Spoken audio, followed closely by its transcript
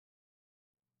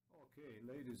Okay,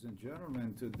 ladies and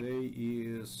gentlemen, today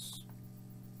is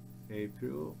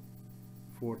April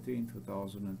 14,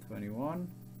 2021,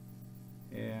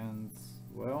 and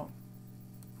well,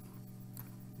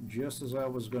 just as I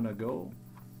was gonna go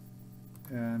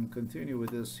and continue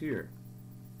with this here,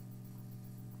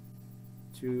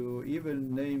 to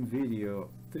even name video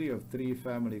 3 of 3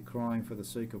 family crying for the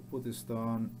sake of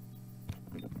Putistan.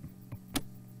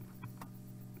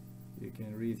 You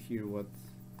can read here what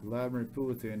Vladimir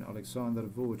Putin, Alexander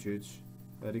Vucic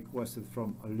requested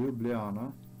from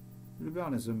Ljubljana.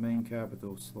 Ljubljana is the main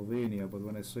capital of Slovenia, but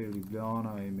when I say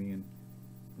Ljubljana, I mean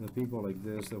the people like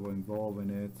this that were involved in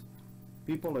it.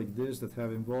 People like this that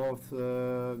have involved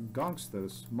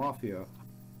gangsters, mafia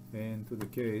into the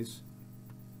case.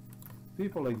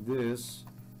 People like this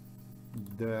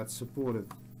that supported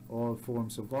all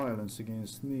forms of violence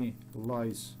against me,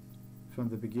 lies from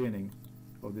the beginning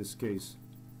of this case.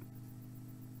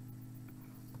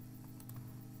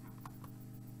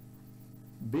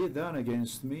 Be done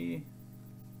against me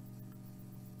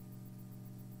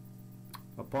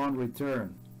upon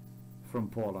return from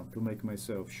Poland, to make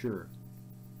myself sure,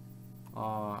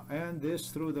 and this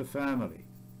through the family.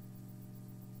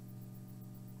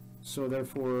 So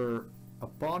therefore,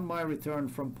 upon my return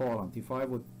from Poland, if I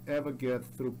would ever get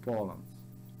through Poland,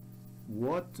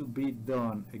 what to be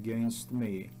done against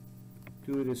me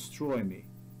to destroy me,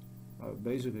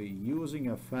 basically using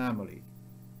a family.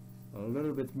 A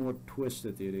little bit more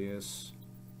twisted it is.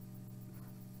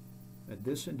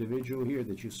 This individual here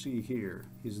that you see here,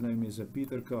 his name is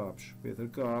Peter Kaps. Peter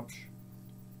Kaps,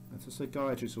 that's a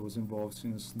psychiatrist who was involved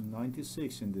since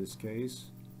 '96 in this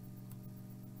case.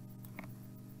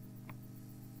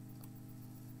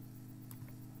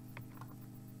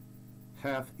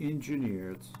 Have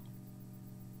engineered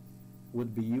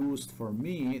would be used for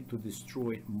me to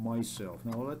destroy myself.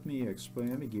 Now let me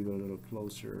explain, let me give you a little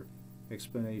closer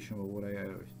explanation of what I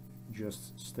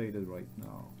just stated right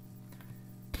now.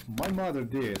 My mother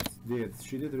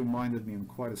she did reminded me on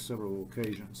quite several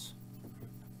occasions.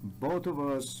 Both of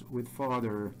us with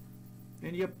father,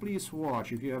 and yeah, please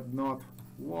watch, if you have not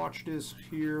watched this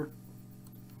here,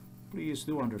 please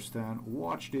do understand,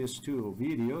 watch these 2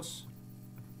 videos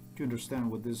to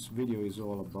understand what this video is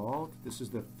all about. This is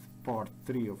the part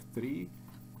 3 of 3.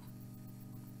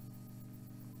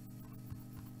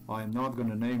 I am not going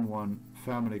to name one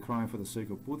family crying for the sake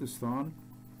of Putistan.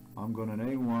 I'm going to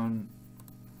name one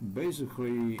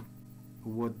basically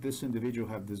what this individual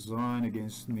have designed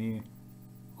against me.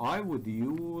 I would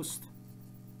use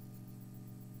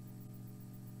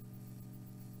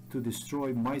to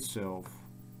destroy myself,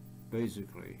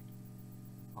 basically.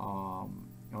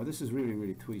 Now this is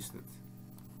really twisted.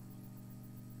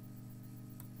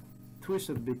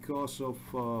 Twisted because of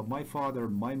my father,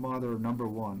 my mother, number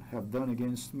one, have done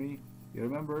against me. You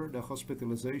remember the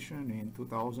hospitalization in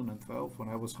 2012 when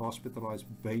I was hospitalized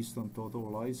based on total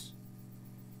lies?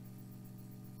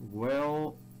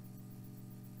 Well,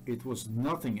 it was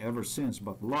nothing ever since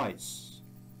but lies.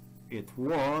 It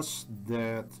was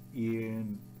that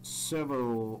in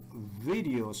several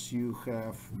videos you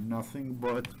have nothing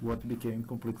but what became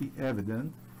completely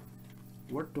evident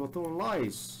were total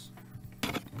lies.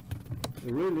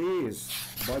 Released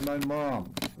by my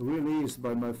mom, released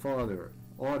by my father,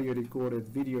 audio recorded,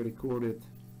 video recorded.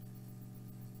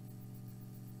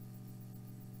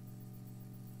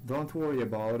 Don't worry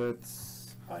about it.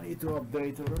 I need to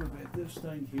update a little bit this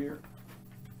thing here.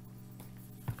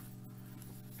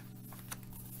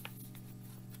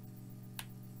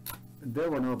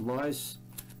 There were not lies,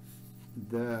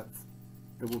 that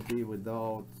it would be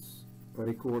without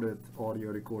recorded,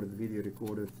 audio recorded, video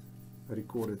recorded,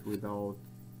 recorded without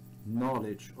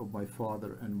knowledge of my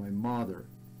father and my mother.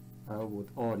 I would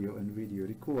audio and video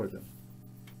record them.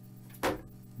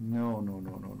 No.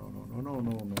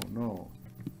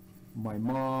 My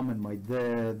mom and my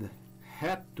dad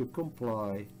had to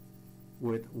comply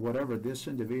with whatever this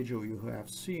individual you have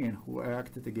seen who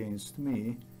acted against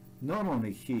me. Not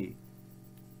only he,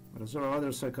 but there are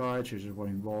other psychiatrists who were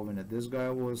involved in it. This guy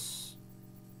was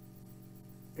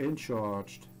in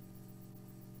charge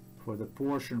for the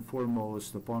portion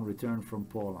foremost upon return from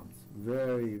Poland.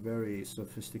 Very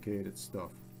sophisticated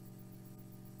stuff.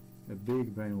 A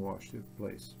big brainwash took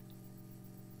place.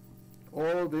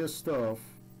 All this stuff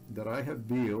that I have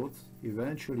built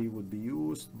eventually would be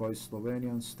used by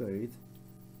Slovenian state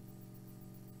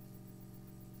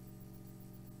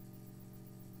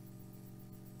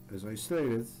as I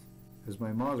stated, as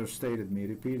my mother stated me,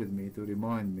 repeated me to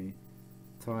remind me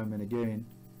time and again,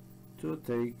 to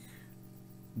take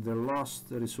the last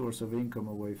resource of income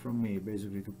away from me,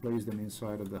 basically to place them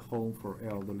inside of the home for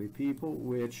elderly people,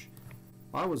 which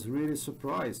I was really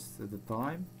surprised at the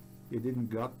time. It didn't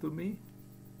got to me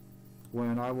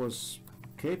when I was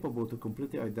capable to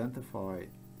completely identify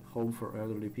home for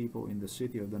elderly people in the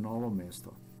city of the Novo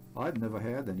Mesto. I'd never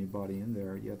had anybody in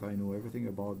there, yet I knew everything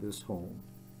about this home.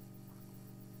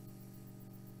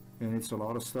 And it's a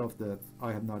lot of stuff that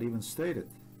I have not even stated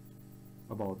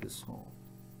about this home.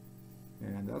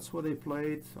 And that's what they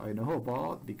played. I know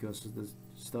about, because the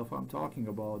stuff I'm talking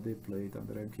about, they played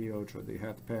under MK Ultra. They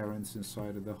had parents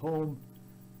inside of the home.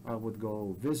 I would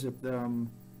go visit them.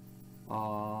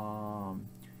 All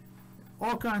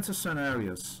kinds of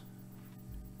scenarios.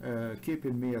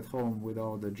 Keeping me at home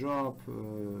without a job,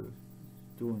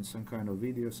 doing some kind of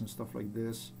videos and stuff like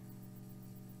this,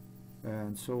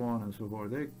 and so on and so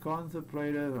forth. They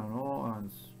contemplated on all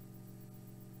and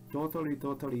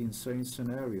totally insane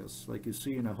scenarios like you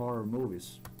see in the horror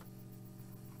movies.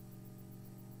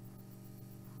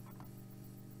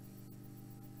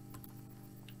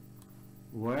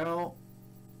 Well,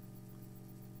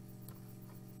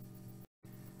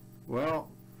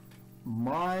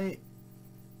 my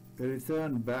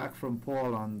return back from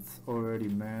Poland already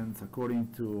meant, according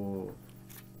to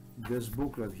this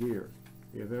booklet here,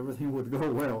 if everything would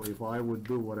go well, if I would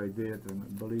do what I did,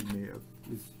 and believe me,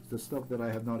 it's the stuff that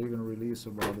I have not even released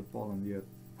about the Poland yet.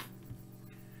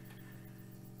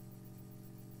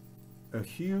 A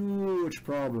huge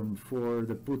problem for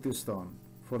the Putistan,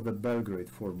 for the Belgrade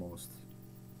foremost,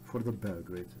 for the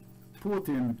Belgrade.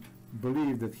 Putin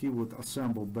believed that he would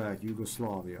assemble back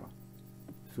Yugoslavia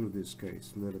through this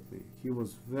case, literally. He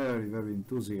was very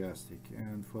enthusiastic,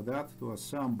 and for that to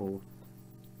assemble,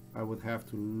 I would have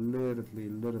to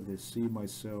literally see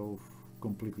myself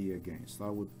completely against. I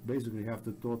would basically have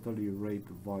to totally rape,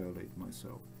 violate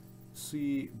myself.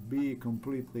 Be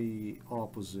completely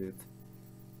opposite,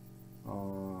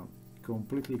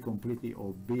 completely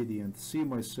obedient, see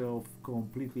myself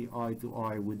completely eye to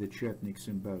eye with the Chetniks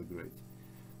in Belgrade.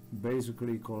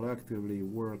 Basically collectively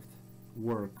work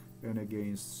and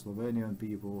against Slovenian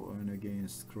people and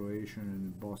against Croatian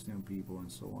and Bosnian people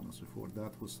and so on and so forth.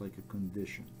 That was like a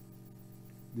condition.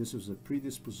 This is a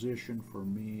predisposition for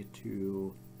me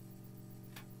to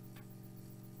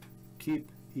keep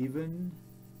even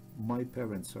my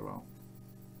parents around.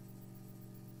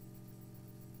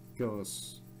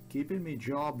 Because keeping me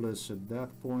jobless at that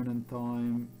point in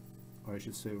time, I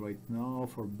should say right now,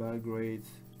 for Belgrade,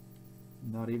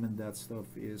 not even that stuff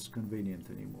is convenient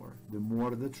anymore. The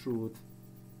more the truth,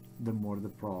 the more the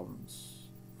problems.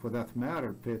 For that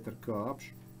matter, Peter Kaps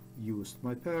used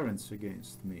my parents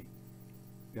against me.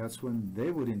 That's when they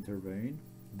would intervene.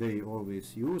 They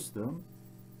always used them,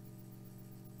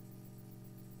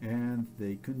 and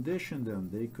they conditioned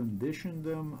them. They conditioned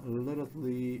them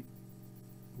literally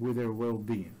with their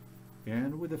well-being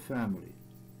and with the family.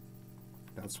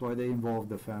 That's why they involved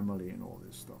the family in all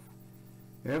this stuff.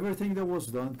 Everything that was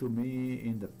done to me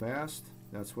in the past,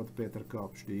 that's what Peter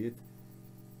Kaps did.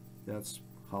 That's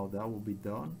how that will be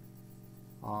done.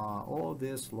 All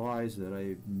these lies that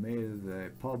I made, that I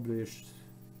published,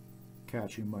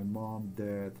 catching my mom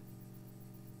dead,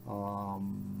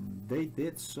 they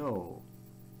did so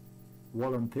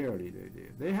voluntarily.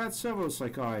 They had several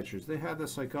psychiatrists. They had a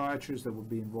psychiatrist that would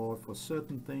be involved for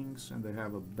certain things, and they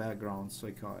have a background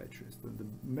psychiatrist. The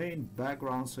main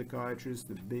background psychiatrist,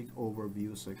 the big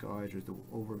overview psychiatrist to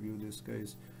overview this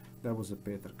case, that was a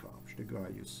Peter Kaps, the guy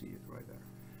you see it right there,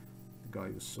 the guy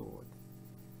you saw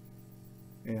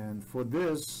it. And for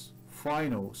this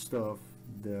final stuff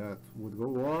that would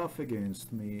go off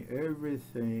against me,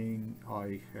 everything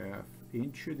I have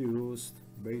introduced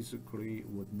basically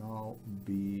would now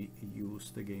be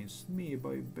used against me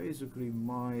by basically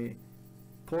my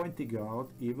pointing out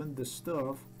even the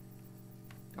stuff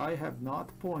I have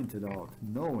not pointed out,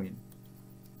 knowing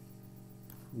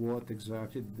what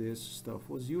exactly this stuff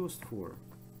was used for.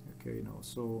 Okay, now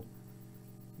so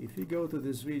if you go to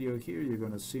this video here, you're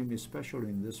gonna see me, especially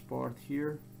in this part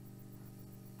here,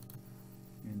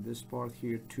 in this part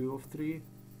here, 2 of 3,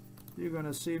 you're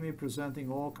gonna see me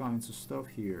presenting all kinds of stuff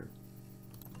here.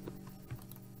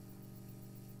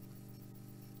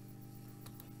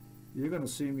 You're gonna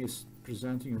see me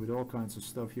presenting with all kinds of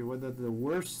stuff here, whether the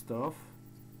worst stuff,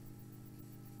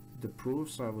 the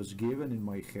proofs I was given in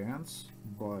my hands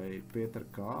by Peter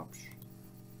Kaps.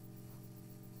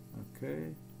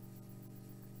 Okay.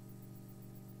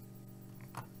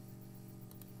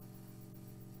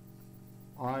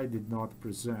 I did not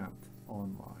present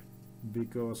online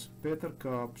because Peter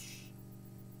Kaps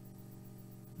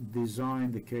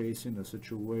designed the case in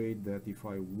such a way that if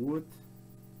I would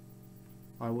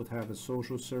have a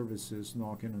social services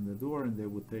knocking on the door, and they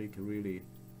would take really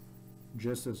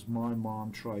just as my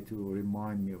mom tried to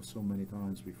remind me of so many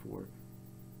times before.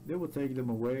 They would take them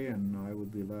away and I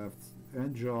would be left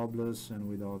and jobless and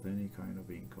without any kind of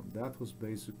income. That was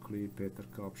basically Peter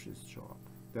Kaps' job.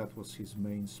 That was his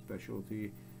main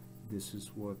specialty. This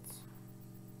is what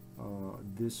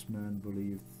this man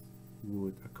believed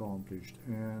would accomplish.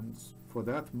 And for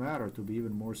that matter, to be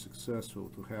even more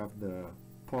successful, to have the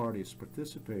parties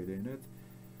participate in it,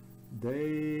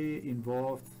 they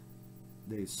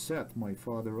set my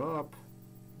father up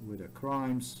with the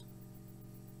crimes,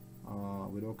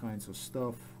 with all kinds of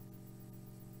stuff.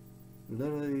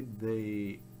 Literally,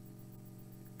 they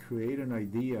create an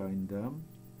idea in them.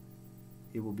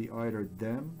 It will be either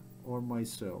them or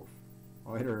myself.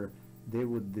 Either they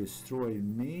would destroy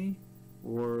me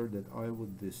or that I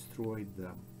would destroy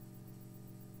them.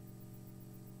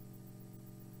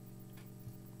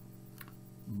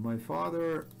 My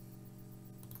father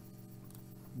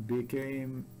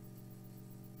became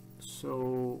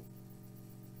so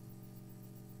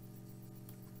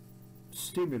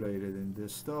stimulated in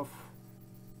this stuff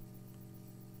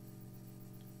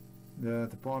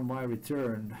that upon my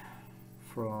return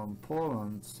from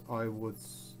Poland, I would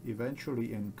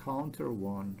eventually encounter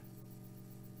one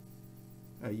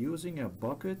using a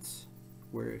bucket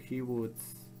where he would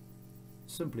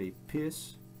simply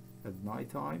piss at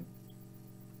nighttime,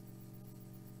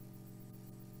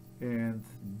 and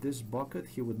this bucket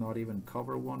he would not even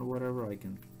cover one or whatever. I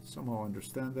can somehow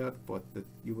understand that, but that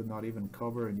you would not even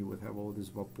cover and you would have all these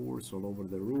vapors all over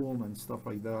the room and stuff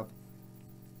like that.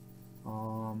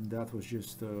 That was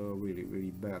just really,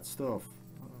 really bad stuff.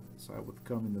 So I would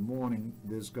come in the morning,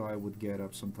 this guy would get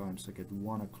up sometimes like at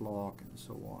 1 o'clock and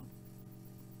so on.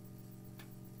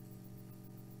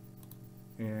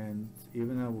 And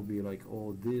even I would be like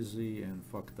all dizzy and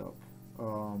fucked up.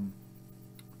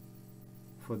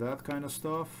 For that kind of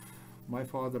stuff, my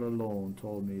father alone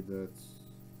told me that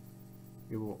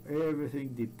it will everything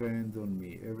depend on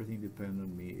me. Everything depend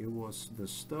on me. It was the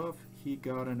stuff. He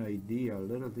got an idea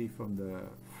literally from the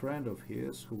friend of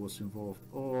his who was involved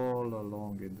all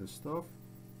along in this stuff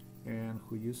and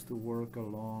who used to work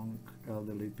along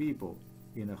elderly people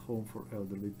in a home for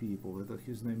elderly people.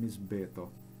 His name is Beto.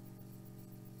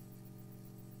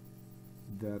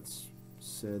 That's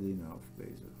said enough,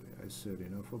 basically. I said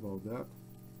enough about that.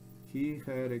 He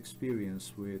had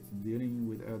experience with dealing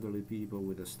with elderly people,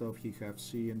 with the stuff he had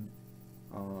seen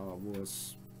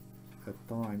was at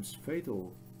times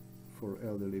fatal for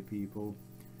elderly people,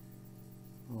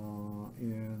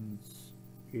 and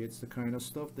it's the kind of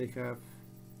stuff they have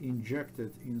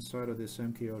injected inside of this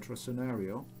MKUltra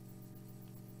scenario,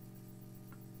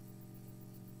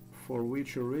 for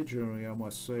which originally I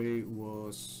must say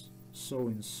was so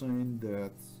insane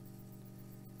that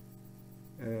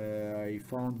I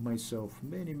found myself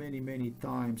many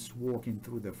times walking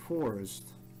through the forest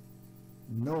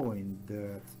knowing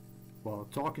that, while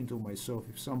talking to myself,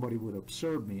 if somebody would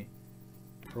observe me,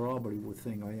 probably would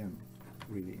think I am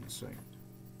really insane.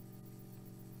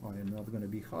 I am not going to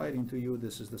be hiding to you.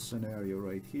 This is the scenario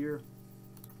right here.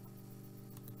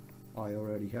 I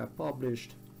already have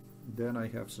published, then I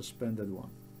have suspended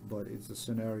one, but it's the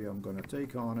scenario I'm going to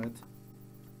take on it.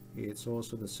 It's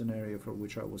also the scenario for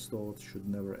which I was told should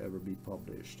never ever be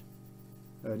published.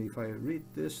 And if I read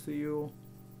this to you,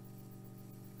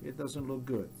 it doesn't look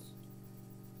good.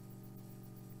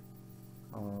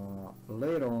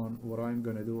 Later on, what I'm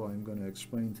going to do, I'm going to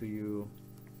explain to you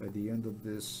at the end of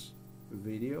this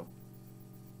video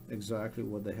exactly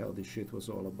what the hell this shit was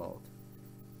all about.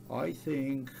 I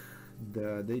think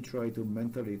that they try to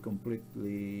mentally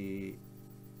completely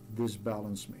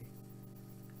disbalance me.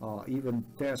 Even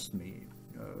test me,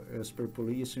 as per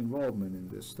police involvement in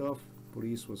this stuff.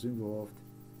 Police was involved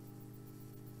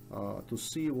to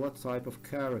see what type of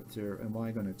character am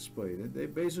I going to exploit. And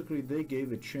they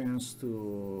gave a chance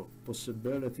to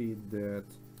possibility that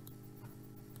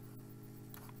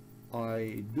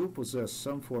I do possess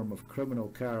some form of criminal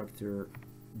character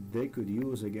they could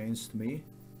use against me,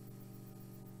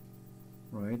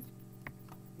 right?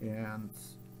 And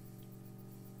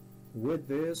with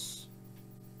this,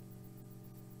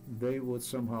 they would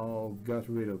somehow get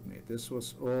rid of me. This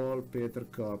was all Peter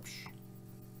Kaps'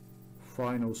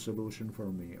 final solution for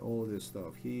me. All this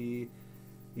stuff. He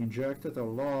injected a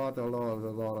lot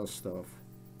of stuff.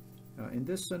 In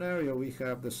this scenario, we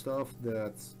have the stuff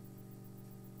that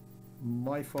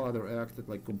my father acted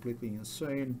like completely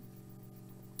insane.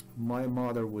 My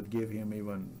mother would give him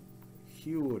even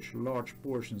large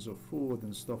portions of food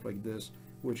and stuff like this,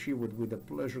 which he would with a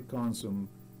pleasure consume.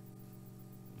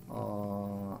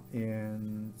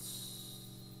 And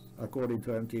according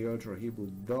to MKUltra, he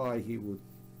would die, he would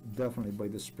definitely by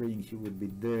the spring he would be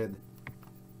dead.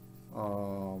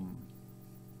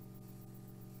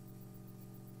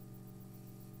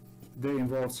 They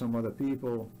involved some other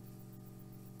people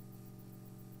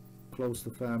close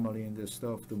to family in this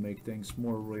stuff to make things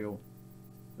more real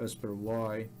as per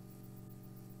why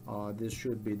this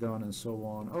should be done and so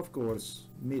on. Of course,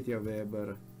 Mitya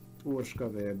Weber,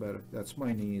 Urshka Weber, that's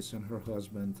my niece, and her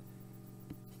husband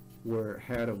were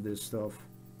head of this stuff.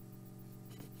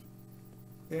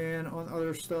 And on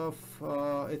other stuff,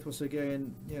 it was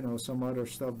again, you know, some other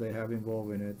stuff they have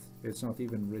involved in it. It's not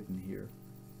even written here.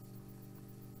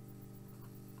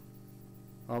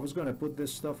 I was going to put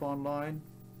this stuff online,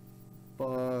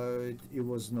 but it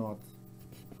was not.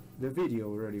 The video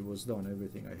already was done,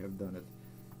 everything I have done it.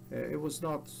 It was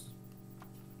not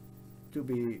to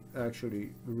be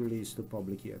actually released to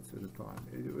public yet at the time.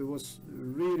 It was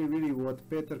really what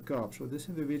Peter Kaps, or this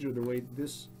individual, the way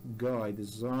this guy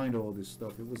designed all this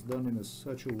stuff, it was done in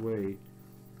such a way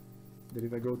that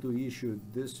if I go to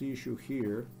this issue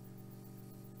here,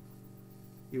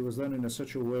 it was done in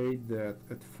such a way that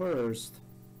at first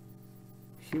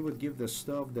he would give the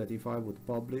stuff that if I would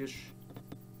publish,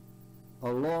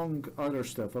 along other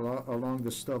stuff, along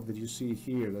the stuff that you see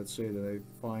here, let's say that I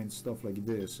find stuff like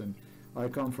this, and I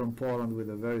come from Poland with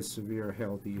a very severe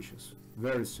health issues,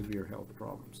 very severe health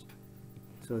problems.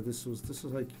 So this is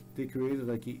like, they created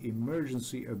like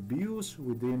emergency abuse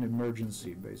within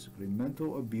emergency, basically,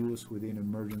 mental abuse within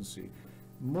emergency.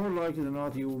 More likely than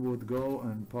not, you would go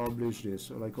and publish this,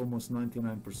 so like almost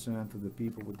 99% of the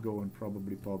people would go and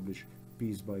probably publish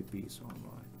piece by piece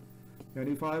online. And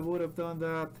if I would have done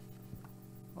that,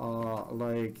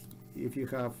 like if you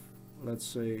have, let's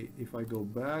say, if I go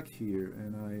back here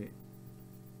and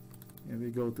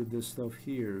we go to this stuff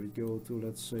here, we go to,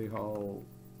 let's say, how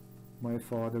my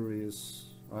father is,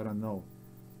 I don't know,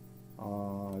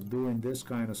 doing this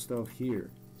kind of stuff here.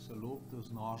 Se lupite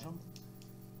z nožem,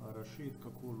 razšit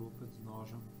kako lupiti z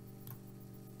nožem.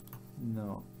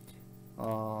 No.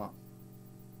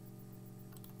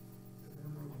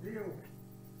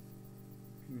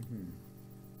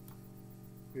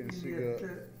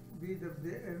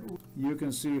 You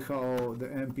can see how the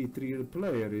MP3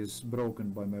 player is broken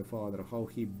by my father, how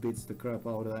he beats the crap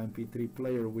out of the MP3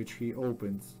 player which he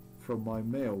opened from my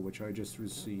mail, which I just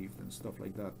received and stuff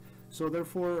like that. So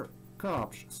therefore,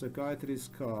 Kaps,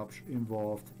 psychiatrist Kaps,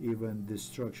 involved even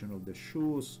destruction of the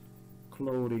shoes,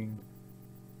 clothing,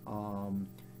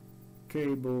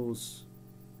 cables,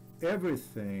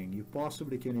 everything you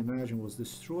possibly can imagine was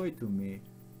destroyed to me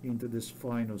into this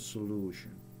final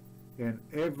solution. And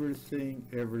everything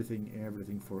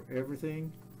for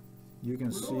everything, you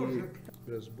can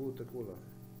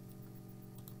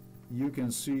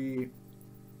see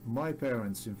my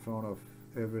parents in front of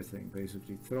everything,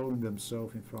 basically throwing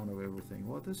themselves in front of everything.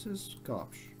 Well, this is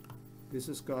Kaps. This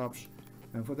is Kaps,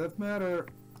 and for that matter,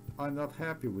 I'm not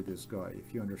happy with this guy,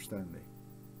 if you understand me.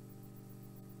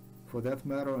 For that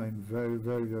matter, I'm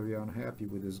very unhappy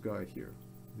with this guy here.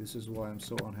 This is why I'm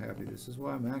so unhappy. This is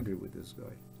why I'm angry with this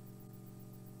guy.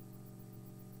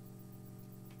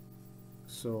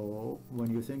 So when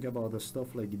you think about the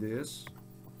stuff like this,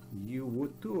 you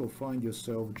would too find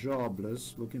yourself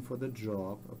jobless, looking for the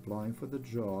job, applying for the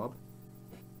job,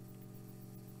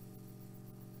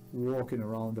 walking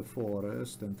around the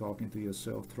forest and talking to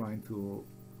yourself, trying to,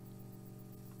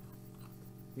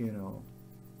 you know,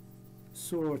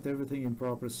 sort everything in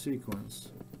proper sequence,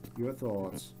 your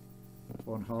thoughts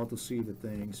on how to see the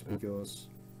things, because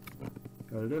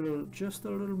just a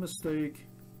little mistake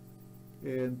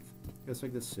and it's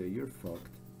like they say, you're fucked.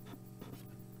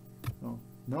 No,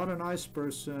 not a nice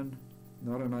person,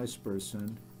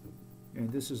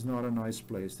 and this is not a nice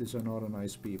place. These are not a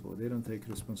nice people. They don't take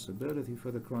responsibility for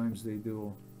the crimes they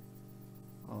do.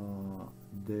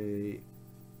 They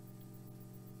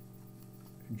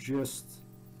just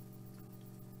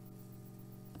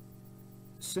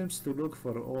seems to look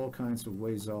for all kinds of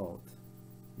ways out,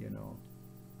 you know.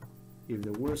 If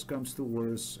the worst comes to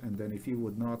worse, and then if you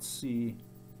would not see,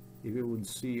 if we wouldn't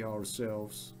see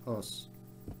ourselves, us,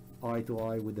 eye to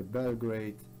eye with the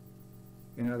Belgrade,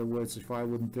 in other words, if I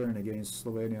wouldn't turn against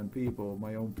Slovenian people,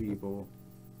 my own people,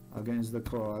 against the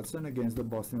Croats and against the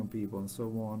Bosnian people and so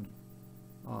on,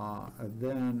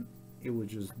 then it would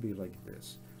just be like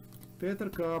this. Peter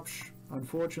Kaps,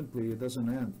 unfortunately, it doesn't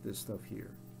end, this stuff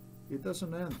here. It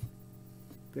doesn't end.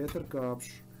 Peter Kaps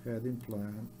had in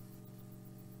plan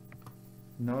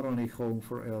not only home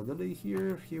for elderly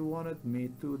here, he wanted me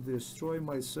to destroy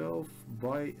myself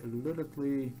by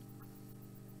literally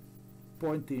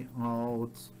pointing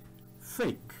out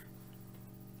fake,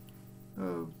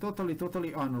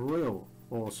 totally unreal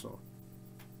also,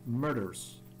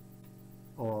 murders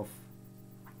of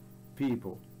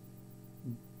people.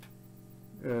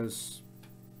 As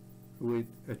with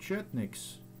a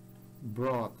Chetniks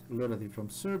brought relative from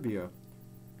Serbia,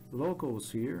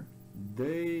 locals here,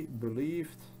 they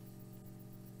believed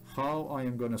how I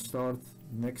am going to start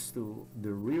next to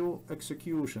the real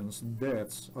executions,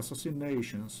 deaths,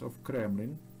 assassinations of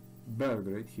Kremlin,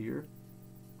 Belgrade here,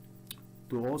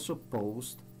 to also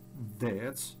post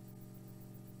deaths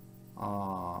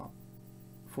for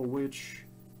which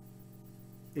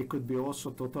it could be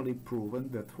also totally proven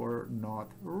that were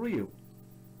not real.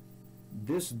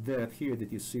 This death here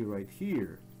that you see right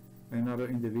here, another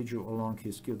individual along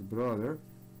his killed brother,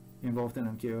 involved in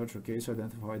MK Ultra case,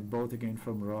 identified both again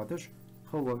from Radej,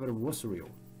 however, was real.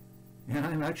 And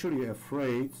I'm actually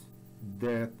afraid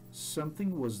that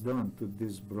something was done to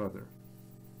this brother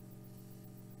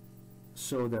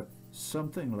so that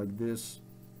something like this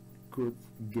could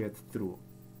get through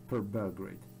per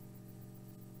Belgrade.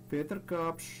 Peter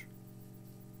Kaps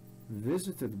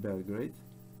visited Belgrade.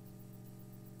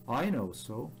 I know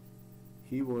so.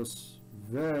 He was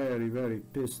very, very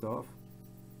pissed off.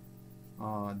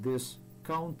 This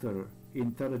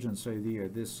counter-intelligence idea,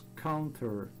 this kind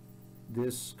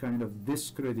of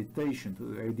discreditation to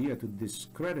the idea to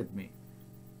discredit me,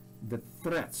 the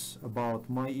threats about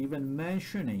my even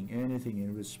mentioning anything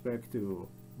in respect to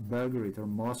Belgrade or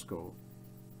Moscow,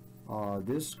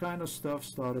 this kind of stuff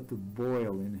started to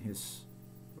boil in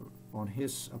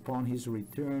upon his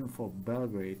return for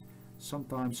Belgrade.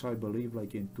 Sometimes I believe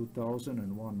like in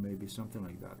 2001, maybe something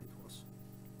like that it was.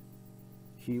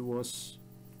 He was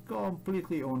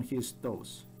completely on his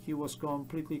toes. He was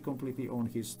completely on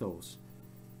his toes.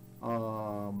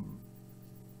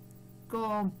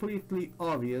 Completely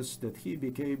obvious that he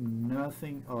became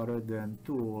nothing other than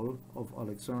tool of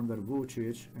Alexander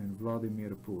Vucic and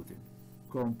Vladimir Putin.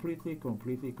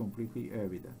 Completely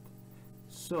evident.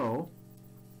 So,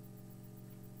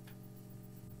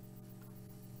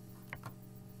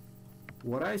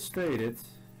 what I stated,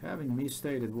 having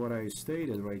misstated what I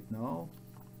stated right now,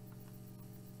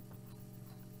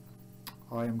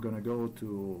 I am gonna go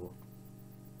to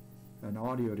an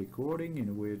audio recording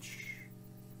in which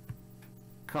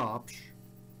Kaps,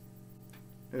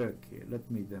 okay, let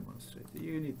me demonstrate.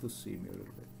 You need to see me a little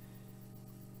bit.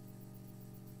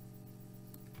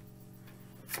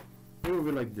 It will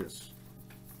be like this.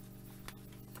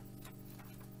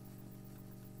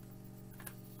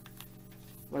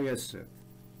 Like I said,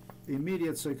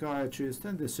 immediate psychiatrist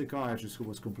and the psychiatrist who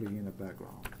was completely in the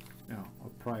background. You know, a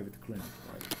private clinic,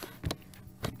 right?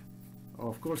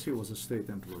 Of course he was a state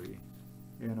employee.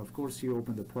 And of course he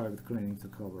opened a private clinic to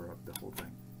cover up the whole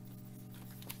thing.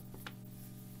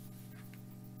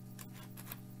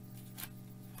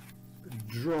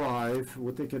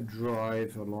 Would take a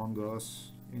drive along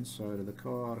us inside of the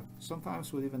car.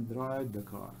 Sometimes would even drive the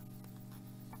car.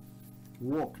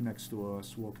 Walk next to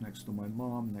us, walk next to my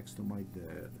mom, next to my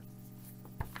dad.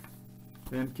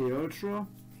 MK Ultra,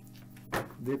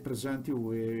 they present you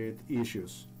with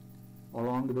issues.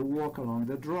 Along the walk, along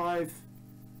the drive,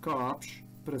 Kaps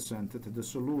presented the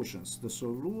solutions. The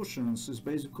solutions is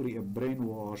basically a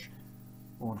brainwash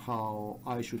on how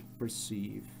I should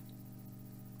perceive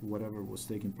whatever was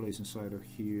taking place inside of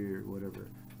here, whatever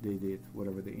they did,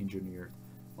 whatever they engineered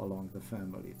along the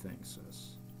family things.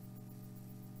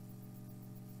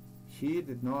 He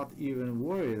did not even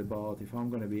worry about if I'm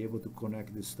going to be able to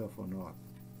connect this stuff or not.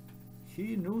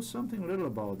 He knew something little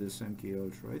about this MK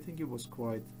Ultra. I think it was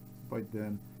quite by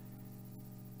then,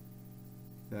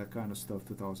 that kind of stuff,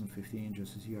 2015,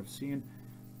 just as you have seen.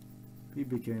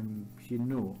 He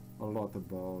knew a lot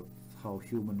about how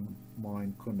human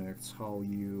mind connects, how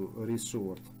you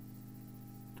resort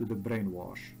to the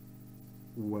brainwash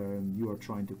when you are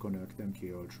trying to connect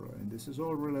MK Ultra, and this is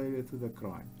all related to the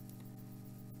crime.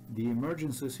 The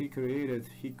emergencies he created,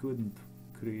 he couldn't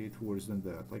create worse than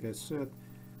that. Like I said,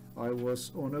 I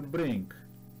was on a brink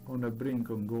on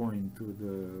going to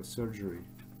the surgery,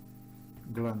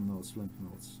 gland nodes, lymph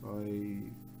nodes.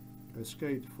 I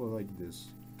escaped for like this.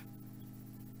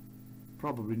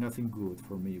 Probably nothing good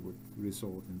for me would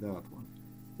result in that one.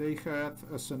 They had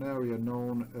a scenario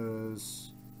known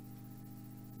as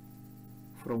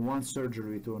from one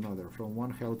surgery to another, from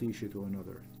one health issue to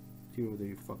another, till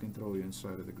they fucking throw you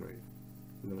inside of the grave,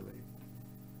 literally.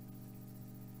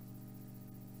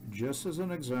 Just as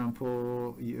an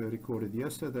example, recorded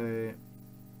yesterday,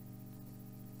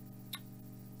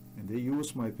 and they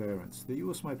used my parents.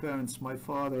 My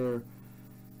father,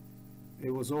 it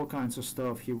was all kinds of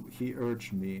stuff. He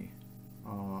urged me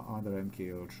under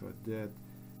MK Ultra that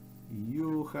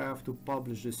you have to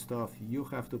publish this stuff, you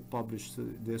have to publish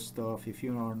this stuff. If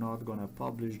you are not gonna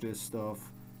publish this stuff,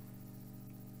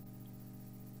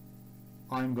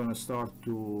 I'm gonna start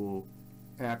to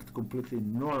act completely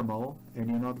normal, and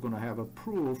you're not gonna have a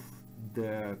proof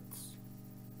that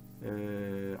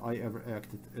I ever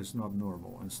acted as not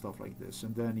normal and stuff like this,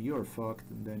 and then you're fucked,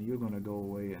 and then you're gonna go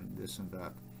away and this and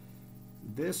that.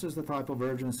 This is the type of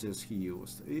urgencies he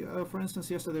used. For instance,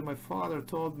 yesterday my father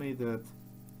told me that,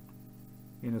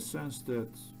 in a sense, that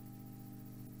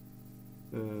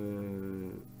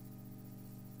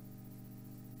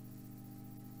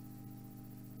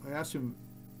I asked him,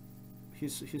 he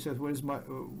said, where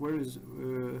is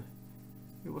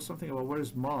it was something about where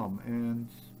is mom, and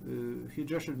he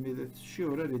gestured me that she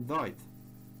already died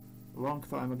a long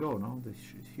time ago, no? That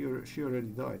she already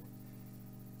died.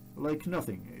 Like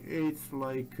nothing. Ate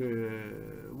like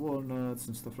walnuts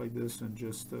and stuff like this, and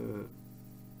just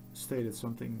stated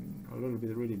something a little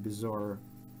bit really bizarre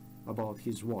about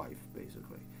his wife,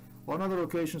 basically. On other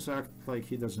occasions, act like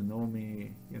he doesn't know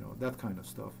me, you know, that kind of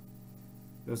stuff.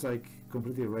 It was like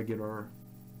completely regular.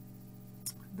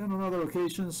 Then on other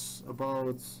occasions,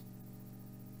 about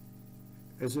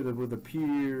as it would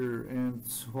appear, and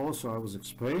also I was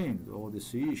explained all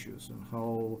these issues and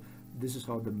how this is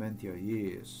how dementia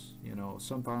is. You know,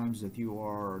 sometimes that you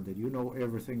know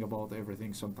everything about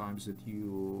everything, sometimes that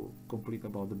you complete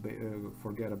about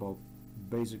forget about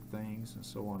basic things, and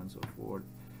so on and so forth.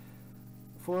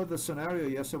 For the scenario,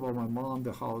 yes, about my mom,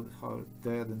 the how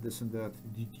dead and this and that,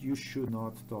 you should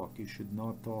not talk. You should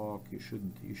not talk. You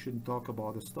shouldn't talk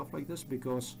about the stuff like this,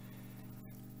 because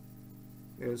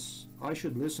as I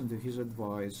should listen to his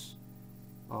advice.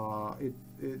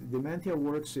 Dementia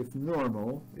works, if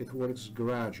normal, it works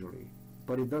gradually,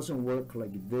 but it doesn't work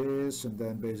like this and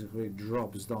then basically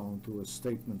drops down to a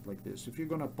statement like this. If you're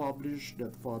gonna publish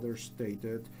that father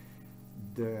stated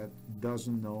that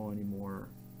doesn't know anymore,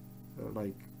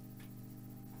 like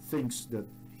thinks that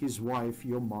his wife,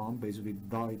 your mom, basically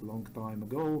died long time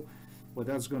ago, what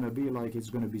that's gonna be like,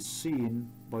 it's gonna be seen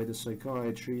by the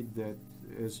psychiatry that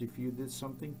as if you did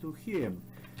something to him,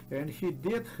 and he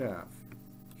did have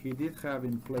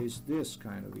in place this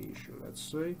kind of issue. Let's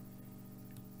say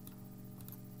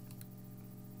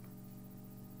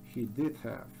he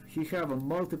have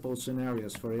multiple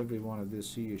scenarios for every one of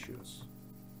these issues.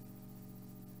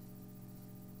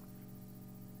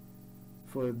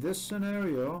 For this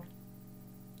scenario,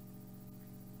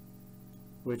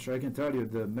 which I can tell you,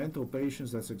 the mental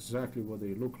patients, that's exactly what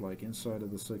they look like inside of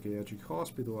the psychiatric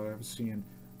hospital. I have seen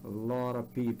a lot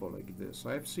of people like this.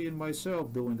 I've seen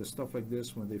myself doing the stuff like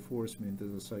this when they force me into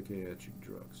the psychiatric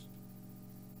drugs.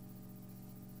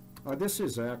 This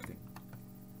is acting.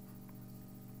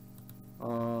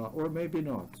 Or maybe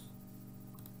not.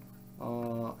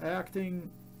 Acting,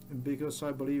 because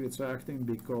I believe it's acting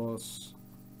because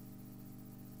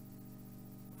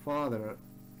father,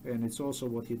 and it's also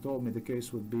what he told me the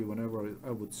case would be whenever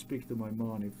I would speak to my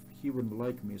mom. If he wouldn't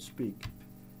like me speak,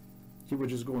 he would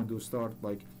just go and do start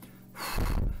like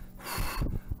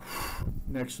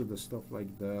next to the stuff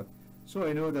like that. So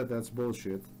I know that that's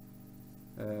bullshit.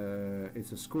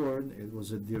 It's a scorn. It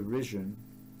was a derision.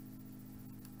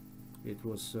 It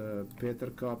was Peter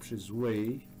Kaps'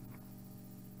 way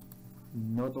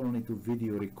not only to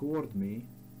video record me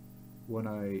when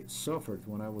I suffered,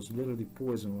 when I was literally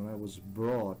poisoned, when I was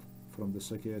brought from the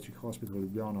psychiatric hospital in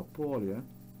Ljubljana, Polja,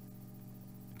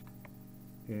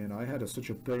 and I had such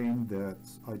a pain that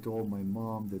I told my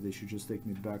mom that they should just take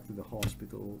me back to the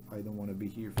hospital. I don't want to be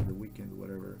here for the weekend,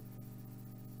 whatever,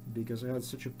 because I had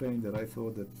such a pain that I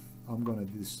thought that I'm gonna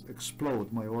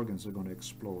explode, my organs are gonna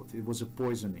explode. It was a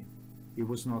poisoning. It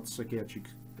was not psychiatric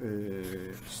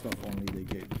stuff only they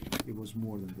gave me. It was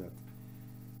more than that.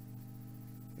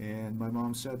 And my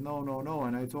mom said, no, no, no.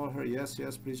 And I told her, yes,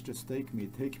 yes, please just take me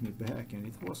back. And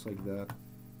it was like that.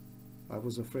 I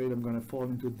was afraid I'm going to fall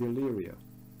into deliria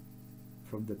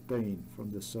from the pain,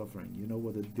 from the suffering. You know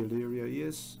what a deliria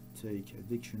is? Take a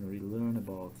dictionary, learn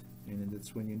about, and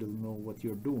that's when you don't know what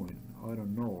you're doing. I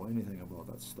don't know anything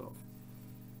about that stuff.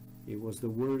 It was the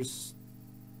worst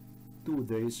 2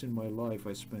 days in my life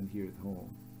I spent here at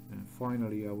home. And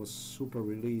finally I was super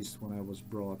released when I was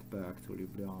brought back to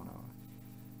Ljubljana.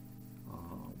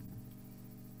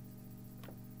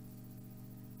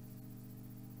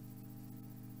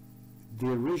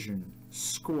 Derision,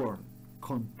 scorn,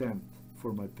 contempt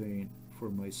for my pain, for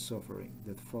my suffering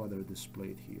that father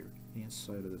displayed here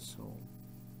inside of this home.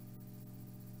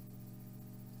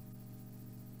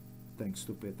 Thanks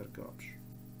to Peter Kaps.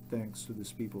 Thanks to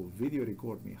these people video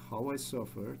record me how I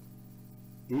suffered,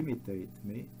 imitate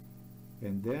me,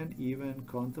 and then even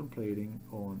contemplating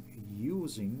on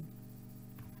using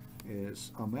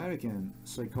his American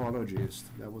psychologist,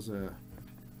 that was a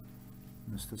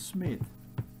Mr. Smith,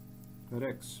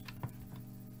 Rex.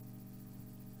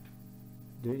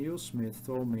 Daniel Smith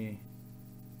told me,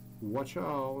 watch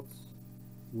out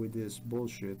with this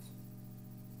bullshit,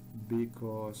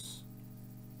 because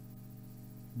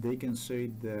they can say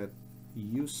that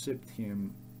you sipped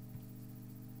him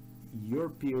your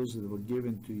pills that were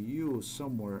given to you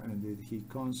somewhere, and that he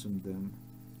consumed them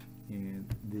and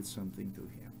did something to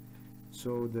him.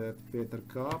 So that Peter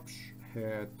Kaps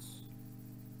had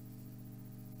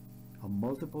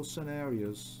multiple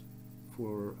scenarios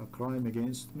for a crime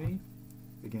against me,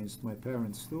 against my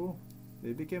parents too.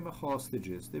 They became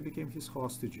hostages. They became his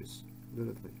hostages,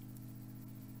 literally.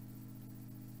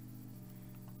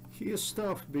 His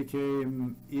stuff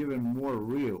became even more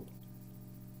real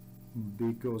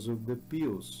because of the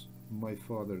pills my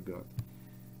father got.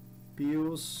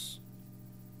 Pills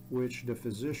which the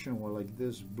physician were like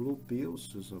this blue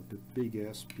pills, those are the big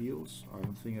ass pills. I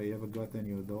don't think I ever got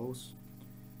any of those.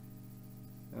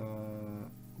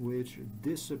 Which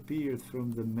disappeared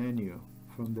from the menu,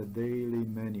 from the daily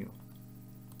menu.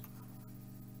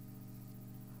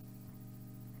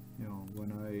 You know,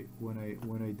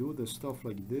 when I do the stuff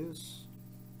like this,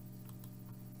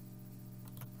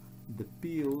 the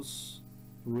pills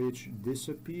which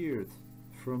disappeared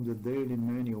from the daily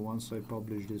menu once I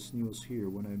published this news here,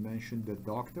 when I mentioned the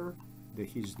doctor,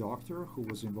 his doctor who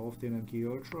was involved in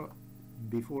MKUltra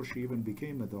before she even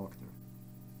became a doctor,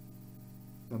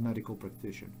 a medical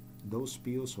practitioner, those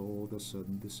pills all of a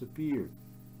sudden disappeared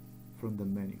from the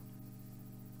menu.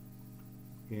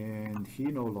 And he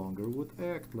no longer would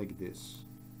act like this.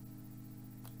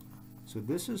 So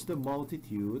this is the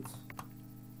multitude,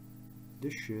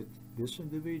 this shit, this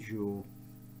individual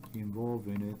involved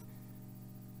in it.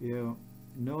 Yeah,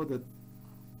 know that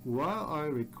while I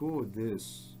record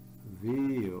this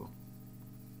video,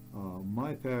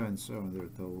 my parents are on their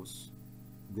toes.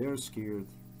 They're scared.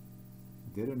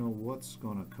 They don't know what's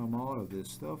gonna come out of this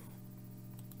stuff,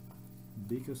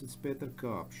 because it's Peter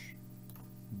Kaps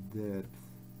that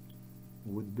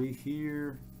would be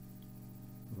here,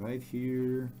 right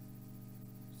here,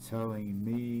 telling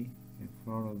me in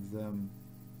front of them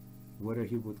whether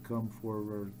he would come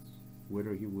forward,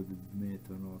 whether he would admit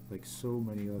or not, like so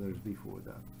many others before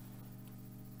that.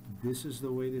 This is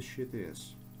the way this shit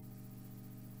is.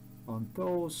 On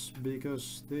toes,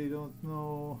 because they don't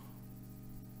know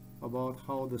about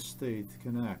how the state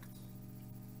can act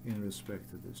in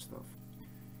respect to this stuff.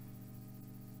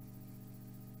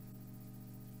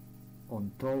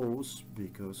 On toes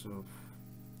because of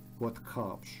what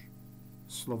Kaps,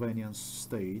 Slovenian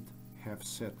state, have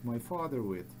set my father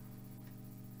with.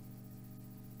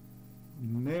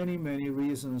 Many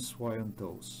reasons why on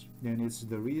toes, and it's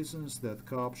the reasons that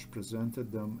Kaps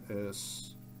presented them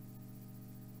as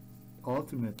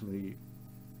ultimately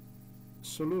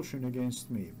solution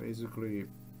against me, basically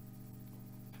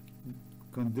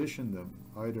condition them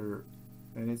either,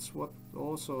 and it's what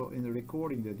also in the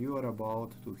recording that you are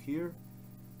about to hear,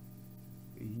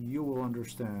 you will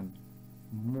understand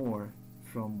more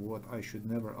from what I should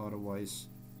never otherwise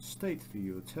state to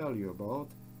you, tell you about,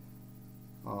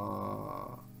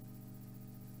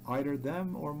 either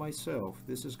them or myself.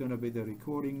 This is going to be the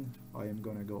recording. I am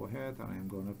going to go ahead and I am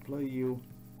going to play you.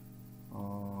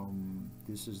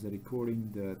 This is the recording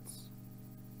that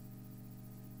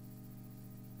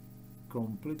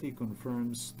completely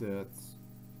confirms that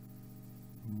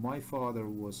my father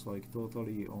was like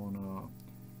totally on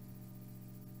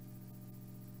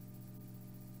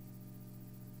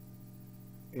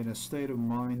in a state of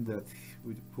mind that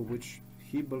for which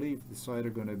he believed it's either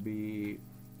going to be,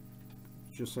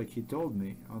 just like he told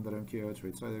me under MKUltra,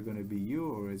 it's either going to be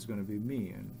you or it's going to be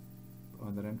me. And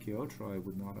under MKUltra I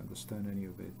would not understand any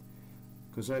of it,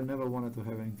 because I never wanted to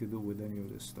have anything to do with any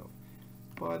of this stuff.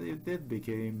 But it did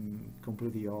became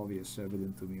completely obvious,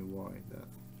 evident to me why that.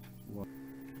 Why.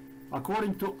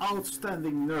 According to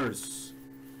outstanding nurse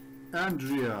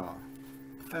Andrea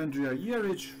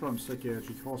Jeric from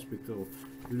Psychiatric Hospital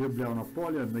Ljubljana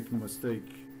Polja, make no mistake,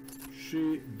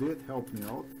 she did help me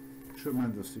out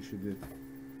tremendously. She did.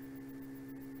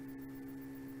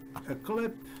 A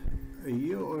clip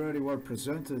you already were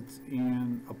presented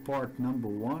in a part number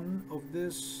 1 of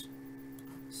this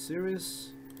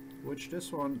series, which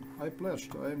this one I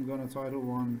pledged I am gonna title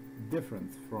one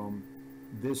different from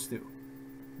this two.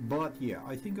 But yeah,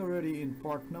 I think already in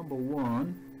part number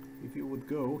 1, if you would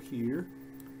go here,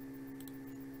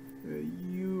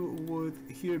 you would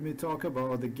hear me talk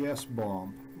about the gas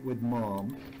bomb with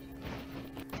mom,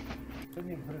 To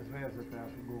njih brez veze treba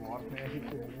govoriti, ne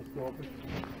žite ne stopiti.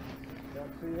 Ja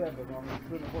se jebe, no, mi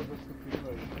sve ne bodo stopilo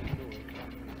i to.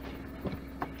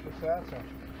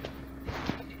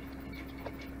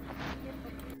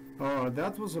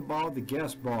 That was about the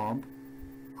gas bomb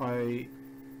I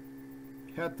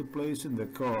had to place in the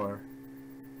car,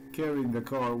 carrying the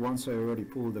car once I already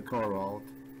pulled the car out.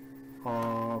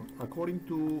 According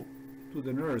to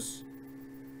the nurse,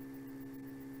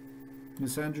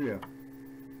 Miss Andrea,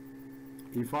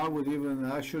 if I would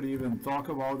actually even talk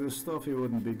about this stuff, it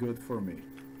wouldn't be good for me.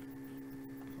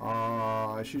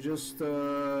 She just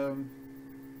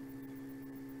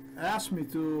asked me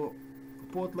to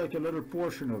put like a little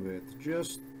portion of it.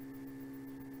 Just,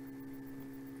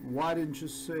 why didn't you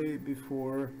say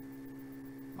before,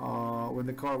 when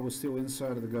the car was still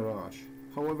inside of the garage?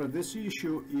 However, this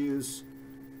issue is,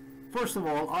 first of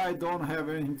all, I don't have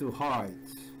anything to hide.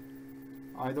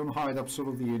 I don't hide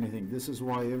absolutely anything. This is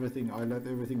why I let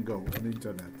everything go on the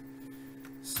internet.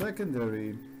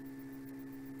 Secondary,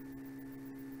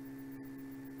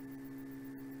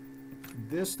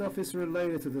 this stuff is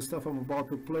related to the stuff I'm about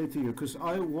to play to you, because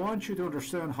I want you to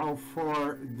understand how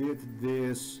far did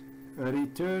this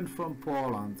return from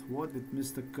Poland, what did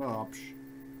Mr. Kaps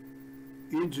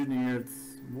engineered,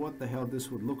 what the hell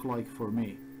this would look like for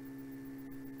me.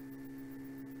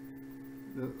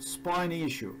 The spine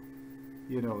issue,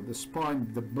 you know,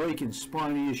 the breaking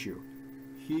spine issue.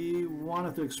 He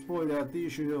wanted to exploit that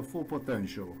issue to full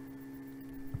potential.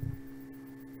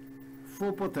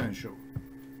 Full potential.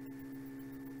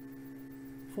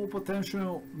 Full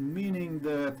potential meaning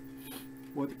that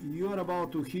what you're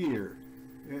about to hear,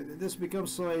 this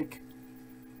becomes like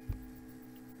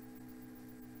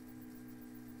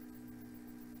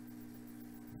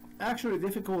actually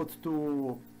difficult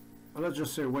to, let's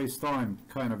just say, waste time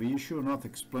kind of issue, not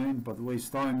explain, but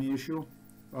waste time issue.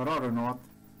 Or rather not,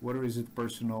 whether is it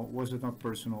personal, was it not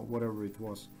personal, whatever it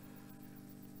was.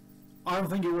 I don't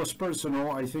think it was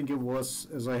personal. I think it was,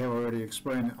 as I have already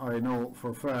explained, I know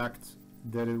for a fact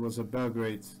that it was a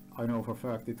Belgrade. I know for a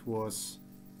fact it was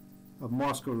a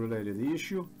Moscow related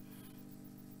issue.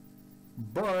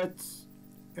 But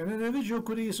an individual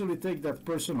could easily take that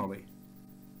personally.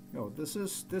 You know, this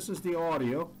is the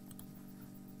audio.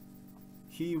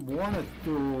 He wanted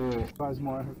to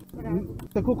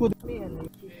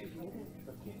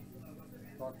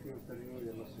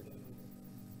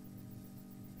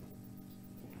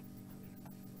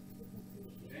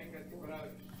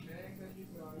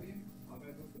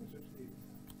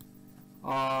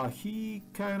he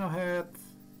kind of had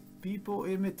people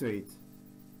imitate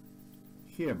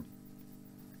him.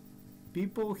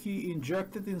 People he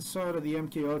injected inside of the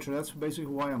MK Ultra. That's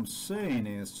basically why I'm saying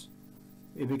is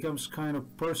it becomes kind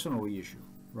of personal issue,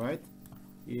 right?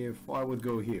 If I would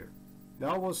go here,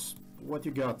 that was what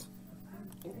you got.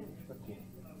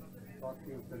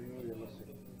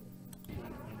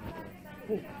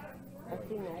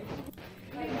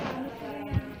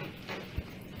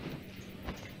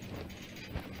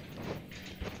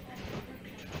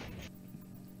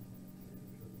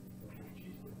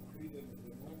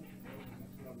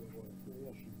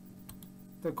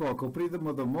 Tako, ako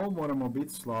pridemo domov, moramo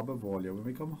biti slabe volje. When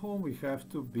we come home, we have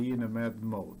to be in a mad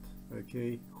mode.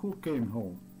 Okay? Who came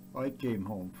home? I came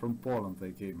home. From Poland,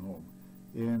 I came home.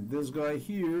 And this guy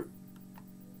here,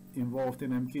 involved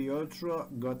in MK Ultra,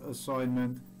 got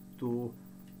assignment to,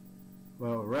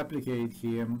 well, replicate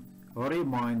him,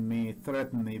 remind me,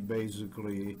 threaten me,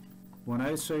 basically. When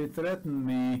I say threaten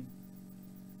me,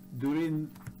 doing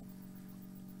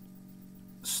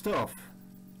stuff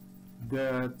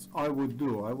that I would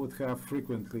do. I would have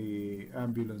frequently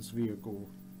ambulance vehicle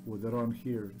would run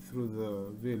here through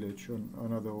the village on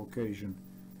another occasion.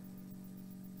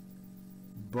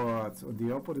 But on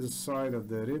the opposite side of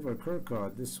the river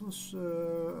Kirkard, this was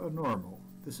a normal.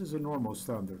 This is a normal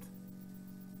standard.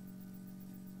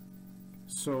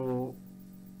 So,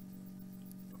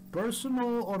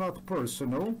 personal or not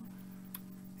personal,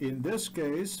 in this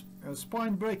case,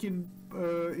 spine breaking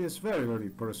is very, very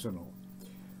personal.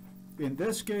 In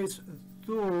this case,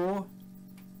 too,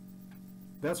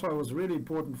 that's why it was really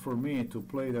important for me to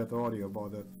play that audio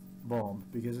about that bomb,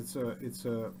 because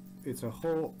it's a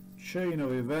whole chain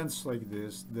of events like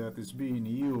this that is being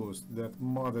used, that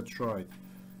mother tried.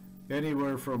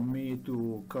 Anywhere from me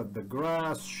to cut the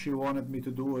grass, she wanted me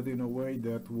to do it in a way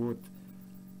that would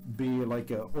be like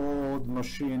an old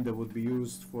machine that would be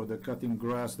used for the cutting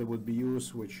grass, that would be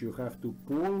used, which you have to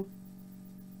pull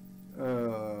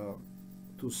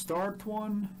to start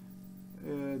one,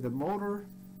 the motor,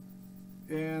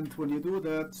 and when you do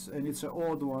that and it's an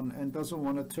old one and doesn't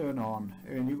want to turn on,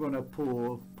 and you're gonna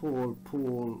pull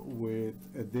with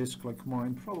a disc like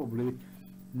mine, probably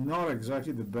not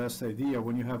exactly the best idea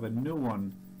when you have a new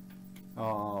one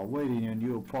waiting and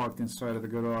you parked inside of the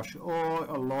garage, or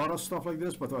a lot of stuff like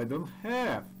this. But I don't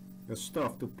have the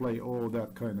stuff to play all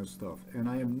that kind of stuff, and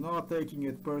I am not taking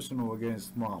it personal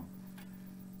against mom.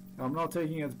 I'm not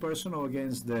taking it personal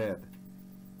against dad.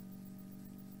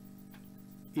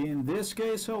 In this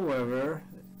case, however,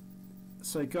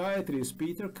 psychiatrist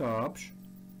Peter Kaps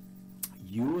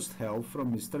used help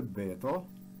from Mr. Beto.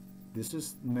 This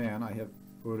is man I have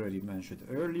already mentioned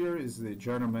earlier, is the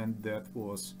gentleman that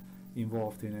was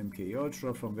involved in MK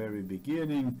Ultra from very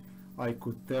beginning. I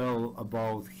could tell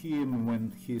about him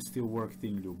when he still worked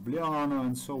in Ljubljana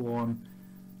and so on.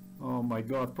 Oh my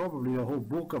god, probably a whole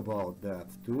book about that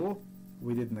too.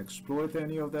 We didn't exploit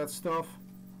any of that stuff.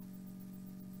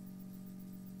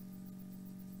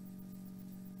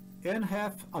 And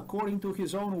have, according to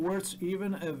his own words,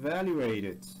 even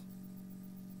evaluated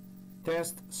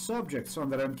test subjects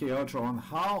under MK Ultra on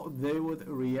how they would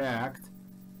react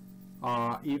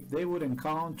if they would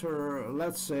encounter,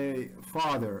 let's say,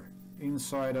 father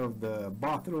inside of the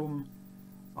bathroom,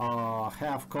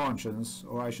 half conscious,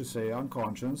 or I should say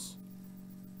unconscious,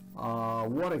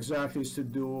 what exactly is to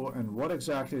do and what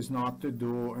exactly is not to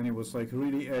do. And it was like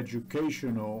really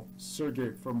educational.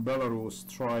 Sergey from Belarus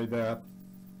tried that,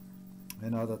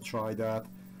 another tried that,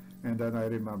 and then I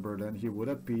remember then he would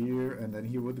appear and then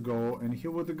he would go and he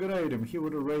would grade them, he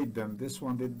would rate them. This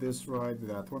one did this right,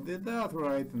 that one did that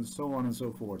right, and so on and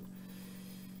so forth.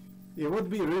 It would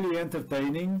be really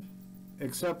entertaining,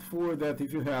 except for that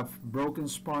if you have broken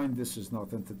spine, this is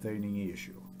not entertaining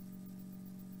issue.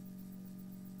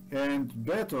 And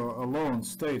Beto alone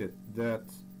stated that,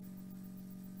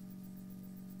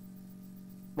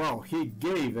 well, he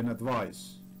gave an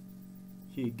advice.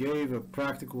 He gave a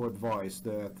practical advice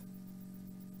that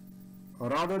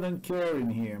rather than carrying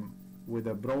him with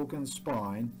a broken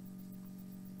spine,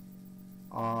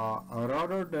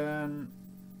 rather than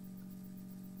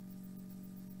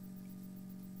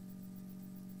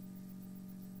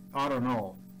I don't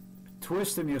know,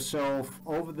 twisting yourself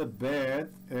over the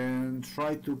bed and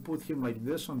try to put him like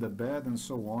this on the bed and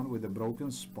so on with a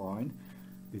broken spine,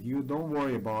 that you don't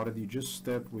worry about it. You just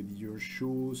step with your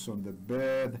shoes on the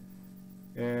bed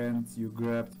and you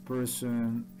grab the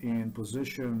person in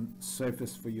position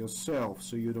safest for yourself,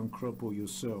 so you don't cripple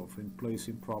yourself, and place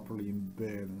him properly in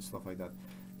bed and stuff like that.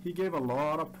 He gave a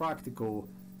lot of practical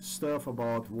stuff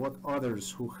about what others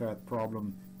who had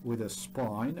problem with a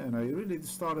spine, and I really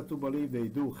started to believe they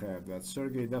do have that.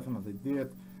 Sergey definitely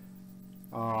did,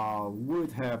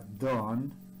 would have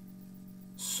done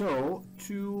so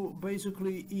to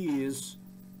basically ease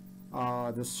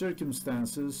the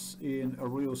circumstances in a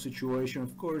real situation.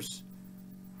 Of course,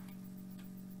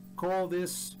 call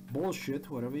this bullshit,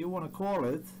 whatever you want to call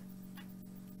it.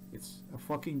 It's a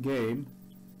fucking game,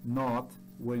 not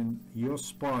when your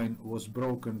spine was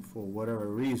broken for whatever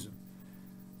reason.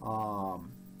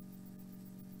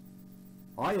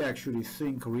 I actually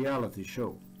think reality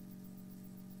show.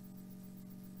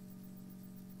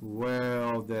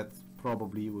 Well, that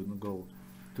probably wouldn't go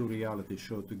to reality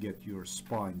show to get your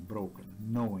spine broken,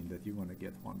 knowing that you're going to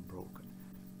get one broken.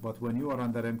 But when you are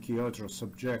under MK Ultra,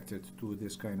 subjected to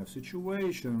this kind of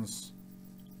situations,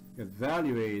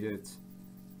 evaluated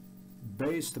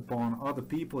based upon other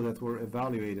people that were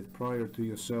evaluated prior to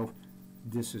yourself,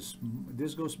 this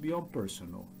goes beyond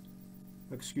personal.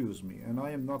 Excuse me, and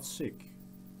I am not sick.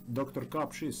 Dr.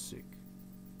 Kaps is sick.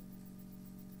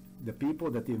 The people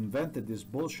that invented this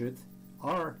bullshit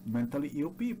are mentally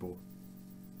ill people.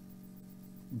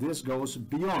 This goes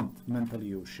beyond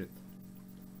mentally ill shit.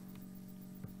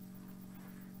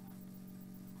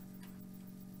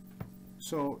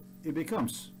 So it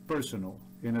becomes personal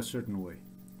in a certain way.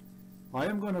 I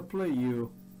am going to play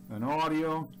you an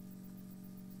audio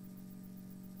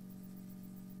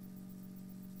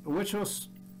which was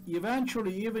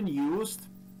eventually even used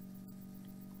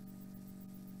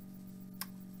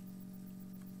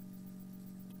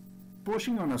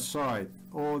pushing on aside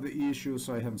all the issues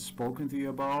I have spoken to you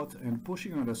about, and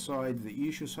pushing on aside the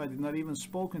issues I did not even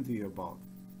spoken to you about,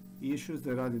 issues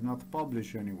that I did not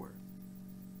publish anywhere.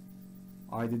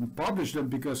 I didn't publish them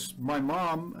because my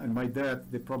mom and my dad,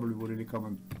 they probably would really come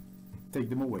and take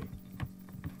them away.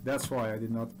 That's why I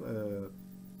did not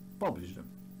publish them.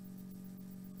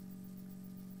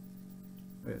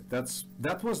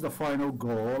 That was the final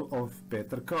goal of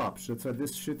Peter Kaps. So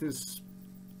this shit is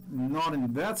not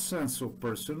in that sense so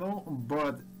personal,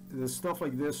 but the stuff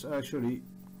like this actually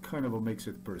kind of makes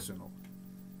it personal.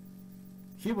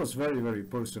 he was very, very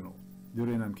personal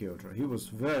during MK Ultra. He was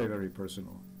very, very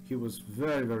personal. He was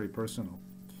very, very personal.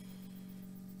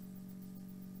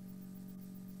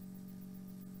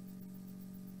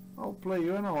 I'll play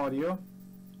you an audio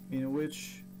in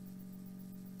which,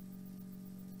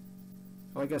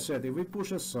 like I said, if we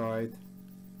push aside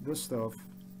the stuff,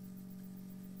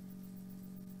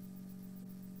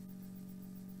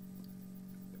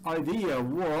 idea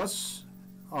was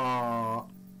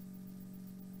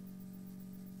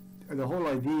the whole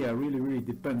idea really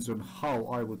depends on how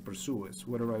I would pursue it.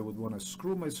 Whether I would want to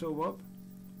screw myself up,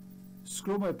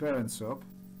 screw my parents up,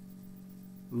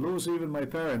 lose even my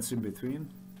parents in between,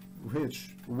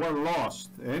 which were lost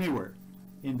anywhere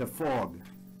in the fog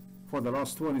for the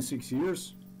last 26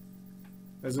 years.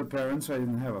 As a parent, I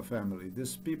didn't have a family.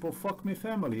 These people fuck me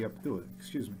family up to it.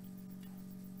 Excuse me.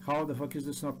 How the fuck is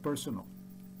this not personal?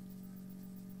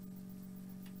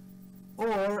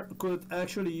 Or could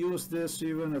actually use this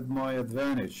even at my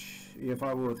advantage if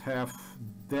I would have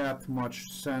that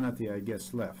much sanity, I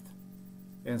guess, left.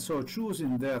 And so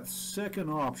choosing that second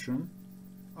option,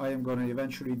 I am going to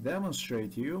eventually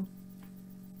demonstrate to you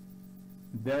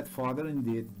that father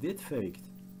indeed did fake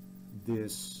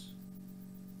this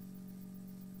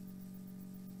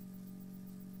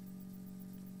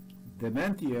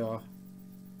dementia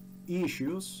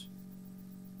issues,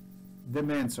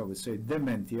 dementia, I would say,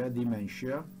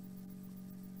 dementia,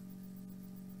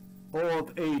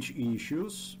 old age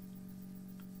issues,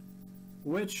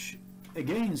 which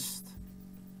against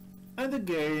and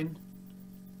again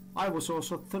I was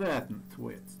also threatened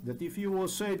with, that if you will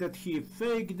say that he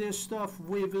faked this stuff,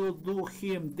 we will do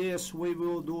him this, we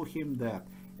will do him that.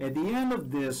 At the end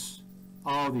of this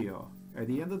audio, at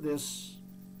the end of this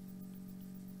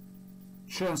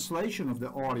translation of the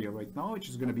audio right now, which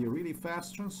is going to be a really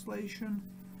fast translation,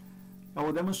 I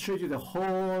will demonstrate you the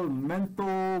whole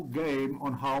mental game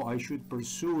on how I should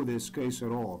pursue this case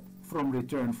at all from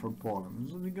return from Poland.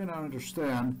 So you're going to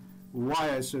understand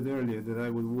why I said earlier that I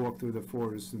would walk through the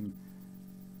forest and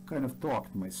kind of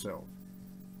talk to myself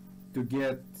to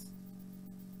get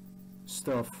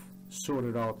stuff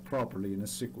sorted out properly in a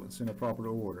sequence, in a proper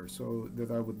order, so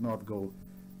that I would not go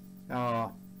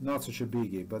not such a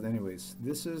biggie. But anyways,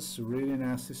 this is really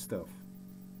nasty stuff,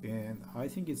 and I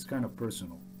think it's kind of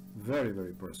personal,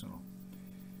 very personal.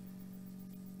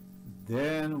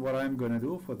 Then what I'm gonna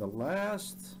do for the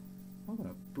last, I'm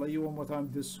gonna play you one more time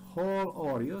this whole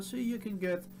audio so you can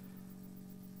get,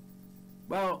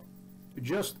 well,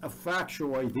 just a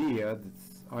factual idea that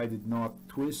I did not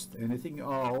twist anything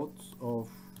out of.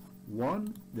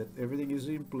 One, that everything is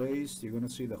in place. You're gonna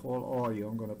see the whole audio.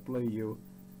 I'm gonna play you.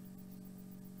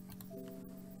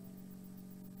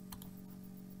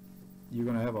 You're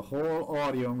gonna have a whole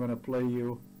audio. I'm gonna play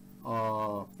you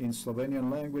in Slovenian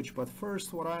language. But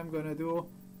first, what I'm gonna do,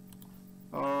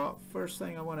 first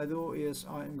thing I wanna do is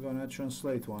I'm gonna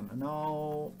translate one.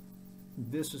 Now,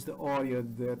 this is the audio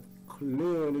that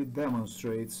clearly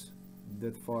demonstrates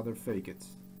that father faked it.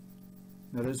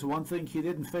 Now, there's one thing, he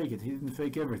didn't fake it. He didn't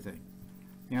fake everything.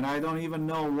 And I don't even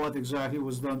know what exactly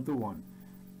was done to one.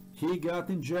 He got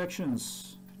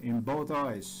injections in both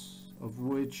eyes, of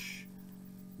which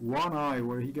one eye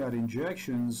where he got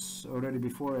injections already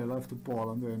before I left to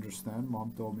Poland, I understand.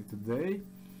 Mom told me today.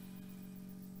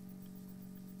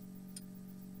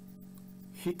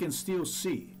 He can still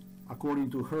see,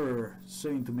 according to her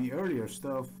saying to me earlier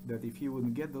stuff, that if he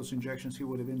wouldn't get those injections, he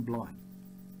would have been blind.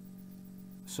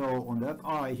 So on that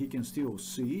eye, he can still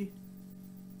see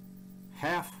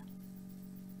half.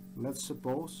 Let's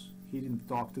suppose he didn't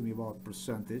talk to me about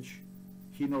percentage.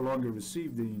 He no longer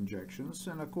received the injections,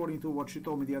 and according to what she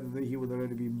told me the other day, he would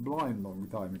already be blind a long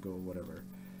time ago, whatever.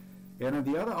 And on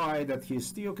the other eye that he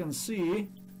still can see,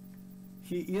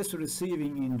 he is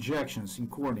receiving injections in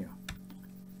cornea.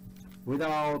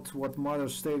 Without what mother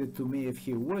stated to me, if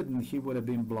he wouldn't, he would have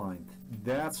been blind.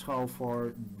 That's how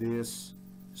far this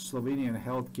Slovenian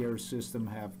healthcare system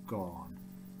have gone.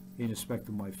 In respect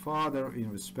to my father,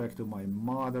 in respect to my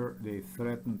mother, they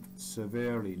threatened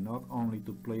severely not only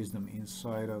to place them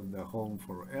inside of the home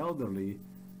for elderly,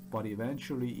 but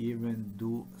eventually even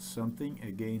do something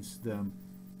against them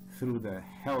through the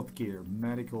healthcare,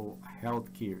 medical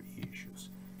healthcare issues.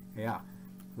 Yeah,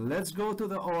 let's go to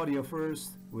the audio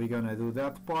first. We're gonna do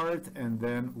that part, and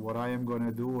then what I am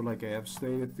gonna do, like I have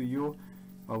stated to you,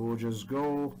 I will just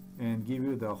go and give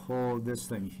you the whole this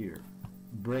thing here,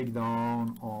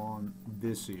 breakdown on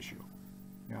this issue.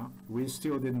 Yeah, we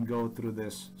still didn't go through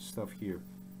this stuff here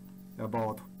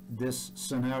about this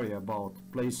scenario, about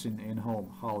placing in home,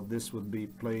 how this would be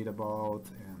played about,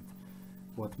 and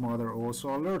what mother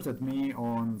also alerted me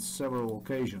on several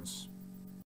occasions.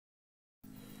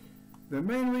 The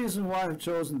main reason why I've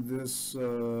chosen this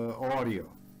audio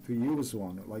to use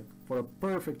one, like for a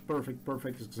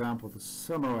perfect example to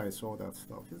summarize all that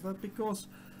stuff, is that because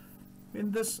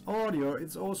in this audio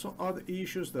it's also other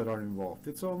issues that are involved.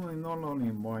 It's not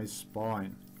only my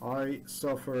spine. I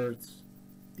suffered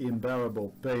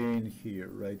unbearable pain here,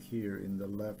 right here in the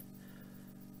left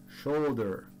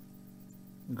shoulder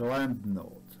gland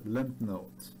node, lymph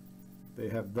node. They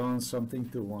have done something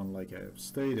to one, like I have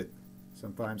stated,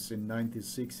 sometimes in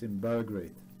 '96 in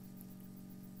Belgrade.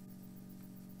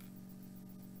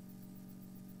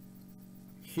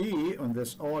 He, on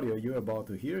this audio you're about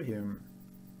to hear him,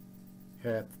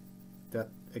 had that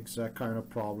exact kind of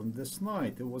problem this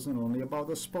night. It wasn't only about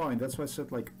the spine. That's why I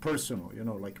said like personal, you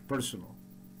know, like personal.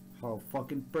 How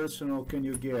fucking personal can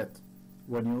you get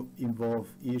when you involve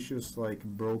issues like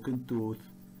broken tooth?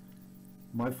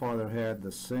 My father had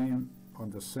the same, on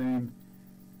the same,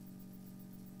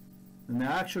 and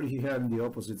actually he had on the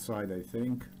opposite side, I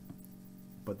think,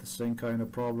 but the same kind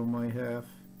of problem I have,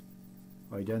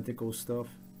 identical stuff.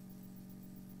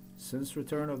 Since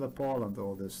return of the Poland,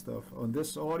 all this stuff. On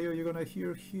this audio you're gonna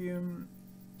hear him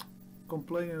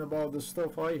complaining about the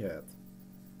stuff I had.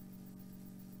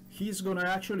 He's gonna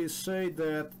actually say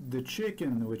that the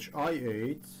chicken which I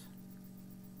ate,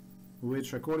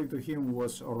 which according to him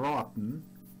was rotten,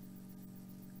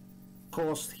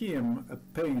 caused him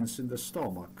pains in the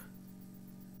stomach.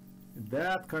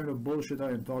 That kind of bullshit I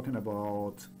am talking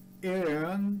about,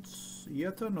 and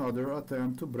yet another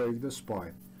attempt to break the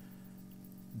spine.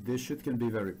 This shit can be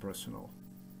very personal,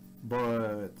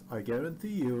 but I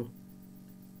guarantee you,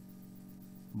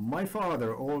 my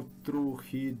father, all through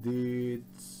he did,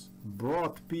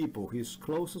 brought people, his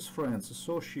closest friends,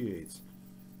 associates,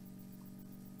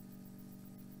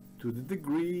 to the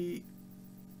degree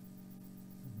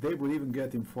they would even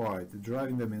get in fight,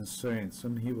 driving them insane,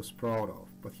 something he was proud of.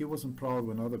 But he wasn't proud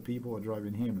when other people are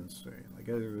driving him insane. Like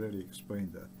I already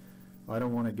explained that. I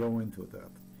don't want to go into that.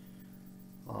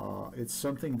 It's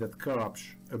something that Kaps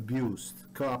abused.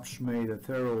 Kaps made a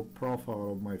thorough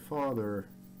profile of my father,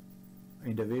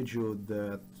 individual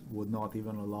that would not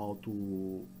even allow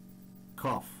to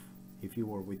cough if you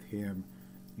were with him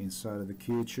inside of the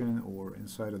kitchen or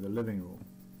inside of the living room.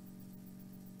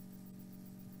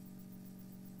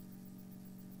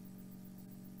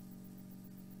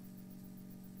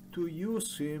 To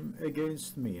use him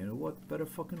against me, in what better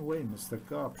fucking way, Mr.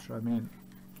 Kaps? I mean,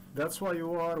 that's why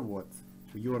you are what?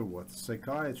 You're what?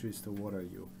 Psychiatrist or what are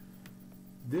you?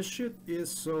 This shit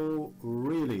is so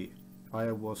really,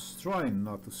 I was trying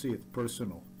not to see it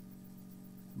personal,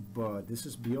 but this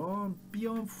is beyond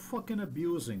fucking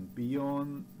abusing,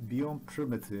 beyond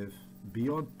primitive,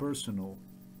 beyond personal,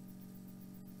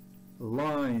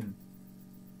 lying,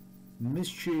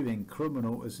 mischieving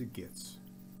criminal as it gets.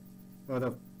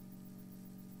 The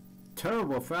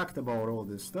terrible fact about all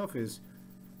this stuff is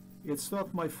it's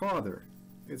not my father.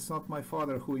 It's not my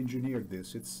father who engineered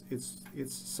this. It's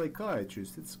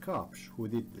psychiatrist, it's Kaps who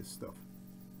did this stuff.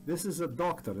 This is a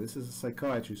doctor, this is a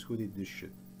psychiatrist who did this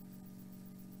shit.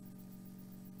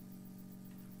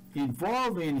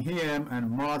 Involving him and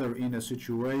mother in a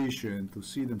situation to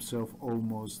see themselves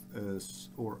almost as,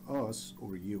 or us,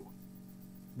 or you.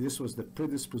 This was the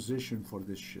predisposition for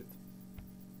this shit.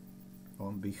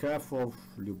 On behalf of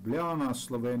Ljubljana,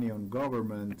 Slovenian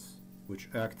government, which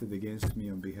acted against me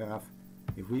on behalf,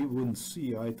 if we wouldn't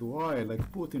see eye to eye,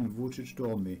 like Putin and Vucic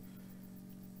told me,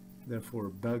 therefore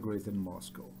Belgrade and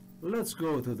Moscow. Let's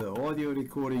go to the audio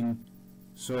recording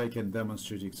so I can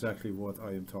demonstrate exactly what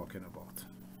I am talking about.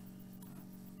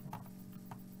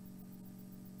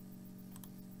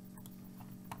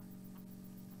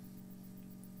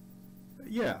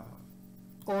 Yeah,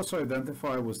 also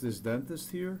identify was this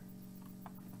dentist here.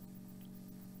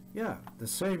 Yeah, the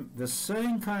same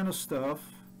kind of stuff.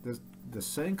 The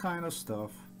same kind of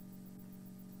stuff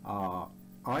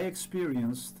I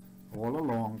experienced all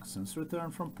along since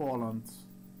return from Poland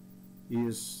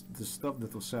is the stuff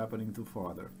that was happening to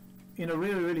father in a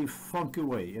really funky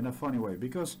way, in a funny way,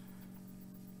 because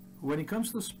when it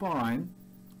comes to spine,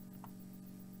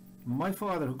 my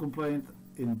father, who complained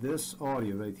in this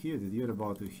audio right here that you're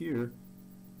about to hear,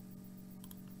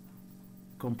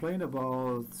 complained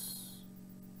about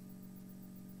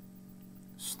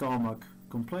stomach,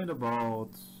 complained about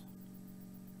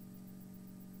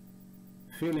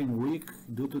feeling weak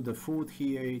due to the food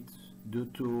he ate, due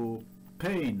to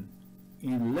pain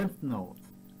in lymph node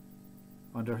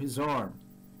under his arm.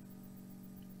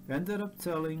 Ended up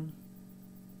telling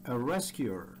a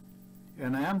rescuer,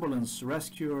 an ambulance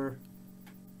rescuer,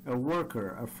 a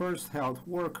worker, a first health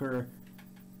worker,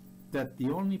 that the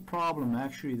only problem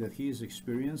actually that he is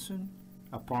experiencing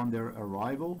upon their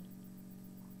arrival,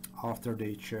 after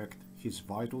they checked his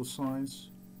vital signs,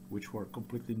 which were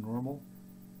completely normal,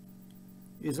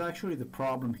 is actually the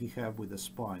problem he had with the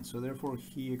spine. So therefore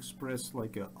he expressed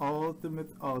like a ultimate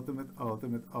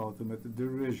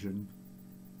derision,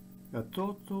 a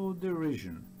total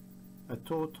derision, a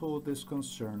total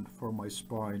disconcern for my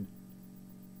spine.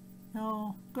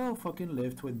 No, go fucking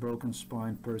lift with broken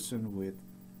spine person with,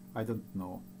 I don't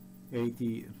know,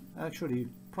 80, actually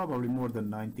probably more than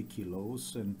 90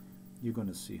 kilos, and you're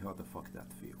gonna see how the fuck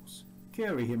that feels.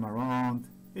 Carry him around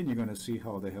and you're gonna see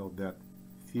how the hell that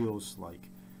feels like.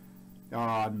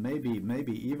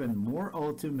 Maybe even more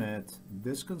ultimate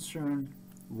disconcern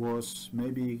was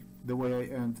maybe the way I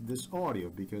end this audio,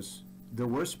 because the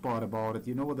worst part about it,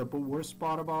 you know what the worst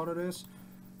part about it is?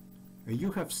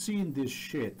 You have seen this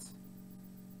shit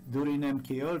during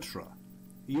MK Ultra.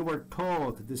 You were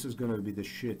told this is gonna be the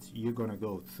shit you're gonna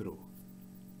go through.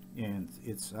 And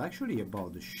it's actually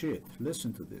about the shit.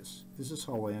 Listen to this. This is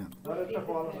how I end.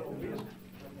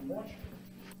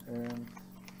 And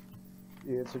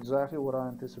it's exactly what I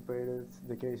anticipated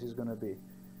the case is going to be.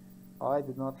 I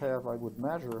did not have, I would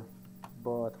measure,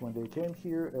 but when they came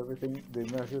here, everything they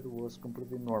measured was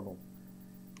completely normal.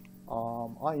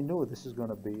 I knew this is going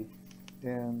to be,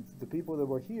 and the people that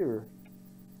were here,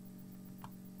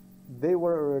 they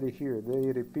were already here.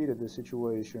 They repeated the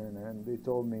situation, and they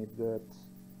told me that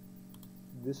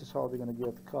this is how they're going to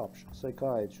get Kaps,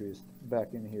 psychiatrist,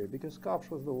 back in here, because Kaps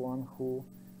was the one who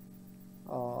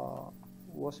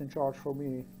was in charge for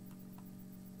me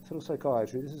through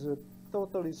psychiatry. This is a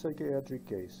totally psychiatric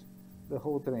case, the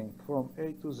whole thing from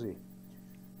A to Z.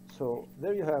 So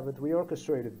there you have it. We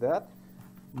orchestrated that.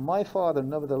 My father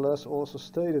nevertheless also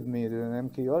stated me in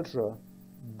MK Ultra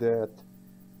that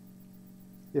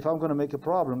if I'm going to make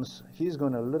problems, he's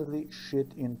going to literally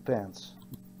shit in pants.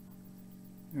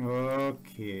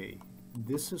 Okay,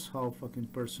 this is how fucking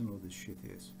personal this shit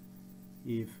is.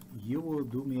 If you will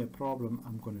do me a problem,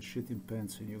 I'm gonna shit in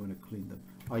pants and you're gonna clean them.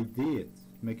 I did,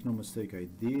 make no mistake, I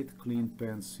did clean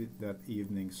pants that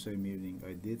evening, same evening,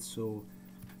 I did so.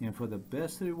 And for the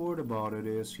best reward about it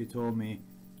is, he told me,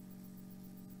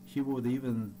 he would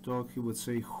even talk, he would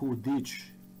say, who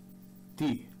ditch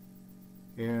T.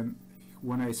 And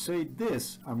when I say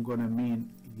this, I'm gonna mean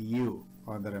you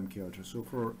under MK Ultra. So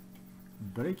for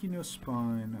breaking your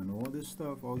spine and all this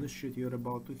stuff, all this shit you're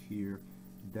about to hear,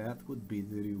 that would be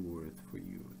the reward for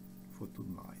you for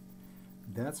tonight.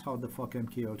 That's how the fuck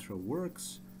MK Ultra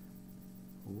works.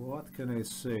 What can I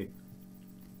say?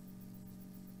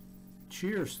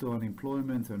 Cheers to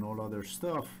unemployment and all other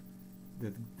stuff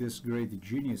that this great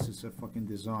geniuses have fucking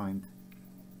designed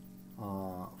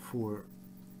for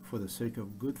the sake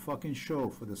of good fucking show,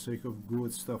 for the sake of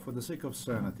good stuff, for the sake of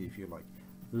sanity, if you like.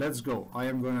 Let's go. I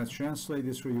am gonna translate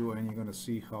this for you and you're gonna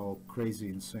see how crazy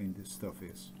insane this stuff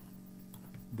is.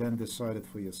 Then decide it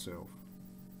for yourself.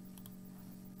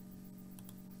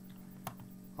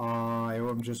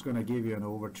 I'm just gonna give you an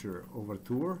overture.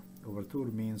 Overture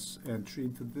means entry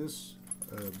into this.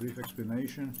 Brief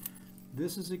explanation.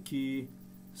 This is a key.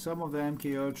 Some of the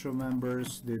MK Ultra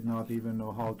members did not even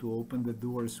know how to open the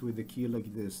doors with a key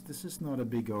like this. This is not a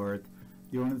big art.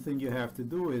 The only thing you have to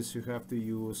do is you have to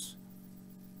use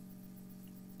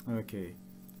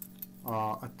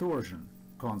a torsion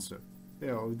concept.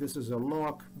 This is a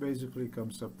lock, basically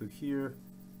comes up to here,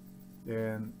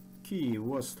 and key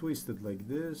was twisted like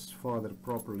this. Father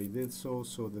properly did so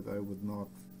that I would not,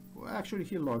 well, actually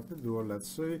he locked the door, let's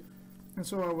say, and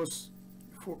so I was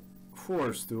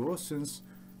forced to, since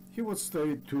he would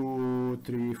stay 2,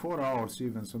 3, 4 hours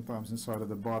even sometimes inside of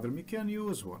the bathroom. You can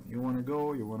use one. You want to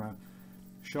go, you want to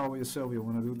shower yourself, you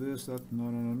want to do this, that,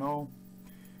 no.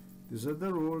 These are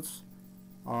the rules.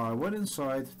 I went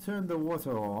inside, turned the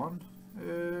water on,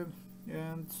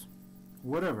 and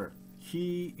whatever.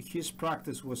 His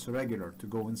practice was regular to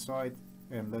go inside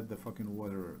and let the fucking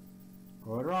water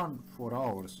run for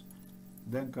hours,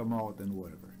 then come out and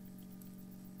whatever.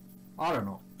 I don't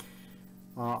know.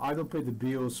 I don't pay the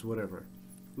bills, whatever.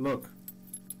 Look,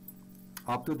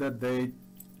 up to that date,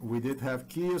 we did have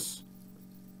keys.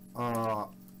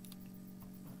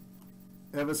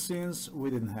 Ever since, we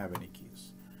didn't have any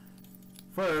keys.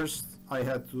 First, I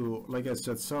had to, like I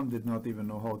said, some did not even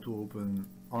know how to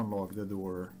unlock the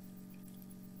door.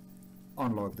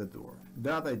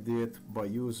 That I did by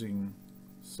using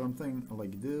something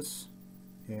like this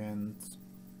and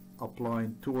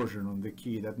applying torsion on the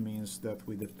key. That means that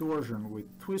with the torsion, with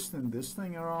twisting this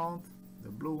thing around,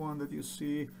 the blue one that you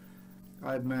see,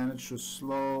 I managed to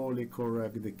slowly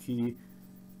correct the key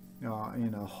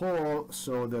in a hole,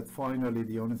 so that finally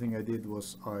the only thing I did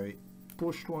was I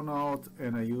pushed one out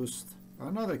and I used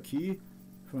another key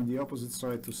from the opposite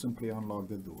side to simply unlock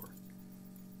the door.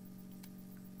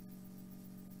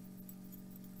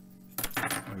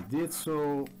 I did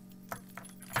so.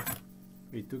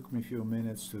 It took me a few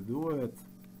minutes to do it,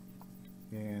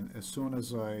 and as soon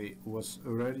as I was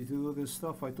ready to do this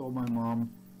stuff, I told my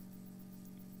mom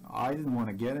I didn't want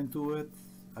to get into it.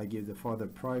 I gave the father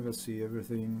privacy,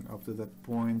 everything up to that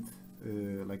point.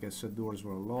 Like I said, doors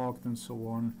were locked and so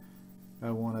on. I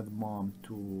wanted mom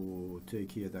to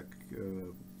take care of that,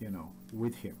 you know,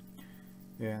 with him.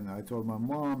 And I told my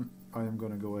mom, I am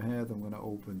going to go ahead, I'm going to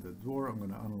open the door, I'm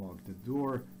going to unlock the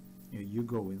door, you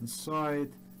go inside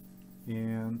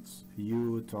and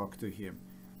you talk to him.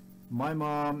 My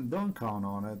mom, don't count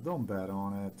on it, don't bet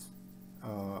on it.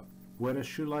 Whether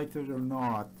she liked it or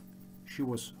not, she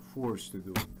was forced to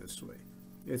do it this way.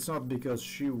 It's not because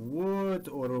she would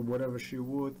or whatever she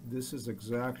would. This is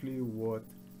exactly what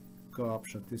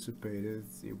Kaps anticipated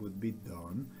it would be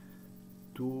done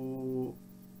to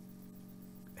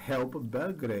help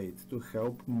Belgrade, to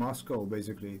help Moscow,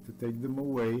 basically, to take them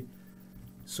away,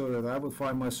 so that I would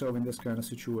find myself in this kind of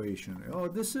situation. Oh,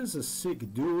 this is a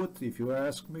sick dude, if you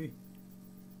ask me.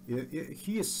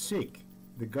 He is sick.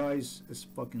 The guy's as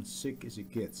fucking sick as he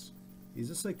gets. He's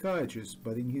a psychiatrist,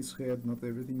 but in his head, not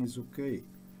everything is okay.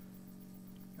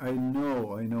 I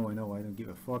know, I don't give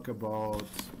a fuck about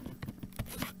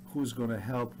who's gonna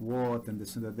help what and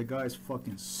this and that. The guy's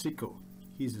fucking sicko.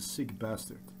 He's a sick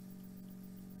bastard.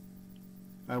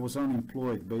 I was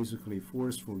unemployed, basically,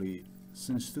 forcefully,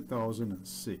 since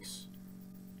 2006.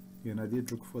 And I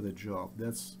did look for the job.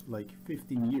 That's like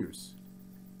 15 years.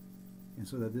 And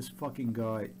so that this fucking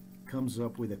guy comes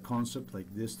up with a concept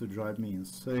like this to drive me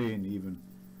insane even,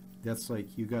 that's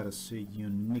like, you gotta say,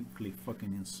 uniquely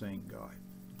fucking insane guy.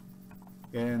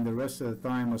 And the rest of the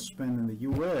time I spent in the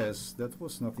US, that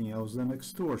was nothing else than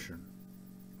extortion.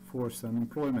 Forced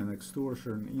unemployment,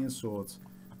 extortion, insults,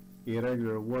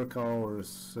 irregular work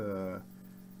hours,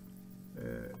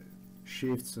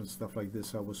 shifts and stuff like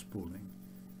this I was pulling.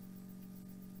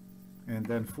 And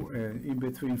then in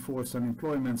between forced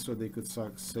unemployment so they could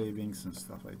suck savings and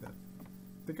stuff like that.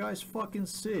 The guy's fucking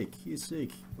sick. He's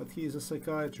sick, but he's a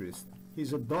psychiatrist.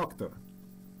 He's a doctor.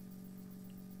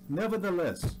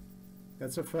 Nevertheless,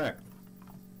 that's a fact.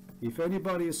 If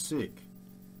anybody is sick,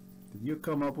 you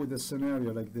come up with a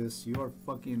scenario like this, you are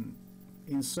fucking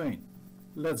insane.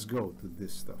 Let's go to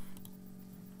this stuff.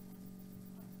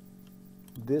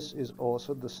 This is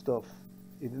also the stuff.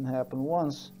 It didn't happen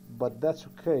once, but that's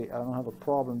okay. I don't have a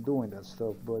problem doing that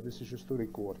stuff, but this is just to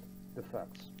record the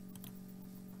facts.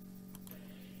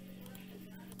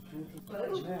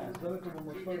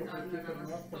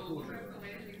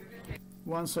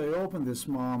 Once I open this,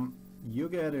 Mom, you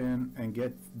get in and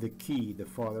get the key the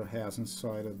father has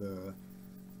inside of the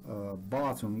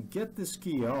bottom. Get this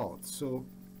key out. So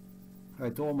I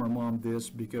told my mom this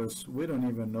because we don't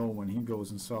even know when he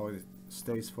goes inside,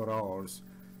 stays for hours,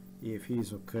 if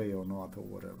he's okay or not or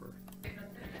whatever.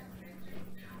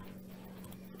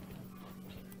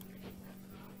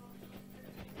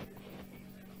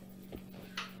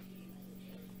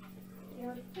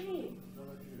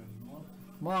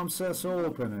 Mom says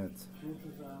open it.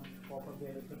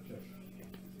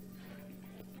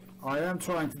 I am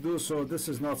trying to do so. This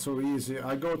is not so easy.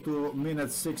 I go to minute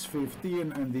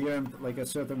 6:15 and the end, like I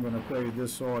said, I'm going to play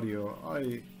this audio.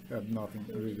 I have nothing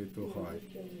really to hide.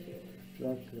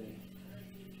 Exactly.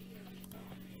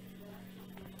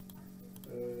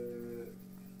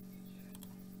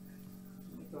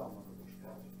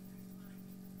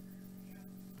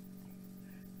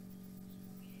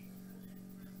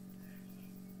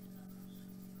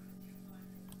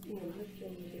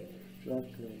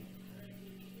 Exactly.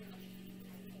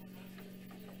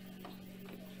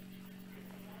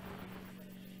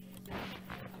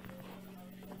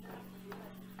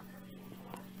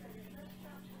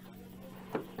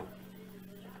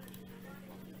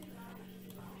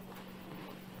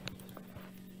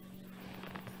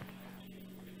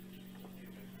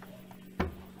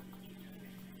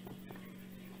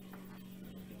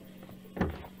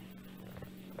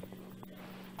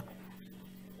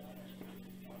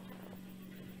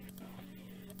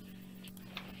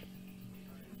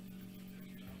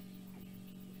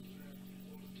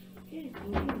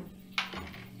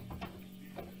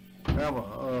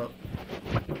 Eva,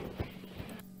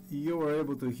 you were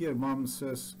able to hear Mom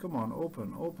says, come on,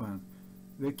 open, open.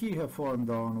 The key have fallen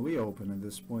down, we open at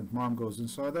this point. Mom goes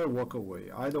inside, I walk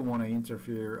away. I don't want to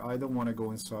interfere, I don't want to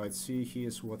go inside, see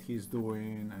here's what he's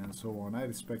doing and so on. I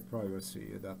respect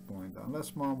privacy at that point.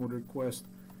 Unless Mom would request,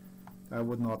 I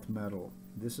would not meddle.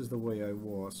 This is the way I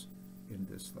was in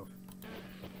this stuff.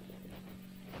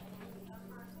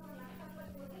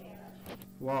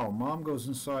 Wow, mom goes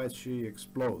inside, she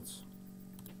explodes.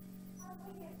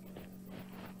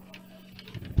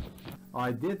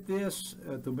 I did this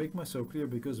to make myself clear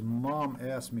because mom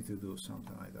asked me to do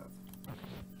something like that.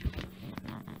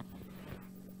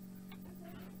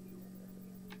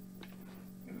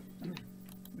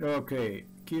 Okay,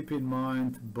 keep in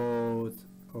mind both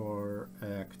are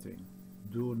acting.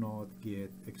 Do not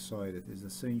get excited. It's the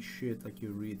same shit like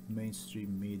you read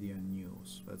mainstream media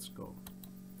news. Let's go.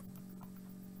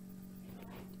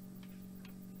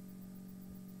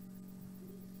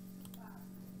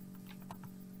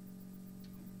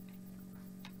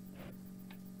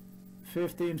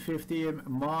 (15:15)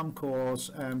 mom calls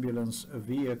ambulance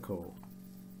vehicle.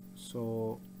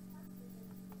 So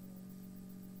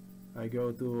I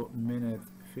go to minute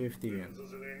 15.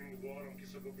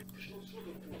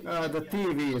 The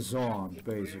TV is on,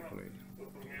 basically.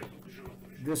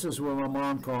 This is where my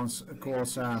mom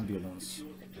calls ambulance.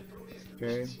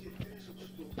 Okay.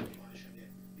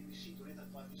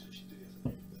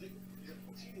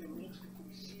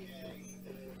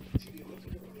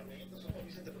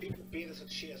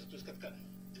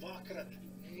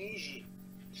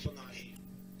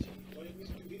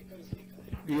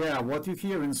 Yeah, what you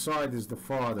hear inside is the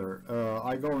father.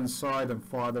 I go inside and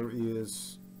father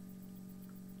is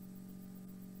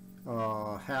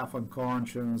half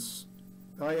unconscious.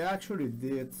 I actually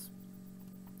did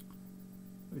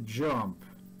jump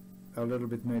a little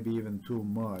bit, maybe even too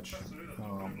much.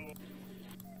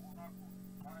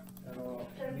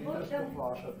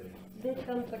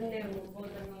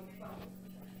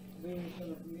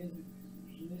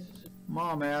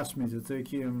 Mom asked me to take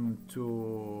him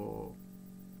to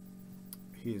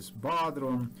his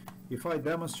bathroom. If I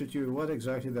demonstrate you what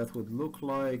exactly that would look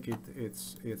like,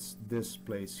 it's this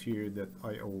place here that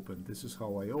I opened. This is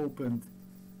how I opened.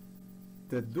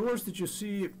 The doors that you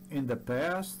see in the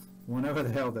past, whenever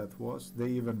the hell that was, they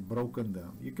even broken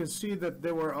them. You can see that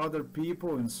there were other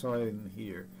people inside in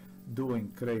here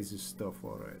doing crazy stuff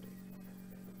already.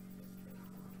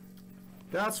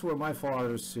 That's where my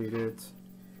father seated,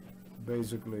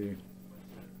 basically.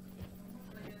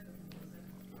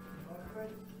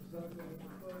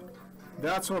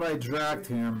 That's what I dragged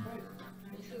him.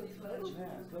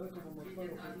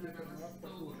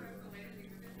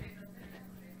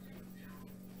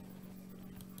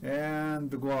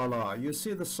 And voila, you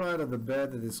see the side of the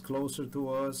bed that is closer to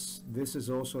us. This is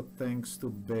also thanks to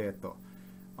Beto.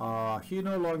 He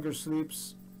no longer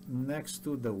sleeps next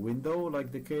to the window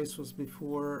like the case was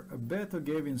before. Beto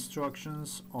gave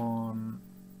instructions on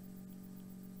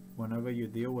whenever you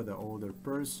deal with an older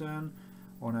person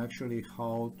on actually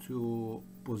how to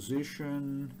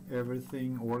position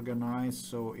everything, organized,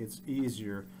 so it's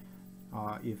easier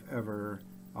if ever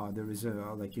there is a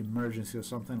like emergency or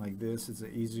something like this. It's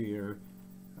an easier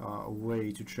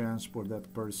way to transport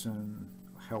that person,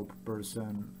 help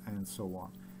person, and so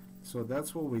on. So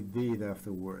that's what we did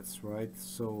afterwards, right?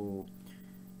 So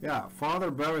yeah,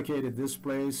 father barricaded this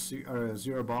place, as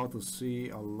you're about to see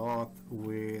a lot,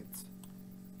 with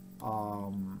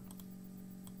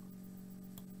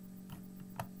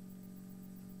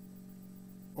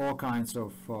all kinds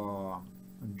of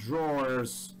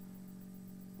drawers,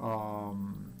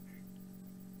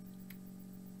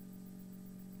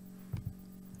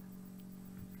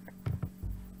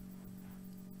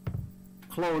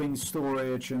 clothing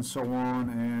storage and so on,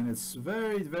 and it's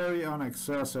very, very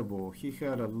inaccessible. He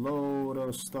had a load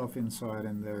of stuff inside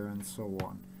in there and so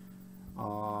on,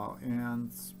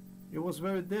 and it was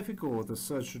very difficult as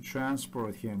such to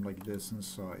transport him like this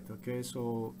inside. Okay,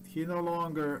 so he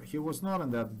was not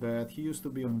on that bed. He used to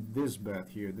be on this bed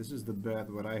here. This is the bed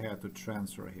where I had to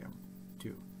transfer him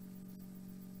to.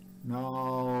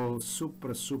 Now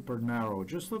super narrow.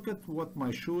 Just look at what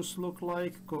my shoes look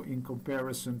like in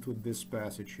comparison to this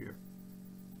passage here.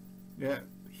 Yeah,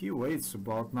 he weighs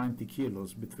about 90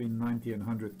 kilos, between 90 and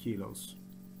 100 kilos.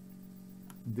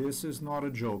 This is not a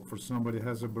joke for somebody who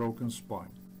has a broken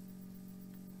spine.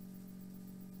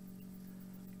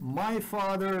 My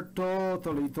father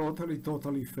totally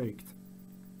faked.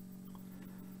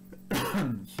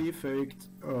 He faked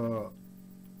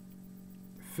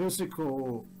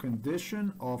physical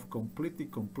condition of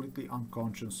completely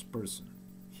unconscious person.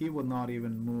 He would not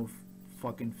even move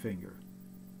fucking finger.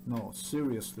 No,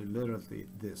 seriously, literally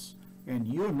this. And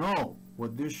you know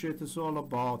what this shit is all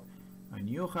about, and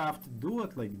you have to do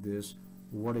it like this,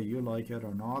 whether you like it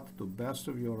or not, to best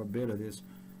of your abilities.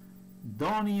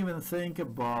 Don't even think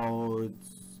about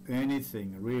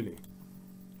anything, really.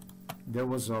 There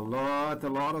was a lot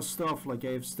of stuff, like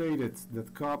I've stated,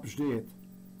 that cops did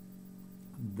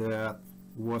that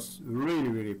was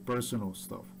really personal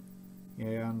stuff.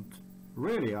 And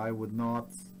really, I would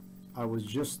not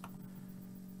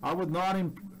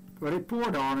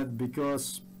report on it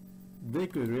because they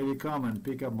could really come and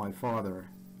pick up my father.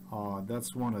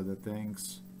 That's one of the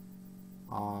things.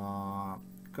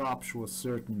 Kaps was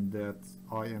certain that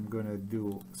I am gonna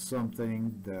do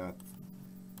something that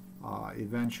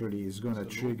eventually is gonna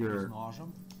trigger,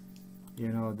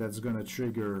 that's gonna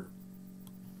trigger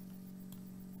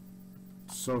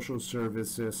social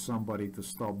services, somebody to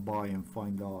stop by and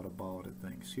find out about the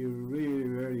things. He really,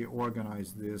 really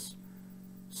organized this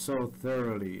so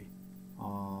thoroughly.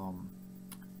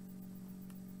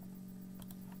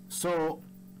 So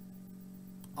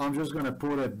I'm just gonna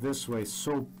put it this way,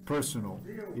 so personal,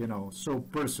 so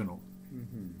personal.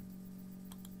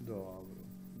 Dobro.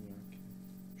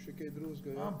 Še kaj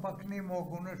drugega? Ampak ni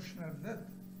mogel nič narediti.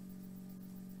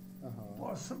 Aha.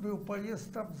 Pa sem bil pa jaz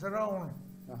tam zraven,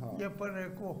 Aha. je pa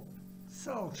rekel,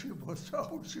 Savči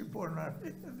bo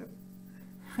naredil.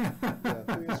 Ja,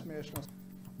 to je smešno.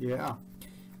 Yeah,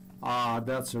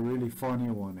 that's a really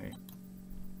funny one, eh?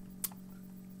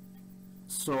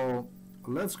 So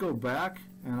let's go back,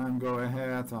 and I'm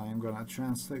gonna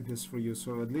translate this for you,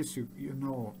 so at least you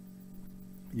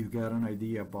get an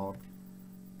idea about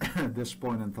at this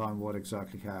point in time what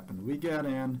exactly happened. We get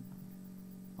in.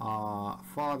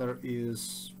 Father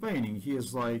is fainting. He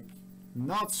is like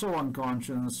not so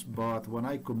unconscious, but when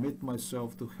I commit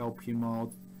myself to help him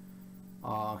out,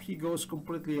 he goes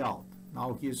completely out.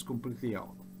 Now he is completely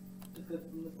out.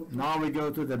 Now we go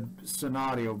to the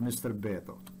scenario of Mr.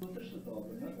 Beto.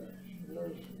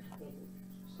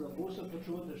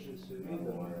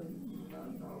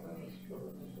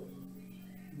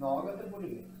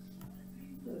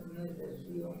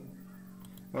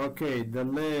 Okay, the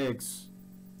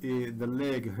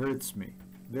leg hurts me.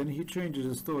 Then he changes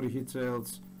the story. He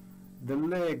tells, the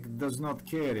leg does not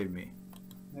carry me.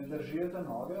 Ne držite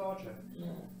noge, oče?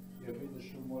 Jer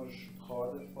vidiš, tu moraš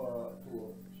hoditi pa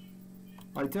tu.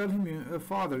 I tell him,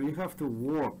 Father, you have to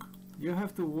walk. You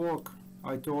have to walk.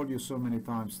 I told you so many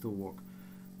times to walk.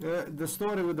 The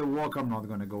story with the walk I'm not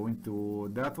going to go into.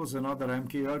 That was another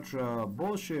MK Ultra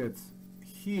bullshit.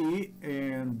 He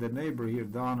and the neighbor here,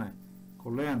 Dana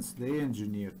Collins, they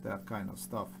engineered that kind of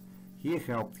stuff. He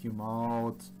helped him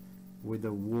out with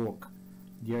the walk.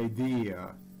 The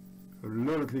idea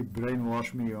literally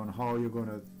brainwashed me on how you're going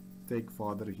to take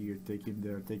Father here, take him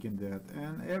there, take him that.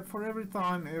 And for every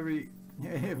time, every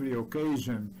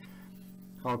occasion,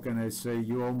 how can I say,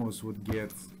 you almost would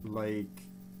get like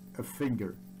a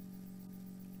finger.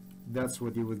 That's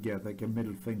what you would get, like a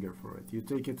middle finger for it. You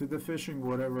take it to the fishing,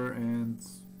 whatever, and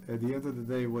at the end of the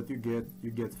day, what you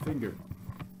get finger.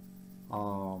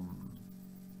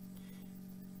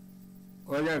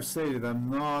 Like I've stated, I'm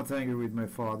not angry with my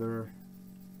father.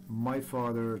 My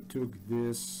father took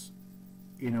this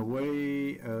in a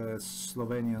way a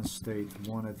Slovenian state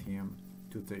wanted him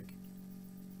to take.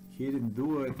 He didn't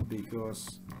do it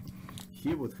because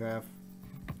he would have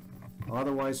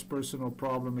otherwise personal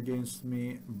problem against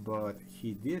me, but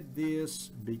he did this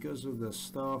because of the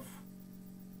stuff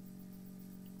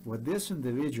what this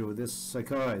individual, this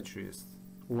psychiatrist,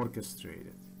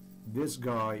 orchestrated. This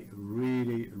guy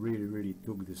really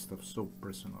took this stuff so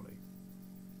personally.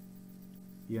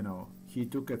 He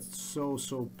took it so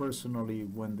personally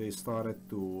when they started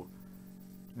to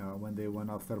when they went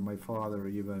after my father,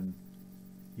 even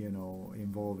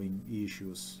involving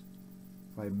issues.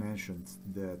 I mentioned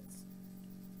that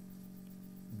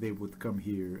they would come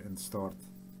here and start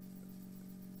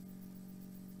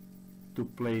to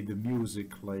play the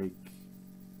music like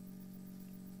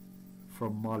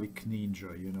from Malik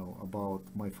Ninja, about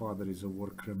my father is a war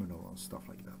criminal and stuff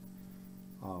like that.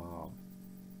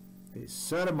 They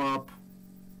set him up.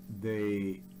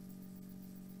 They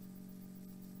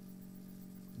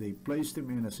placed him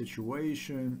in a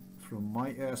situation. From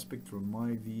my aspect, from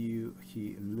my view,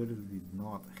 he literally did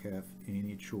not have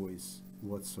any choice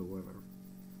whatsoever.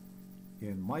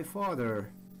 And my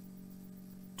father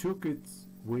took it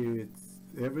with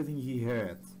everything he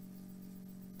had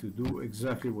to do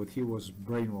exactly what he was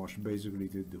brainwashed basically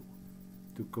to do,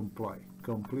 to comply,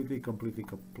 completely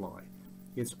comply.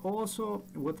 It's also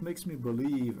what makes me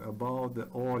believe about the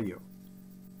audio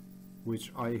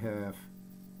which I have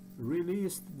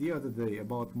released the other day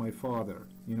about my father,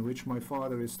 in which my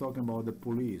father is talking about the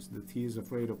police, that he is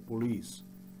afraid of police,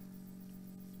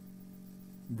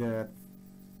 that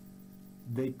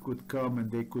they could come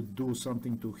and they could do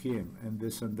something to him and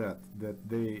this and that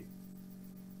they,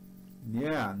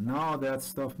 yeah, now that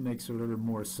stuff makes a little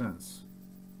more sense.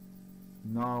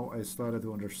 Now I started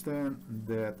to understand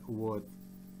that what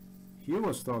he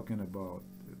was talking about,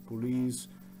 the police,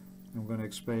 I'm going to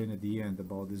explain at the end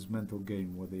about this mental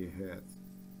game what they had,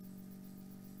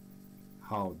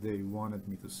 how they wanted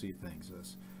me to see things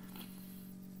as.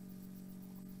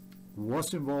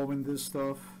 What's involved in this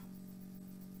stuff?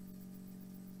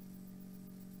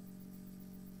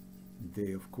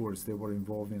 They, of course, they were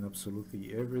involved in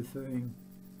absolutely everything,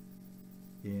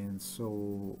 and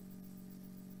so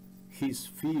his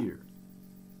fear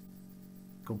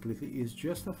completely is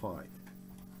justified.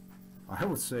 I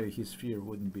would say his fear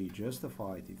wouldn't be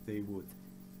justified if they would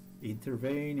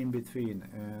intervene in between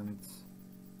and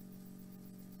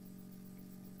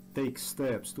take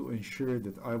steps to ensure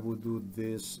that I would do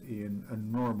this in a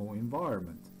normal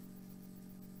environment.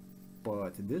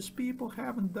 But these people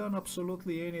haven't done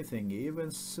absolutely anything.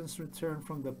 Even since return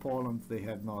from the Poland, they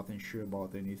have not ensured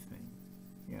about anything.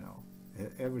 You know,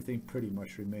 everything pretty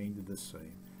much remained the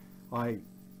same. I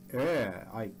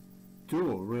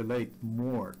do relate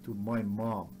more to my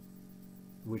mom,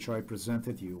 which I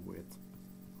presented you with.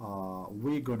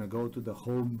 We're gonna go to the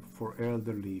home for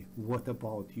elderly. What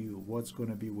about you? What's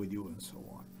gonna be with you, and so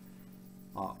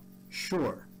on.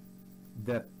 Sure,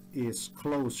 that is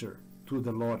closer to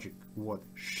the logic what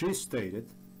she stated.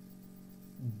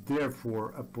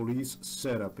 Therefore, a police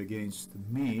setup against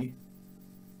me,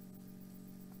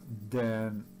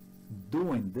 then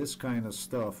doing this kind of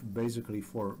stuff basically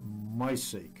for my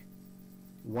sake.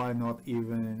 Why not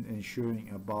even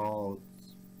ensuring about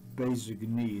basic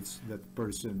needs that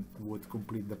person would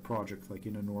complete the project like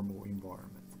in a normal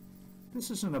environment?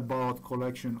 This isn't about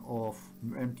collection of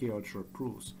MKUltra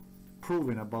proofs,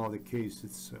 proving about the case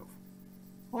itself.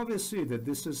 Obviously that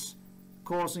this is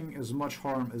causing as much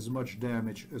harm, as much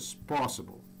damage as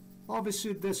possible.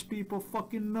 Obviously these people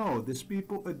fucking know, these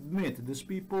people admit, these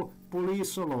people,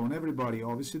 police alone, everybody,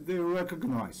 obviously they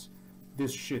recognize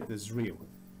this shit is real.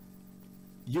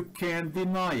 You can't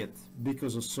deny it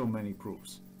because of so many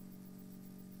proofs.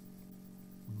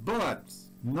 But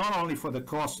not only for the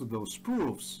cost of those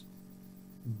proofs,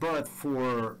 but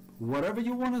for whatever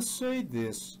you want to say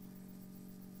this,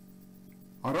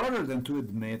 rather than to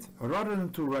admit, rather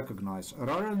than to recognize,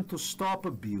 rather than to stop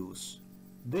abuse,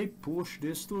 they push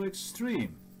this to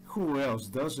extreme. Who else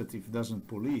does it if doesn't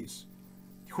police?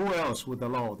 Who else would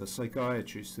allow the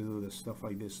psychiatrist to do the stuff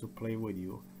like this, to play with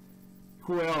you?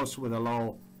 Who else would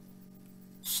allow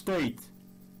state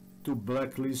to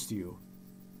blacklist you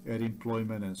at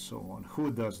employment and so on?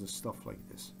 Who does the stuff like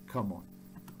this? Come on.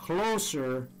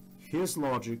 Closer, his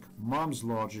logic, mom's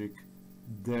logic,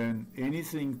 than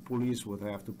anything police would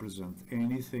have to present,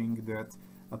 anything that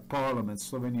a parliament,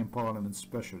 Slovenian parliament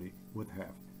especially, would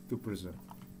have to present.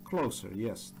 Closer,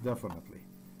 yes, definitely.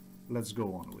 Let's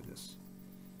go on with this.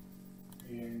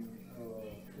 In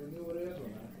to ni v redu,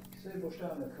 ne? Sej boš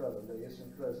tam nekaj, da jaz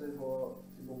sem tukaj, zdaj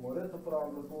bomo red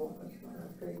opravili to.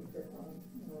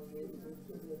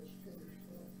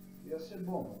 Jaz se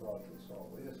bom obračil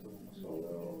sobo, jaz to bomo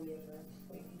sobo.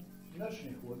 Nič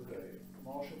ni hudkaj,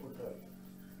 malo še potrpi.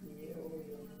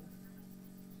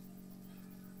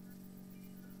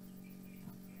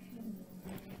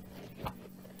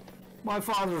 My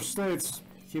father states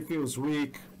he feels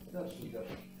weak,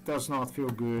 does not feel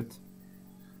good.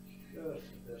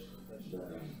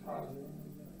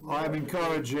 I'm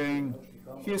encouraging.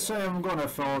 He said, I'm gonna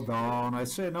fall down. I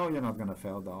say, no, you're not gonna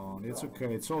fall down. It's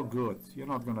okay, it's all good. You're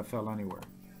not gonna fall anywhere.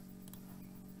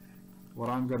 What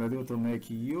I'm gonna do to make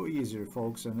you easier,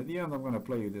 folks, and at the end I'm gonna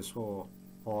play you this whole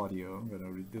audio. I'm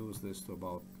gonna reduce this to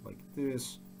about like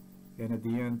this, and at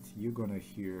the end you're gonna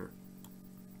hear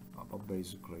about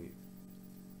basically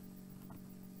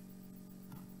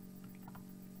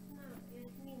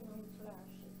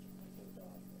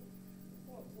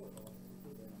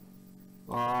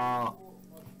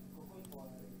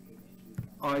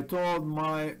I told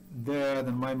my dad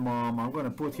and my mom I'm going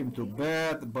to put him to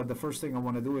bed, but the first thing I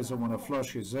want to do is I want to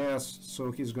flush his ass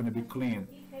so he's going to be clean.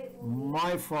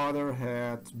 My father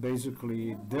had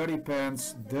basically dirty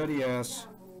pants, dirty ass,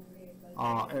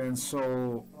 and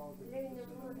so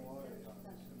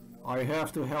I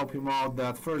have to help him out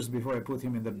that first before I put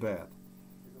him in the bed.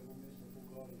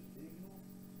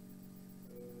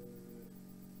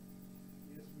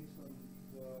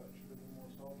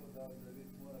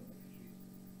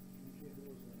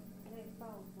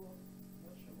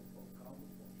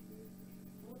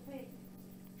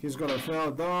 He's gonna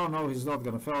fall down. No, he's not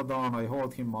gonna fall down. I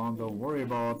hold him on. Don't worry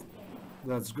about.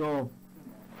 Let's go.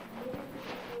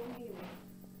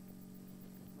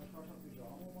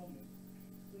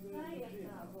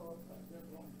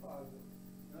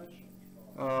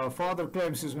 Father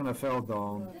claims he's gonna fall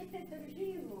down.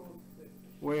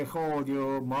 We hold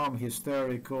you, mom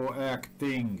hysterical,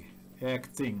 acting.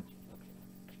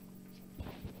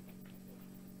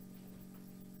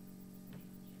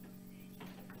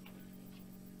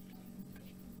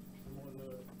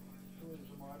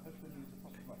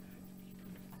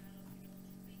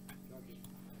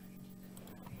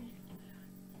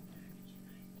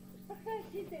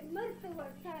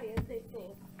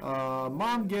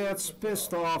 Mom gets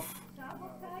pissed off.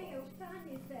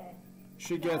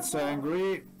 She gets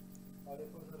angry,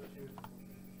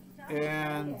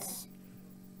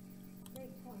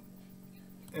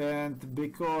 and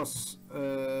because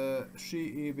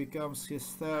she becomes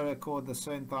hysterical, at the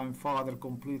same time father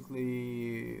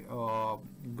completely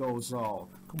goes out,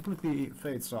 completely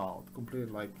fades out,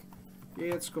 completely, like,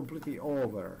 it's completely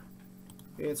over.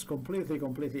 It's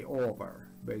completely over,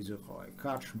 basically.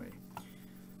 Catch me.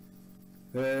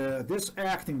 This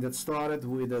acting that started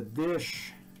with a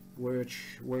dish, where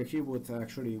he would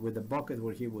actually, with a bucket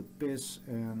where he would piss,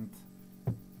 and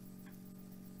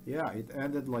yeah, it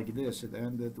ended like this. It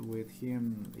ended with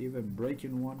him even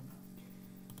breaking one.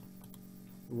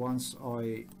 Once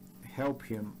I help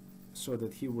him so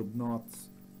that he would not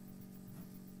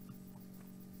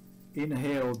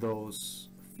inhale those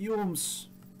fumes,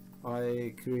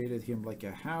 I created him like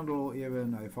a handle.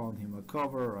 Even I found him a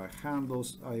cover, a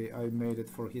handles. I made it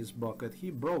for his bucket.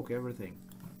 He broke everything.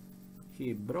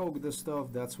 He broke the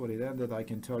stuff. That's what it ended. I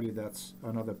can tell you that's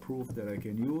another proof that I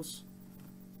can use.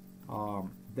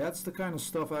 That's the kind of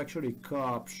stuff actually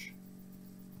Kaps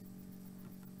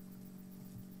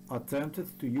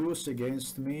attempted to use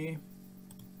against me,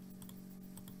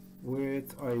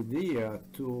 with idea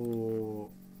to...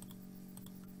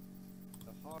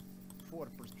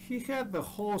 He had the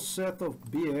whole set of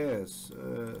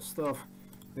BS stuff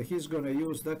that he's gonna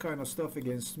use, that kind of stuff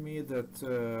against me,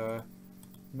 that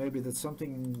maybe that's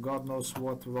something, God knows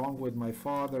what, wrong with my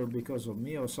father because of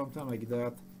me or something like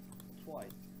that. Why?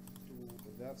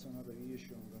 That's another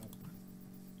issue.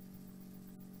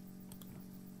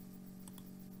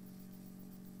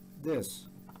 This,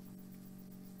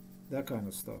 that kind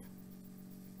of stuff.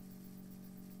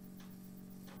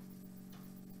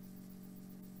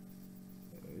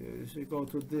 You go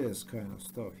to this kind of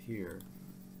stuff here.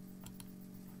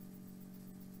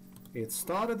 It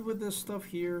started with this stuff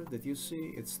here that you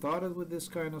see. It started with this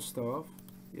kind of stuff,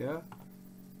 yeah.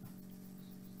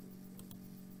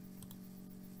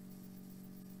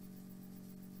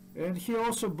 And he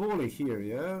also bully here,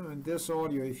 yeah. In this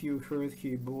audio, if you heard,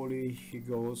 he bully. He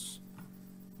goes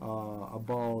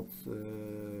about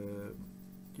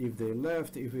if they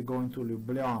left, if we're going to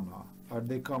Ljubljana, are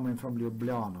they coming from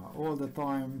Ljubljana? All the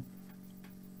time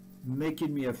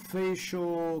making me a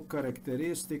facial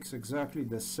characteristics, exactly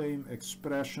the same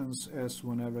expressions as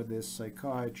whenever these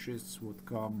psychiatrists would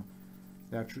come.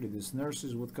 Actually, these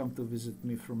nurses would come to visit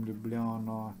me from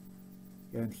Ljubljana.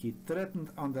 And he threatened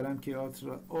under MK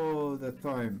Ultra all the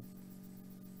time.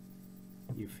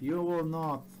 If you will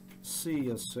not see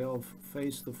yourself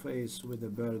face to face with the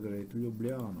Belgrade,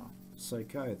 Ljubljana,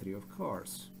 psychiatry, of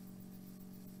course.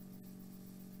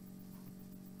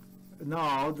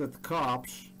 Now that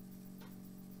Kaps,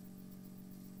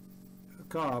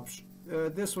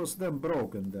 this was then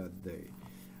broken that day.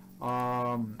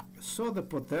 So the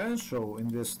potential in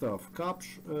this stuff,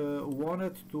 Kaps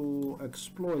wanted to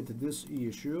exploit this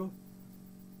issue.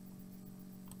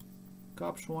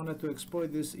 Kaps wanted to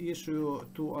exploit this issue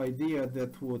to idea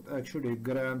that would actually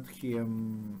grant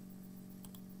him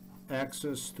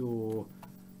access to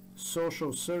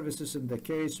social services in the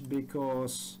case,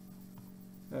 because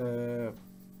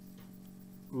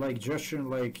like gesture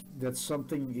like that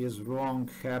something is wrong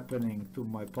happening to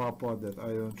my papa, that I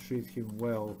don't treat him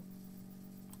well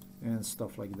and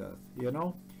stuff like that, you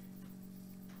know,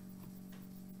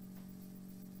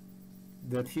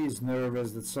 that he's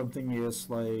nervous, that something is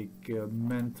like a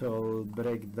mental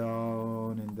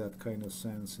breakdown in that kind of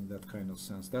sense,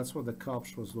 that's what the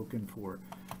Kaps was looking for.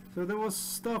 So there was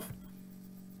stuff.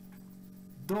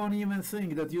 Don't even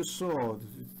think that you saw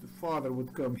the father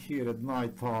would come here at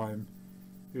night time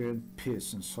and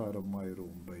piss inside of my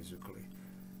room, basically.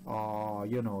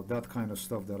 You know, that kind of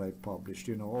stuff that I published,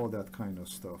 you know, all that kind of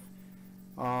stuff.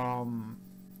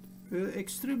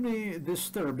 Extremely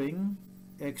disturbing,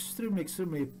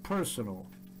 extremely personal,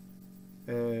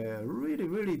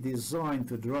 really designed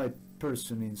to drive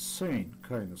person insane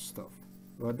kind of stuff.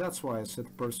 Well, that's why I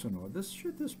said personal. This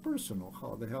shit is personal.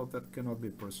 How the hell that cannot be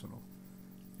personal?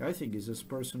 I think it's as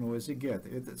personal as it gets.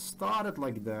 It started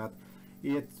like that.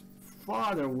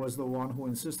 Father was the one who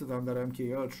insisted on that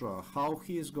MK Ultra. How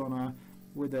he's gonna,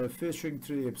 with the fishing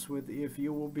trips, with if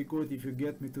you will be good if you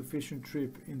get me to fishing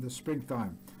trip in the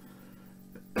springtime.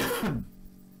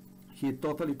 He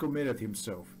totally committed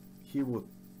himself. He would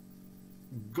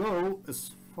go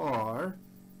as far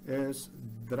as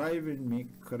driving me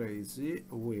crazy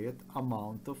with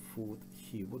amount of food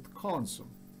he would consume.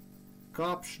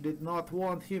 Kaps did not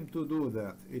want him to do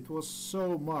that. It was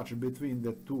so much between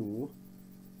the two.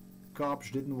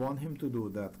 Kaps didn't want him to do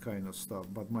that kind of stuff,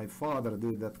 but my father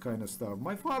did that kind of stuff.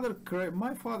 My father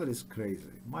is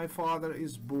crazy. My father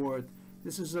is bored.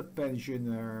 This is a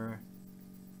pensioner.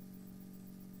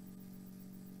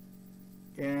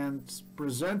 And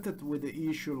presented with the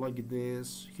issue like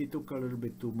this, he took a little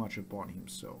bit too much upon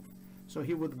himself. So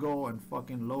he would go and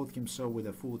fucking load himself with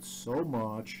the food so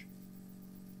much.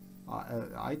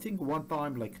 I think one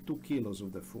time like 2 kilos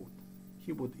of the food.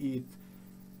 He would eat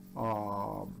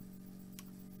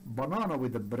banana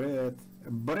with the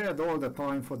bread all the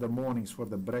time for the mornings for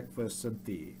the breakfast and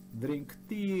tea. Drink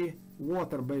tea,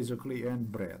 water basically,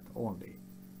 and bread only.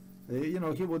 You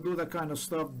know, he would do the kind of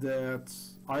stuff that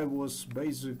I was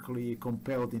basically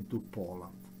compelled into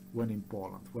Poland,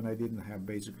 when I didn't have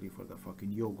basically for the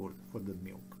fucking yogurt, for the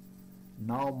milk.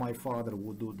 Now my father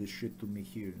would do this shit to me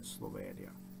here in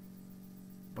Slovenia.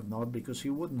 But not because he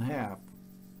wouldn't have,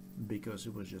 because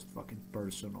it was just fucking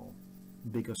personal.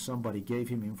 Because somebody gave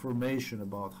him information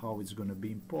about how it's gonna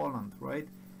be in Poland, right?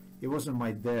 It wasn't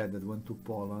my dad that went to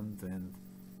Poland and,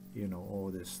 you know, all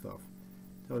this stuff.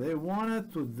 So they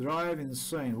wanted to drive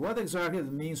insane. What exactly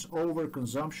it means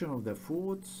overconsumption of the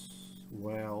food?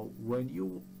 Well, when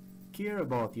you care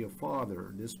about your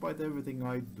father, despite everything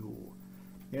I do,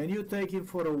 and you take him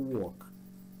for a walk,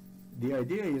 the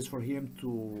idea is for him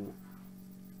to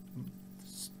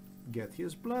get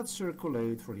his blood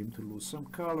circulate, for him to lose some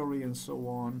calorie and so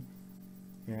on.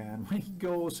 And when he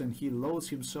goes and he loads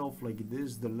himself like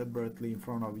this deliberately in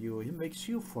front of you, he makes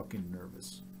you fucking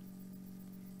nervous.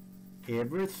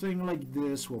 Everything like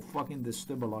this will fucking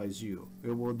destabilize you.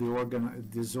 It will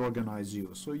disorganize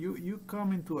you. So you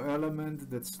come into element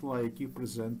that's like you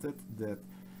presented, that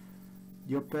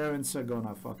your parents are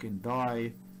gonna fucking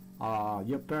die,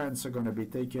 your parents are gonna be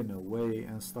taken away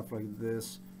and stuff like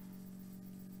this.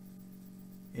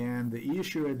 And the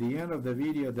issue at the end of the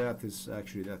video, that is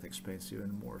actually that expensive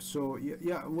and more. So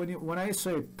yeah, when I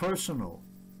say personal,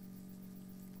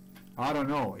 I don't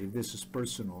know if this is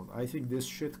personal. I think this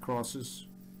shit crosses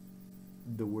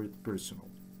the word personal,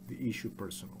 the issue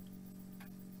personal.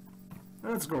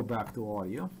 Let's go back to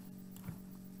audio.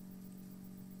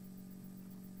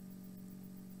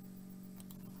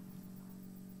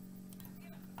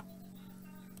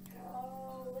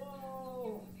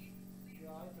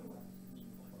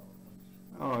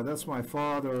 Oh, that's my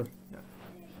father.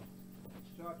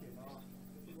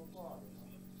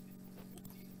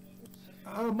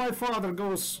 My father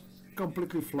goes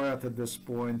completely flat at this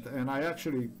point, and I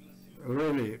actually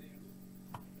really,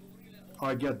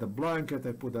 I get the blanket,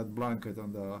 I put that blanket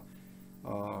on the,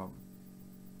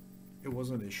 it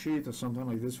wasn't a sheet or something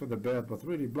like this for the bed, but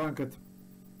really blanket,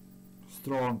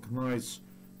 strong, nice,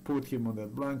 put him on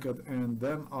that blanket, and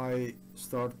then I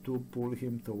start to pull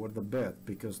him toward the bed,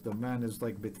 because the man is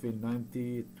like between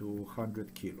 90 to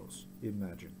 100 kilos,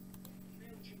 imagine.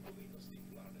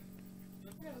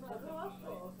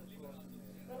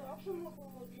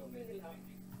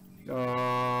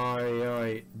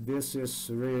 This is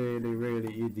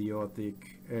really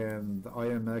idiotic, and I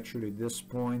am actually at this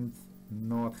point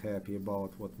not happy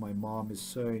about what my mom is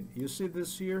saying. You see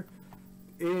this here?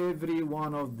 Every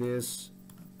one of these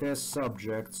test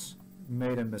subjects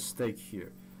made a mistake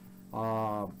here.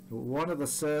 One of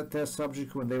the test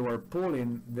subjects, when they were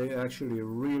pulling, they actually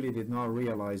really did not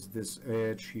realize this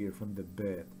edge here from the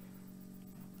bed.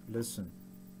 Listen,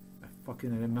 I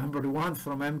fucking remember the one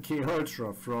from MK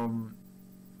Ultra, from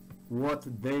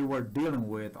what they were dealing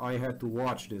with. I had to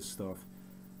watch this stuff,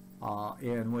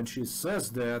 and when she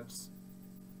says that,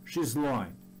 she's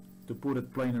lying, to put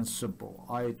it plain and simple.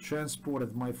 I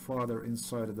transported my father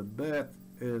inside of the bed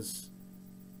as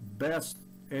best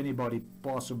anybody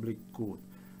possibly could.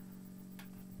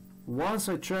 Once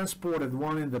I transported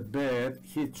one in the bed,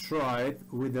 he tried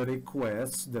with the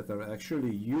requests that are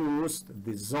actually used,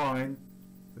 designed,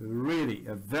 really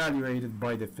evaluated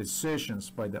by the physicians,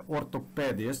 by the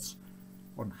orthopedists,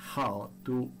 on how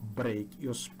to break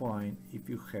your spine if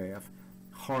you have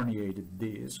herniated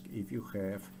disc, if you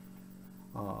have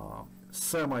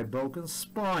semi-broken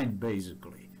spine,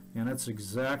 basically. And that's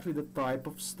exactly the type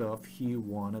of stuff he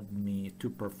wanted me to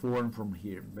perform from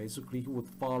here. Basically, he would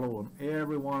follow on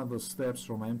every one of the steps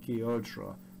from MK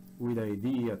Ultra with the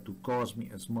idea to cause me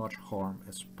as much harm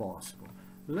as possible.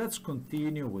 Let's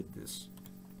continue with this.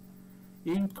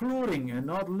 Including and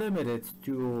not limited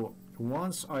to,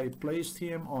 once I placed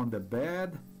him on the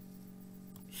bed,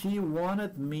 he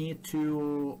wanted me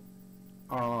to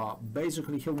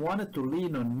basically, he wanted to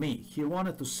lean on me. He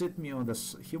wanted to sit me on the,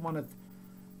 he wanted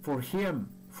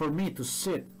for me to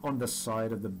sit on the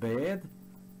side of the bed,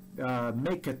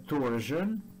 make a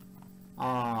torsion,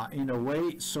 in a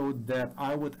way so that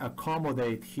I would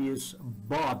accommodate his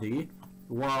body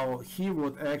while he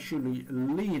would actually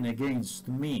lean against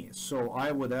me. So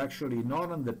I would actually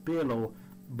not on the pillow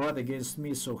but against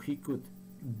me so he could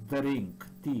drink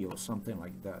tea or something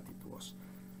like that. It was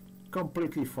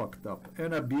completely fucked up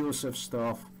and abusive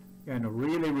stuff and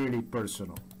really, really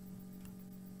personal.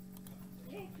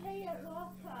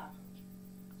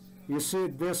 You see,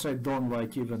 this I don't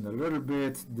like even a little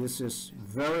bit. This is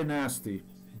very nasty,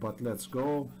 but let's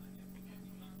go.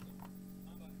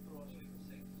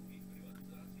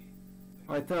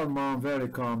 I tell mom very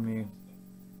calmly,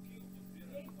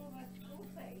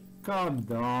 calm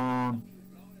down.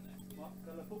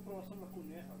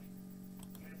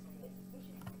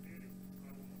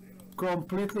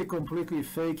 Completely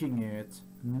faking it,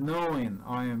 knowing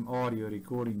I am audio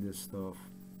recording this stuff.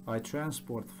 I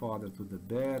transport father to the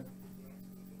bed.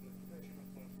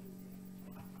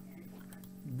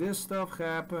 This stuff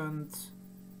happened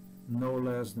no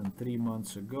less than 3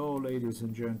 months ago, ladies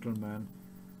and gentlemen.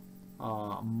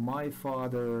 My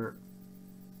father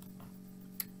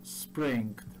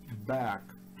springed back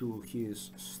to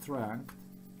his strength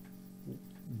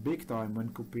big time when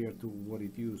compared to what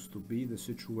it used to be. The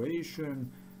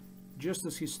situation, just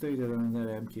as he stated on that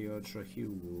MK Ultra, he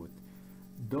would.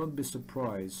 Don't be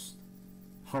surprised,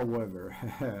 however,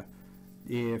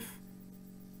 if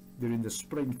during the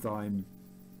springtime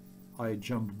I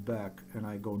jump back and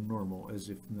I go normal as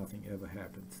if nothing ever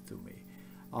happened to me.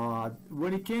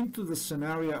 When it came to the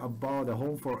scenario about a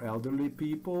home for elderly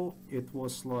people, it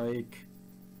was like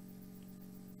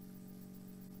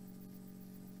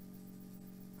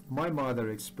my mother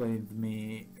explained to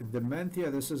me, dementia,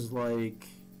 this is like,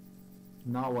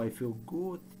 now I feel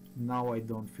good, now I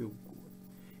don't feel good.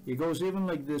 It goes even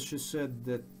like this. She said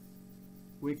that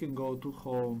we can go to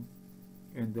home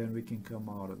and then we can come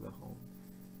out of the home.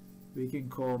 We can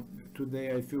come,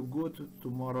 today I feel good,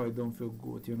 tomorrow I don't feel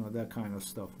good, you know, that kind of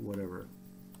stuff, whatever.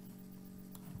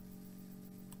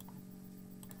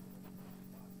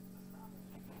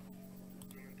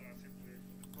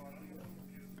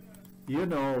 You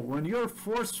know, when you're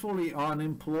forcefully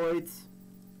unemployed,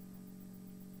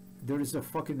 there is a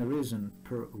fucking reason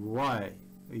per why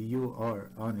you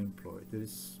are unemployed. There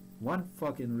is one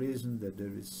fucking reason, that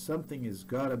there is something is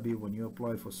gotta be when you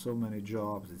apply for so many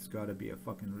jobs. It's gotta be a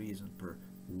fucking reason per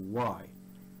why.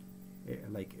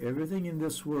 Like everything in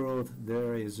this world,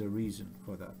 there is a reason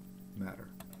for that matter.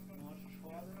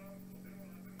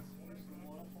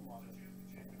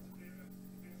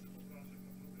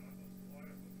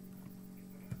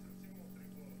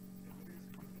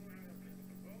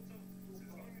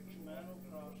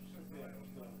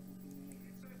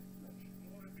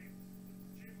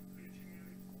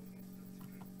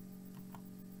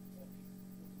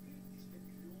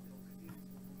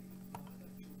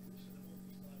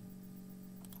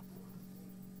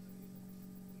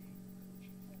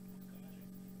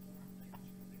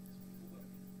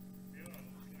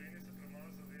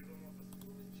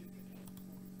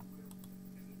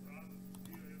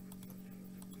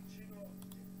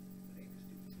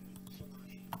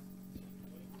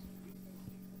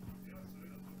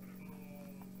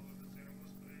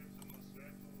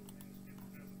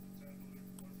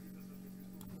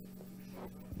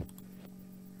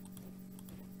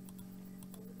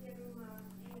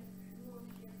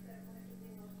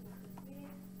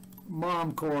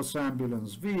 Mom calls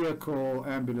ambulance vehicle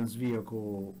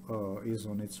is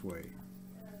on its way.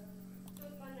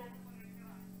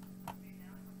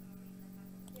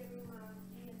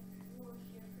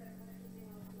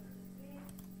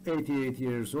 88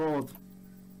 years old.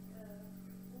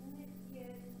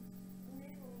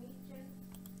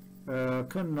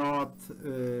 Cannot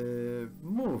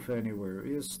move anywhere,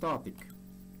 is static.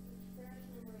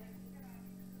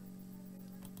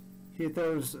 He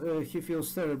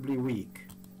feels terribly weak.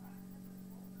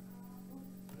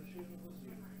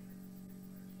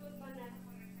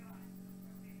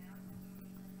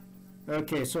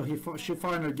 Okay, so she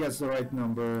finally gets the right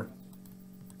number.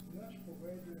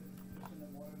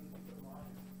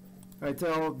 I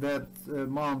tell that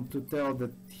mom to tell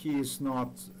that he is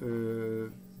not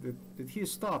that he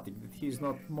is static, that he is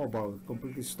not mobile,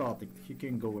 completely static. He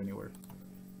can't go anywhere.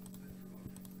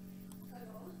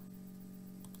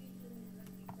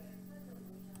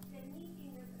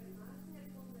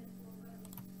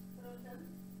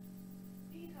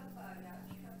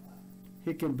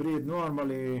 He can breathe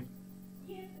normally.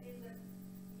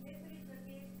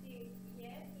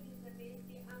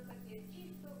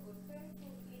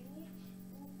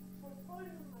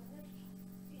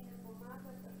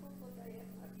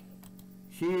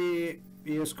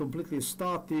 He is completely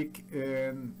static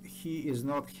and he is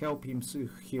not helping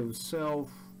himself,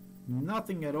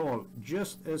 nothing at all,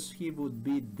 just as he would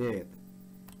be dead.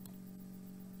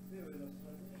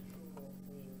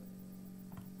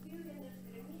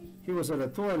 He was at the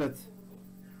toilet.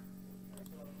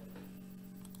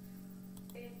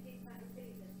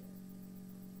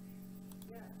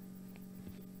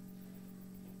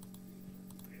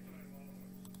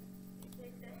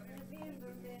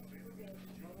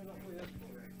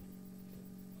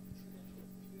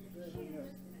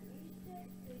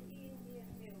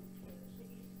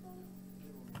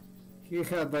 He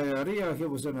had diarrhea, he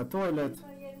was in a toilet.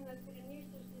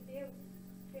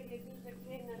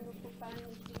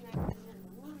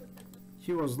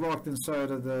 He was locked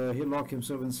inside of the, he locked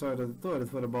himself inside of the toilet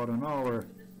for about an hour.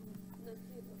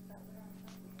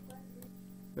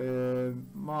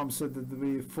 Mom said that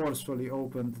we forcefully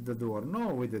opened the door.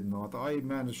 No, we did not. I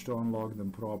managed to unlock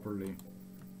them properly.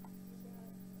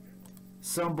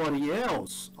 Somebody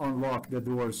else unlocked the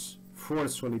doors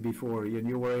forcefully before you, and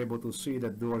you were able to see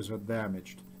that doors are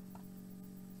damaged.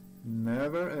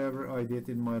 Never ever I did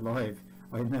in my life.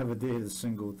 I never did a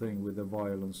single thing with the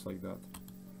violence like that.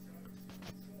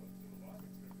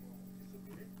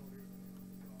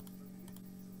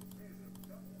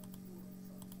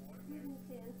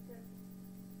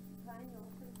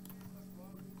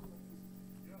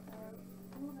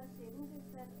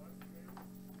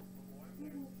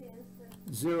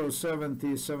 Zero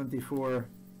 70 74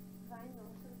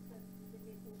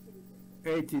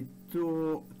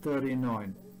 82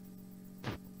 39.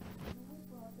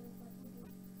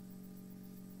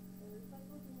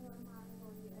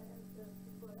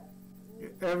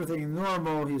 Everything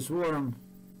normal, he's warm.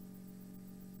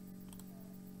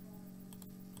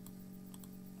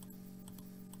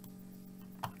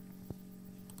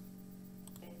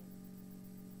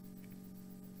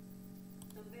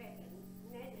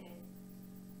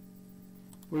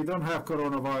 We don't have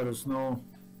coronavirus, no.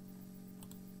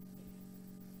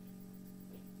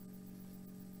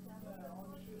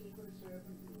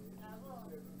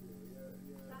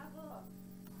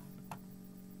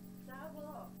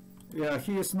 Yeah,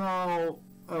 he is now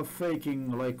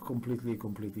faking like completely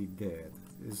dead.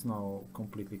 Is now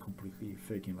completely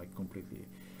faking like completely.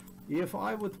 If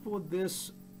I would put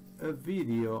this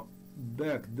video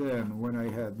back then when I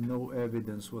had no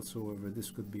evidence whatsoever,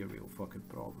 this could be a real fucking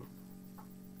problem.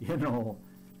 You know,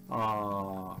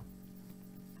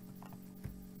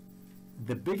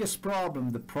 the biggest problem,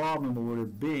 the problem would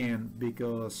have been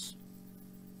because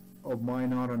of my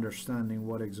not understanding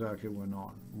what exactly went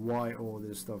on, why all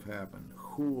this stuff happened,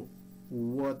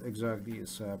 what exactly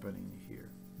is happening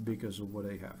here because of what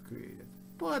I have created.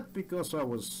 But because I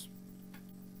was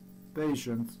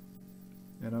patient,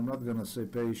 and I'm not gonna say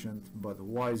patient, but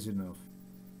wise enough,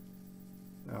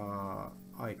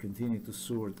 I continued to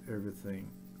sort everything.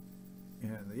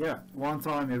 And yeah, one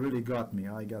time it really got me.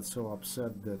 I got so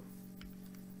upset that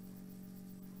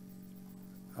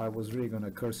I was really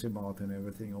gonna curse him out and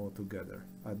everything altogether.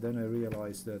 And then I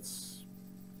realized that's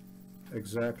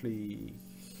exactly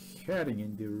heading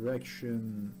in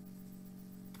direction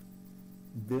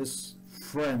this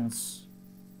friends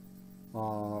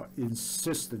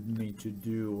insisted me to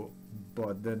do.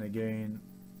 But then again,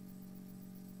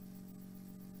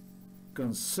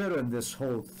 considering this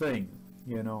whole thing,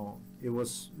 you know, it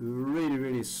was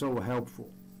really so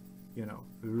helpful, you know,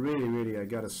 really I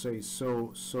gotta say,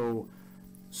 so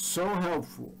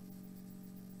helpful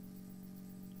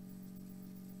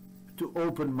to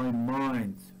open my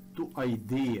mind to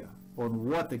idea on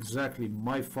what exactly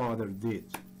my father did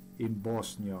in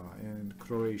Bosnia and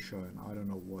Croatia and I don't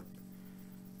know what,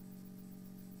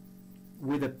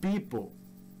 with the people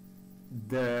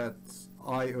that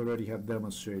I already have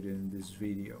demonstrated in this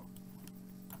video.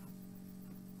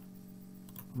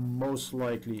 Most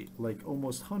likely, like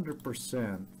almost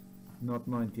 100%, not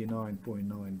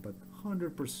 99.9, but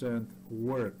 100%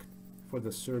 worked for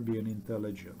the Serbian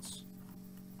intelligence.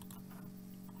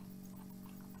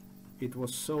 It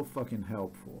was so fucking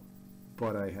helpful,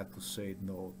 but I had to say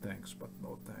no thanks, but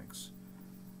no thanks.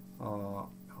 A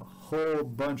whole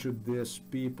bunch of these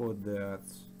people that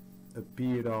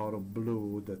appeared out of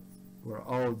blue, that were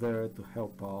out there to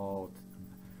help out.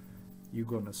 You're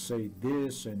gonna say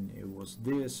this and it was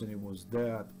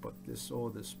that, but all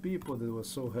these people that were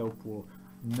so helpful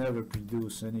never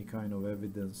produced any kind of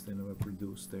evidence. They never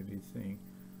produced anything.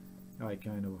 I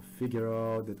kind of figure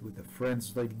out that with the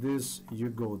friends like this, you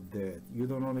go dead. You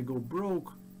don't only go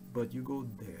broke, but you go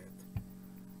dead.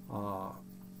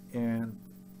 And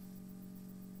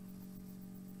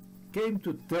came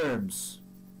to terms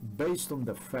based on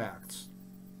the facts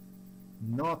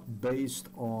not based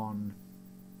on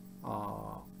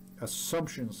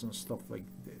assumptions and stuff like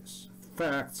this.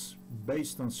 Facts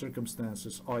based on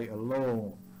circumstances. I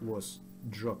alone was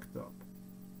drugged up.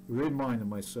 Reminding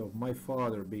myself my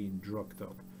father being drugged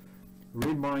up.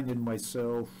 Reminding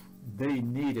myself they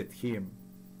needed him.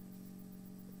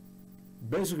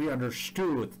 Basically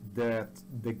understood that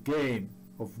the game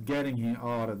of getting him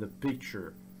out of the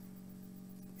picture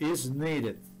is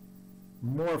needed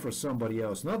more for somebody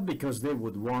else, not because they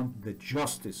would want the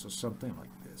justice or something like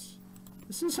this.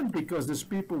 This isn't because these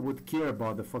people would care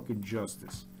about the fucking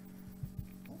justice.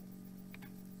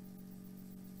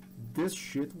 This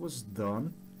shit was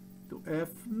done to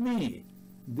F me.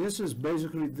 This is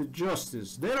basically the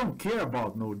justice. They don't care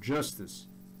about no justice.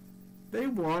 They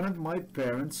wanted my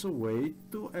parents away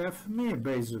to F me,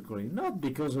 basically, not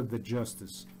because of the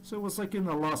justice. So it was like in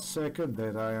the last second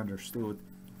that I understood.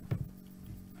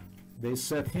 They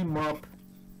set him up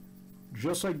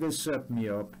just like they set me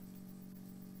up.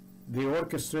 They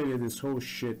orchestrated this whole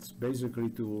shit basically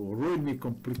to ruin me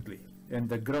completely. And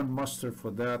the grandmaster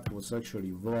for that was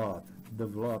actually Vlad, the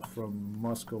Vlad from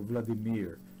Moscow,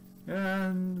 Vladimir.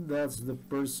 And that's the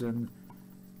person,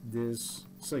 this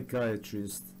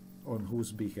psychiatrist, on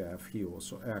whose behalf he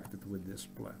also acted with this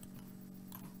plan.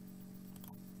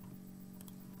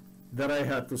 That I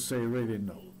had to say really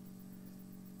no.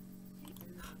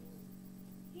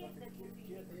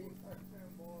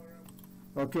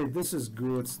 Okay, this is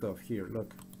good stuff here,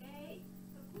 look.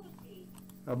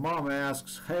 A mom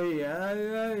asks, hey,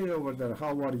 over there,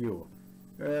 how are you?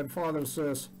 And father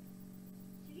says,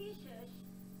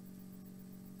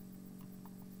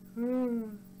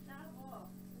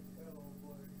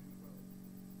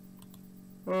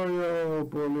 oh yeah,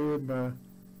 believe me,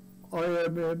 I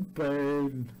am in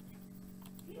pain.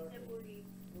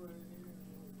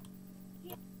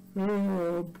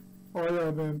 Oh, I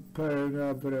am in pain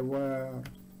everywhere.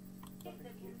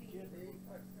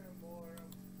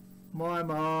 My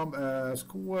mom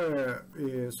asks, where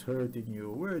is hurting you?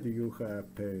 Where do you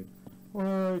have pain?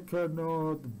 I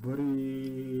cannot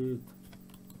breathe.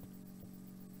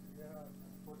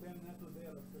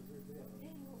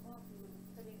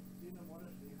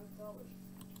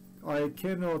 I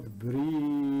cannot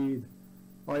breathe.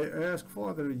 I asked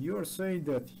father, you're saying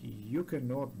that you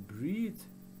cannot breathe?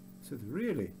 I said,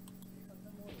 really?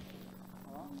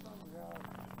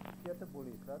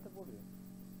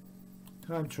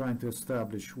 I'm trying to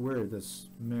establish where this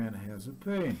man has a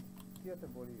pain.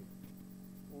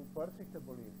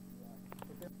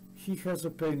 He has a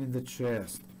pain in the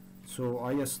chest, so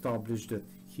I established that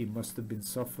he must have been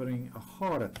suffering a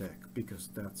heart attack, because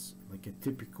that's like a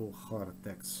typical heart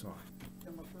attack sign.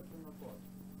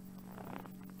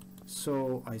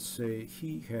 So I say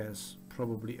he has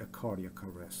probably a cardiac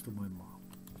arrest to my mom.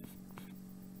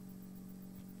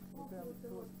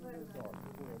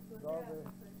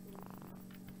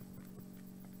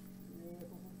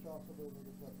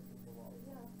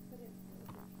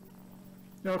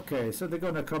 Okay, so they're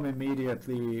gonna come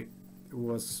immediately,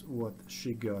 was what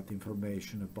she got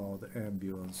information about the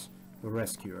ambulance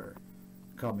rescuer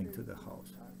coming to the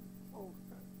house.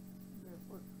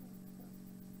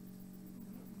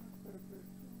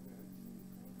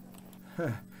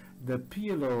 The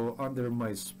pillow under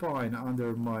my spine,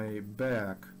 under my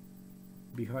back,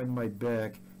 behind my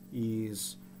back,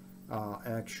 is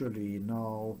actually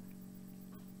now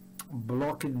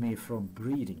blocking me from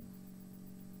breathing.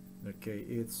 Okay,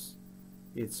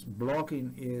 it's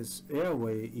blocking his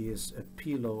airway, is a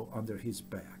pillow under his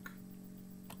back.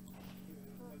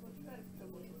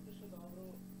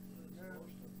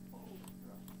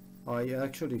 I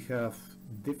actually have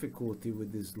difficulty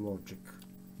with this logic,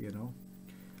 you know.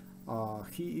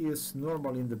 He is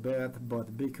normal in the bed,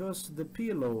 but because the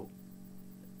pillow,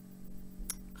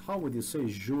 how would you say,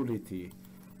 agility,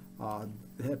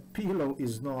 the pillow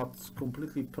is not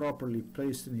completely properly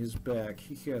placed in his back,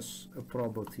 he has a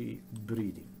probability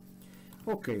breathing.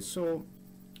 Okay, so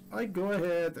I go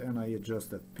ahead and I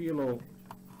adjust that pillow.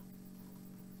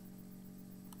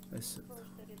 I said,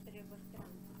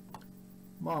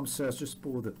 Mom says just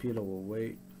pull the pillow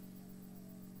away.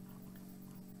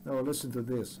 Now listen to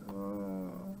this.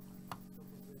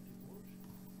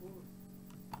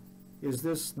 Is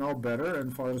this now better?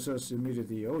 And father says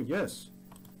immediately, oh yes.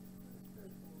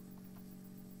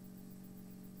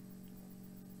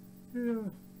 Yeah.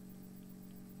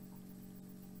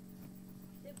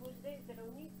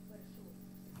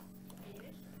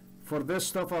 For this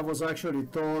stuff I was actually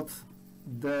taught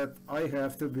that I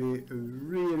have to be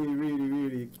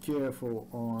really careful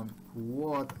on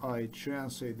what I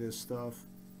translate this stuff.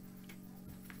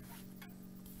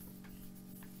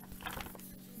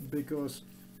 because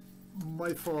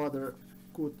my father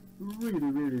could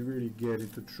really get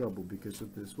into trouble because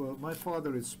of this. Well, my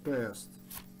father is past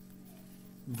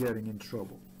getting in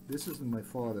trouble. This isn't my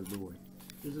father doing.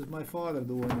 This is my father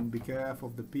doing on behalf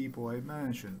of the people I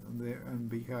mentioned, on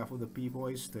behalf of the people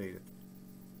I stated.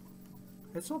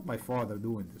 It's not my father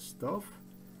doing this stuff.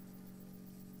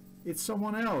 It's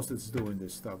someone else that's doing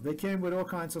this stuff. They came with all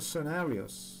kinds of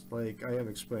scenarios, like I have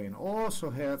explained.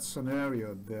 Also had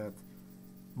scenario that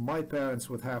my parents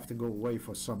would have to go away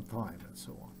for some time and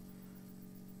so on.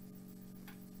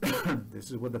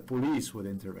 This is where the police would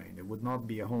intervene. It would not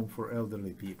be a home for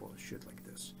elderly people, shit like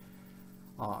this.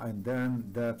 And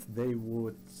then that they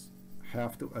would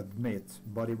have to admit,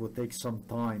 but it would take some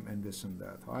time and this and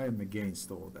that. I am against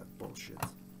all that bullshit.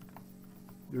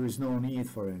 There is no need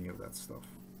for any of that stuff.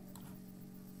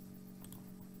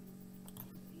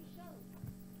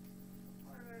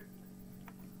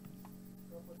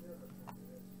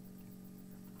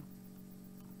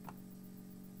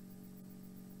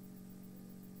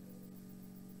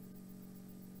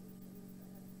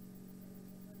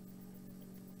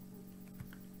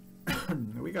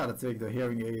 We gotta take the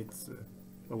hearing aids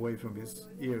away from his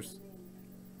ears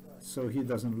so he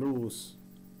doesn't lose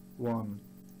one.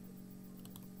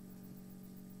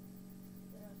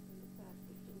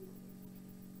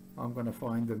 I'm gonna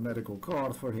find the medical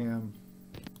card for him.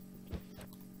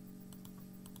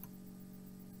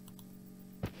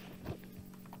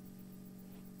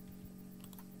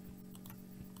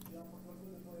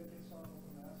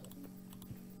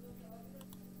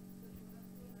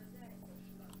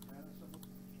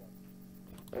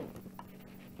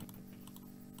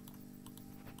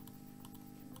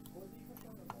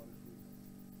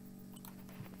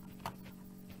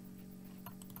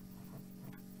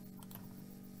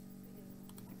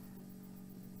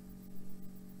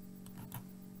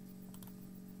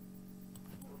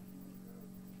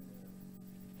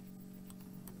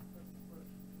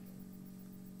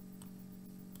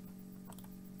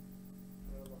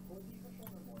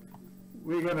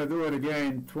 We're gonna do it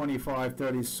again,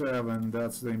 2537,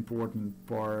 that's the important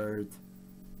part.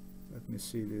 Let me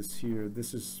see this here.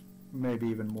 This is maybe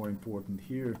even more important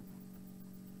here.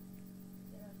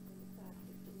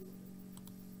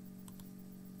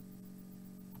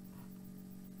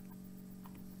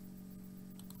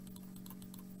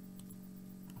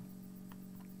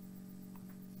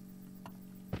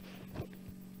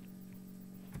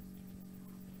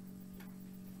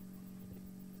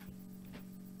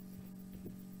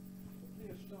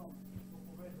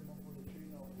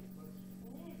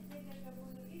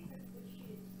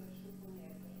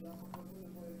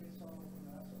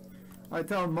 I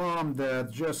tell mom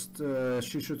that just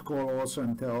she should call also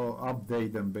and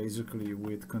update them basically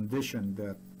with condition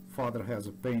that father has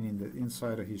a pain in the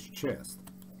inside of his chest.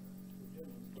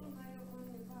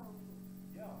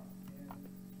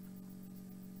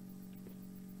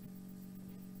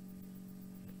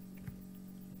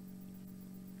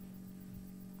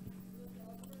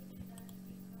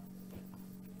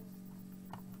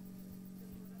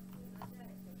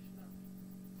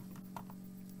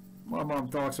 My mom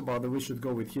talks about that we should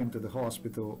go with him to the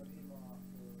hospital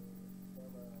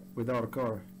with our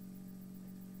car.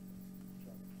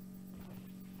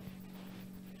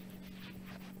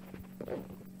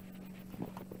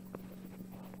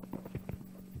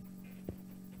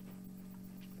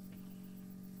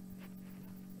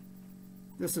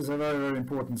 This is a very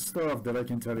important stuff that I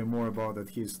can tell you more about that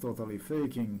he's totally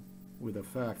faking with the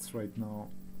facts right now.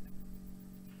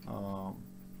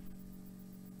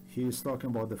 He's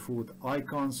talking about the food I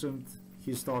consumed.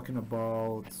 He's talking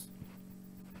about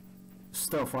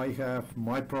stuff I have,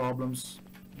 my problems.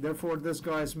 Therefore, this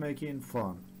guy's making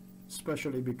fun,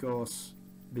 especially because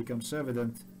it becomes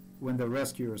evident when the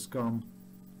rescuers come,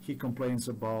 he complains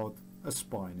about a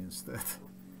spine instead.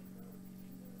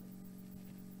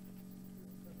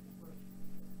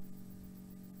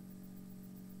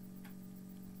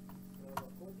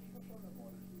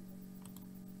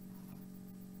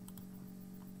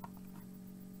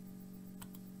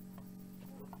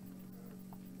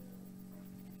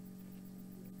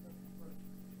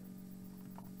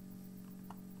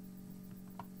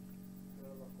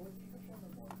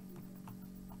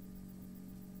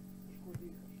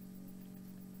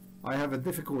 I have a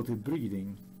difficulty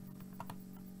breathing.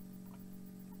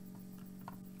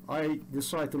 I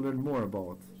decide to learn more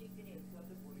about.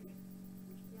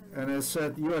 And I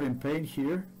said, you are in pain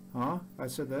here? Huh? I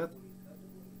said that.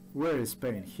 Where is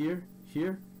pain? Here?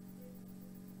 Here?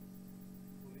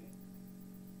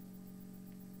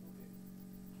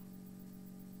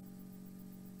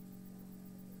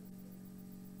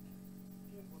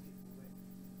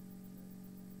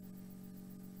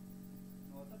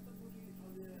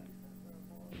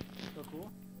 Kako?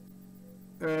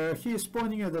 He is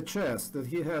pointing at the chest, that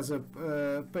he has a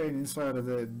pain inside of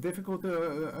the, difficult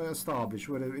to establish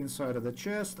whether inside of the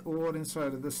chest or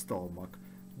inside of the stomach,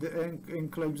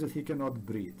 and claims that he cannot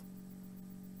breathe.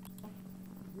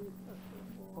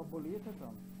 Pa bolite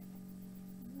tam?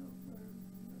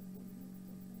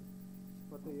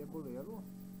 Pa te je bolelo?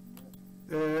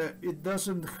 It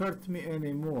doesn't hurt me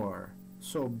anymore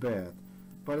so bad.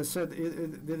 But I said,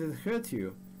 did it hurt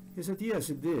you? He said, yes,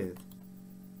 it did.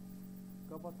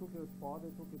 Kaj pa tukaj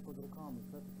odpade, tukaj pod rokami,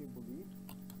 kaj tukaj boli?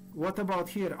 What about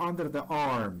here under the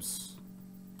arms?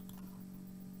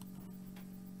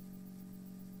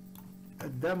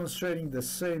 Demonstrating the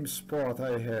same spot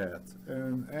I had,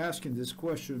 and asking this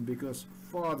question because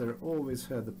father always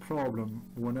had a problem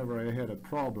whenever I had a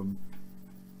problem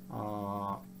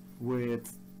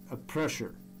with a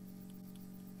pressure.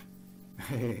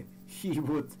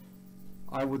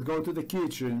 I would go to the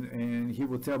kitchen and he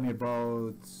would tell me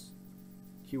about,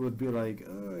 he would be like,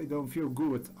 oh, I don't feel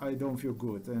good,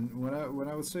 and when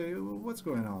I would say, what's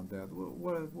going on, Dad,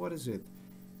 what is it?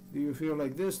 Do you feel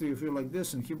like this? Do you feel like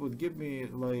this? And he would give me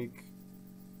like,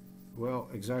 well,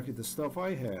 exactly the stuff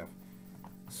I have.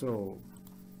 So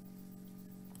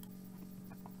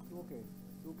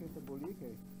Tukaj te boli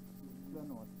kaj? Tle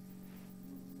not.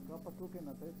 Kaj pa tukaj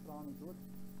na tej strani tudi?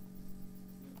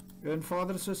 and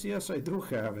father says, yes, I do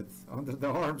have it under the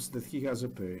arms, that he has a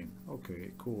pain.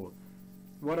 Okay, cool.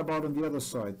 What about on the other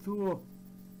side? Too?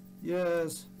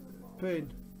 Yes,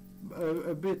 pain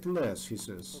a bit less, he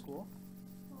says. Kako?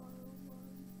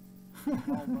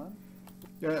 How man?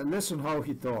 Yeah, listen how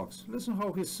he talks. Listen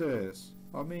how he says.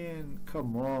 I mean,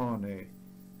 come on, eh?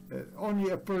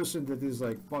 Only a person that is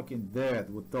like fucking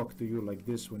dead would talk to you like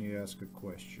this when you ask a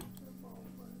question.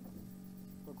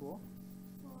 Kako?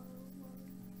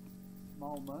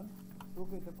 Malo manj?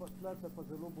 Tukaj te pa tle te pa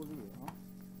zelo boli, a?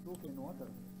 Tukaj noter.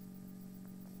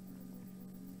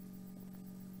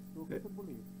 Tukaj te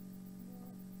boli.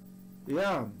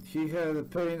 Yeah, he had a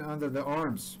pain under the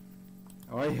arms.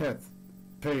 I had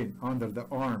pain under the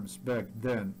arms back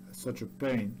then, such a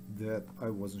pain that I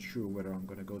wasn't sure whether I'm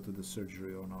going to go to the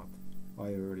surgery or not.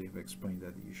 I already have explained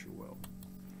that issue well.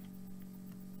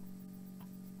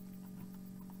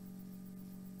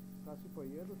 Kaj si pa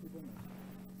jedel ti danes?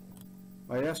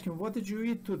 I asked him, what did you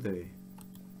eat today?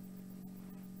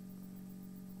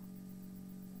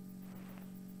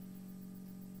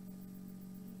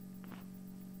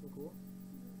 Kako?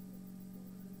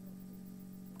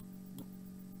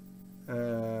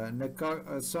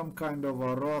 Some kind of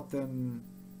a rotten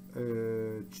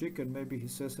chicken, maybe he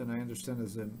says, and I understand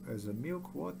as a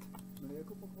milk. What?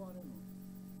 Mleko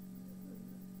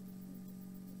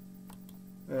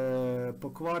pokvarjeno?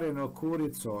 Pokvarjeno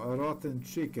kurico, a rotten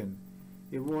chicken.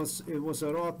 It was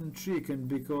a rotten chicken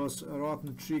because a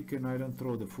rotten chicken, I don't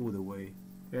throw the food away.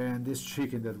 And this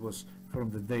chicken that was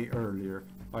from the day earlier,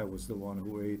 I was the one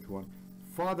who ate one.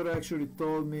 Father actually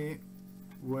told me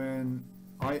when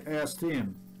I asked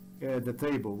him at the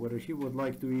table whether he would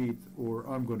like to eat or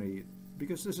I'm gonna eat,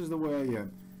 because this is the way I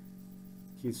am.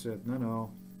 He said,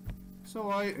 no. So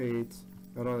I ate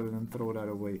rather than throw that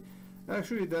away.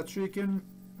 Actually, that chicken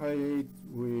I ate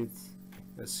with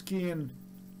the skin,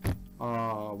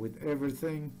 with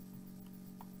everything,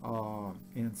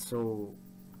 and so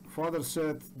father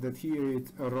said that he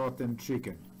ate a rotten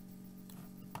chicken.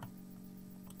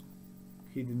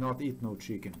 He did not eat no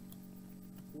chicken.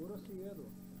 Kura si jedel?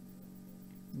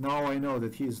 Now I know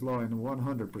that he is lying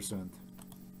 100%.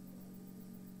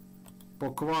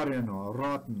 Pokvarjeno,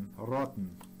 rotten.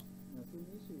 Ja, ti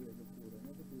nisi jedel kura,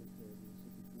 ne da bi jedel, si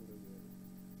ti kura jedel.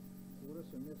 Kura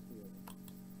sem jaz jedel.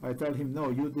 I tell him, no,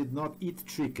 you did not eat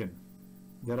chicken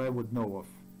that I would know of.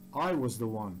 I was the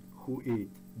one who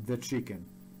ate the chicken.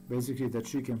 Basically the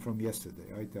chicken from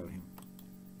yesterday, I tell him.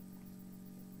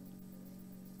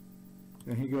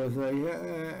 And he goes,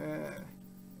 yeah.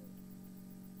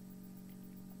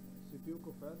 Si pil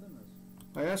kofe danes?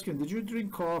 I asked him, did you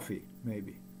drink coffee,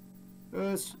 maybe?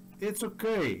 It's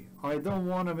okay. I don't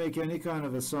want to make any kind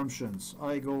of assumptions.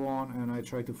 I go on and I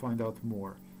try to find out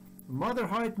more. Mother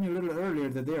hyped me a little earlier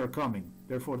that they are coming,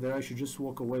 therefore that I should just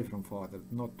walk away from father,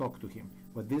 not talk to him.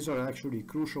 But these are actually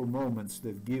crucial moments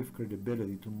that give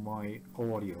credibility to my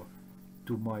audio,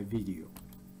 to my video.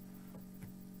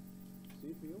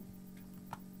 Si pil?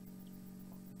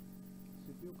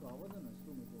 Si pil kavo danes,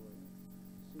 tu mi povej.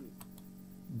 Si.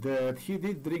 That he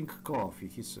did drink coffee,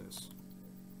 he says.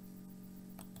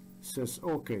 Says,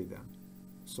 okay then.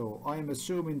 So I'm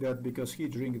assuming that because he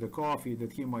drank the coffee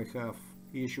that he might have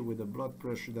issue with the blood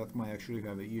pressure, that might actually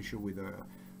have an issue with a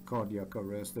cardiac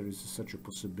arrest. There is such a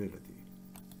possibility.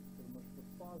 Ker imaš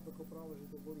pod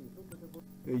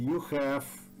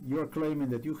you're claiming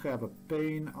that you have a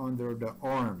pain under the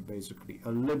arm, basically,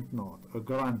 a lymph node, a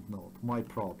gland node, my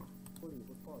problem.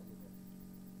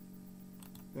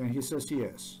 And he says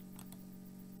yes.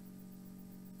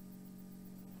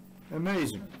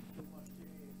 Amazing.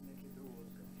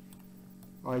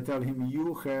 I tell him,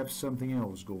 you have something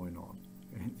else going on.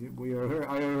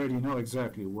 I already know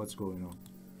exactly what's going on.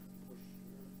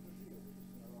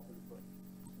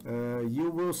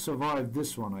 You will survive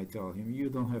this one, I tell him. You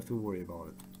don't have to worry about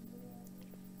it.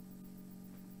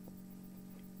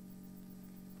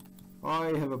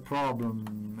 I have a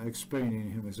problem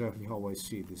explaining him exactly how I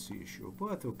see this issue,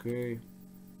 but okay.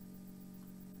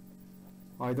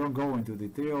 I don't go into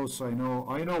details. I know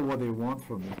what they want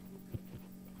from me.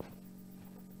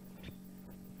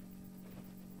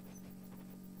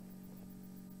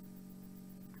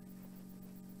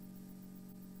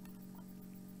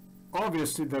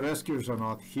 Obviously, the rescuers are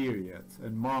not here yet,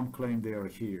 and Mom claimed they are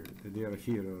here, that they are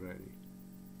here already.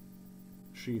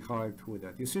 She hyped with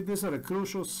that. You see, these are the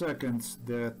crucial seconds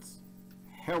that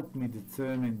helped me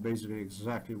determine basically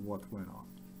exactly what went on.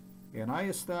 And I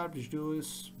established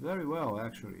this very well,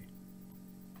 actually.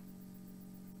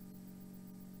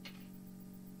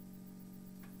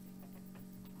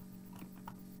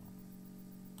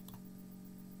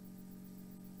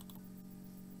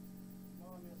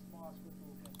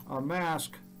 A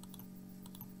mask.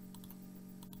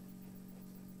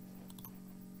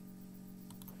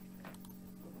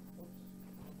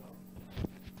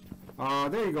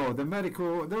 There you go.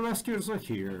 The rescuers are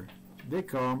here. They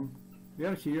come. They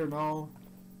are here now.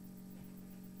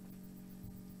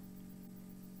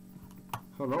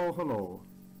 Hello, hello.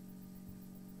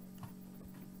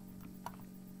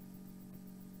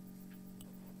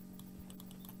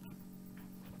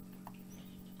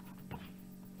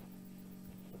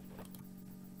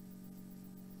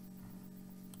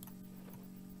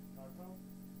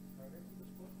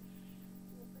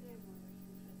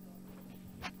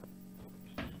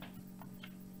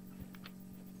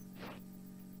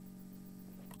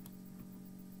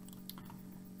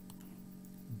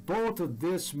 Both of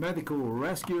these medical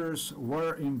rescuers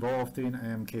were involved in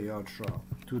MK Ultra.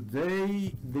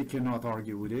 Today they cannot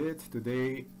argue with it.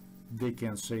 Today they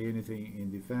can't say anything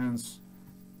in defense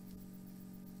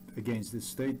against this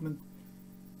statement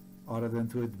other than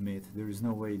to admit there is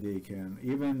no way they can.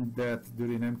 Even that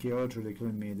during MK Ultra they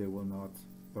claim me they will not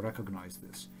recognize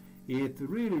this. It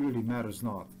really matters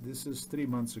not. This is 3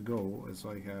 months ago, as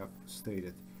I have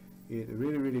stated. It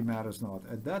really matters not.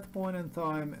 At that point in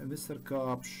time, Mr.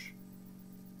 Kaps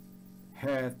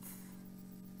had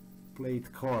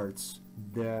played cards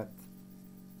that,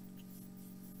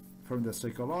 from the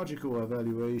psychological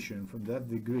evaluation, from that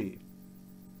degree,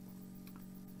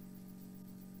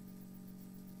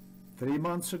 3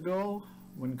 months ago,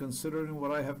 when considering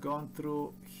what I have gone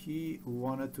through, he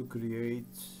wanted to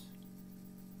create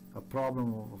a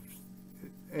problem of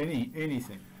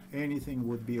anything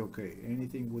would be okay,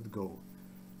 anything would go,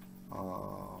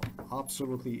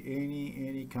 absolutely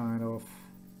any kind of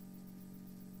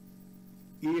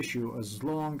issue, as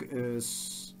long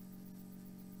as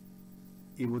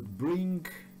it would bring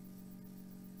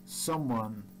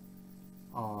someone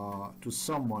to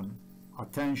someone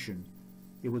attention,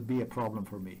 it would be a problem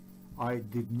for me. I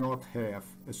did not have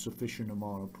a sufficient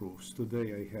amount of proofs.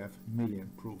 Today I have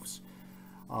million proofs.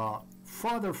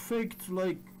 Father faked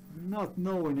like not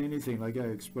knowing anything, like I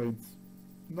explained,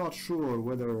 not sure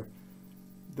whether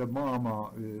the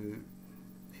mama,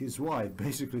 his wife,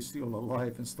 basically still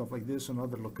alive and stuff like this. On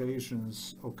other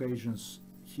occasions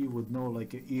he would know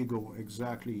like an ego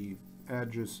exactly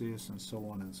addresses and so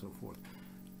on and so forth.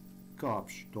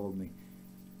 Kaps told me.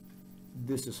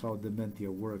 This is how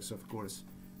dementia works, of course.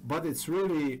 But it's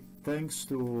really thanks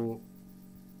to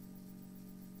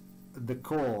the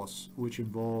cause which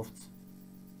involved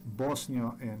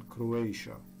Bosnia and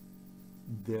Croatia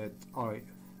that I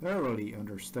thoroughly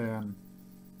understand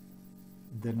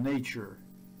the nature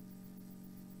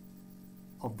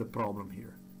of the problem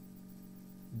here.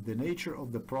 The nature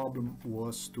of the problem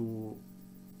was to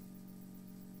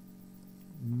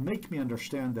make me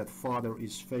understand that father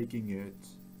is faking it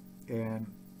and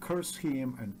curse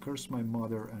him and curse my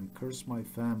mother and curse my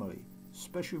family,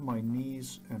 especially my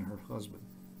niece and her husband,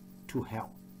 to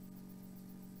hell.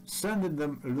 Sending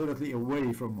them literally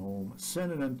away from home,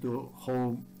 sending them to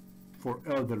home for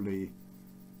elderly,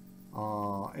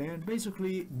 and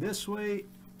basically this way,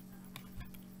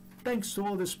 thanks to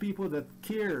all these people that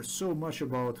care so much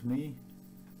about me,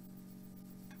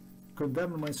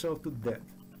 condemning myself to death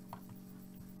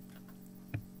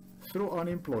through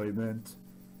unemployment,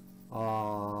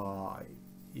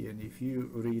 and And if you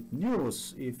read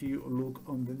news, if you look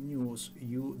on the news,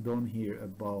 you don't hear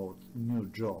about new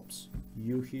jobs.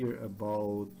 You hear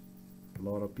about a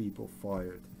lot of people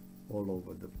fired all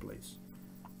over the place.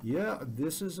 Yeah,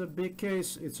 this is a big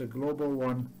case. It's a global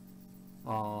one.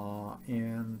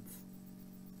 And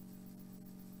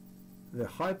the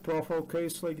high profile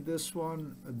case like this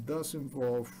one does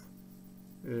involve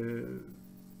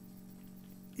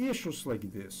issues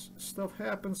like this. Stuff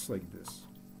happens like this.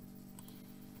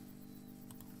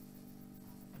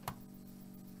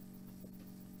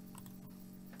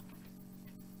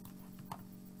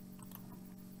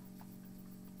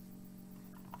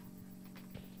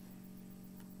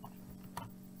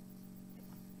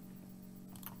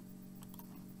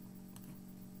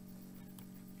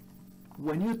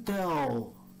 When you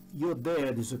tell your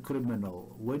dad is a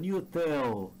criminal, when you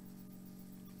tell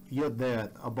your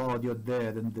dad about your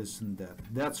dad and this and that,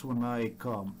 that's when I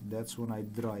come, that's when I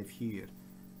drive here.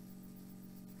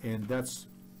 And that's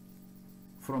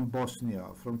from Bosnia,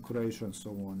 from Croatia and so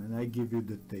on, and I give you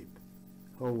the tape.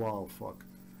 Oh wow, fuck.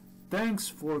 Thanks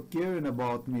for caring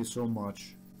about me so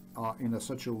much in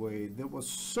such a way. There was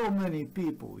so many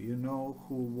people, you know,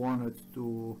 who wanted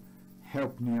to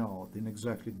help me out in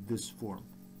exactly this form,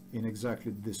 in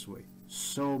exactly this way.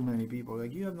 So many people,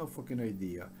 like, you have no fucking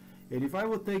idea. And if I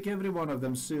would take every one of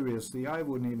them seriously, I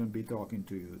wouldn't even be talking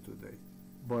to you today.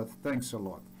 But thanks a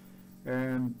lot.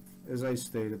 And as I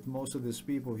stated, most of these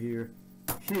people here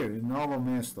in Novo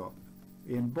Mesto,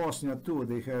 in Bosnia too,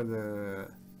 they had a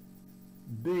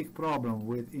big problem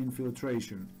with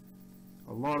infiltration.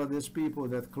 A lot of these people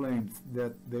that claimed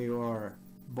that they are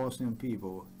Bosnian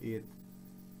people, it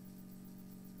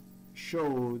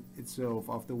showed itself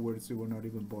afterwards they were not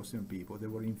even Bosnian people, they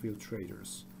were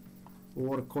infiltrators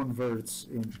or converts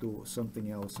into something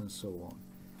else and so on.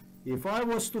 If I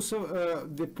was to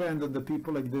depend on the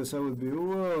people like this, I would be,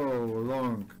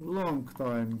 whoa, long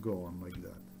time gone like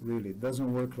that. Really, it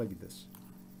doesn't work like this.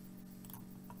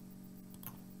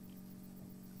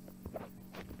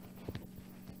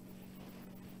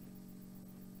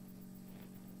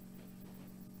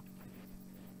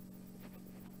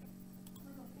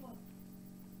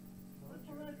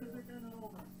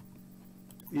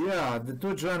 Yeah, the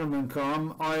two gentlemen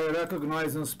come. I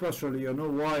recognize them specially. You know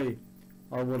why?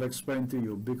 I will explain to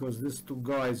you. Because these two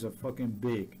guys are fucking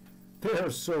big. They are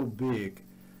so big.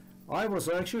 I was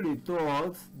actually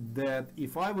told that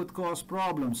if I would cause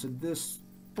problems at this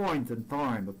point in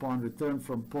time, upon return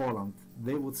from Poland,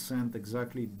 they would send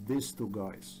exactly these two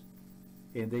guys.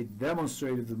 And they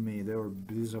demonstrated to me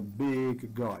these are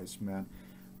big guys, man.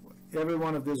 Every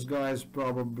one of these guys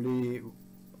probably,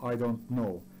 I don't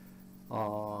know,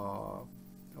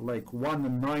 like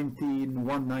 119,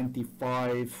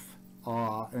 195,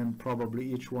 and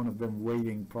probably each one of them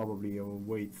weighing probably a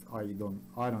weight I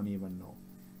don't even know.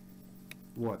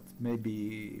 What,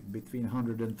 maybe between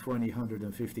 120,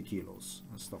 150 kilos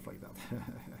and stuff like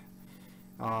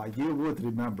that. You would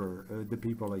remember the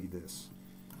people like this.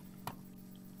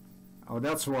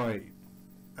 That's why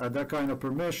that kind of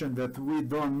permission that we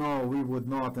don't know, we would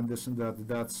not, and this and that,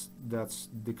 that's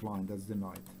declined, that's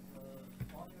denied.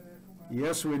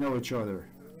 Yes, we know each other.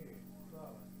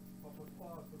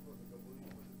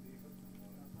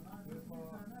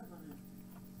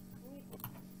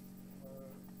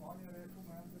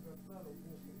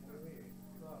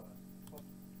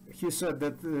 He said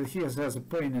that he has a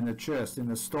pain in the chest, in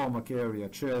the stomach area,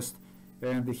 chest,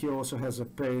 and he also has a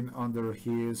pain under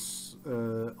his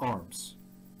arms.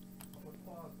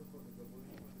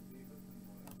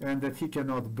 And that he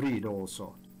cannot breathe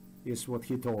also, is what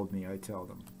he told me, I tell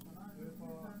them.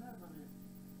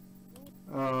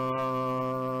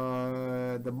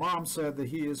 The mom said that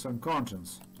he is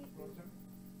unconscious.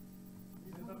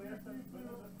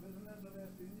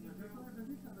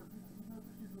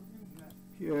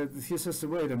 He says,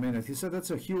 wait a minute, he said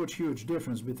that's a huge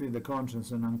difference between the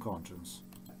conscious and unconscious.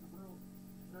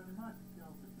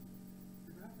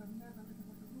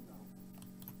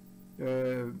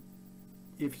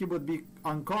 If he would be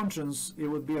unconscious, it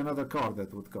would be another car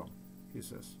that would come, he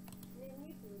says.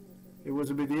 It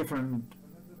would be a different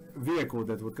vehicle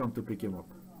that would come to pick him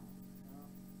up.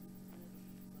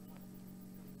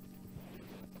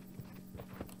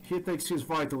 He takes his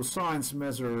vital signs,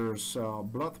 measures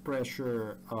blood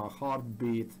pressure,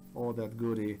 heartbeat, all that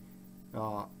goody.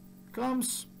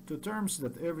 Comes to terms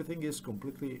that everything is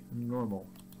completely normal.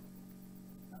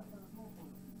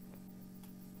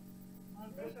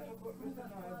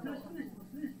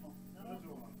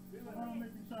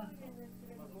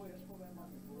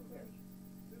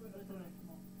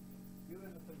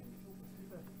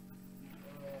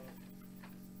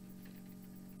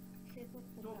 to,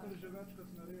 kar že večkrat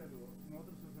naredil,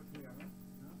 noter se zaklene,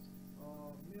 ne,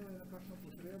 imel je nekakšno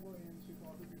potrebo in si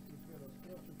hotel tisto izgleda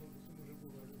sproti, čeprav to sem mu že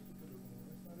povedal, super, da bomo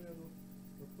res naredil,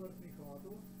 odprt ni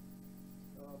hotel.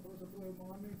 Pravzaprav je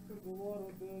mami kar govoril,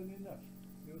 da ni nič, da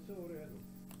je vse v redu.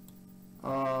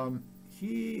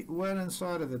 He went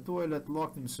inside of the toilet,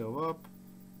 locked himself up,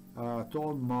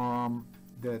 told mom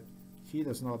that he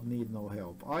does not need no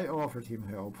help. I offered him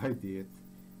help, I did.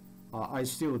 I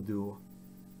still do.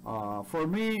 For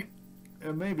me,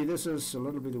 maybe this is a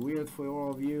little bit weird for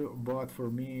all of you, but for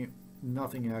me,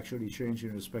 nothing actually changed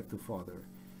in respect to father.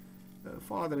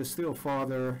 Father is still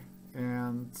father,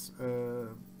 and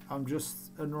I'm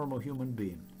just a normal human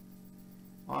being.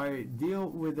 I deal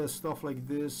with stuff like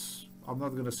this, I'm not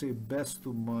going to say best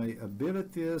to my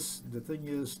abilities. The thing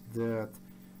is that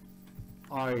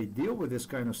I deal with this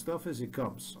kind of stuff as it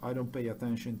comes. I don't pay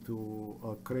attention to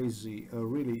a crazy, a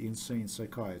really insane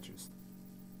psychiatrist.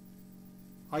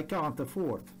 I can't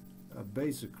afford,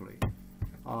 basically.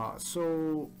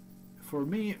 So for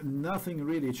me, nothing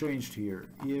really changed here.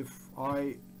 If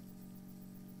I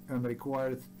am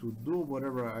required to do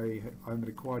whatever I'm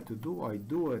required to do, I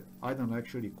do it. I don't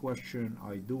actually question,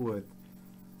 I do it.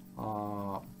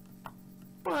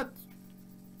 But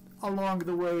along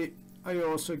the way, I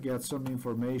also get some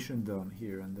information done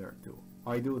here and there too.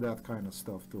 I do that kind of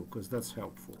stuff too, because that's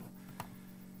helpful.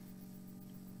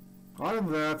 Other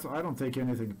than that, I don't take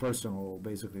anything personal,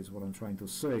 basically, is what I'm trying to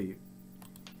say.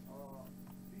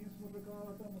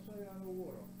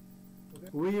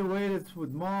 We waited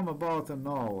with mom about an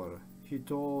hour. He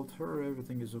told her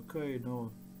everything is okay,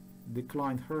 no,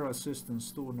 declined her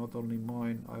assistance too, not only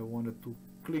mine. I wanted to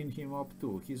clean him up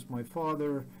too. He's my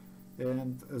father,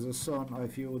 and as a son I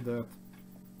feel that,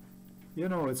 you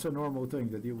know, it's a normal thing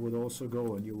that you would also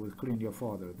go and you would clean your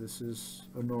father. This is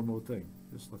a normal thing.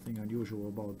 There's nothing unusual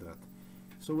about that.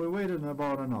 So we waited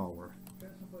about an hour.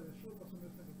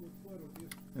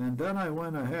 And then I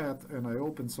went ahead and I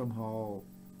opened somehow.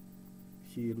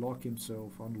 He locked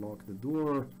himself, unlocked the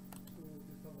door.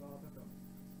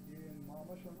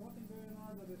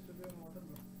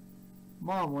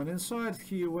 Mom went inside,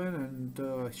 he went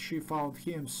and she found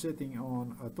him sitting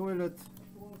on a toilet.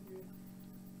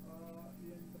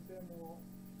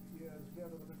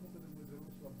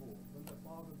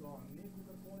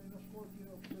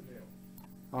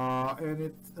 And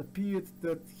it appeared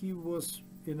that he was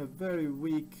in a very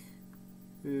weak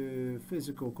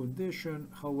physical condition.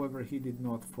 However, he did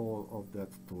not fall off that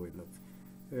toilet.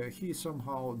 He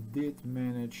somehow did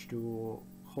manage to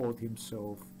hold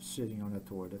himself sitting on a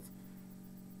toilet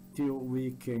till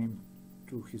we came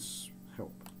to his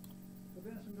help.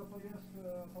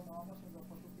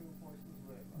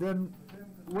 Then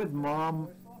with mom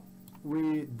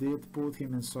we did put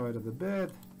him inside of the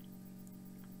bed.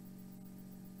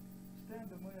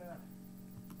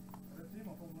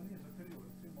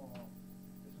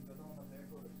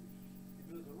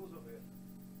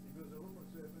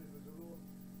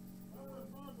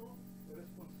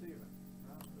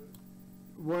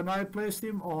 When I placed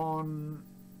him on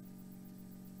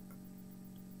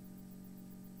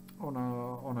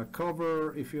a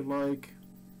cover, if you like,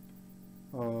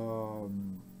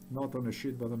 not on a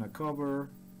sheet but on a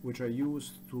cover, which I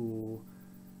used to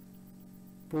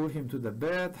pull him to the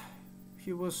bed,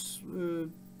 he was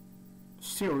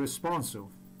still responsive.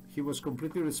 He was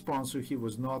completely responsive. He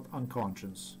was not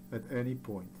unconscious at any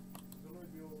point.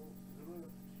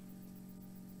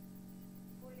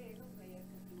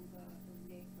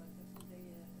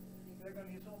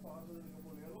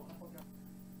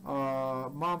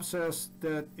 Mom says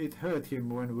that it hurt him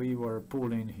when we were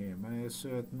pulling him, and I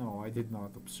said no, I did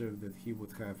not observe that he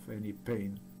would have any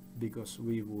pain because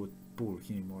we would pull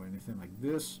him or anything like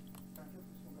this.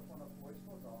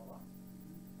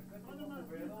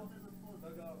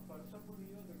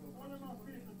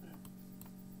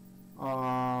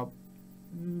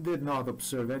 Did not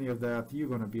observe any of that. You're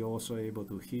going to be also able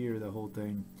to hear the whole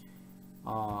thing.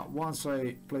 Once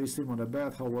I placed him on the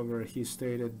bed, however, he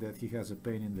stated that he has a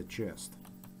pain in the chest.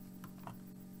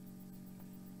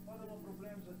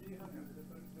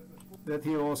 That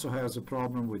he also has a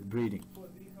problem with breathing.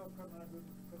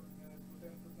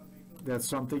 That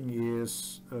something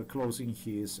is closing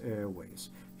his airways.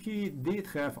 He did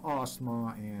have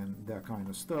asthma and that kind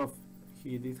of stuff.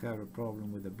 He did have a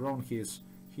problem with the bronchus.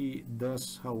 He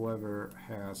does, however,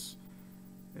 has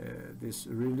this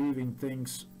relieving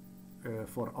things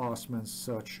for asthma and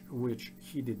such, which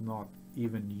he did not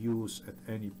even use at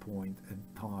any point in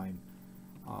time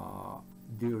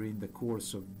during the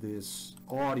course of this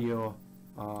audio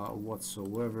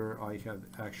whatsoever. I have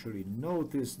actually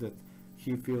noticed that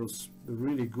he feels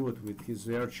really good with his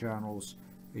air channels.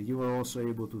 You are also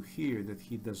able to hear that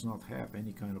he does not have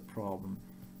any kind of problem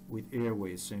with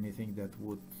airways, anything that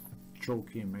would choke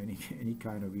him, any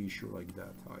kind of issue like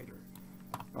that either.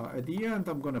 At the end,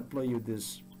 I'm going to play you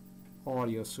this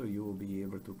audio so you will be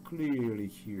able to clearly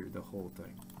hear the whole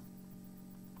thing.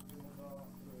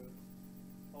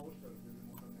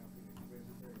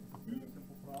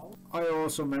 I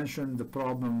also mentioned the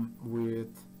problem with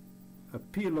a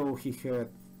pillow he had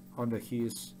under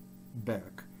his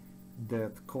back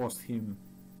that caused him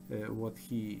what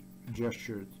he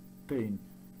gestured pain,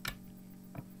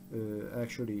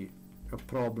 actually a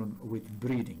problem with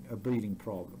breathing, a breathing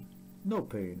problem. No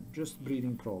pain, just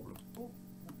breathing problem.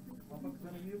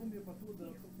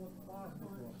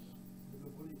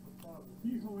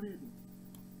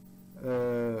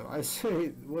 I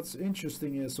say what's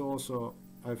interesting is also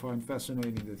I find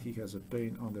fascinating that he has a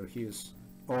pain under his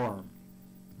arm.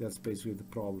 That's basically the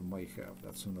problem I have.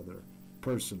 That's another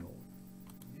personal.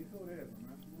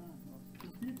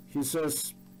 He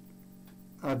says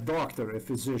a doctor, a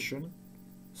physician,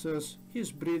 says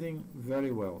he's breathing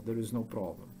very well. There is no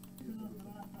problem.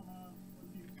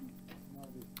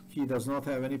 He does not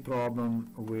have any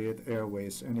problem with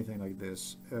airways, anything like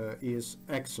this. Is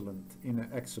excellent, in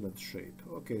an excellent shape.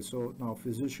 Okay, so now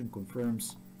physician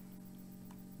confirms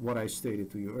what I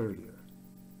stated to you earlier.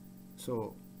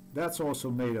 So that's also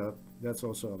made up. That's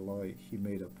also a lie he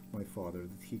made up, my father,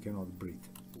 that he cannot breathe.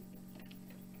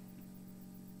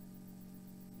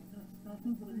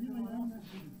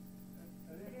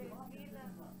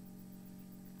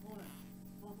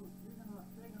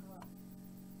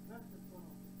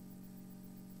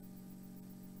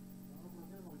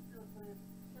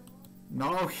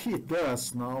 Now he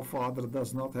does. Now father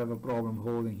does not have a problem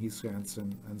holding his hands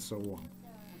and so on.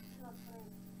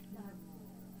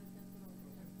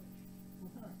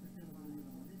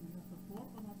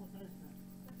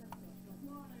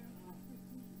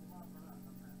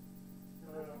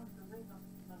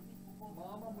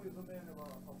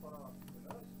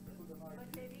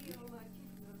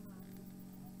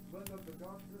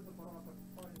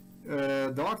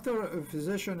 Doctor,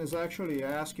 physician is actually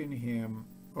asking him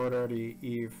already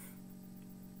if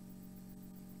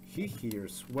he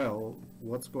hears well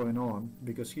what's going on,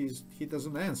 because he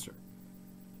doesn't answer,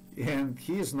 and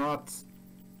he is not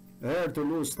there to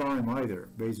lose time either.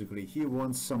 Basically, he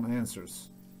wants some answers,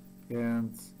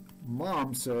 and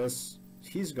mom says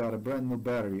he's got a brand new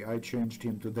battery. I changed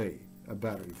him today, a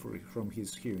battery from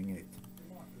his hearing aid.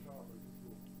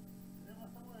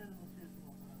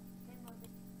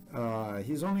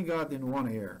 He's only got in one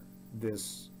ear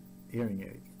this hearing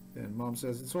aid, and mom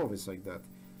says it's always like that.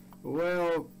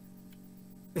 Well,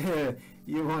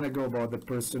 you want to go about the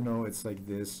personal, it's like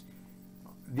this.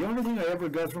 The only thing I ever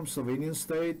got from Slovenian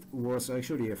state was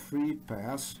actually a free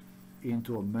pass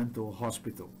into a mental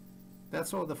hospital.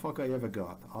 That's all the fuck I ever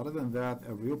got. Other than that,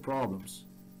 real problems.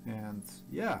 And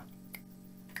yeah,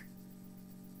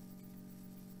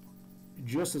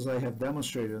 just as I have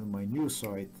demonstrated on my new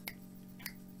site,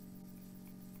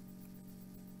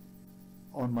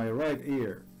 on my right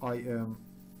ear, I am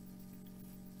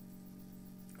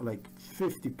like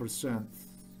 50%,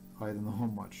 I don't know how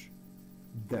much,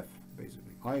 deaf,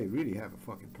 basically. I really have a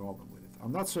fucking problem with it.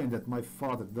 I'm not saying that my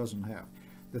father doesn't have.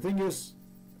 The thing is,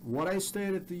 what I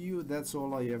stated to you, that's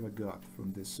all I ever got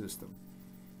from this system.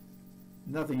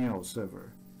 Nothing else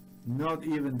ever. Not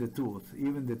even the tooth.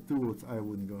 Even the tooth I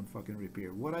wouldn't go and fucking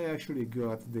repair. What I actually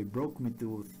got, they broke me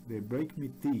tooth, they break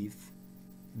me teeth,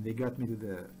 and they got me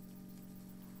to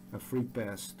a free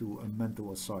pass to a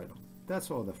mental asylum. That's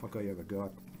all the fuck I ever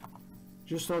got.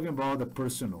 Just talking about the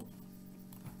personal.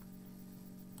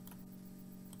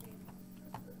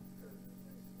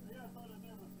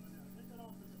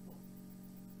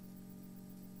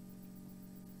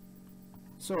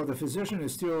 So the physician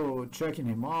is still checking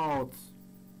him out.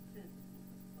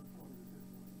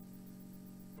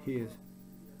 He is.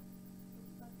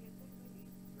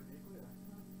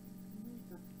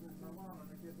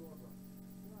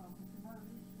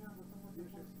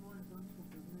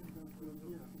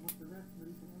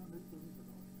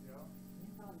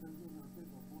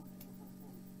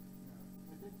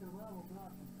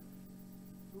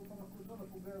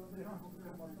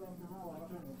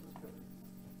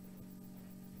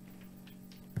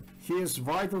 His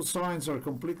vital signs are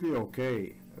completely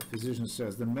okay, the physician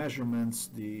says. The measurements,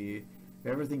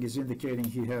 everything is indicating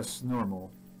he has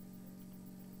normal.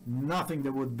 Nothing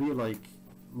that would be like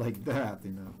that,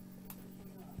 you know.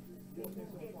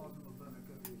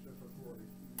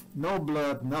 No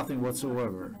blood, nothing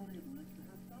whatsoever.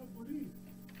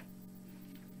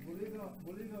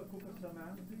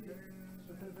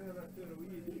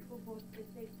 steroidi.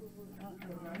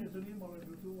 Ker mene je zanimalo, je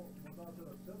bil to morda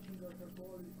zaradi srčnega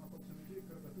karkoli, ampak se mi zdi,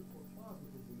 ker ga tudi pod fazo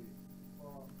to boli. Pa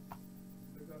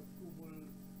da ga tako bolj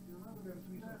v tem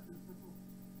smislu.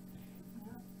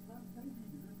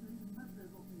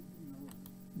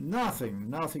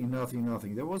 Nothing.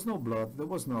 There was no blood. There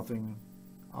was nothing.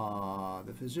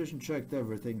 The physician checked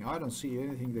everything. I don't see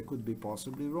anything that could be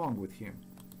possibly wrong with him.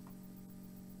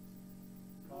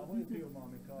 Kavo je pil,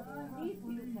 mami, kavo. Ni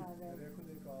pil kave. Je rekel,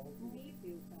 da je kavo pil. Ni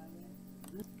pil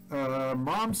kave.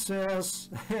 Mom says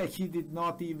he did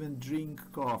not even drink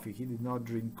coffee. He did not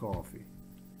drink coffee.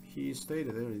 He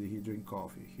stated earlier he drank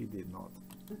coffee. He did not.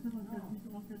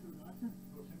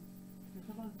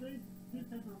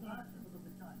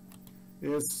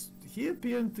 Is he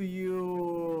appearing to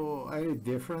you any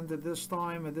different at this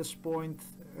time, at this point,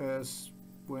 as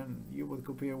when you would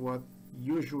compare what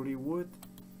usually would?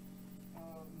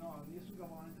 No, nisem ga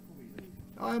vani tako videti.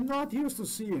 I'm not used to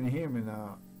seeing him in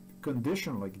a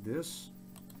condition like this.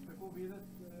 Tako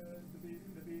videti, da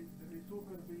bi to,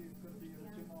 kar bi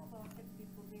recimo...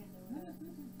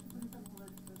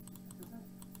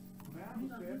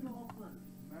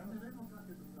 Meni osebno,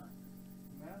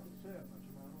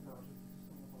 če meni vprašati,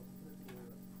 sem na hotel prej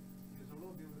je zelo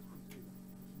bil responsiven.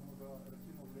 Ko smo ga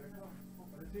recimo vlekla,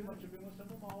 recimo, če bi imel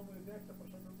samo malo injekta, pa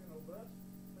še nekaj na obraz,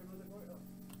 pa je bilo tako,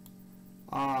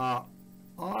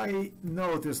 I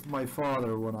noticed my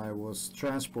father when I was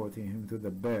transporting him to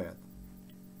the bed.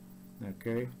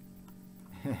 Okay?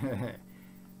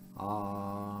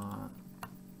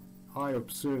 I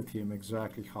observed him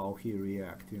exactly how he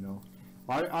reacted, you know.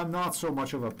 I'm not so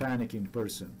much of a panicking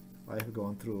person. I've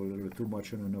gone through a little too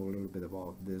much and I know a little bit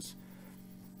about this.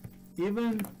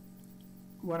 Even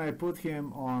when I put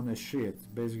him on a sheet,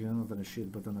 basically not on a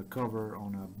sheet, but on a cover,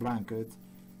 on a blanket,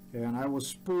 and I was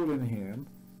spooling him,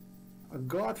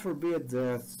 God forbid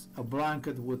that a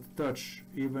blanket would touch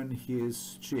even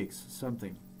his cheeks,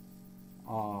 something.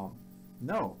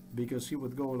 No, because he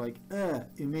would go like,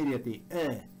 immediately,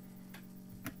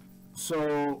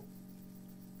 So,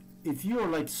 if you're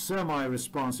like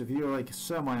semi-responsive, you're like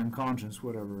semi-unconscious,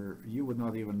 whatever, you would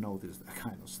not even notice that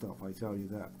kind of stuff, I tell you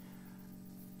that.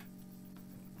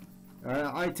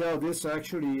 I tell this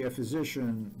actually a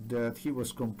physician that he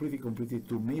was completely,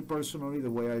 to me personally, the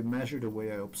way I measured, the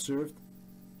way I observed,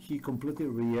 he completely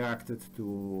reacted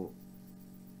to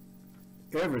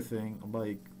everything,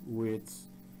 like with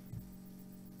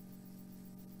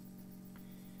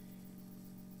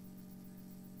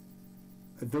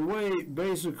the way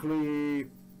basically,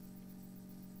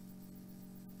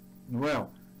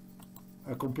 well,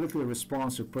 a completely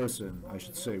responsive person, I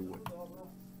should say, would.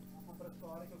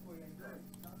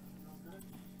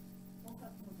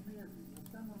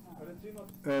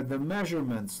 The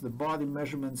measurements, the body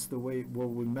measurements, the way what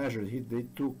we measured,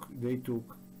 they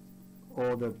took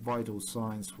all the vital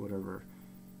signs, whatever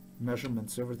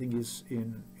measurements, everything is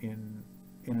in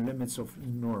limits of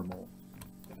normal.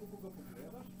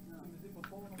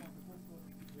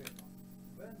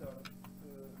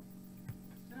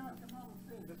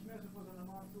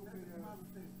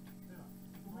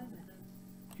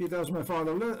 He tells my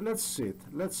father, let's sit,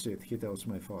 he tells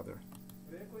my father.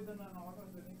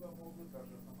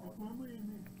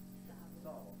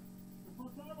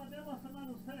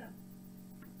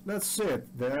 Let's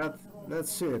sit, Dad,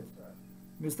 let's sit.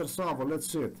 Mr. Savo, let's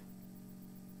sit.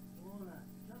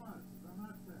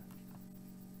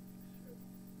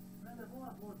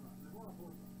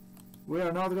 We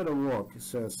are not going to walk,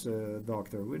 says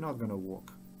doctor, we're not going to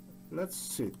walk. Let's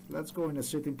sit, let's go in a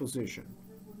sitting position.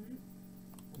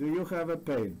 Do you have a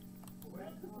pain?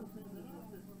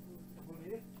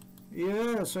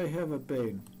 Yes, I have a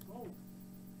pain.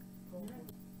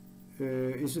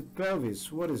 Is it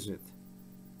pelvis? What is it?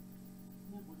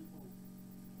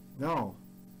 No,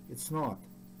 it's not.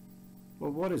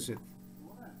 Well, what is it?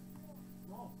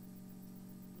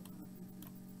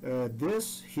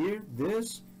 This, here,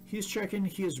 this. He's checking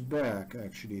his back,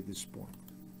 actually, at this point.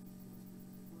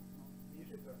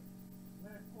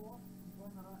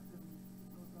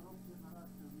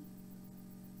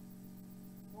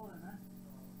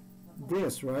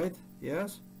 This, right?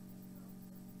 Yes?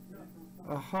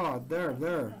 Aha,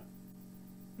 there.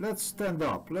 Let's stand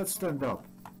up,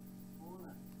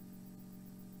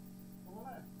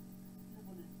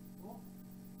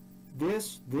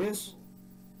 This?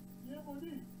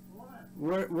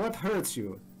 What hurts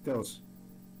you? Tells.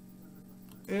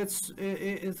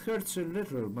 It hurts a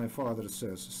little, my father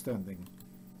says, standing.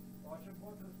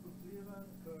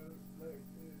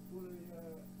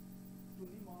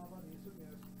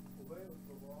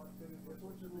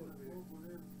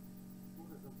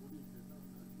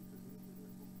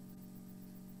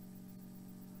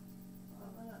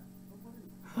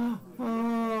 Ah,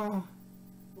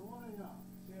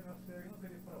 Si je nastegnuo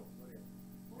kad je prav, verjetno.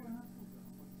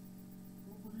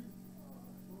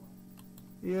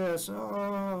 yes,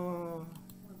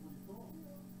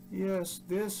 yes,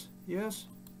 this, yes,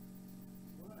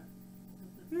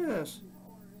 yes,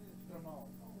 Premalo.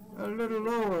 a little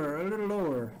lower, a little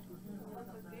lower.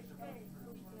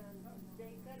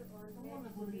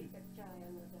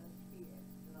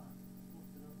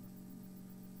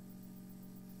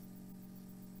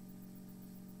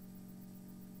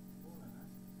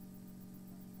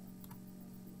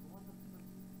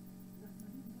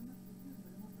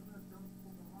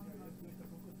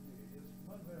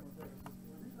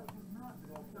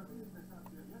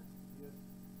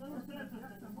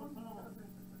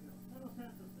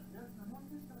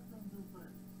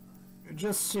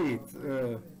 Just sit,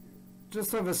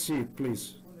 just have a seat,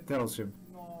 please, tells him.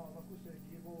 No, lahko se je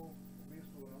gibal, v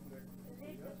bistvu nam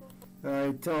rekel,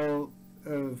 I tell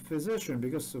a physician,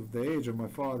 because of the age of my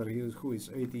father, who is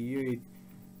 88,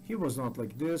 he was not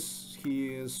like this. He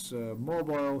is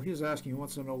mobile. He's asking, he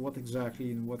wants to know what exactly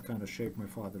in what kind of shape my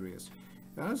father is.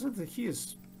 And I said that he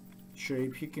is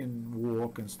shape, he can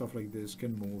walk and stuff like this,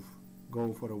 can move,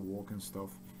 go for a walk and stuff.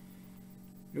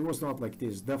 It was not like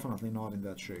this, definitely not in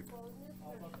that shape.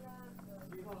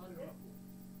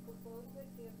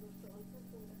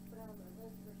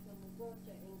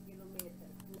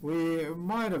 We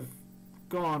might have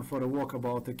gone for a walk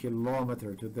about a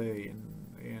kilometer today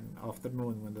in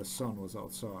afternoon when the sun was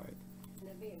outside.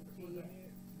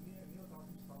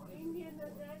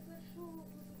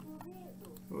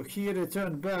 He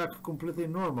returned back completely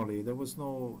normally. There was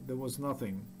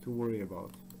nothing to worry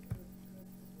about.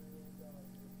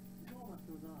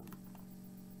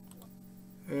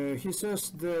 He says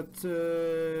that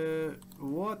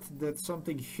that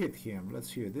something hit him. Let's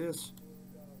hear this.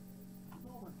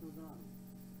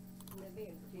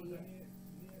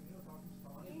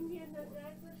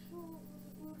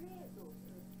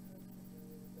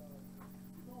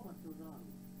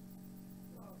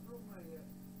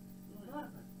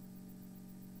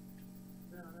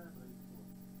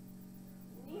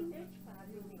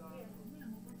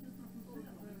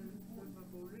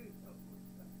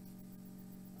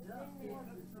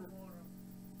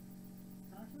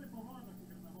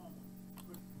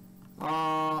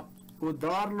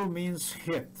 Udarlu means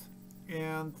hit,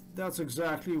 and that's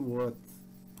exactly what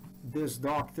this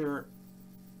doctor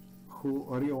who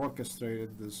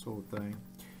reorchestrated this whole thing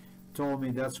told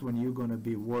me. That's when you're going to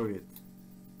be worried.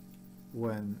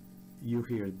 When you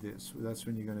hear this, that's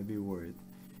when you're going to be worried.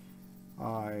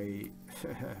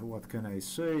 What can I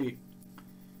say?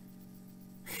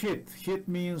 Hit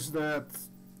means that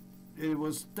it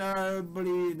was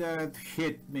terribly that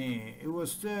hit me. It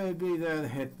was terribly that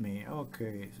hit me.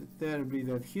 Okay, so terribly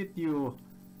that hit you.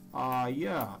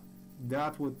 Yeah,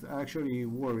 that would actually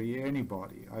worry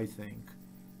anybody, I think.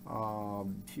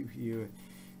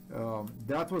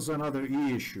 That was another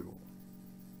issue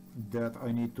that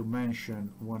I need to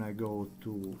mention when I go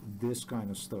to this kind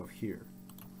of stuff here.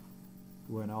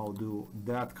 When I'll do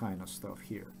that kind of stuff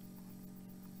here.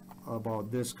 About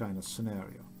this kind of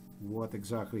scenario. What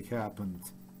exactly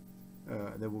happened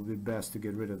that would be best to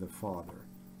get rid of the father.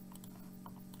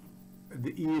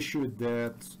 The issue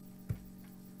that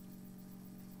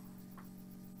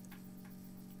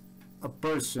a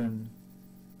person,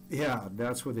 yeah,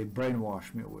 that's what they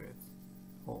brainwashed me with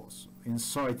also,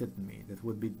 incited me, that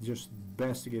would be just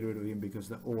best to get rid of him because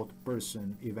the old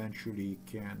person eventually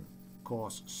can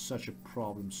cause such a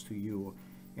problems to you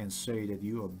and say that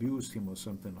you abused him or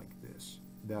something like this.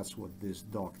 That's what this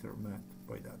doctor meant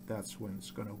by that. That's when it's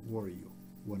going to worry you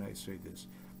when I say this.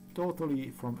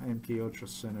 Totally from MK Ultra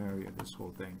scenario, this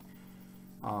whole thing.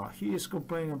 He is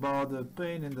complaining about the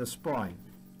pain in the spine.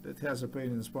 That has a pain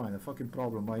in the spine, a fucking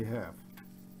problem I have.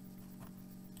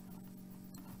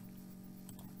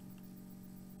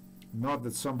 Not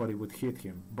that somebody would hit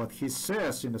him, but he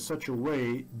says in such a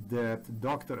way that the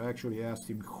doctor actually asked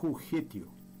him, who hit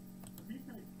you?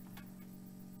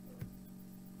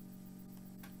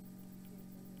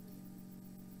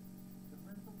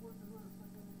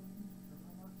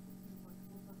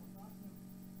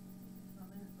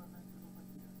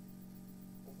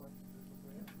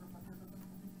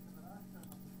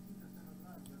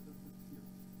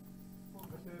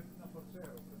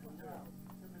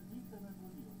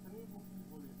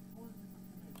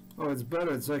 Oh, it's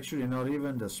better. It's actually not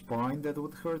even the spine that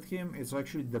would hurt him. It's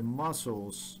actually the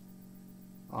muscles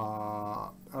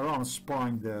around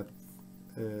spine that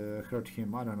hurt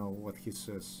him. I don't know what he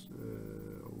says.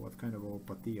 What kind of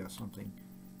opatia, something.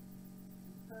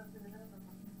 Da se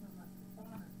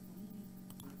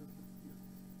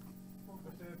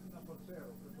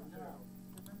Forcero, per forcero.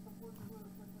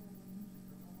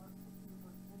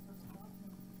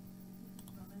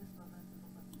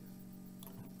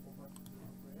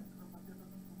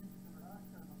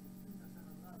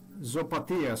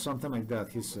 Zopatia, something like that,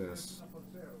 he says.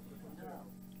 Forcero, per forcero.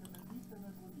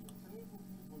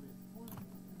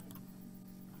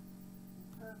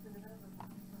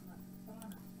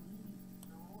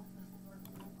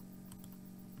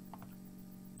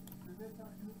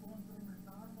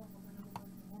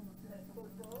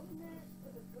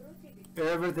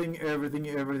 Everything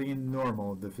in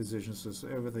normal, the physician says.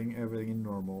 Everything in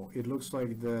normal. It looks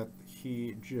like that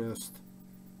he just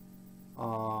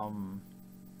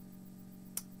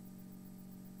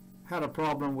had a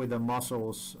problem with the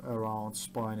muscles around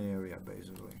spine area,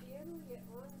 basically.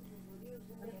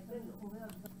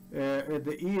 At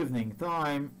the evening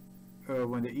time,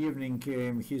 when the evening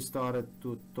came, he started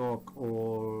to talk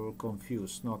all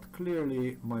confused, not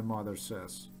clearly, my mother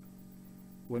says.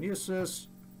 When he says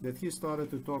that he started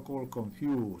to talk all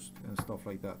confused and stuff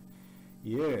like that,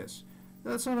 yes,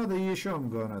 that's another issue I'm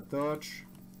gonna touch.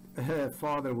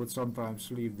 Father would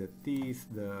sometimes leave the teeth,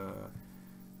 the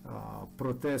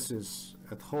prosthesis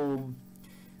at home,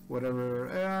 whatever,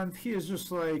 and he is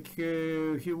just like,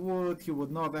 he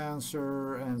would not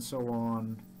answer, and so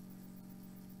on.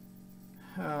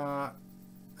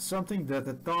 Something that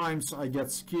at times I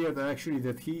get scared, actually,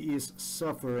 that he is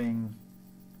suffering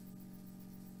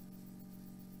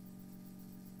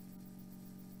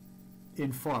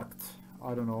infarct.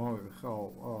 I don't know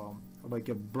how like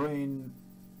a brain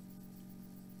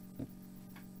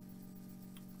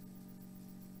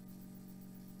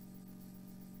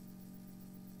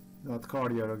not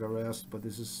cardiac arrest, but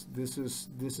this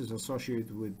is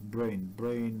associated with brain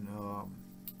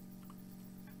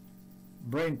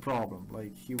problem.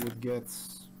 Like he would get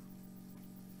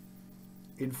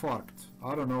infarct.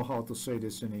 I don't know how to say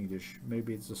this in English.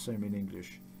 Maybe it's the same in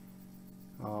English.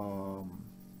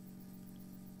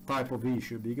 Type of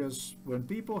issue, because when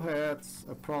people had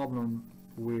a problem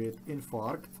with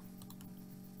infarct,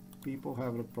 people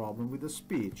have a problem with the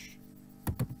speech.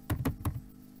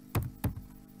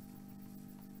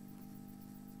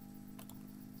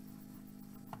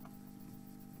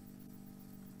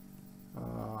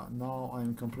 Now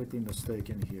I'm completely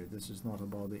mistaken here. This is not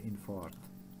about the infarct.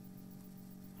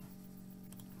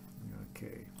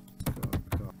 Okay.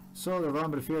 So that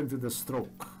I'm referring to the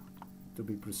stroke, to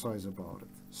be precise about it.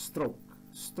 Stroke.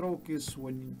 Stroke is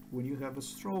when you have a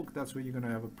stroke, that's when you're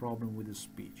gonna have a problem with the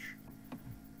speech.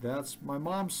 That's my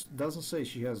mom's doesn't say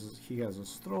he has a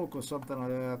stroke or something like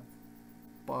that,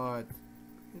 but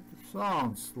it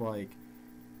sounds like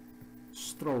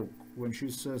stroke when she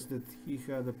says that he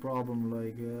had a problem,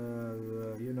 like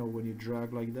you know, when you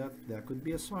drag like that, that could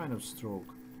be a sign of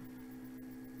stroke.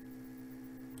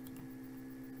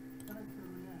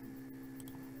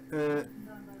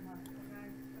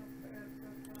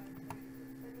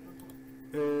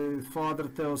 Father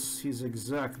tells his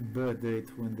exact birth date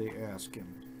when they ask him.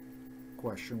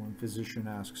 Question when physician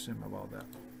asks him about that.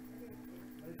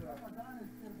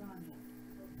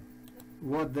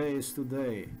 What day is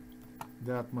today?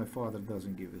 That my father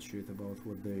doesn't give a shit about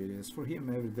what day it is. For him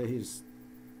every day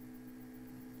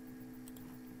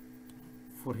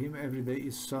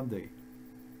is Sunday,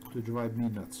 to drive me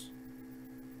nuts.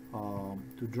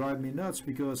 To drive me nuts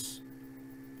because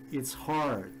it's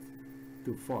hard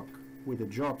to fuck with a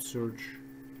job search,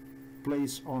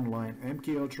 place online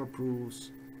MKUltra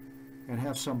proofs, and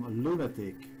have some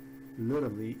lunatic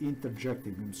literally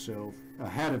interjecting himself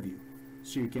ahead of you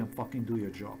so you can fucking do your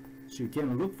job. So you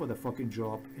can look for the fucking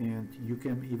job, and you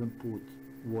can even put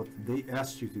what they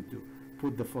asked you to do.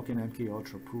 Put the fucking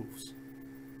MKUltra proofs.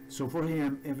 So for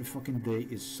him, every fucking day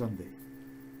is Sunday.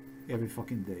 Every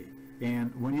fucking day.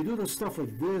 And when you do the stuff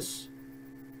like this,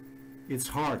 it's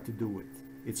hard to do it.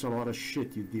 It's a lot of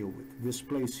shit you deal with. This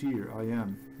place here,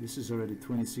 this is already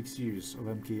 26 years of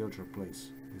MKUltra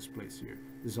place. This place here.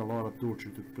 There's a lot of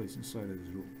torture took place inside of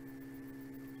this room.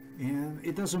 And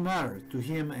it doesn't matter. To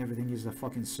him, everything is the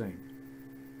fucking same.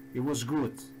 It was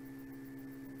good.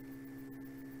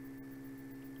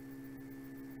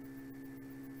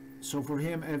 So for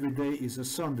him, every day is a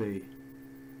Sunday.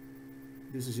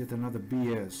 This is yet another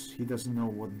BS. He doesn't know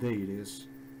what day it is.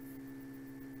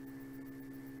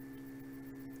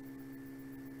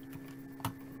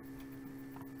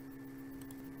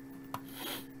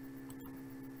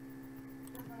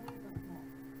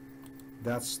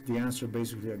 That's the answer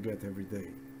basically I get every day,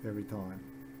 every time.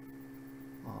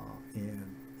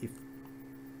 And if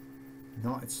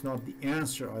no, it's not the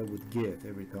answer I would get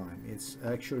every time. It's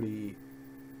actually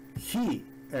he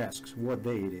asks what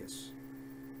day it is.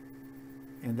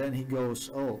 And then he goes,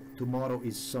 oh, tomorrow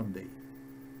is Sunday.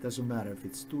 Doesn't matter if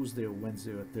it's Tuesday or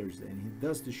Wednesday or Thursday. And he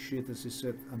does the shit, as he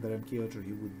said, under MKUltra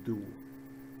he would do.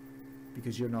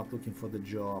 Because you're not looking for the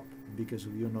job, because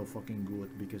you're no fucking good,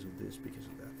 because of this, because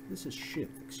of that. This is shit,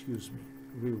 excuse me.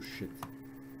 Real shit.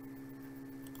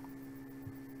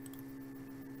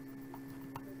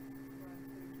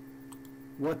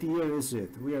 What year is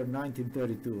it? We are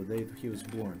 1932, the date he was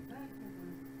born.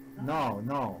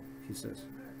 No, he says.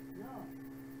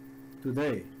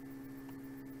 Today.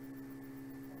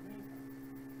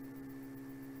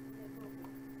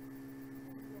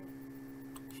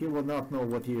 He will not know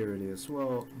what year it is.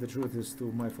 Well, the truth is,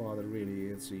 to my father, really,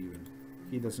 it's even.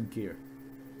 He doesn't care.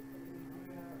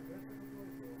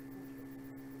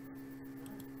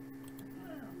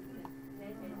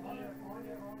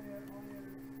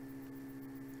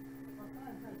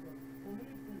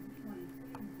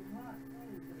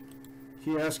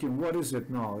 He asked him, what is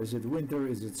it now? Is it winter?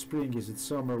 Is it spring? Is it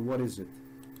summer? What is it?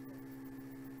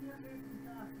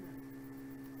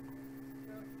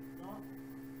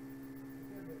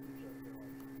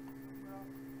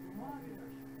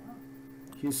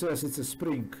 He says it's a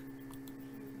spring.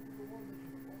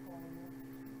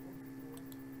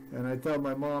 And I tell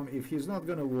my mom, if he's not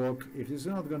going to walk, if he's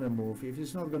not going to move, if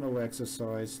he's not going to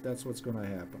exercise, that's what's going to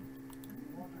happen.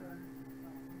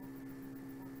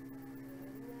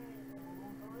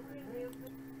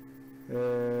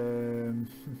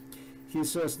 He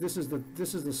says this is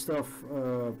the stuff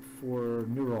for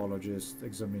neurologist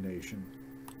examination.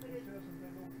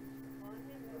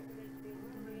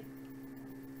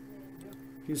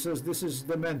 He says this is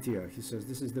dementia. He says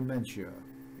this is dementia,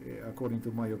 according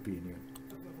to my opinion.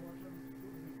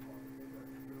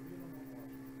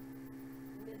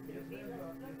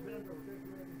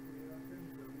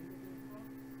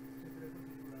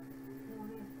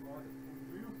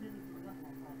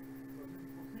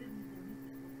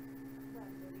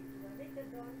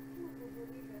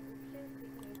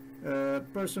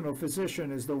 Personal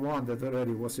physician is the one that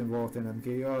already was involved in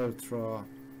MKUltra.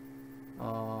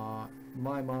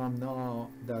 My mom, no,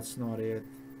 that's not it.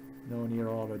 No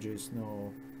neurologist,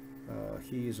 no.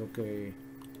 He is okay.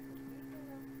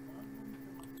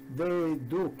 They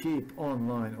do keep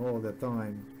online all the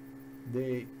time.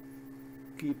 They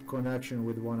keep connection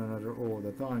with one another all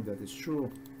the time. That is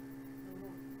true.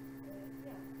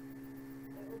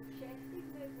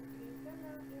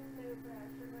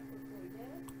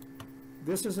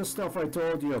 This is the stuff I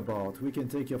told you about. We can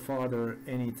take your father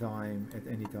anytime, at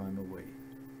any time away.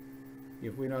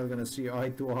 If we're not going to see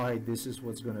eye to eye, this is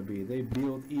what's going to be. They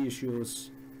build issues,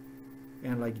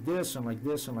 and like this, and like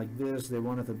this, and like this, they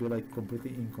wanted to be like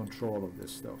completely in control of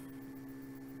this stuff.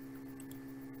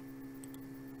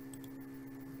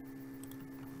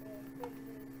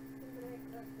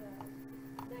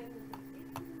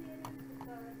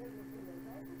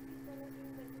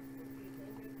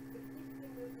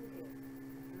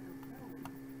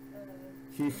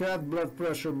 He had blood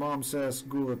pressure, mom says,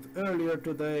 good. Earlier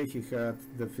today he had,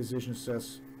 the physician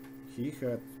says, he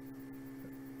had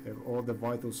all the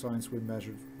vital signs we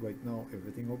measured right now,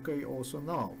 everything okay also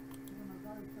now.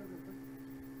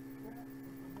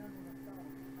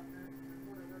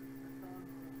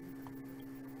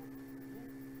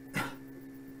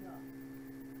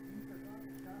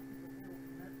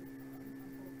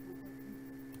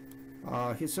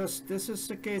 He says this is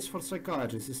a case for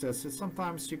psychiatrists. He says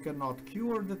sometimes you cannot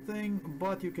cure the thing,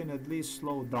 but you can at least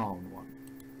slow down one.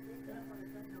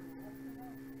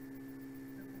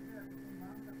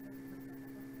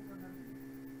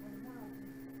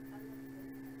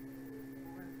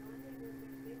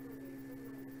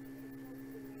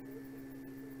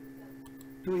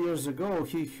 Two years ago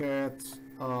he had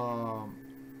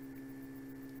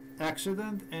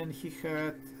accident and he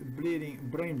had bleeding,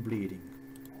 brain bleeding.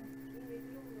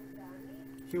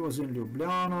 He was in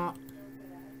Ljubljana,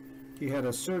 he had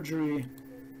a surgery,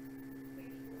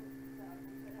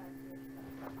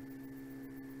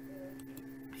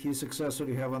 he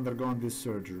successfully have undergone this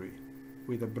surgery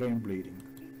with a brain bleeding.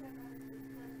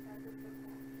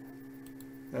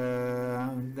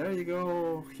 There you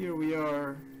go, here we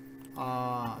are,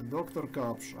 Dr.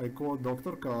 Kaps. I called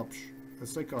Dr. Kaps, a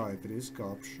psychiatrist,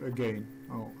 Kaps, again.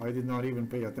 Oh, I did not even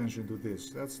pay attention to this,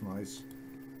 that's nice.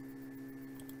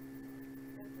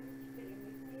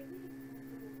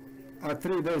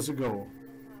 3 days ago.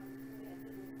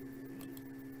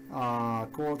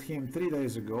 Called him 3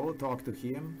 days ago, talked to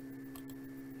him.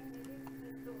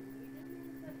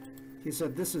 He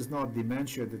said this is not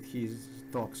dementia, that he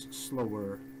talks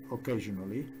slower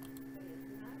occasionally.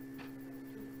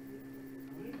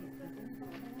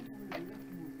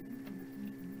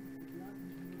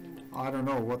 I don't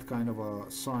know what kind of a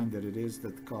sign that it is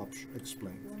that Kaps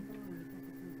explained.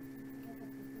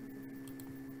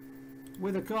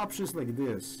 With the Kaps is like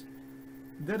this.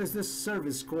 There is this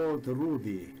service called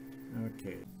Rudy.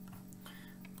 Okay.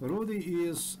 Rudy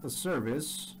is a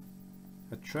service,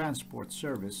 a transport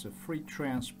service, a free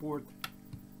transport.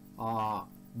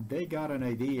 They got an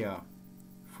idea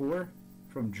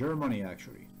from Germany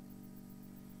actually.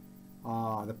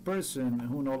 The person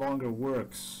who no longer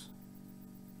works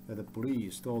at the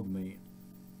police told me,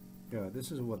 yeah,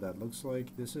 this is what that looks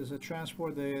like. This is a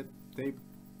transport that they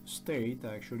state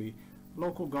actually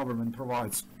local government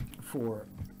provides for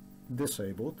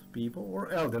disabled people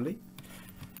or elderly.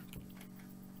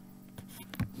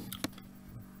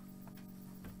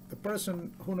 The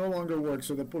person who no longer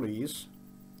works at the police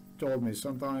told me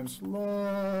sometimes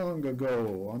long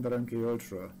ago under MK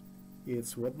Ultra,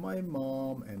 it's what my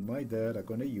mom and my dad are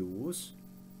gonna use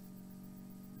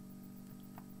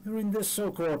during this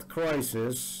so-called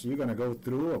crisis you're gonna go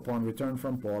through upon return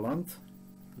from Poland,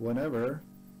 whenever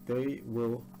they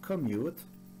will commute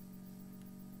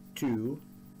to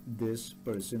this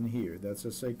person here. That's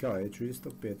a psychiatrist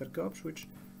of Peter Kaps, which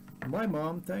my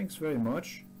mom, thanks very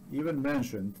much, even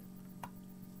mentioned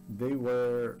they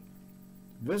were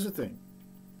visiting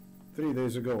 3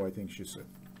 days ago, I think she said.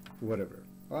 Whatever.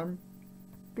 I'm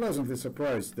pleasantly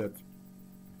surprised that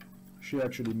she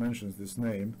actually mentions this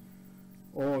name.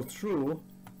 All true,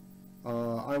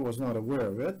 I was not aware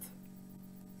of it,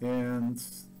 and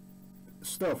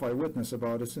stuff I witness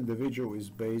about this individual is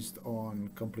based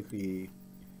on completely,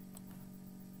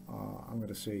 I'm going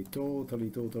to say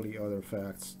totally other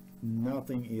facts.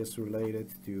 Nothing is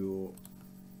related to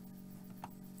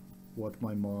what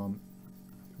my mom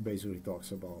basically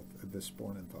talks about at this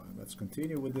point in time. Let's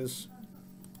continue with this.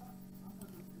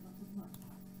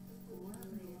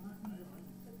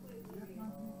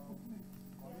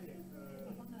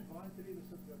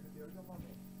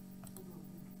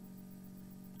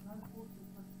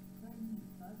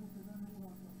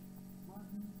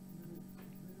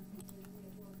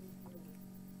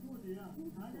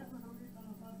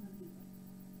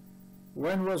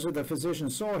 When was it the physician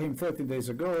saw him? 13 days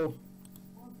ago.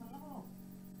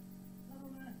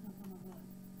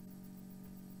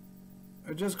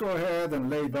 Just go ahead and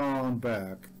lay down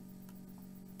back.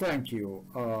 Thank you,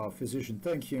 physician.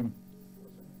 Thank him.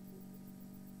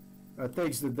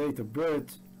 Takes the date of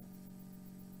birth.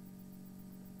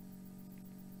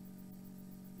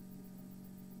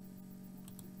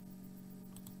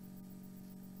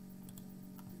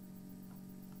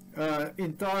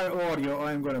 Entire audio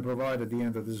I'm going to provide at the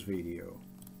end of this video.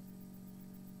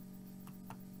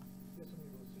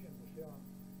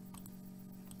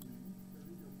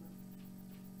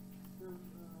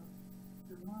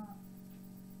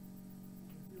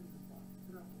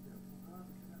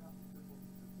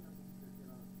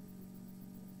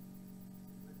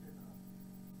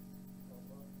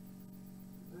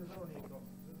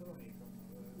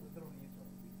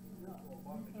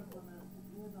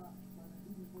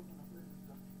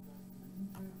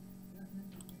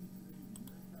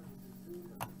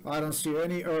 I don't see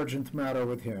any urgent matter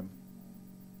with him.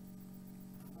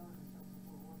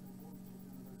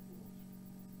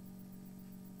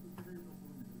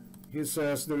 He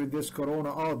says during this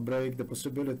corona outbreak, the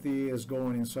possibility is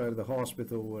going inside the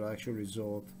hospital will actually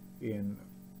result in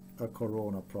a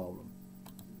corona problem.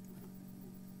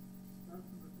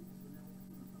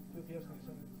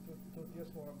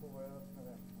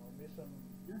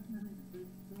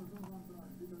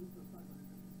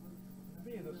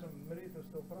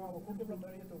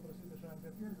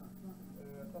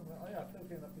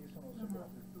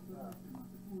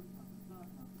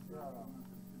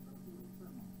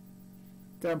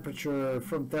 Temperature,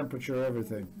 from temperature,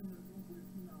 everything.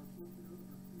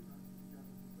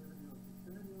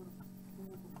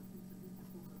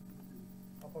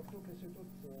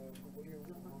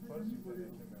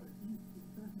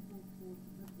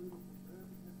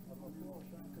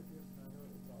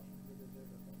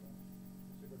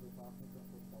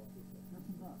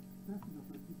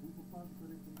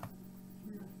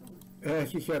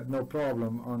 He had no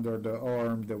problem under the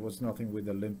arm. There was nothing with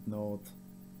the lymph node.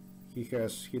 He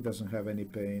doesn't have any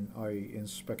pain. I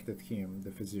inspected him,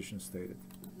 the physician stated.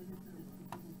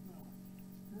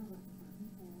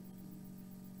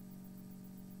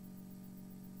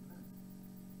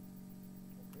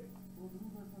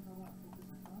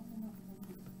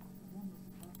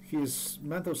 His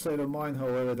mental state of mind,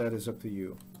 however, that is up to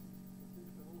you.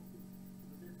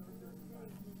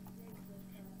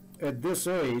 At this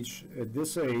age,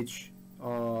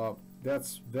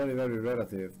 that's very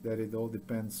relative, that it all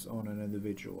depends on an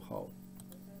individual how.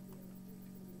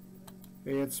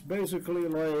 It's basically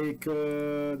like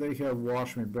they have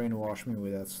brainwashed me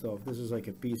with that stuff. This is like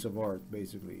a piece of art,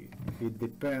 basically. It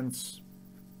depends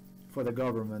for the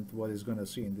government what is going to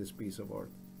see in this piece of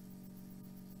art.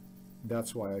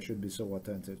 That's why I should be so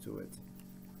attentive to it.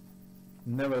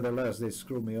 Nevertheless, they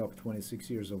screwed me up 26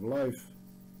 years of life,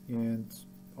 and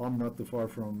I'm not too far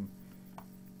from,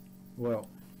 well,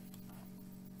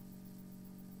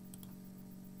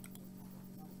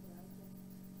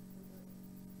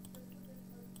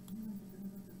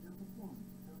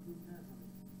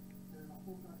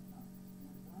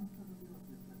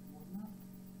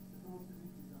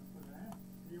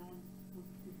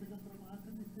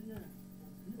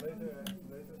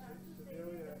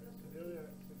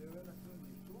 sedel je na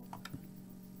stranišču,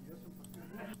 jaz sem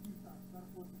pa kar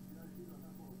pot žilo,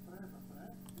 tako odpre, zapre,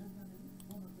 to nazaj novi,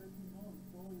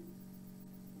 to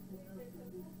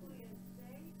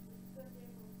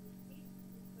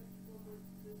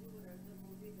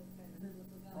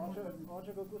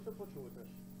Oče, kako se počutiš?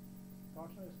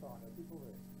 Kakšno je stanje? Ti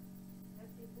povej.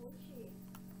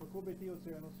 Kako bi ti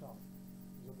ocenil sam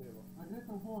zadevo? A gre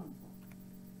to v bolnico?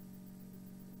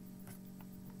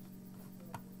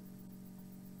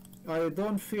 I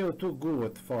don't feel too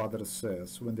good, father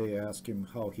says, when they ask him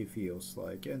how he feels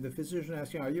like. And the physician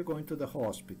asks him, are you going to the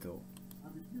hospital?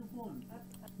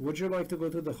 Would you like to go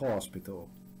to the hospital?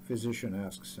 Physician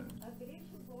asks him.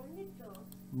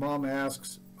 Mom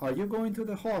asks, are you going to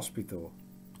the hospital?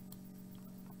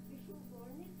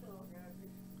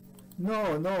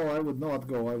 No, no, I would not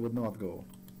go, I would not go.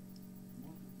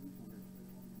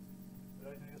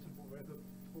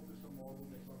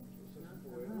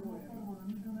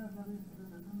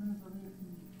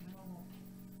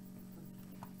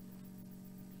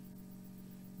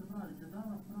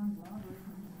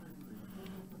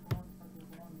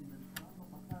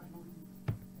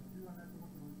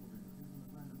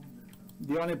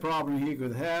 The only problem he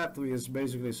could have is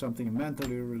basically something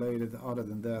mentally related. Other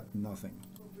than that, nothing.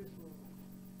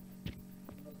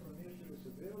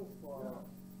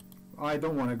 I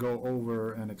don't want to go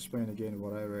over and explain again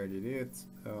what I already did.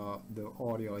 The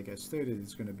audio, like I stated,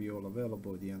 is going to be all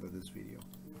available at the end of this video.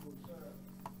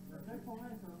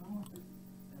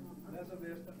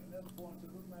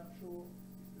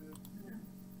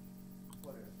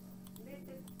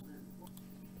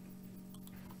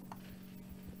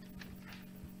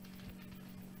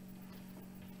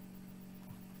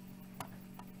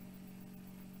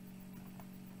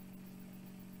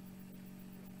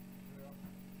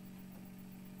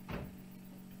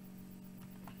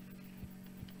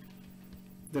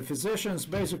 The physicians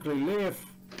basically leave,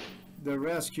 the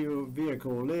rescue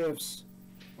vehicle leaves.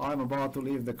 I'm about to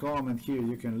leave the comment here,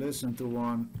 you can listen to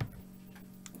one.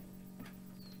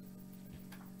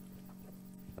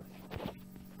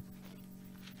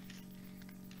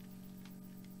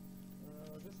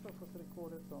 This stuff was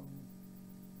recorded on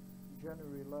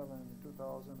January 11,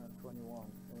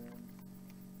 2021, and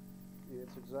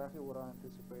it's exactly what I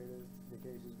anticipated the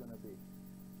case is going to be.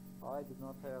 I did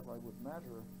not have, I would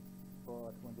measure,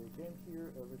 but when they came here,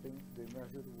 everything they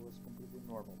measured was completely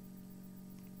normal.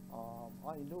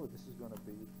 I knew this is going to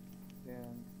be,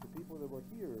 and the people that were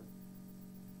here,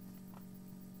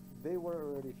 they were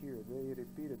already here. They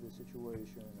repeated the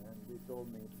situation, and they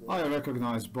told me that I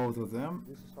recognize both of them.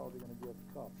 this is how they're going to get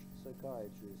Kaps,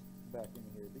 psychiatrist, back in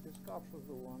here, because Kaps was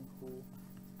the one who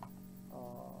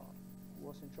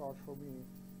was in charge for me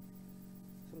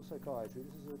through psychiatry.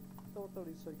 This is a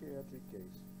totally psychiatric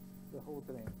case, the whole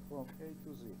thing, from A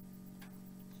to Z.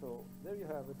 So there you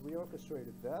have it. We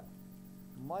orchestrated that.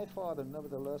 My father,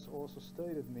 nevertheless, also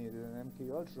stated me in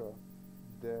MK Ultra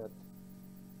that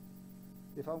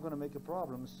if I'm going to make a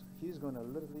problems, he's going to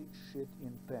literally shit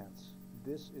in pants.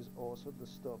 This is also the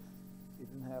stuff. It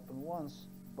didn't happen once,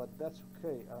 but that's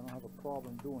okay. I don't have a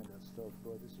problem doing that stuff,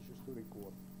 but this is just to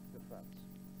record the facts.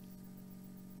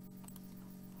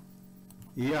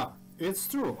 Yeah, it's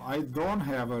true. I don't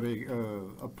have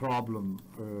a problem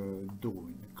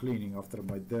doing cleaning after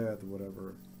my dad,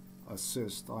 whatever,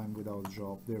 assist. I'm without a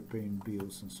job. They're paying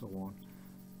bills and so on.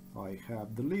 I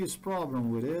have the least problem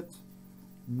with it.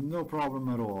 No problem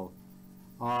at all.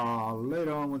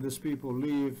 Later on, when these people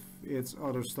leave, it's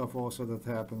other stuff also that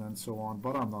happen and so on.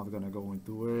 But I'm not gonna go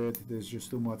into it. There's just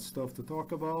too much stuff to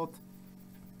talk about.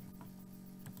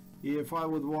 If I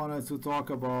would wanted to talk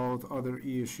about other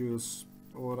issues,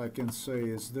 what I can say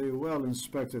is they well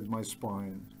inspected my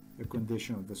spine, the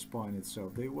condition of the spine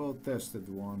itself. They well tested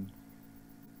one.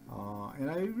 And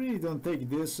I really don't take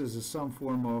this as some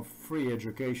form of free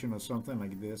education or something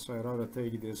like this. I'd rather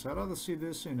take this, I'd rather see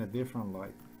this in a different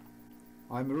light.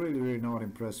 I'm really not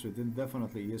impressed with it.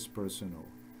 Definitely is personal.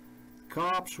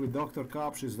 Kaps, with Dr.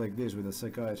 Kaps is like this, with the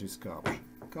psychiatrist Kaps.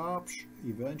 Kaps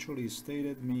eventually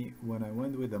stated me when I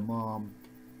went with the mom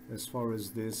as far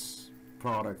as this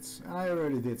products, and I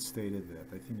already did stated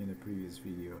that, I think in a previous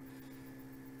video.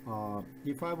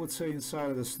 If I would say inside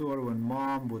of the store when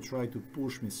mom would try to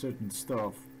push me certain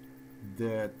stuff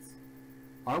that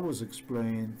I was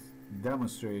explained,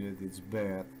 demonstrated it's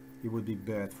bad, it would be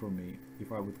bad for me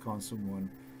if I would consume one.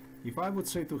 If I would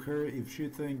say to her, if she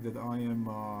think that I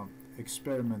am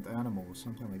experiment animal or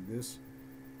something like this,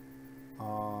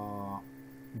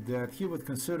 that he would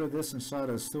consider this inside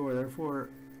of the store, therefore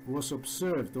was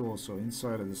observed also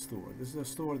inside of the store. This is a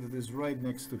store that is right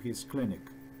next to his clinic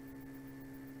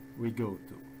we go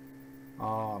to.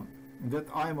 That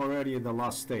I'm already at the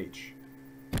last stage.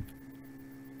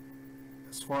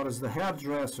 As far as the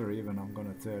hairdresser, even, I'm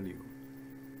gonna tell you,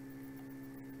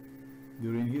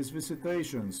 during his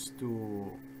visitations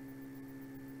to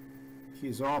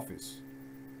his office,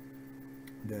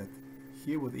 that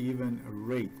he would even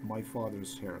rate my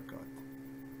father's haircut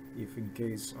if in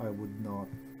case I would not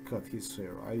cut his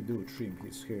hair. I do trim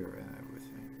his hair and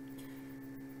everything.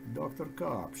 Dr.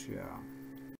 Kaps, yeah.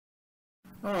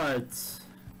 Alright,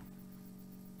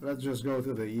 let's just go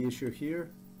to the issue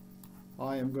here.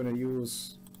 I am gonna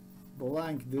use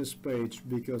blank this page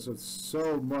because of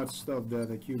so much stuff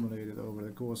that accumulated over the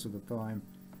course of the time.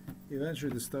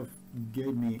 Eventually the stuff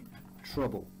gave me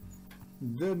trouble.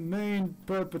 The main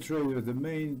perpetrator, the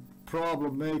main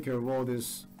problem maker of all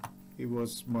this, it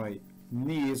was my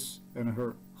niece and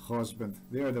her husband.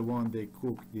 They're the one they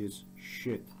cooked this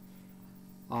shit.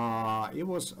 It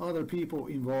was other people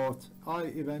involved. I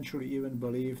eventually even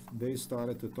believed they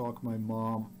started to talk my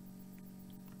mom.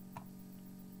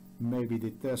 Maybe they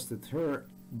tested her,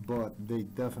 but they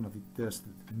definitely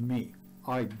tested me.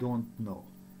 I don't know.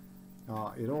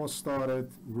 It all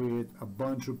started with a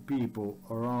bunch of people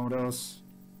around us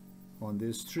on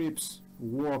these trips,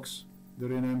 walks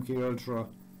during MK Ultra,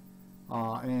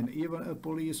 and even a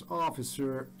police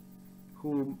officer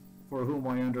for whom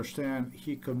I understand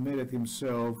he committed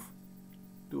himself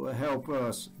to help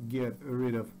us get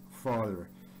rid of father.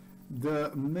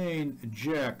 The main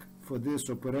jack for this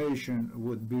operation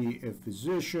would be a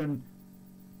physician.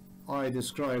 I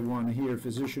describe one here,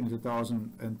 physician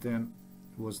 2010,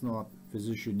 was not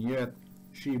physician yet.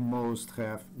 She must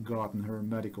have gotten her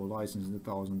medical license in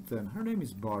 2010. Her name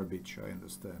is Barbich, I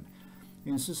understand.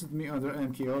 Insisted me under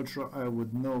MK Ultra I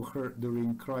would know her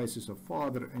during crisis of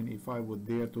father, and if I would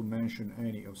dare to mention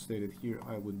any of stated here,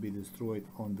 I would be destroyed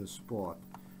on the spot.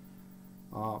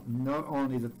 Not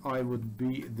only that I would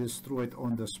be destroyed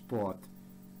on the spot,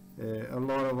 a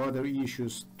lot of other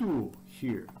issues too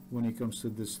here when it comes to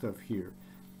this stuff here.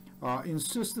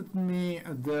 Insisted me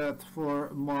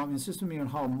on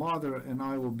how mother and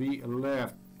I will be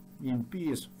left in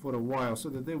peace for a while, so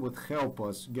that they would help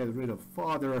us get rid of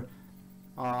father.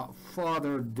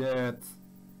 Father that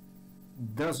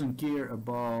doesn't care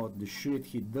about the shit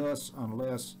he does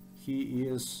unless he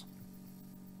is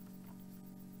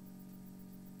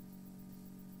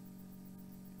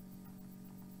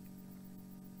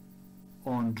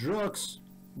on drugs,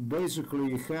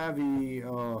 basically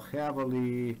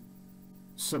heavily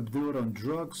subdued on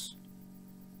drugs.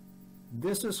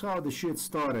 This is how the shit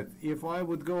started. If I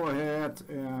would go ahead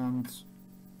and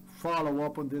follow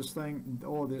up on this thing,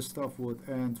 all this stuff would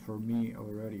end for me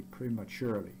already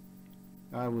prematurely.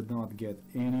 I would not get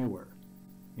anywhere.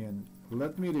 And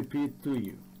let me repeat to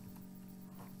you,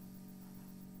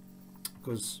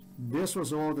 because this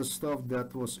was all the stuff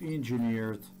that was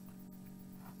engineered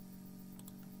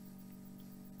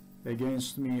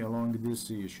against me along this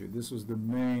issue. This was the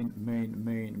main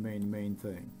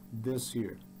thing. This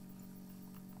here.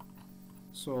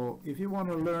 So if you want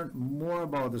to learn more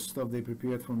about the stuff they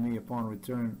prepared for me upon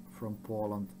return from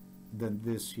Poland, then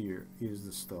this here is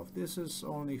the stuff. This is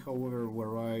only, however,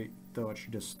 where I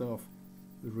touch the stuff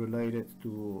related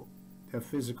to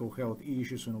physical health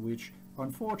issues, in which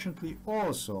unfortunately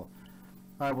also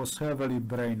I was heavily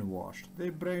brainwashed. They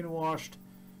brainwashed,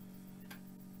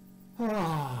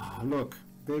 look,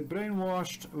 they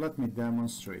brainwashed, let me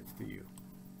demonstrate to you,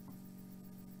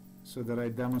 so that I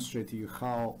demonstrate to you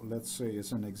how, let's say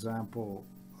as an example,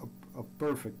 a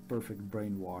perfect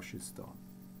brainwash is done.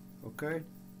 Okay?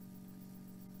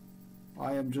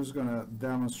 I am just gonna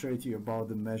demonstrate to you about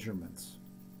the measurements.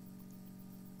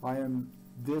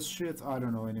 This shit, I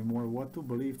don't know anymore what to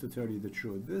believe, to tell you the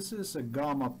truth. This is a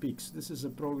gamma pix. This is a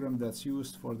program that's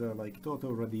used for the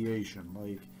total radiation,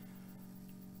 like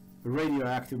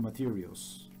radioactive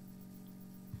materials.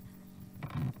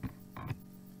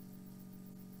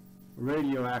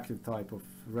 Radioactive type of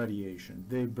radiation.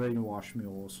 They brainwashed me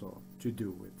also to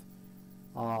do it.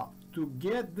 To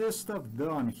get this stuff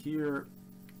done here,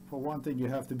 for one thing, you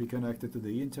have to be connected to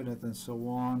the internet and so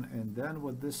on, and then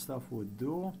what this stuff would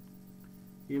do,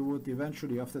 it would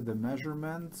eventually, after the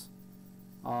measurement,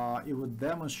 it would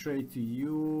demonstrate to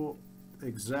you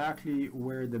exactly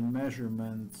where the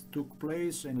measurement took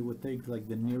place, and it would take like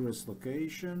the nearest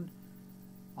location.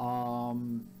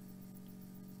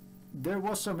 There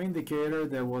was some indicator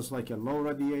there was like a low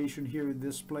radiation here in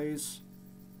this place,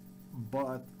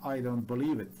 but I don't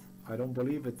believe it. I don't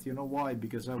believe it. You know why?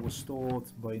 Because I was told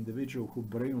by individual who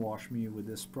brainwashed me with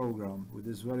this program, with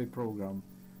this very program,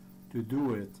 to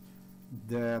do it,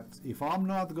 that if I'm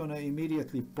not gonna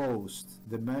immediately post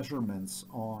the measurements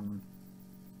on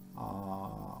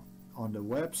the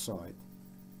website,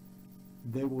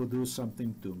 they will do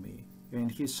something to me.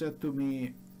 And he said to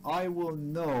me, I will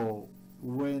know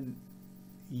when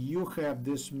you have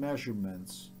these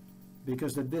measurements,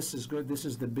 because this is good. This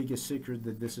is the biggest secret,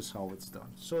 that this is how it's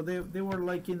done. So they were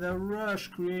like in a rush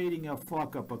creating a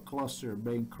fuck up, a cluster,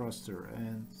 brain cluster,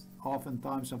 and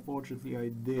oftentimes, unfortunately, I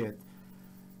did.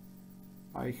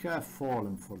 I have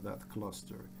fallen for that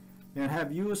cluster, and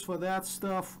have used for that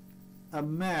stuff a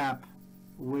map,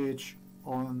 which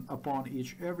upon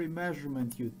every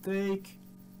measurement you take,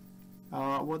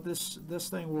 what this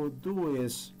thing will do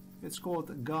is, it's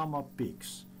called gamma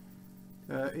peaks.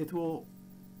 It will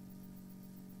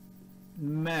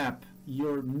map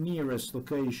your nearest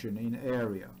location in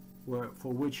area,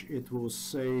 for which it will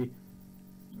say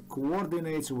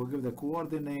coordinates. It will give the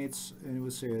coordinates, and it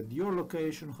will say at your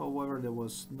location, however, there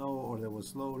was no, or there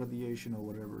was low radiation, or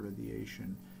whatever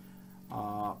radiation.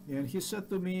 And he said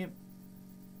to me,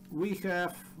 we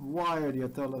have wired your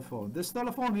telephone. This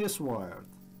telephone is wired.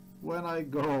 When I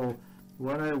go,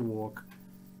 when I walk,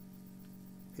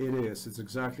 it's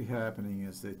exactly happening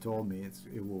as they told me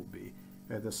it will be.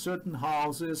 At the certain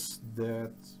houses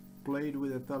that played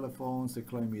with the telephones, they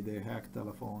claim me they hack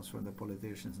telephones from the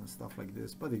politicians and stuff like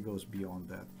this, but it goes beyond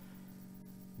that.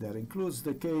 That includes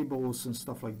the cables and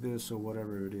stuff like this, or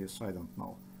whatever it is, I don't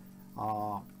know.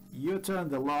 You turn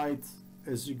the light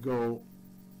as you go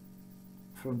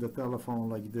from the telephone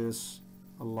like this,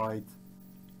 a light,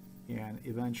 and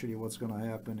eventually what's going to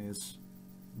happen is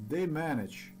they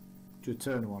manage to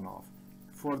turn one off.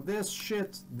 For this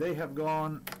shit, they have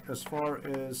gone as far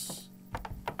as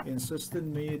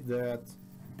insisting me that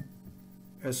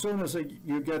as soon as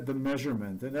you get the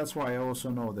measurement, and that's why I also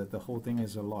know that the whole thing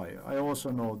is a lie. I also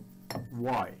know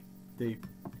why they,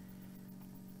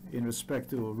 in respect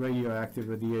to radioactive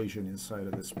radiation inside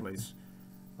of this place,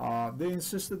 they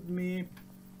insisted me,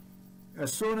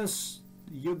 as soon as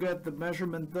you get the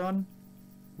measurement done,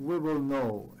 we will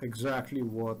know exactly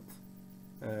what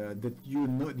that you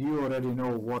already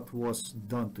know what was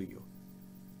done to you.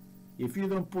 If you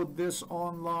don't put this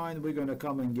online, we're gonna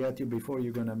come and get you before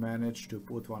you're gonna manage to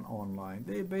put one online.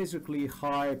 They basically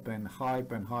hype and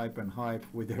hype and hype and hype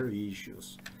with their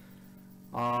issues.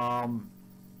 I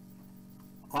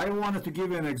wanted to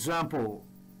give you an example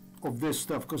of this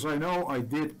stuff, because I know I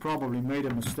did probably made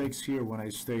a mistakes here when I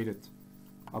stated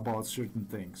about certain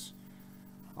things.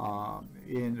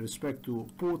 In respect to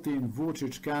Putin,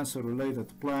 Vucic,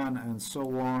 cancer-related plan, and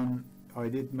so on, I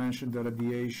did mention the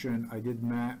radiation. I did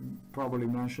probably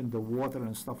mention the water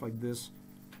and stuff like this.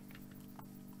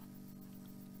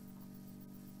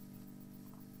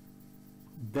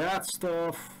 That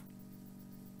stuff,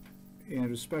 in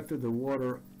respect to the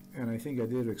water, and I think I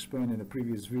did explain in a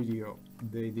previous video,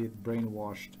 they did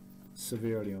brainwashed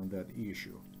severely on that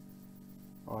issue.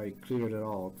 I cleared it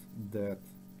out that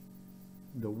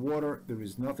the water, there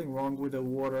is nothing wrong with the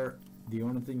water. The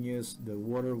only thing is, the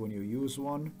water, when you use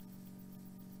one,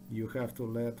 you have to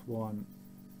let one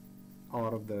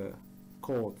out of the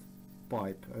cold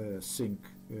pipe sink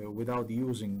without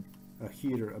using a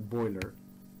heater, a boiler,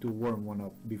 to warm one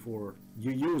up before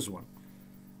you use one.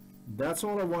 That's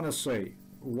all I want to say.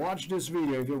 Watch this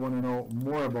video if you want to know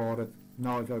more about it.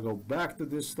 Now, if I go back to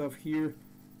this stuff here,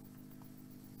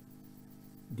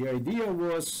 the idea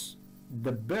was,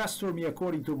 the best for me,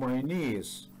 according to my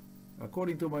niece,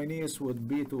 would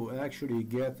be to actually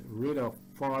get rid of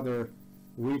father,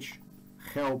 which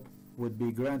help would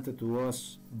be granted to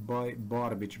us by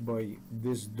Barbich, by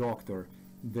this doctor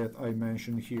that I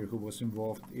mentioned here, who was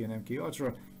involved in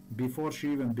MKUltra before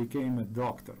she even became a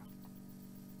doctor.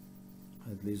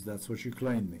 At least that's what she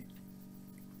claimed me.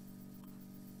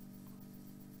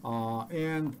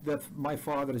 And that my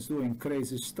father is doing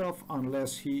crazy stuff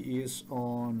unless he is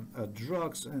on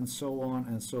drugs and so on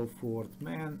and so forth.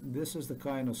 Man, this is the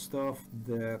kind of stuff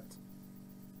that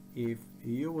if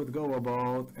you would go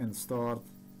about and start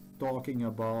talking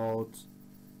about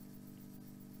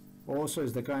also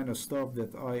is the kind of stuff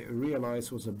that I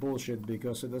realized was a bullshit,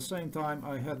 because at the same time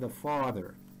I had a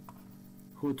father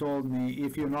who told me,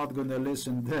 if you're not gonna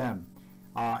listen to them,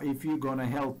 if you're gonna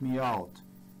help me out,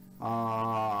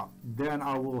 then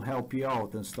I will help you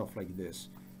out and stuff like this.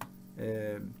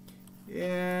 And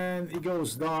it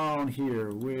goes down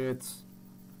here with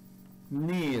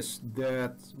niece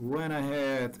that went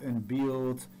ahead and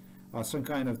built some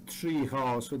kind of tree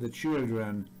house for the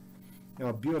children,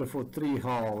 a beautiful tree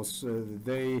house.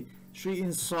 She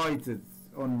incited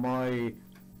on my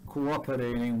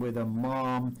cooperating with a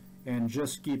mom and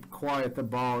just keep quiet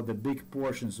about the big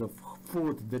portions of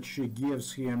food that she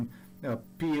gives him,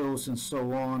 pills and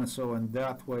so on. So and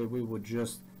that way we would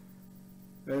just,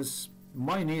 as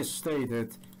my niece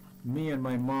stated, me and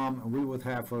my mom, we would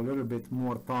have a little bit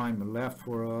more time left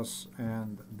for us.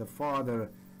 And the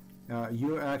father,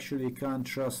 you actually can't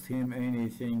trust him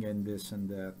anything and this and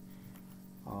that.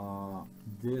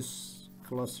 This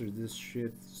cluster, this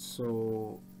shit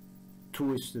so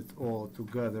twisted all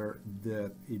together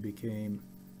that it became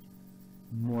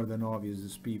more than obvious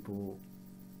these people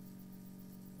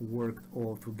worked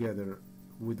all together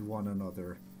with one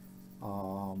another.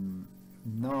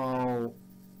 Now,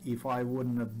 if I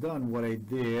wouldn't have done what I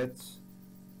did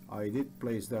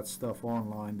place that stuff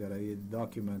online, that I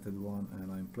documented one, and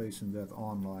I'm placing that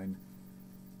online.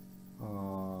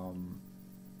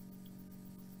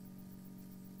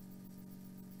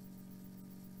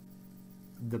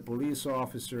 The police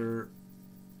officer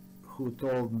who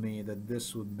told me that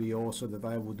this would be also that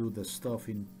I would do the stuff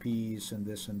in peace and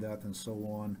this and that and so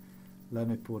on, let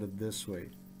me put it this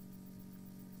way.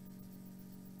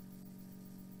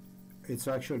 It's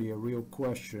actually a real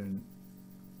question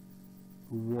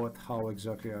how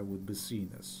exactly I would be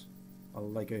seen as.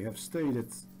 Like I have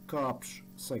stated, Kaps,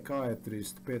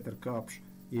 psychiatrist Peter Kaps,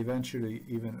 eventually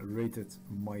even rated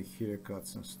my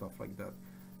haircuts and stuff like that.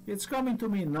 It's coming to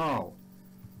me now.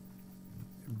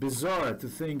 Bizarre to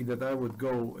think that I would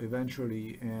go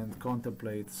eventually and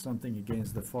contemplate something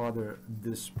against the father,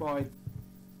 despite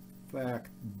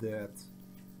fact that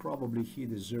probably he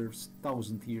deserves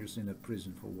 1,000 years in a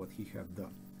prison for what he have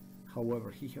done.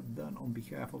 However, he have done on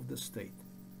behalf of the state.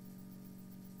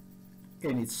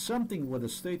 And it's something what the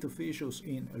state officials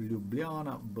in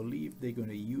Ljubljana believe they're going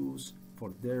to use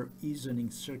for their easing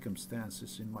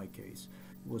circumstances. In my case,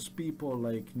 it was people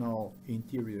like now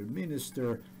Interior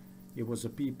Minister, it was a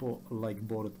people like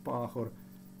Borut Pahor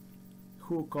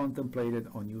who contemplated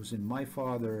on using my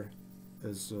father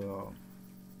as a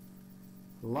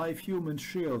live human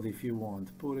shield, if you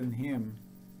want, putting him,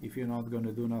 if you're not going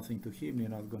to do nothing to him, you're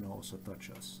not going to also touch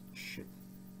us. Shit.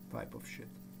 Type of shit.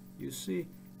 You see,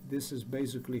 this is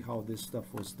basically how this stuff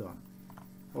was done.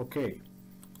 Okay.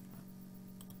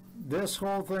 This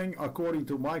whole thing, according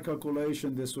to my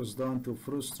calculation, this was done to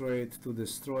frustrate, to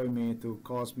destroy me, to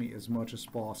cause me as much as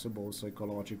possible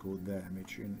psychological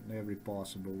damage in every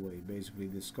possible way. Basically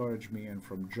discourage me and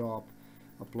from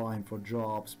applying for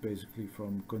jobs, basically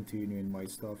from continuing my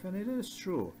stuff. And it is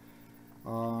true.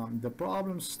 The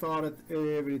problems started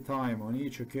every time, on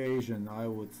each occasion I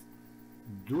would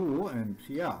do, and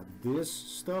yeah, this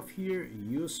stuff here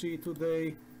you see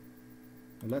today,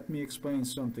 let me explain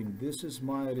something. This is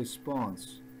my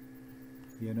response.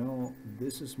 You know,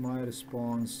 this is my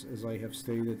response. As I have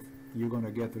stated, you're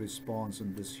gonna get a response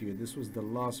on this here. This was the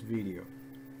last video.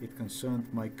 It concerned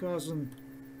my cousin,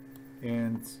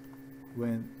 and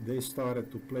when they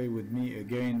started to play with me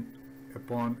again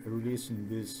upon releasing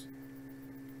this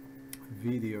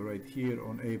video right here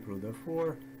on April the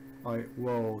 4th, I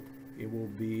wrote it will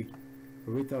be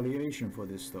retaliation for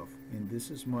this stuff, and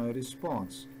this is my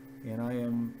response. And I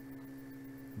am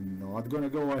not gonna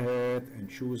go ahead and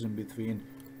choose in between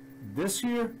this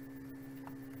here.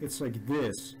 It's like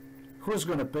this. Who's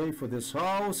gonna pay for this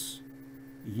house?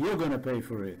 You're gonna pay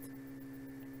for it.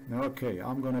 Okay,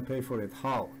 I'm gonna pay for it.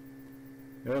 How?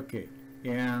 Okay,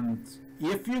 and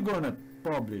if you're gonna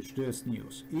publish this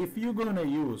news, if you're gonna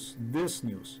use this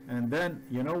news, and then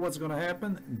you know what's gonna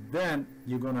happen, then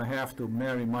you're gonna have to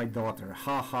marry my daughter.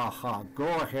 Ha ha ha. Go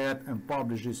ahead and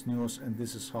publish this news, and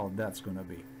this is how that's gonna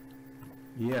be.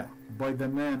 Yeah, by the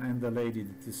man and the lady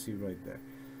that you see right there.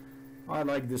 I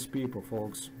like these people,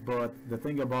 folks, but the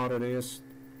thing about it is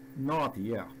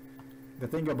the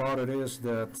thing about it is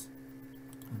that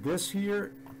this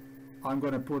here, I'm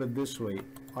gonna put it this way,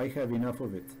 I have enough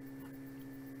of it.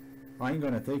 I ain't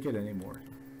gonna take it anymore.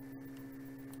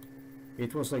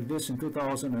 It was like this in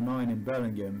 2009 in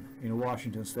Bellingham, in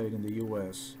Washington State in the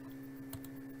US.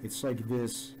 It's like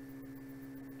this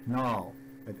now,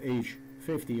 at age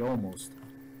 50 almost.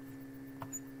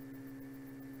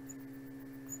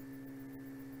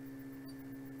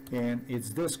 And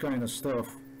it's this kind of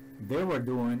stuff they were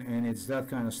doing, and it's that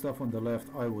kind of stuff on the left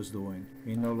I was doing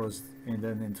in all those, and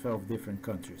then in 12 different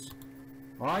countries.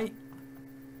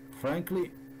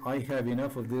 Frankly, I have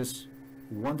enough of this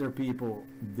wonder people,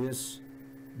 this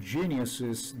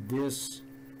geniuses, this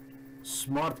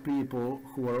smart people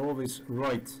who are always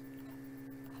right.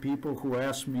 People who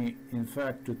ask me, in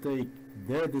fact, to take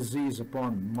their disease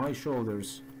upon my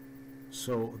shoulders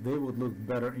so they would look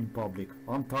better in public.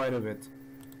 I'm tired of it.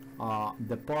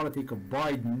 The politic of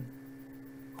Biden,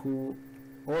 who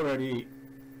already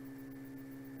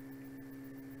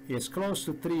is close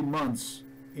to 3 months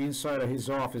inside of his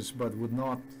office but would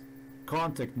not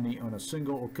contact me on a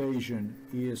single occasion,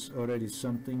 is already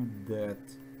something that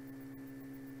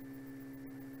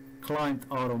climbed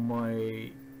out of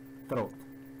my throat.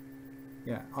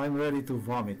 Yeah, I'm ready to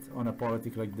vomit on a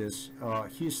politic like this.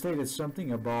 He stated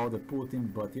something about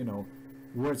Putin, but you know,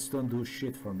 words don't do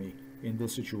shit for me in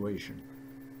this situation.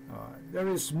 There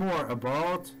is more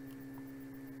about,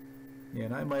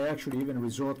 and I might actually even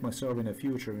resort myself in the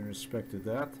future in respect to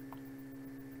that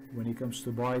when it comes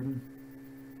to Biden.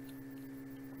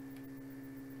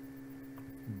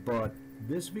 But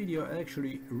this video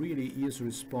actually really is a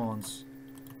response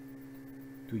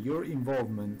to your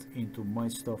involvement into my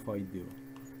stuff I do.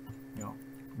 You know,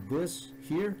 this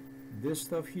here, this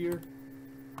stuff here,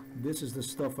 this is the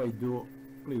stuff I do.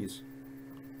 Please,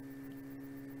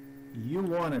 you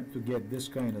wanted to get this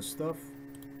kind of stuff.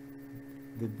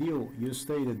 The deal you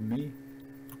stated me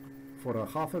for a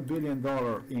 $500 million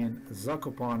in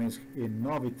Zakopansk in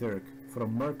Novi Turk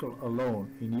from Merkel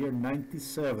alone in year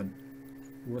 97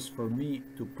 was for me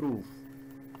to prove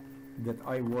that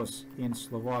I was in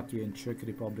Slovakia, in Czech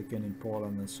Republic, and in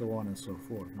Poland, and so on and so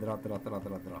forth.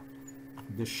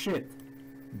 The shit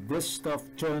this stuff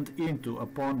turned into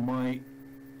upon my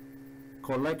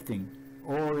collecting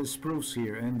all these proofs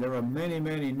here, and there are many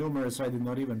numerous I did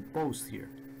not even post here.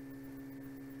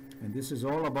 And this is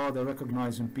all about the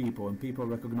recognizing people, and people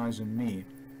recognizing me,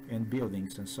 and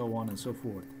buildings, and so on and so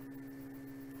forth.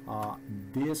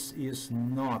 This is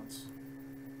not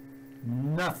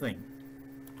nothing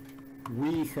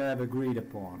we have agreed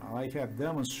upon. I have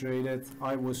demonstrated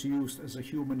I was used as a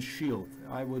human shield.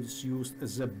 I was used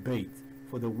as a bait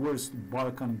for the worst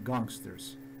Balkan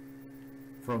gangsters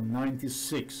from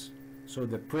 96. So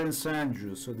the Prince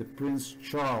Andrew, so the Prince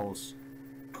Charles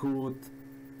could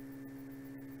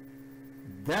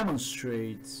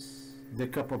demonstrate the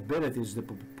capabilities, the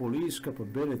police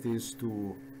capabilities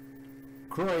to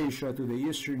Croatia, to the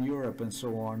Eastern Europe, and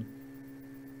so on.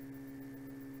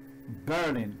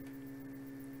 Berlin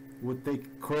would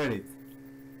take credit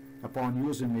upon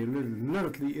using me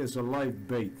literally as a live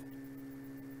bait.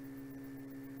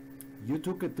 You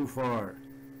took it too far.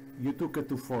 You took it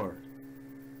too far.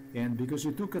 And because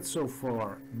you took it so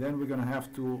far, then we're going to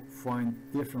have to find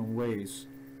different ways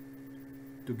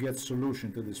to get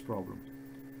solution to this problem.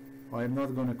 I am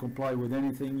not going to comply with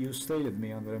anything you stated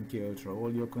me under MK Ultra.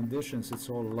 All your conditions, it's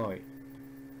all a lie.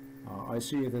 I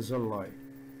see it as a lie.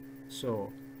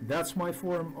 So that's my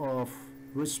form of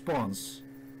response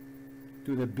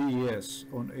to the BS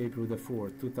on April the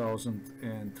 4th,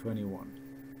 2021.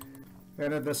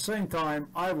 And at the same time,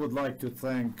 I would like to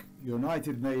thank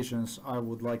United Nations, I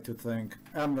would like to thank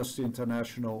Amnesty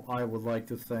International, I would like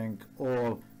to thank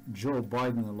all Joe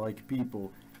Biden-like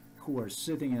people who are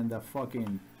sitting in the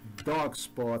fucking dog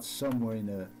spot somewhere in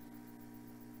a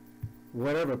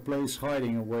whatever place,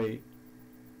 hiding away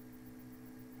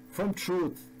from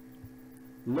truth,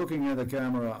 looking at the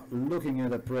camera, looking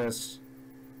at the press,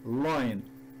 lying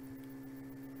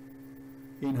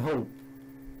in hope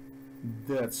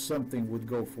that something would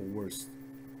go for worse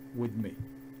with me.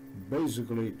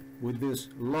 Basically, with this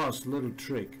last little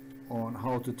trick on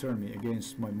how to turn me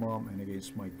against my mom and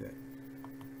against my dad.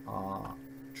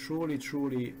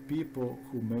 Truly, people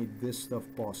who made this stuff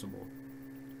possible,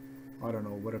 I don't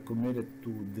know, were committed to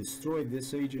destroy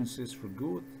these agencies for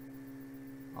good,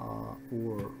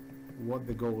 or what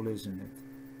the goal is in it.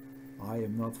 I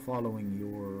am not following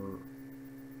your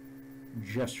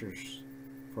gestures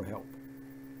for help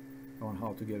on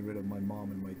how to get rid of my mom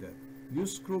and my dad. You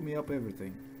screw me up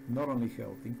everything, not only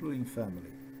health, including family.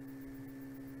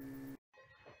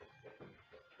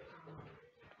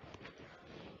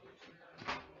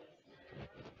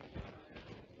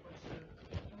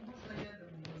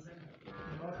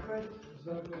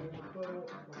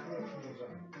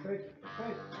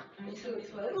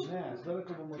 Ne, zdaj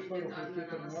ko bomo odprli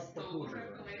helikopter, pa služi.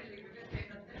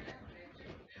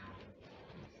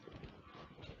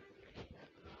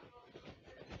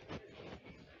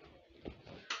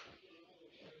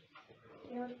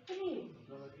 Ja, tri.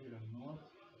 Zdaj grem not,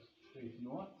 spet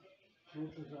not.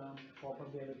 vzamem, pa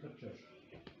bele krčeš.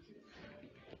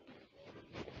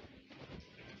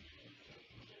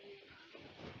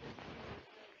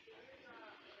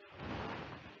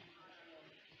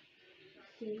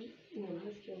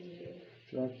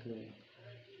 Čakaj.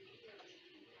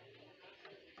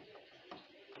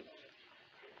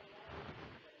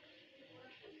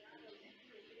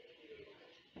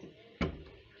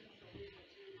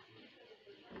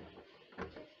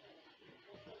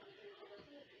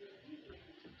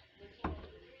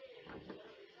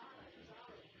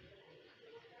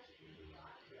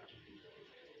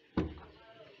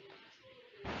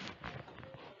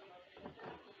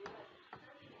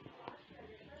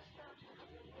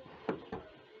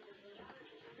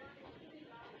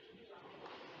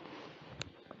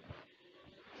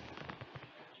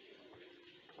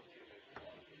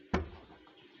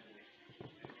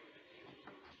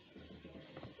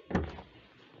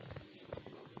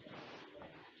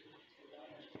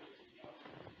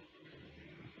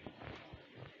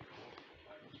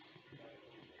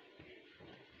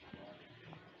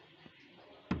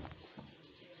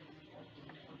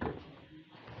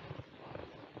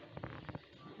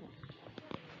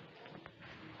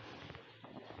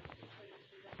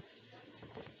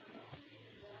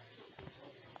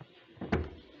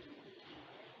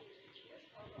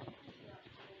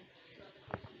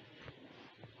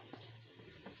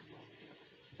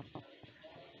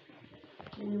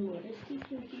 Ne moreš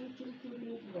stisniti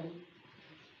nič ven.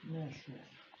 Ne, še.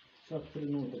 Vsak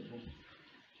trenutek bom.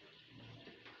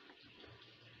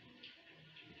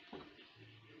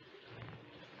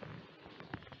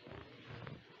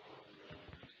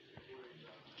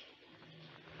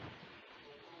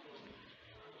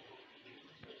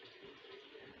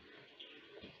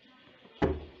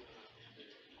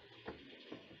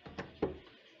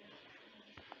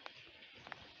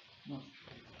 No.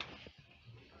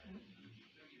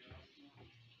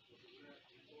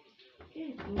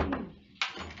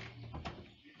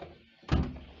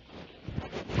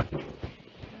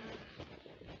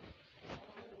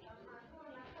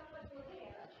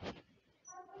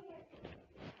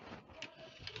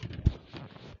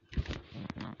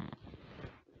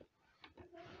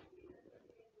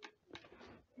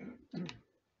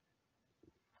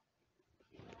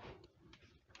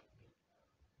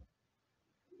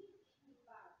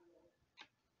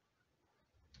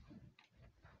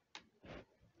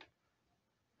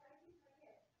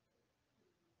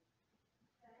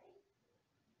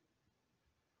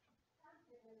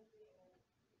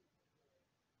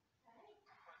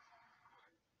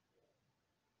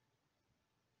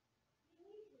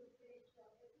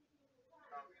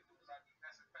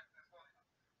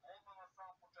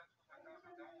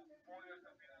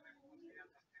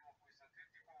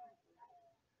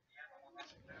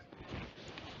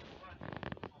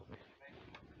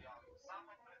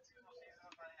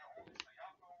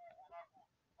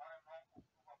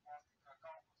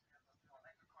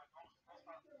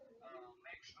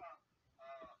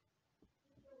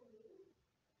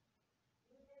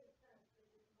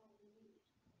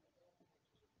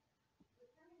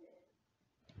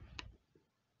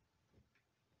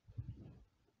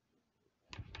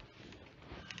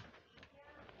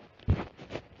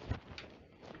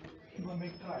 Imam i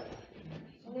kaj.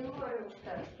 Ne morem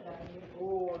stati strani.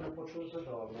 O, ne počuti se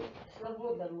dobro.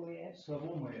 Slabo da mu je.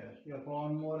 Slabo mu je. Ja, pa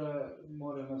on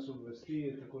mora nas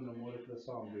obvestiti, tako ne more tle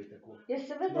sam biti tako. Ja,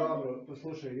 seveda. Dobro,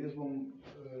 poslušaj, jaz bom...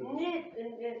 Ne,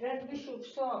 rad bi šel v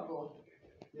sobo.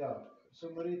 Ja,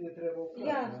 sem Marit je treba uprati,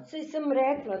 Ja, ne? saj sem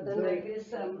rekla, da ne gre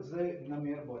sem. Zdaj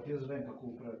namer bo, jaz vem, kako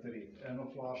uprati.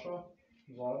 Eno flašo,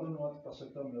 vodo not, pa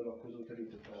se tam lahko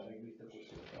zautrite, glih tako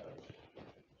si uprati.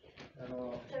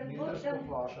 Eno litrsko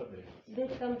flašo dej. Daj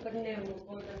tam prnemo,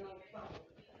 bodo na odpad.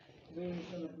 Zdaj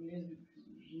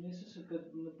nisi se,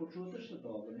 ne počutiš se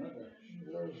dobro, ne da?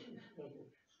 Zdaj si slabo.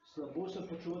 Slabo se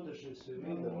počutiš, že si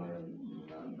videl.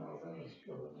 Noga me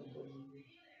sploh ne boli.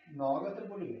 Noga te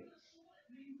boli?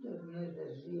 Ne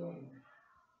držijo me.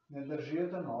 Ne držijo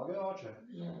te noge, oče?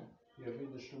 Ne. Ja,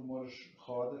 vidiš, tu moraš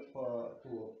hoditi pa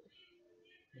tu.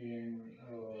 In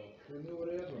to ni v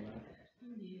redu, ne?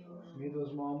 Ja. Midva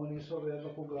z mamo niso vedno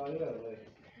pogajali.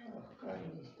 Kaj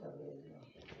nista vedno?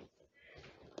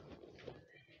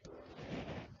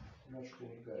 Nič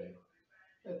hudega je.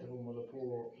 Te bomo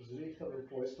lepo zrihtali v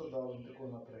postelj, dali in tako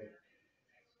naprej.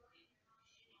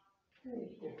 Ej,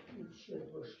 pokliče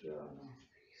Boštjana.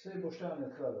 Sej Boštjan je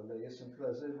tkle, jaz sem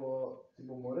tkle, zdaj ti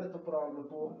bomo red opravili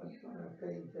lepo.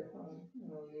 Napejte pa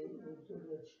v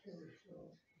tulečke v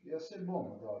sobo. Ja, sej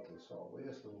bomo dali to v sobo,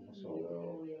 jaz to bomo sobo.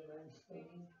 Jo, je meni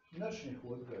slabo. Nič ni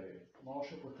hudega je, malo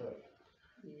še potrp.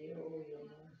 Jo, je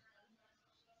meni.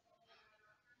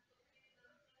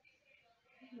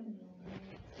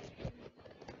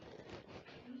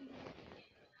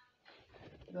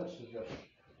 drž.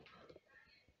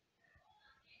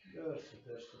 Drž se.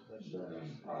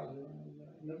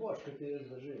 Ne boš, kaj ti jaz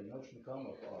držim, noč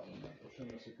nikamor padel, ne, to še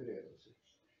na sekretu si.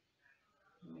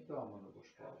 Nikamor ne boš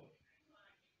padel.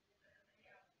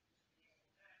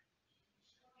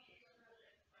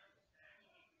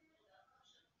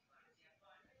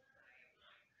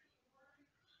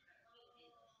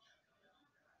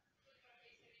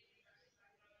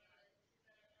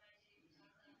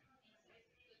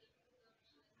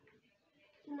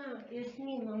 No, jaz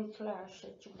nimam flaše,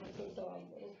 če bo to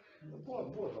dobro. Bo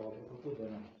dobro, kako da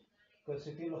ne. Kaj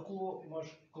si ti lahko imaš,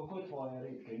 kako je tvoja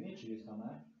rit, kaj ni čista,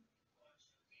 ne?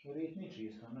 Rit ni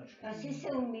čista, nič. A si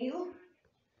se umil?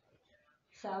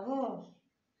 Savo?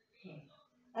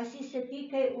 A si se ti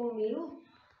kaj umil?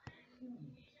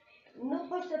 No,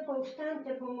 pa se pa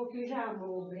vstante, bomo pižamo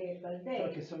oblekli, dej.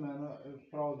 Čakaj sem ena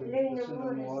prav, Lej, da se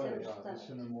ne more, se ja, da vstati.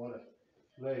 se ne more.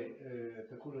 Lej,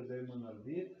 takole dajmo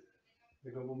narediti,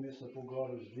 da ga bom jaz lepo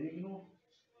gor vzdignil.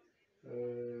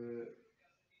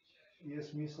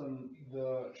 Jaz mislim, da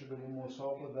če ga bomo v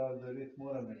sobo dali, da rit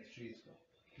mora imeti čisto.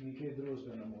 Nikaj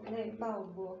drugega ne more. Lej, pal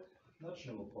bo. Nič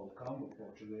ne bo pol, kam bo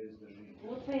pol, če ga jaz držim.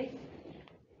 No, pej.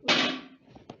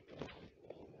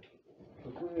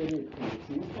 Kako je rit, ko je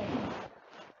čisto?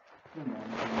 Dobro,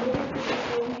 da si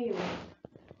se umil.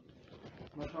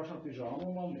 Imaš kakšno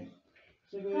pižamo, mami?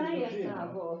 Se ga Kaj jaz je, držim, ne?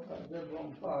 Savo? Zdaj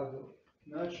bom padel.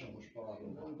 Nič ne boš padel.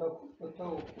 Bom tako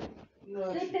potal.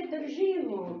 Saj te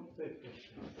držimo. Saj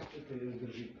te jaz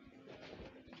držim.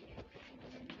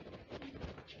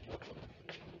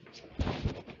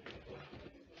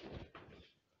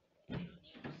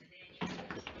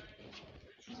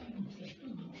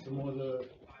 Samo da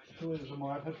to je za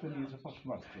moje hrbtenice pa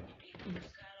smrtje.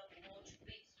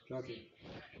 Čakaj.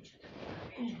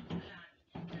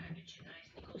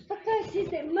 Pa kaj si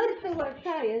zdaj mrtev, ali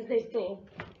kaj je zdaj to?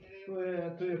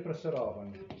 To je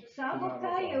preseravanje. Savo,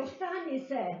 kaj je? Vstani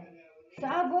se.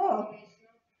 Savo,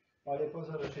 Ali je pa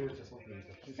za rešilce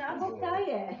poplite. Savo, kaj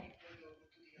je?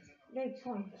 Daj,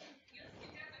 pon.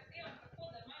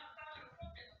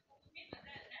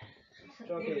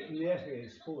 Čakaj, nehaj,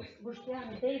 izpusti.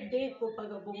 Boštjan, dej deko, pa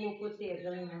ga bomo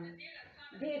potegnili.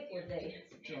 Deko, dej.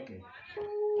 Čakaj.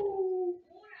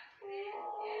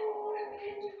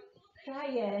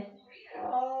 Kaj je?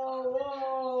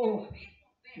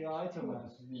 Jajca meni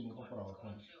se z njim popraviti.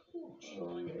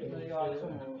 Na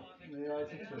jajcem se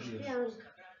vleči. Boštjan,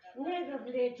 ne ga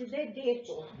vleči, daj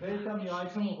deko. Daj tam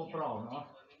jajca mu popravi, no?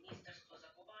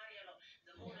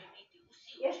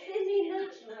 Ja, še ni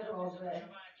nič narobe.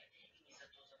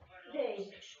 Dej.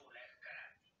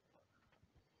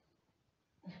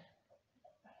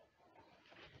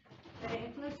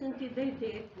 Rekla sem ti, daj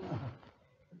deko.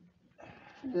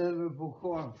 Ne me bo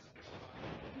konc.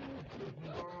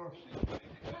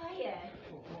 Kaj je?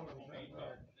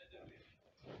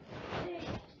 Dej,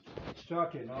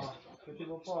 Čakaj, no, kaj ti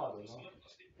bo padel, no?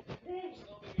 dej.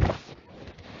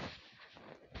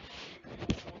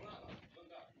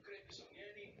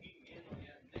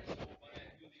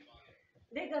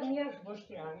 Daj ga mješ,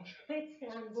 Boštjan. 5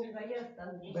 stran bom ga jaz tam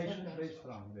nisem. Daj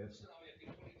stran, veš.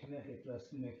 Nehaj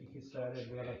tlesti nekih histerij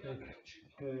delati,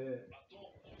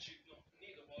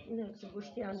 Ne,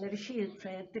 Boštjan, rešilca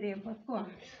je treba,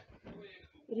 konc.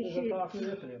 Za tako Rešilca.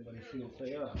 je treba rešilca,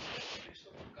 ja.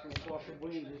 Pa še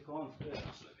boli za konc, veš.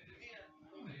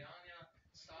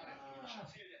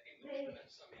 Dej.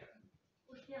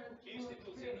 Boštjan, ti boš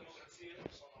preč.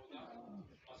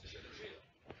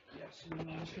 Ja, si mi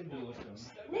nekaj drugega.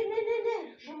 Ne,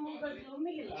 bomo ga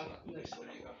zlomila.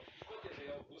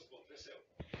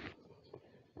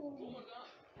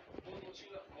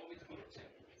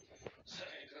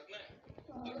 Zaenkrat ne.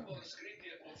 Prvo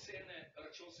razkritje ocene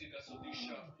računskega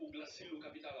sodišča v glasilu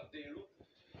Kapitala Delu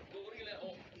govorile o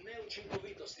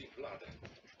neučinkovitosti vlade.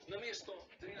 Namesto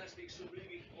 13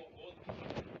 sumljivih pogodb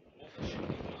o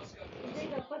zaščiti Moscow Zdaj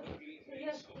ga pa,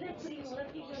 jaz ne primla,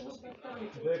 ti ga bo pa tam.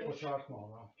 Daj počakamo,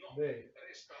 no. Daj,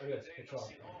 res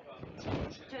počakamo.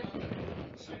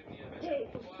 Dej,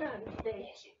 ostani, dej.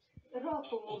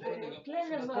 Roko mu bomo,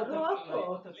 tlele ima roko.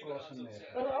 Lepo te prosim, ne.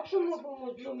 Roko mu bomo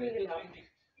zlomila.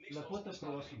 Lepo te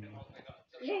prosim, ne.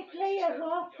 Lej, tle je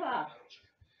roka.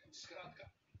 Skratka,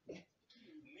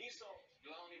 niso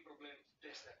glavni problem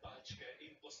tesne palčke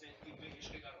in posnetki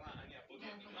kliničnega rajanja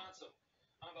podjetnih mladcev,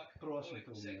 ampak Prosim, poleg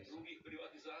vseh drugih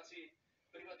privatizacij,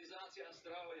 privatizacija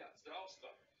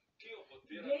zdravstva, ki jo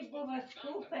podpira Dej bova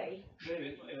skupaj. Daj,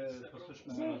 posluš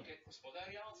me. Dej.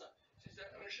 gospodarjalca, sicer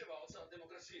reševalca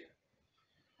demokracije.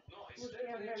 No, iz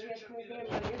Boštjan, te jaz ne vem, črnine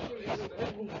jaz se že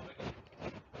vrnim.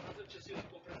 razen če si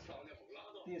lahko predstavljamo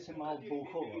vlado, Ti si malo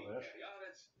bolhova, veš.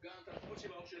 Javec, Gantar,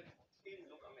 Počevalšek in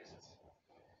Luka Mesec.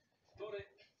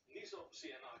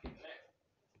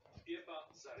 je pa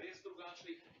zares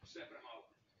drugačnih vse premalo.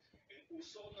 In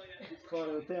usodno je Stvar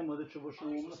je v tem, da če boš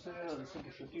ali neumno so se stare da se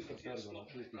bo še hitro pozicije trgalo. sploh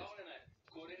To je tisto. pripravljene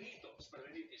korenito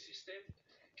spremeniti sistem,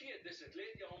 ki je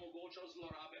desetletja omogočal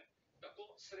zlorabe tako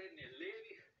srednje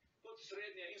levih kot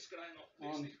srednje in skrajno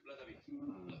desnih vladavin.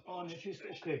 On je čisto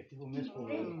okej, ti bom jaz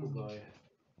povedal, koga je.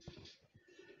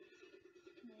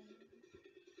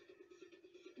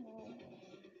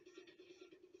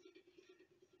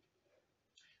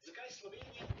 Zakaj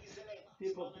Slovenija ni zelena?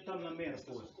 Ti pa tam namer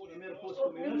post. Namer post,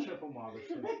 ko mi nič ne pomagaš.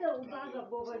 Seveda oba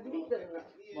bova videla.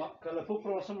 Ma, kaj lepo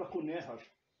prosim, lahko nehaš.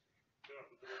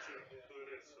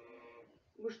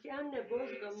 Boštjan ne boš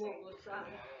ga mogel sam.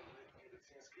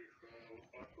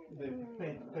 Daj,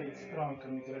 pej stran, ker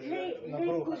mi greš na Lej,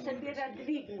 ko bruha. se bi rad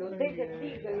dvignil, daj ga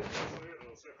dvigaj.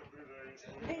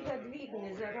 Daj ga dvigne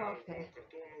za roke.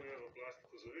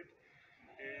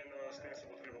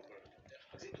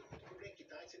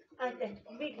 Ajde,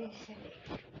 dvigni se.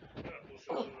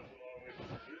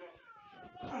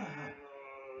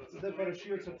 Zdaj pa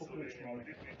rešilce poklič malo.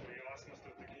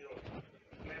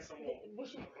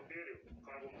 Boš...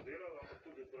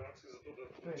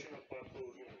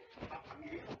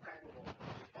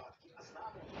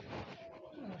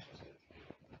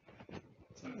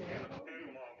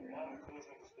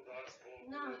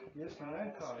 No, Jaz ne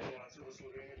vem kaj.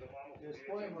 Jaz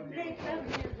pojma daj nimam. tam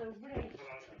je za vbrej.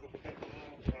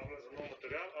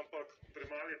 Ampak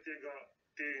premalo je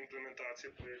te implementacije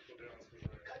projektov dejansko že.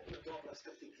 Kaj bi bila dobra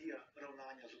strategija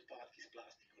ravnanja z odpadki iz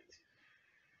plastike, recimo?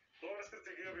 Dobra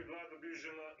strategija bi bila, da bi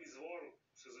že na izvoru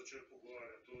se začeli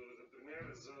pogovarjati. To je primer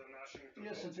z našimi trgovci.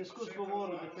 Jaz sem ti skozi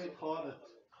govoril, da pej hoditi.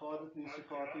 Hoditi nisi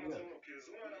hotel gledati.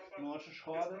 Nočeš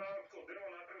hoditi,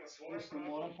 jaz ne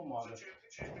moram pomagati. Začeti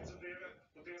čistiti zadeve,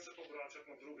 potem se pa vračati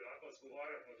na druge ali pa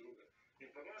zgovarjati na druge. In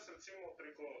pri nas recimo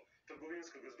preko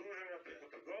trgovinskega združenja, preko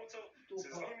trgovcev, Tu se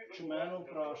z pa, njimi če mene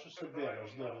vprašaš, se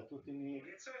delaš, zdaj, tu ti ni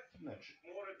ulice, nič.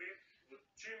 mora biti v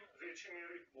čim večji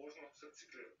meri možno se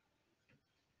reciklirati.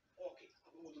 Ok,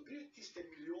 a bomo dobili tiste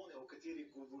milijone, o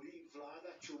katerih govori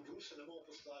vlada, če v Bruselj ne bomo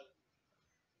poslali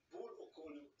bolj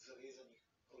okolju zavezanih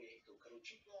projektov, kar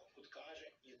očitno, kot kaže,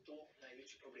 je to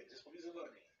največji problem. Zdaj smo bili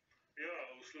zavrnjeni. Ja,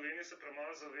 v Sloveniji se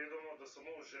premalo zavedamo, da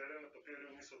samo želje na papirju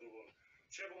niso dovolj.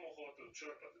 Če bomo hoteli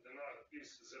črpati denar iz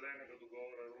zelenega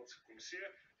dogovora Evropske komisije,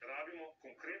 rabimo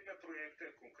konkretne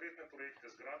projekte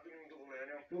z gradbenim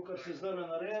dovoljenjem. To, kar si zdaj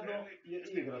naredil, je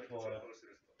igra tvoja.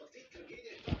 Pa te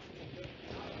tragedije je takšne, da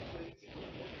ta projekti ne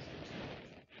bodo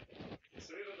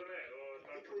Seveda, da ne.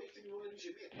 Te projekte bi morali že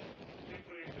imeti. Te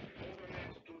projekte bi mogli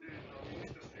imeti, tudi na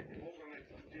ministrstvih bi mogli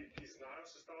imeti ljudi, ki znajo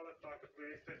sestavljati take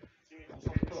projekte in jih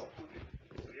posledično tudi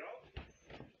prijaviti,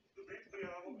 dobiti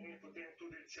prijavo in jih potem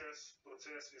tudi čez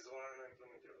proces izvajanja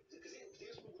implementirati.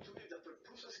 Zdaj smo ugotovili, da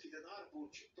bruselski denar bo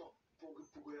očitno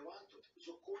pogojevan tudi z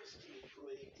okoljskimi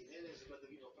projekti, ne le z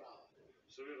vladavino prava.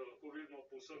 Seveda lahko vidimo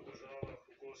po vseh državah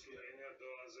okoli Slovenije,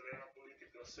 da zelena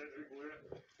politika se dviguje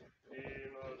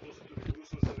in to se tudi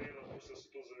Bruselj zaveda, Bruselj se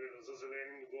to zaveda za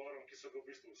zelenim dogovorom, ki so ga v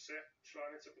bistvu vse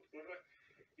članice podprle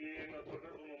in pri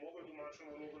nas bomo mogli domačo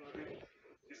nalogo narediti,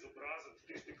 izobraziti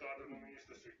tisti kader na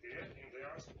ministrstvih, ki je in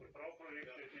dejansko priprav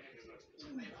projekte in jih izvesti.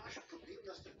 Je naša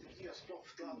podnebna strategija sploh v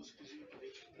skladu s pozivom po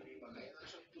večjih podnebah? Je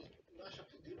naša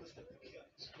podnebna strategija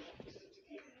sploh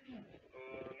strategija?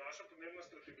 Naša podnebna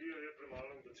strategija je premalo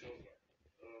ambiciozna.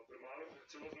 Premalo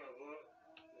ambiciozna v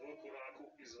koraku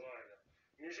izvajanja.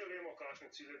 Mi že vemo, kakšne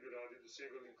cilje bi radi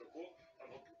dosegali in kako,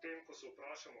 ampak potem, ko se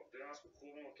vprašamo dejansko, kako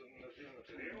bomo to naredili na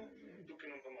terenu, tukaj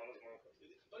nam pa malo zmanjka.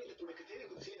 Po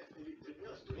nekaterih ocenah bi pri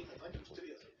nas do leta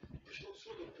 2030 prišlo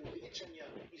celo do povečanja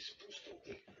izpustov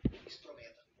iz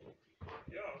prometa.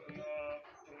 Ja, na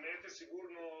promet je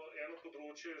sigurno eno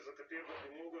področje, za katero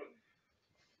bi mogli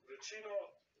večino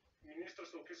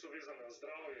ministrstv, ki so vezane na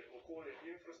zdravje, okolje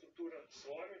in infrastruktura, s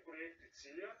svojimi projekti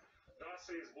cilja, da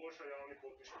se izboljša javni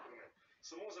potniški promet.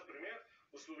 Samo za primer,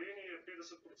 v Sloveniji je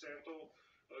 50%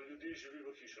 ljudi živi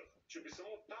v hišah. Če bi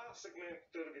samo ta segment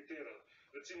targetirali,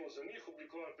 recimo za njih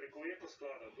oblikovali preko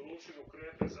ekosklada določene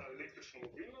ukrepe za električno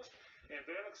mobilnost, en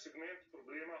velik segment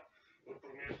problema v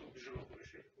prometu bi že lahko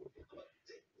rešili.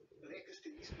 Rekli ste,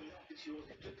 mi smo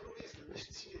ambiciozni. To je prav res, da naš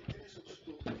cilj je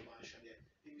 30% zmanjšanje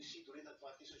emisij do leta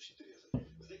 2030.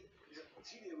 Zdaj,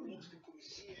 cilji Evropske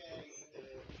komisije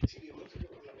in cilji Evropskega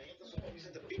parlamenta so pa,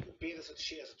 mislim, da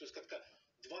 55-60. To je skratka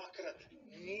dvakrat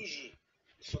nižji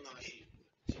so naši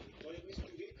cilji. To je, mislim,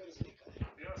 velika razlika.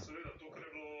 Ja, seveda, to, kar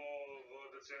je bilo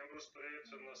v decembru sprejet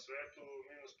na svetu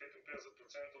minus 55%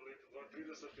 v letu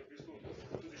 2030, je v bistvu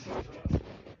tudi šlo za nas.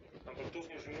 Ampak to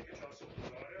smo že nekaj časa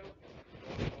opozarjali.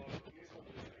 Nismo bili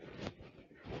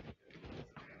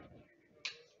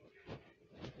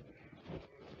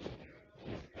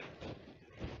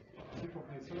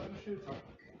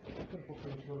kar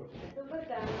pokoj, dobro. Dober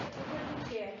dan, dober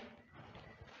večer.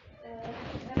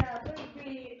 Rabel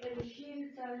bi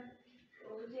rešilca,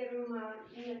 oziroma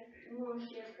mož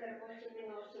je star 88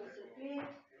 let,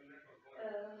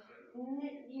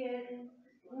 je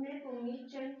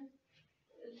nepomičen,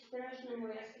 strašno mu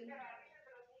je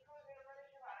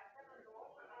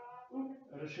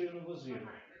Rešilno vozilo.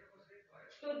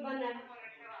 112.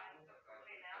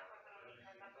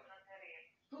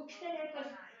 Kako ste rekli?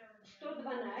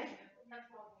 112?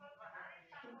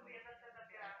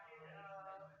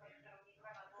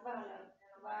 Hvala,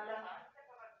 hvala.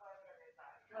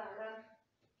 Hvala.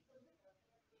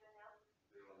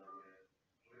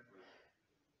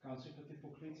 Kam si pa ti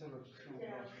poklicala, če sem vprašal?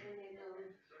 Zdravstveni dom,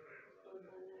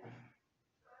 112.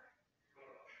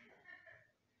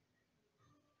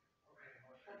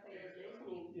 A pa je zdaj z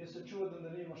njim? Jaz se čudim, da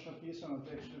nimaš napisano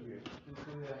teh števil.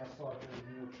 To je ena stvar, ki je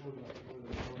bilo čudno, tako da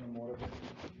to ne more biti.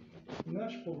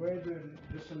 Naš povej,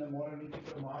 da se ne more niti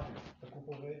premakniti. Tako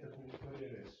povej, tako je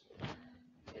res.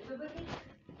 Dober večer.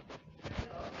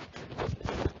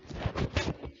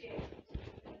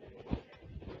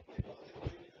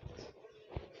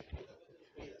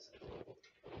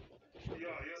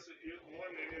 Ja, moje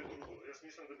mnenje je drugo. Jaz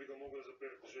mislim, da bi ga mogli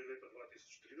zapreti že leta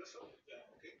 2030.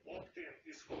 Ob tem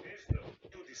izhodišču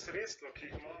tudi sredstva, ki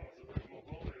jih imamo, da bi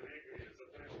mogli regije za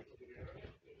prestrukturiranje.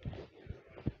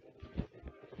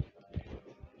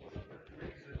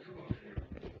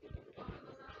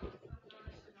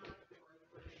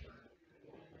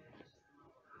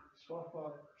 Sploh pa,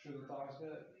 če do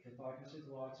take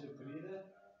situacije pride.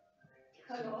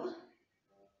 Halo?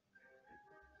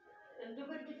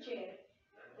 Dober večer.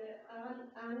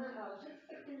 Ana Avžec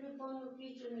pri telefonu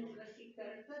kliče mi z vasi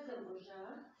Krka za moža,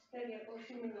 star je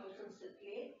 88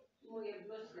 let, mu je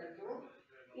bilo slabo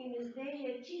in zdaj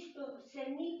je čisto, se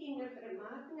niti ne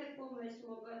premakne, komaj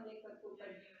smo ga nekako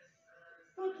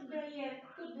kot da je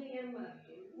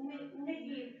mrtev, ne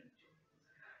gib.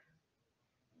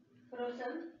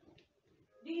 Prosim?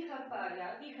 Diha pa,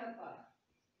 ja, diha pa.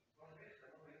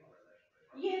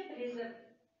 Je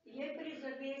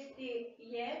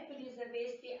pri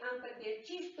zavesti, ampak je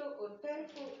čisto otrpel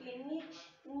in nič,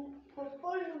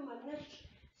 popolnoma nič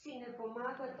si ne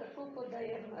pomaga, tako kot da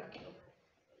je mrtev.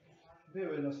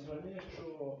 Bil je na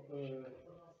stranišču.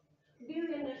 Bil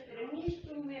je na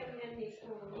stranišču, imel je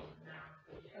neko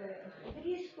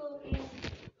drisko in...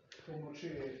 Pomoči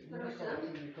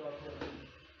nikakor.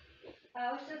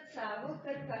 Avžec Savo,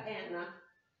 Krka 1.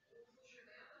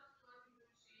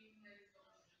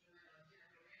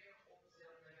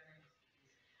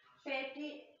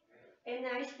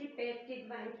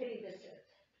 11.5.32.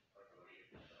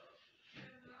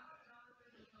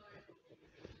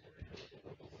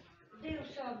 Zdaj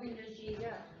v sobi leži,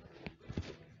 ja.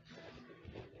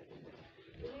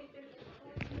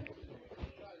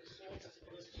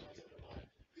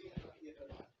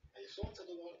 Je sonce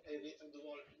dovolj, je veter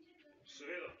dovolj?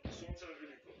 Seveda, sonce je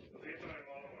veliko, vetra je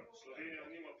malo manj. Slovenija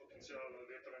nima potenciala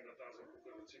vetranega taza,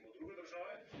 kot recimo druge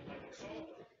države, ampak so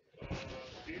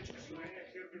dečki Slovenije,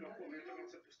 kjer bi lahko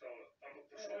vetrnice postavljali. Ampak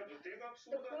prišlo je do tega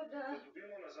absurda, da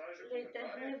dobimo nazaj že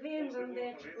komentarje. Ne vem vam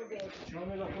več povedati. No,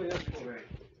 mi lahko jaz povem.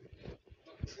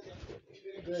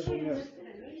 Šel na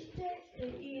stranišče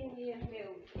in je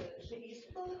imel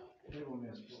drisko. Kaj bom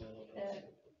jaz povedal?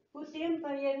 Potem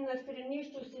pa je na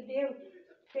stranišču sedel,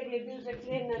 ker je bil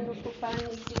zaklenjen v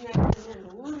kopalnici najprej eno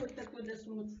uro, tako da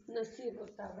smo na silu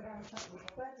ta vrata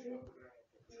odprli.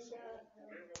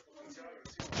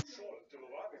 Šol,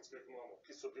 telovadnic, ki jih imamo,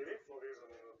 ki so direktno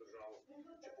vezane na državo.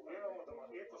 Če pogledamo, da ima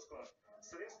ekosklad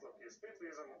sredstva, ki je spet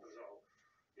vezan na državo,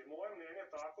 je moje mnenje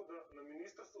tako, da na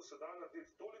ministrstvu se da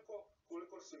narediti toliko,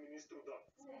 kolikor se ministru da.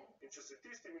 In če se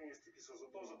tisti ministri, ki so za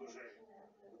to zadolženi,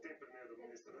 v tem primeru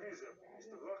minister Vizjak,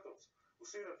 minister Vrtovec,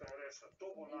 usedete in reče, to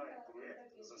bo naj projekt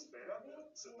za speljati,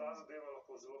 se ta zadeva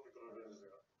lahko zelo hitro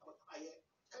realizira.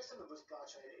 Kaj se me bo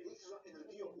splača? Električno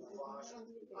energijo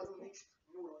uvažati ali uničiti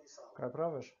Muro in Savo? Kaj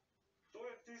praviš? To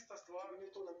je tista stvar, Če mi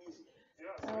je to na mizi.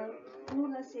 ja, seveda,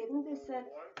 070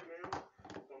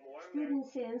 po mojem mnenju,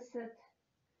 74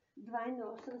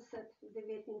 82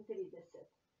 39.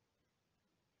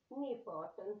 Ni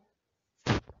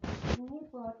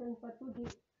poten,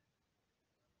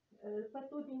 pa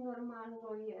tudi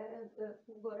normalno je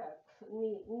gorak,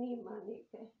 nima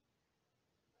neke.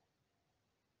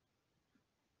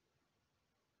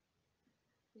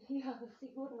 Ja,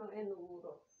 sigurno 1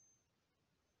 uro.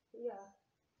 Ja.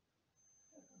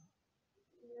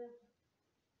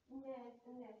 Ne,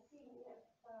 sin je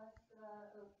pa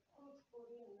sva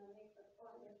Kušporina nekako,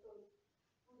 on je to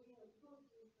Kušporina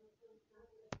Turci, so to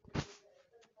znali,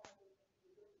 da je tam padel, da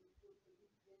je bilo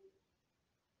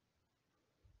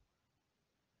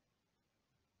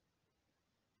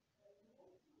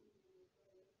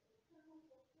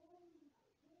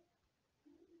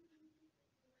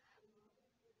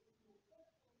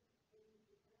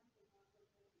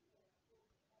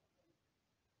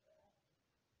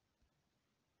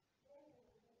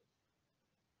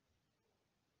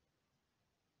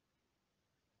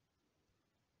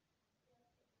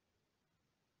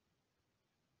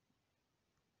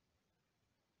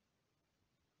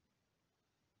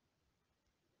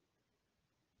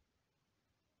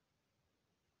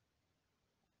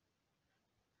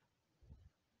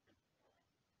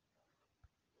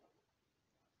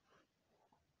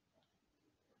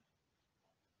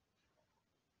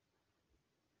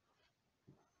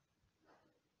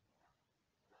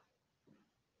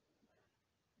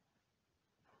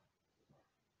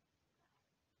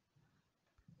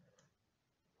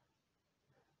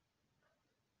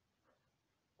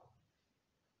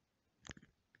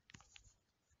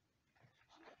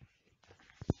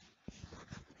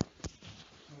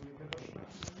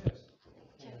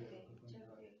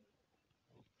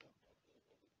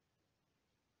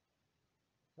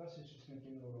Kaj si čisto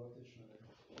nekaj neurotično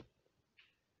rekel?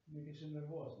 Nekaj si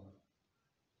nervozna.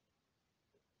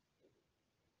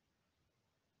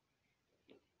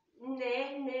 Ne,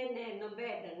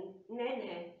 nobeden,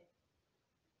 ne.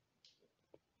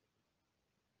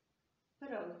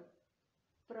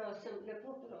 Prosim,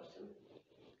 lepo prosim.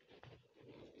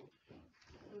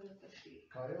 Bojo prišli.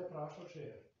 Kaj je vprašal, če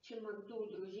je? Če ima kdo v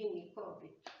družini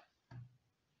COVID.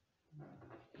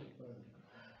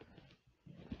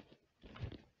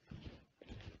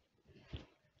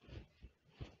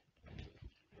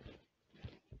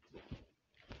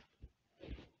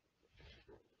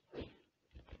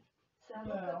 Savo,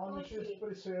 Ne, on kako je čist si?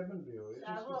 priseben bil. Je čist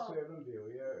Savo. priseben bil.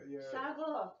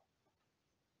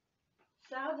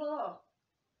 Savo,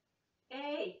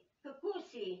 ej, kako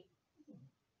si?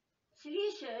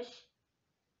 Slišiš?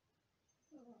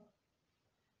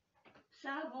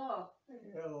 Savo,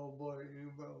 Evo, boj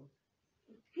imel.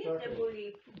 kje te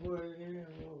boli? Boli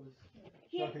nos.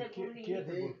 Kje te Čakaj, boli? kje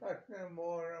te boli? Dihat ne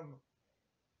morem.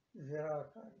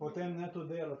 Zraka. Potem ne to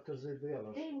delati, kar zdaj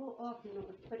delaš. Daj mu okno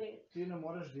odpreti. Ti ne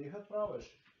moreš dihati, praviš?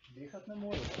 Dihati ne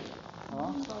moreš.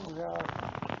 Sam zraka.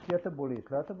 Kje te boli?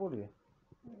 Tle te boli?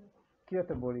 Kje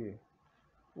te boli?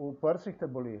 V prsih te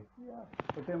boli? Ja.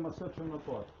 Potem ima srčen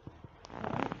napor.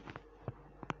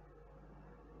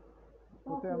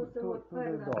 Potem Okno sem tudi odprla,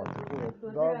 dol. da bo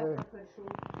do Dol zraka prišel.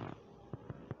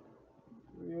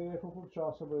 je rekel, koliko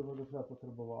časa bojo do tle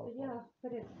potrebovali. Ja,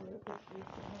 pred bojo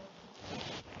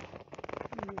prišli.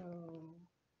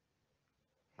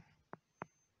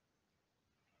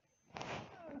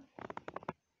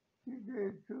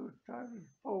 Idej tu stavi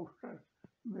povštat,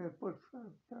 me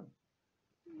podskrtam.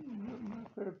 Me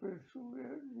prepresuje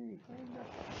dihanja.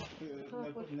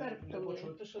 Ne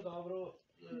počutiš se dobro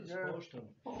s poštom?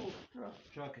 Povštat.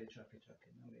 Čakaj, ne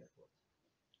mi je pot.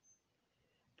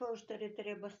 Poštar je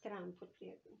treba stran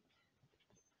potegniti.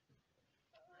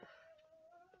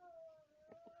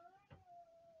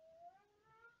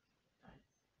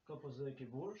 Kaj pa zdaj, ki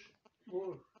boljš?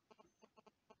 Boš.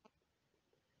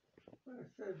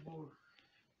 Vse boš.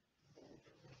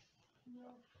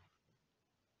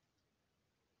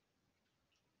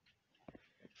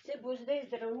 Se bo zdaj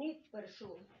zdravnik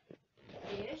prišel,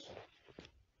 veš?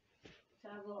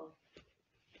 Savo,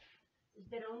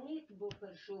 zdravnik bo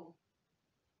prišel.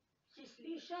 Si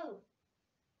slišal?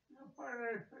 No pa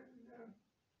reče, da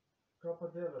Kaj pa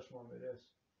delaš, mami, res?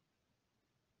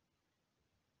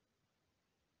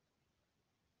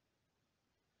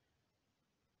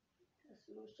 Ta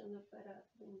slušen aparat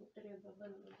bo mu treba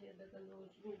ven vzeti, da ga ne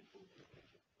vzgubi.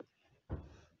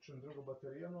 Če drugo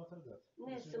baterijo noter dati? Ne,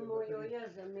 Mislim, da samo jo baterija-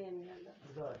 jaz zamenjala,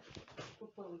 Zdaj.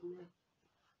 popoldne.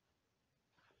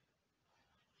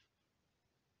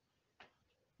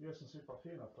 Jaz sem si pa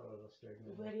fino prvo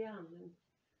raztegnil. Verjamem.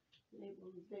 Ne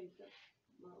bom zdaj za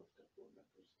malo tako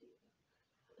napustila.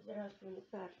 Zdravstveno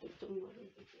kartico moram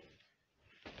vzeti.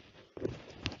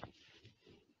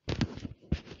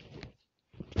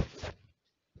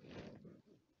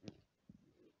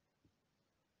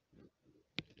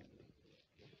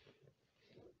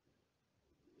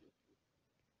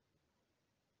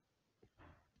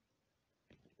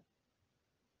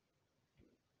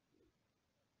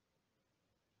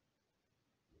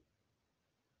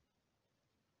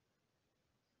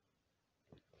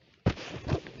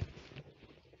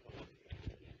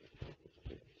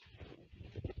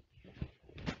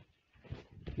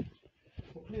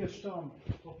 Pokliješ tam,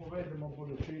 pa povej, da ima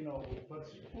bolečino v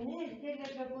prsih. Ne, zdaj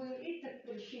ga bojo itak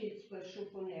prišilc prišel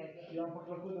po njega. Ja, ampak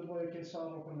lahko da bojo kaj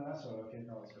samo prinesel, kaj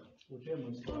takega. V čem je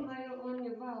To stvar? imajo oni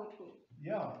v avtu.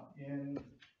 Ja, in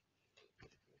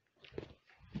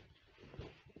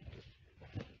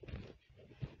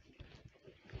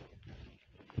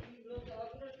Bi bilo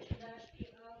dobro, če daš ti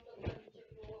avto ven, če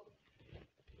bo,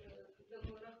 da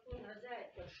bo lahko nazaj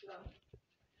prišlo.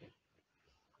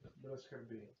 brez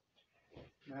skrbi.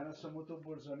 Mene samo to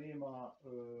bolj zanima,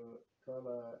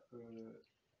 tale,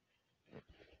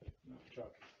 no,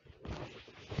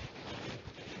 čakaj.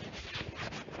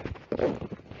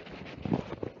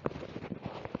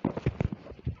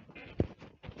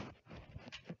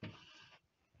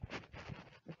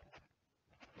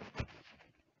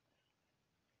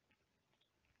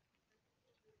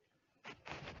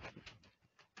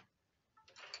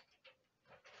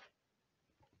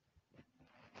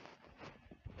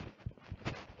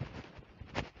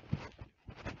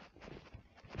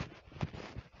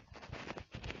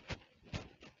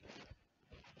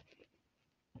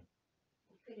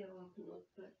 Ker je okno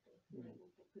odprto, ne bo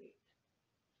pokrit.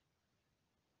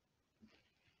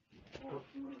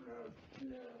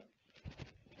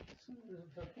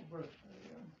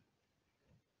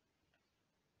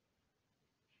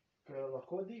 Kaj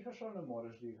lahko dihaš ali ne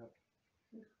moreš dihati?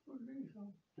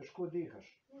 Težko dihaš.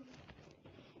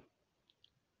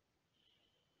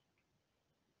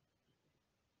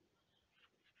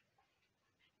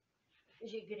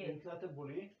 Že gre. In tle te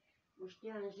boli?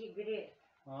 Boštjan, že gre.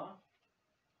 A?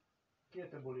 Kje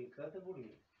te boli? Tle te boli?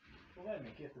 Povej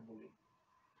mi, kje te boli?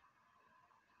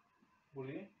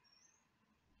 Boli?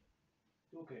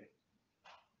 Tukaj.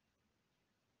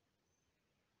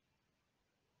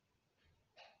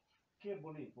 Kje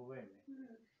boli? Povej mi.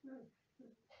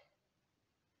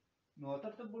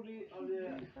 Noter te boli ali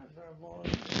je...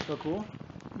 Kako?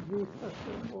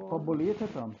 Pa boli te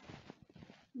tam?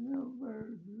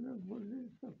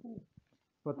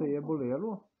 Pa te je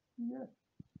bolelo? Ne.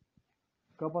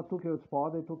 Kaj pa tukaj od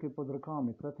spodaj, tukaj pod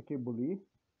rokami, tle te kaj boli?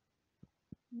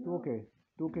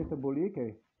 Tukaj te boli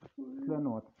kaj? Tle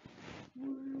not.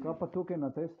 Kaj pa tukaj na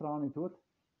tej strani tudi?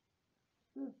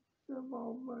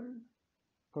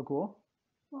 Kako?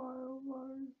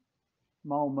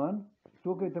 Malo manj?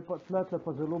 Tukaj te pa, tle te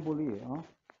pa zelo boli, a?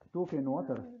 Tukaj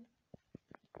noter?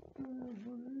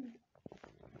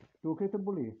 Tukaj te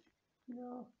boli?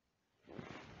 Ja.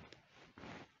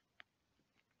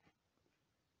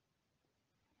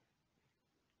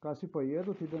 Kaj si pa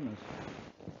jedel ti danes?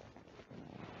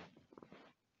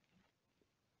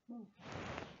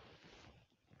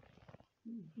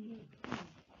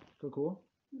 Kako?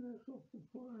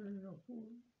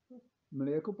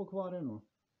 Mleko pokvarjeno?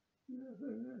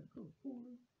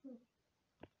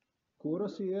 Kuro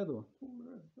si jedel?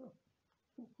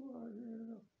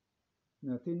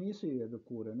 Ne, ti nisi jedel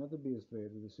kure, ne da bi jaz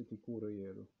vedel, da si ti kuro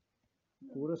jedel.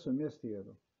 Kuro sem jaz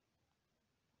jedel.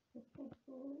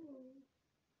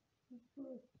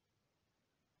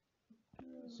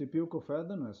 Si pil kofe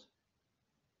danes?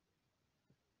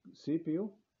 Si pil?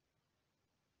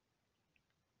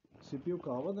 Si pil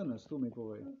kavo danes? Tu mi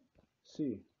povej. Si,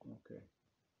 ok.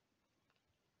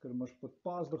 Ker imaš pod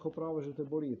pazduho, praviš, da te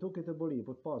boli. Tukaj te boli,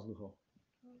 pod pazduho.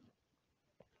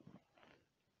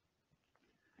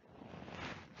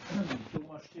 Tu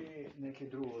imaš ti nekaj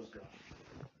drugega.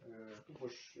 Tu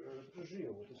boš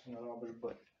preživel, tu se ne rabiš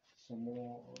bati.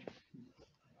 Samo...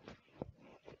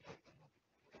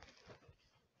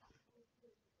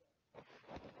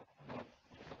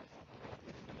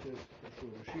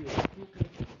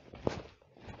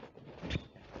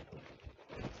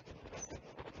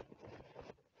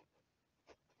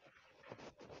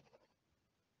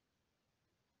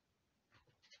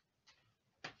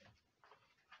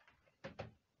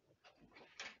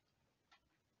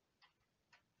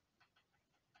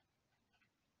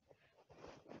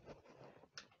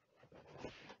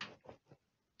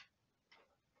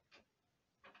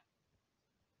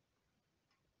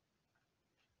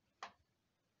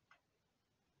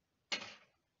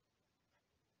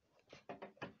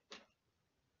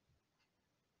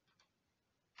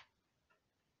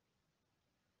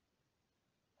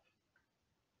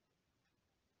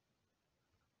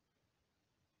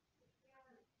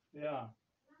 Ja.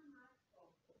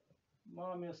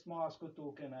 Imam jaz masko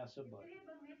tukaj, ne se boj.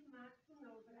 Treba imeti masko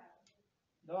na obrazu.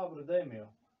 Dobro, daj mi jo.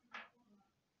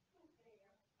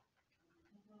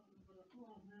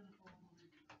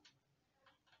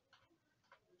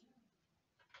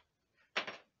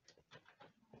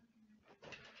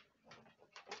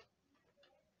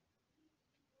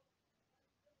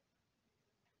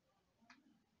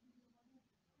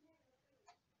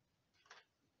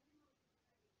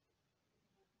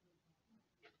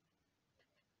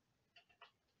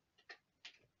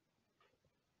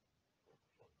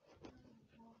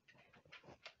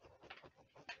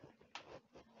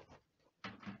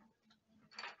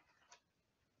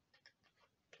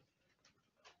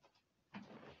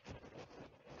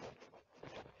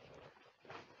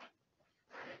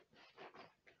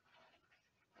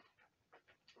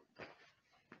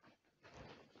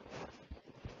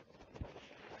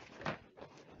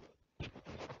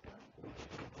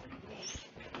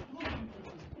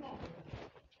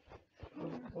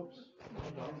 Ups.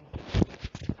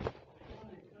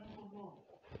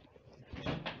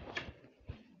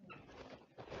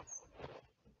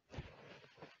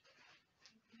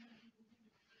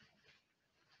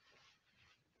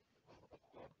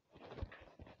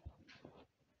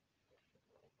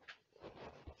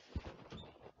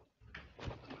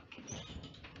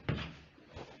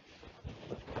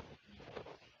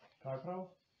 Kaj prav?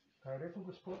 Kaj je rekel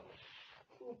gospod?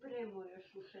 Upremo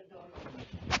jo še dol.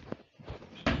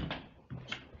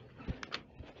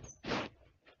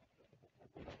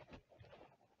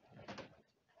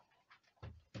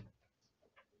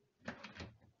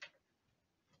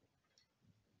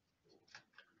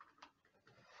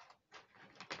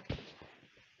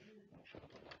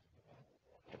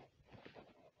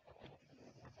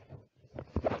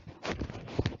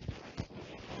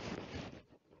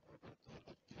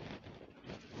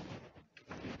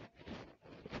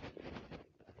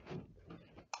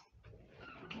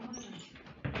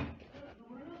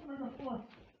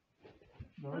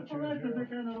 Povejte, da je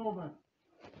kaj narobe.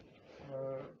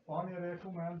 On je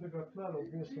rekel meni, da ga tlele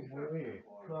v bistvu boli,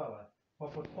 tlele, pa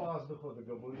pod pazduho, da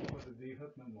ga boli, pa da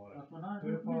dihati ne more. A pa naj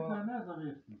bi bil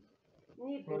nezavestni.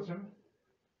 Ni bil. Prosim?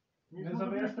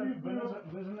 Nezavesten,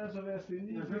 v nezavesti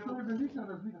ni Ja, bil. to je velika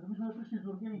razlika, da mi smo prišli z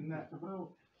urgenci, Ne. se pravi,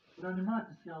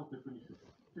 reanimacijski avto je prišel.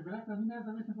 Če bi rekla, ni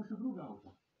nezavestni, pa še druga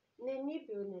avto. Ne, ni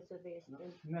bil nezavesten.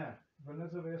 Ne, v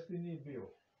nezavesti ni bil.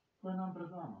 To je nam pred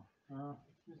vama.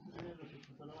 Mislim, da je, da se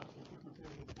operacija, ko smo se je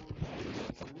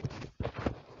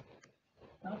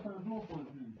kaj pa je bilo pol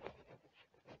z njim?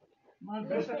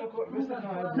 Veste, kaj je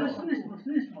Ne, bilo?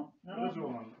 slišmo.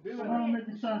 Razumem. Samo med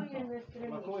distanco. Šel je na stranišče.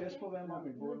 Lahko jaz povem,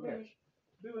 mami, bo več.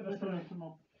 Bil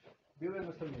je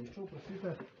na stranišču,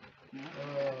 prosite.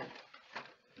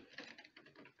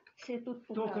 Se je tudi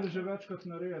To, kar je že pokazal. večkrat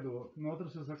naredil, noter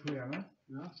se zaklene.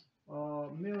 Ja.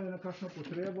 Imel je nekakšno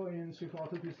potrebo in si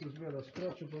hotel tisto zgleda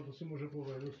sprati, čeprav to sem mu že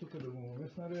povedal, tukaj, da bomo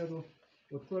vmes naredil.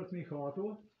 Odprt ni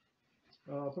hotel.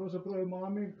 Pravzaprav je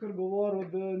mami kar govoril,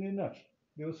 da ni nič,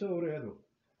 da je vse v redu.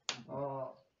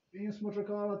 In smo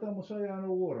čakali tam vsaj 1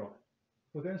 uro.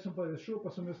 Potem sem pa šel, pa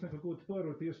sem jaz nekako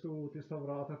odprl tista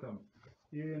vrata tam.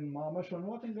 In mama šla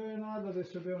not in ga je najdla, da je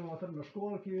sedel noter na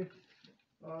školjki.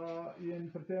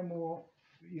 In pri temu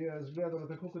je izgledalo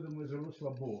tako, kot da mu je zelo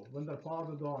slabo. Vendar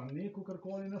padel dol ni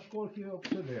kakorkoli na školjki, je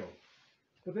obsedel.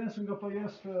 Potem sem ga pa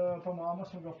jaz, pa mama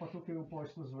sem ga pa tukaj v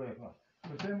posteljo zvekla.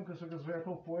 Potem, ko sem ga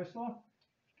zvekla v posteljo,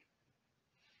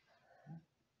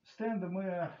 s tem, da mu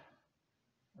je,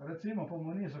 recimo, pa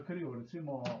mu ni zakril,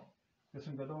 recimo, ko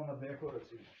sem ga dal na deko,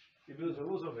 recimo, je bil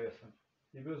zelo zavesten,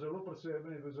 je bil zelo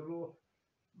poseben, je bil zelo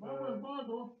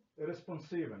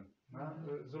responsiven.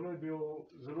 Zelo je bil,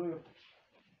 zelo je...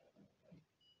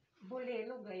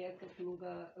 Bolelo ga je, ko smo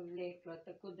ga vlekla,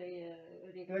 tako da je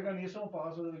rekel... Tega nisem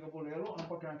opazil, da bi ga bolelo,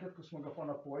 ampak enkrat, ko smo ga pa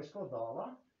na posteljo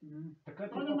dala, takrat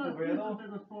je pa povedal,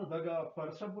 da ga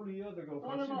prsa bolijo, da ga v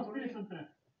prsi boli.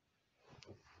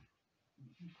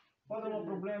 Pa da ima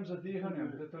problem z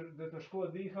dihanjem, da težko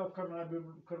diha, kar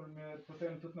mi je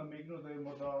potem tudi namignil, da je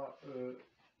morda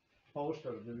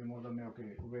pavšter, da bi morda imel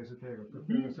kaj v vezi tega,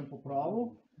 katerega sem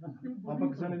popravil.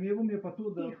 Ampak zanimivo mi je pa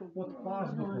tudi, da pod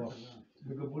pazduho,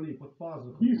 da ga boli, pod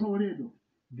pazduho. Diha v redu.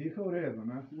 Diha v redu,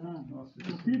 ne? Ja, No,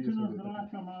 Kosičena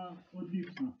zraka ima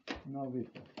odlično. No,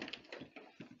 vidite.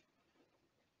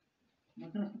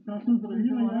 Kakšno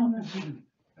zdravilo jemne?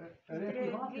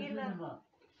 Zdravila.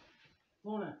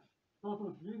 Tole, to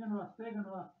dvigneva,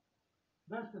 stegneva,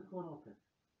 držite tako roke.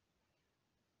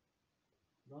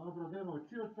 Dobro, dajmo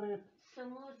oči odpreti,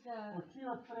 Samo za oči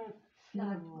odpreti.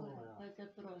 sladko, pa za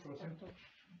prostato.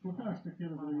 Pokažite,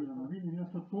 kjer zdravilo. Vidim,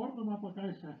 jaz to tvorbo ima pa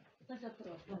kaj še. Pa za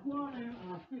prostato. Tako ali,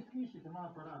 spet slišite, ima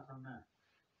aparat, ali ne?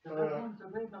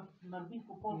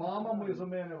 Mama mu je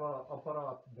zamenjala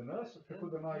aparat danes, tako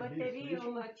da naj bi Baterijo slišal.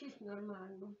 ima čisto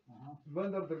normalno.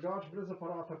 Vendar drugač brez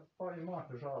aparata pa ima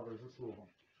težave z sluhom.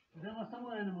 Zdaj ima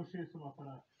samo enem ušesu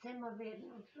aparat. Vse ima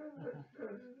vedno.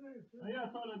 A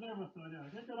ja, tole dajmo stvar, ja.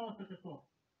 Dajte roke tako.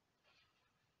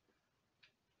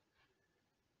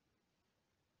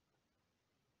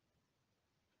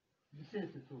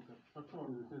 Deset je tukaj, pa tole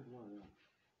 10 ja.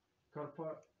 Kar pa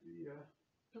je,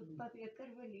 To pa je kar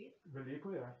veliko.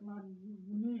 veliko je. Ma,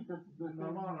 ni, da se...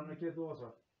 Normalno, nekje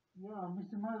doza. Ja,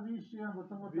 mislim, malo višji, ampak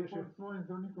to morate Višji. s svojim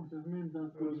zdravnikom se zmeniti, da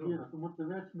korigirate. Morate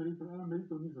več meritev, ena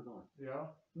meritev ni zadosti. Ja?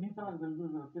 Ni tako, da je bil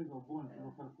zaradi tega v bolnici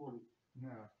ali karkoli.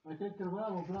 Ne. A je kaj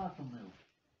krvavo glasom imel?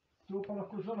 Tu pa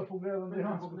lahko zelo pogledam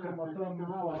dejansko, ker ima tam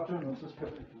plačeno vse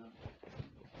skupaj.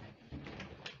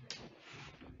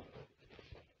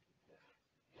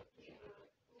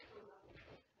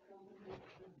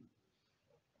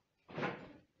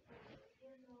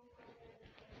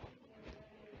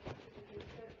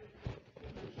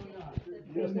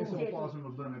 Jaz nisem opazil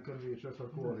nobene krvi,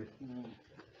 česarkoli.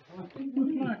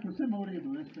 Tudi tlak, vse ima v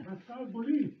redu, veste. Kaj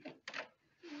boli?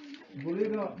 Boli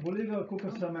ga,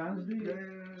 kakor se meni zdi,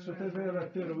 so te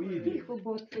steroidi. Tiho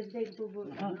boste zdaj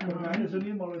govorili. Ker mene je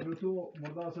zanimalo, je bilo to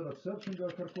morda zaradi srčnega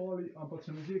karkoli, ampak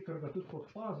se mi zdi, ker ga tudi pod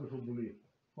pazduho boli.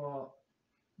 Pa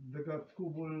da ga tako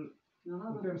bolj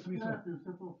v tem smislu.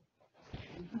 Vse to.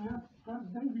 Jaz kar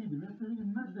zdaj vidim, jaz ne vidim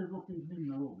nič, da je bilo kaj z njim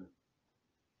narobe.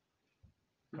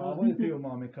 Kavo je pil,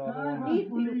 mami, kavo. Ni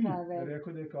pil kave. Je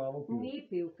rekel, da je kavo pil. Ni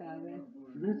pil kave.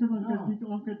 Zdaj se vam kaj zdi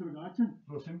on kaj drugačen?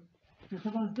 Prosim? Če se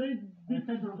vam zdaj zdi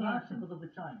kaj drugačen kot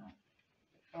običajno?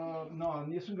 No,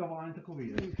 nisem ga vajen tako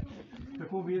videti.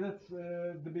 Tako videti,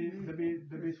 da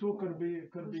bi to, kar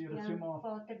bi recimo...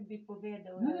 Potek bi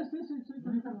povedal. Ne, se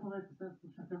nekaj povedati,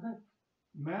 še kaj.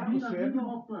 Meni Mi nas vidimo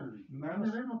osebno, prvi,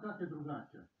 ne vemo, kak je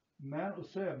drugače. meni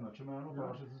osebno, če meni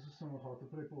vprašate, se sem hotel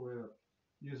prej povedati.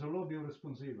 je zelo bil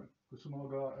responsiven. Ko smo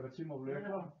ga recimo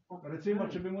vlekli, recimo,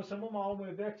 če bi mu samo malo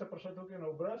moj dekca prišel tukaj na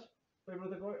obraz, pa je bilo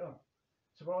takoj,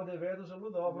 se pravi, da je vedel zelo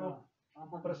dobro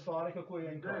predstavljati, kako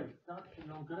je in kaj.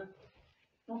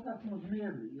 To, kar smo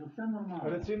zmerili, je vse normalno.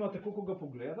 Recimo, tako, ko ga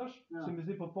pogledaš, se mi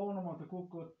zdi popolnoma tako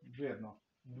kot vedno.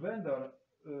 Vendar,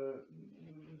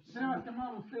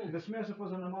 ne sme se pa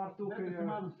zanemariti tukaj. Dajte se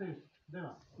malo vsesti.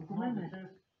 Deva, kako meni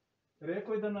šest?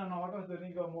 Rekel je, da na nogah, da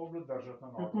ni ga moglo držati na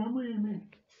nogah. Kako mu je ime?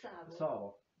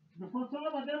 Savo. Gospod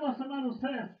Sava, deva se malo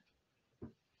vsesti.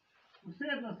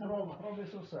 Vsedna se roba. Probi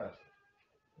se vsesti.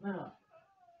 Deva.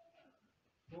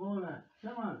 Tole, še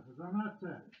malo, zanad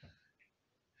se.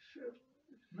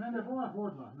 Ne bova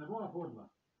hodila, ne bova hodila.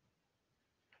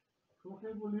 Što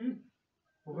kaj boli?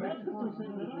 Povej,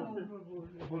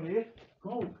 boli?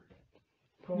 Kovk.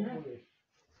 Kovk boli.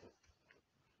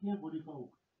 Kje boli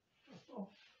kovk?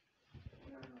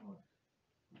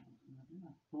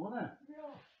 Tole?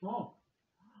 To?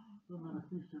 To me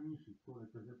nastišče mišic, tole,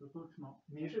 ker je to točno.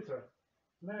 Mišice?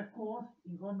 Le kost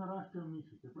in gor naraščajo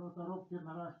mišice, prav ta rob, kjer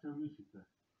naraščajo mišice.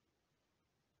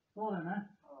 Tole, ne?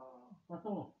 Pa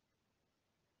to.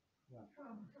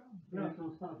 Deva se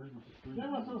ustati,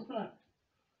 deva se ustati.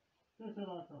 Vse se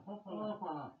vrata,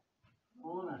 hopala.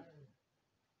 Tole.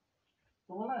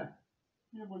 Tole?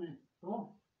 Kje boli?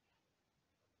 To?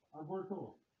 Ali bolj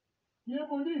to? Kje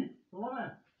boli? Tole?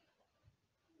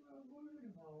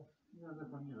 Ja, zdaj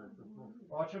pa ni več tako.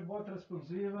 Oče bod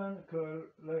responsiven,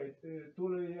 ker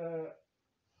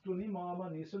tu ni mama,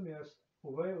 nisem jaz.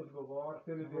 Povej odgovor,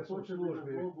 te ljudje so v službi.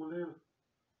 Če bi bolel,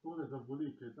 tole ga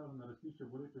boli, če je tam na resniče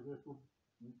boleče, veš to.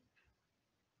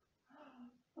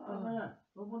 Tole je,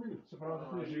 to boli. Se pravi, da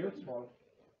tu je živec bol.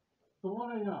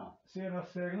 Tole ja. Si je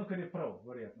nasegnil, ker je prav,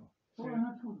 verjetno. To je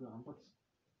nič hudega, ampak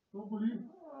to boli.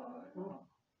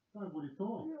 Kaj boli?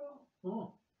 To?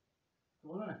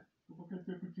 Tole? To pa kaj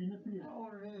se pečine pije?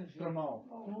 Stramal.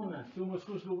 Tole? Tu mu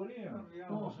skozi govorijo.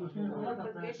 Ampak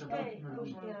veš kaj,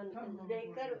 Boštjan, zdaj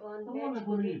kar on več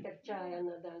kot liter čaja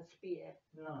na dan spije.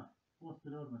 Ja,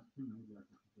 posteriorna spina, videla,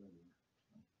 kako se pravi.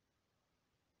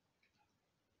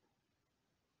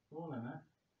 Tole, ne?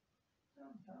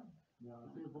 Ja,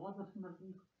 te voda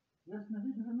smrdi. Jaz ne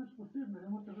vidim nič posebno, ne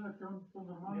morate vedeti, če on to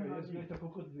normalno naredi. Jaz vem tako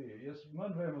kot vi, jaz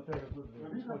manj vem od tega kot vi. Ja,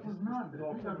 vi ga poznate, vi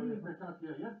ga vidite, kak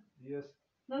je. Jaz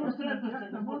Jaz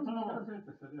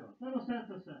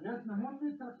ne morem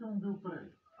videti, kak je on bil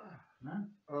prej.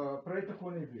 Prej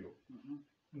tako ni bil.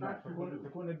 Ne,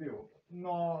 tako ni bil.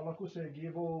 No, lahko se je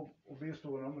gibal, v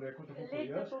bistvu nam rekel tako kot jaz.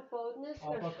 Leta popoldne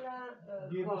sva šla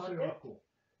gibal se je vodet. lahko.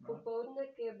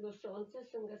 Popoldne, ki je bilo sonce,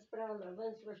 sem ga spravila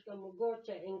ven, sva šla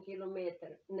mogoče 1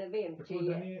 kilometer, ne vem, če Tako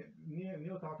da je. ni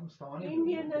v takem stanju. In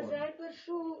je nazaj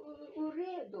prišel v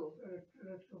redu.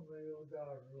 Rekel me je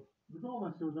udaril. Kdo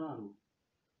vas je udaril?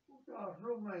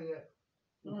 Udaril me je.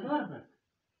 V hrbet?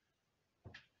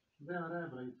 Zdaj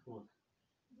rebra izhod.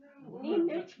 Ni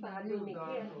nič padel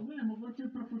nikjer. Ne, mogoče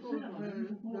je preforsirano. Da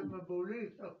me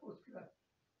boli tako tle.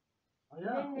 A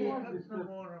ja, Jaz ne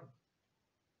moram.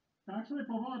 Kakšna je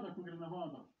pa voda, ko gre na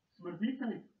vodo? Smrdi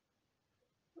kaj?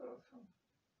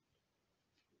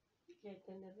 Če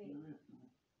te ne vem.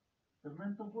 Ker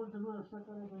meni to bolj deluje vse,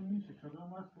 kar je v mišič. Če ga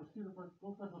malo sprostilo, pa to,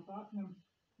 kar dotaknem,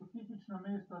 so tipična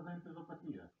mesta za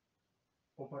entezopatije.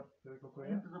 Kako je?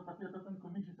 Entezopatija, to tam, ko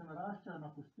mišice naraščajo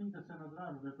na kosti, da se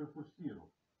nadraži, da je preforsiral.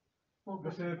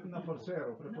 Da se je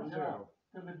naforsiral, preforsiral.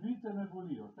 Ker ledvice ne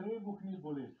bolijo, trebuh ni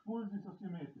boleč, pulzi so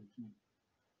simetrični.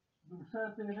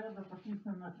 Vse te rebra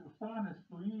pritisnem, ostane,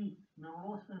 stoji,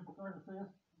 nevrološko in pokaže vse jaz.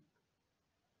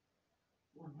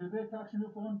 Glede, kakšen je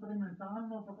bil on prej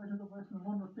mentalno, pa kaže to, pa jaz ne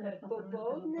morem od tega.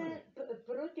 Popoldne,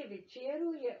 proti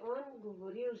večeru je on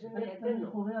govoril z Zdaj ste mi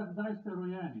medeno. povedati, kdaj ste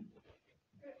rojeni.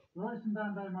 Rojsten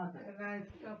dan, kdaj imate.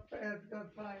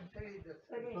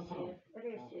 11.5.32.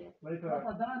 Res je. Kaj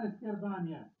pa danes, kjer dan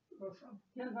je?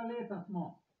 Kjerga leta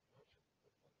smo?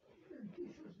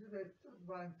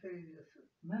 1932.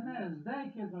 Ne,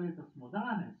 zdaj kjerga leta smo,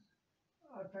 danes.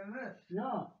 A danes?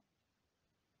 Ja,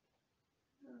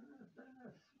 Danes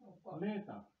smo pa.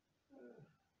 leta.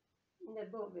 Ne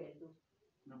bo vedel.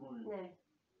 Ne bo videl. Ne,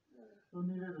 To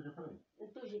ni vedel že prej.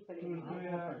 to že prej.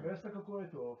 Veste, kako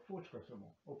je to? Fučka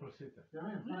samo, oprosite. Ja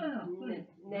vem,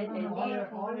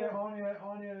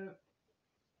 On je...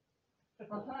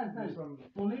 Pa kaj je zdaj?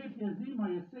 Poletje, zima,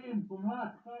 jesen,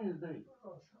 pomlad, kaj je zdaj?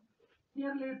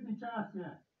 Kjer letni čas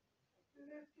je?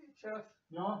 Letni čas,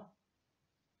 Ja,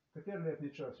 Kater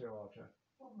letni čas je oče?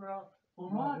 pomlad.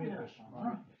 Pomladi je. vidiš,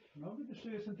 no vidiš,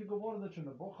 jaz sem ti govoril, da če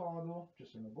ne bo hodil, če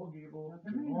se ne bo gibal, Ja, če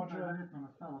ne vem, noče, kaj je verjetno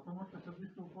nastalo. To morate se v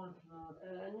bistvu bolj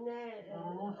Ne,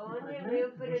 nevrološki on je pregled.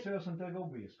 imel pred, vesel sem tega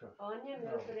obiska. on je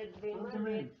imel pred To dvema je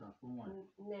demenca, po mojem.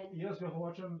 Ne, Jaz ga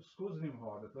hočem skozi z njim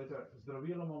hoditi, glejte,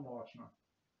 zdravilo ima močna.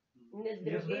 ne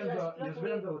Jaz vem, zdravila da,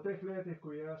 sploh ni. v teh letih,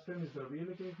 ko je s temi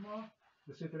zdravili, ki jih ima,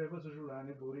 da se je treba za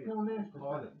življenje boriti. To je vlesko.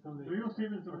 Hoditi. To je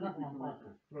osebni zdravnik, vam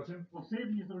pravi. Prosim?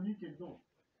 Osebni zdravnik je kdo?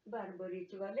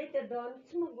 Barbaričeva, lejte, danes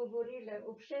smo govorili,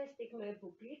 ob 6 me je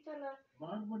poklicala,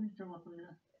 Barbaričeva to je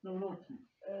nevroločnik.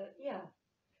 ja,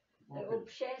 Okej. ob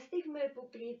 6 me je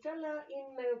poklicala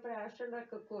in me je vprašala,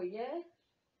 kako je,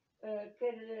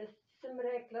 ker sem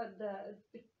rekla, da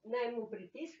naj mu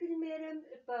pritisk izmerim,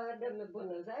 pa da me bo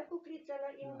nazaj poklicala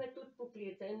in me tudi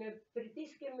poklica. In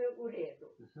pritisk je imel v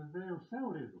redu. Se zdaj je vse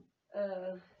v redu.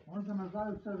 Uh, On za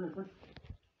nazaj vse ve. Pač,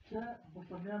 če bo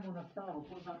pa njemu nastavil,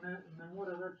 kot da ne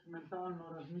more več mentalno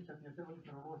razmišljati, je treba biti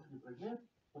nevrološki pregled,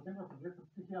 potem ga pregled pri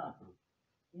psihiatru.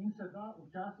 In se da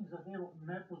včasih zadevo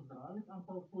ne pozdraviti,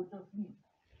 ampak počasni.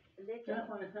 Če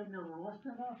pa je kaj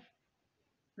nevrološkega,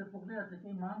 se pogledate,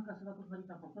 kaj manjka, se da tudi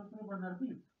narediti, ampak to treba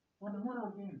narediti. To ne more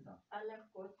urgenca. a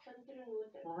lahko sem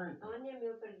trenutek. Povejte. On je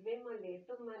imel pred 2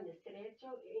 letoma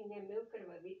nesrečo in je imel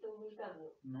krvavitev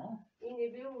možganov. No, In je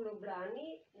bil v Ljubljani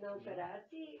na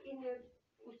operaciji in je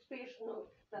uspešno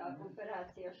ta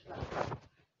operacija šla.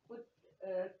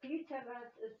 Klicala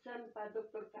sem pa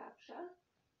dr. Kapša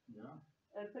ja.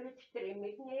 pred 3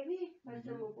 dnevi, pa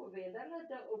sem mu povedala,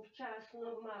 da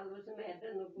občasno malo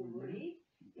zmedeno govori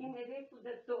in je rekel,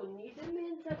 da to ni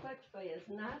demenca, pač pa je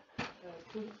znak,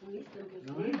 mislim,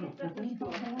 No, redo, posledica potem pa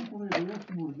poškodbe. vam povedal, jaz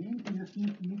sem urgent in jaz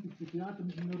nisem niti psihiatr,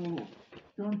 niti nevrolog.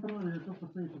 Če on pravi, da je to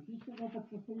posledica tistega, pač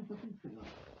posledica tistega.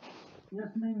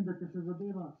 Jaz menim, da če se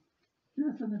zadeva,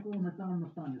 če se nekoga mentalno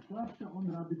stanje slabša,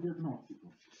 on rabi diagnostiko.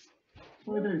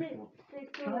 To je dejstvo.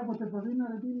 Kaj boste pa vi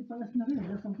naredili, pa jaz ne vem,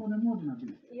 jaz sem to ne morem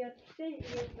narediti. Ja, sej,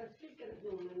 jaz pa vsi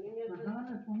razumem. In jaz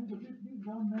Danes smo mi dobili vi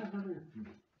zelo nezavestni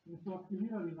in so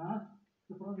aktivirali nas,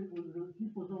 se pravi,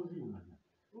 ekipo za oživljanje.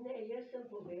 Ne, jaz sem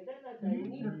povedala, da ni.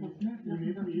 Niste posneti, jaz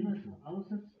sem slišal, ali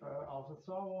se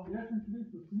Avzacovo, jaz sem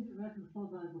slišal, rekli so,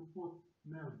 da je gospod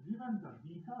neodziven, da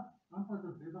diha, ampak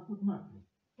da zgleda kot mrtev.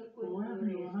 Tako To je je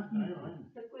bilo bilo na knjigo.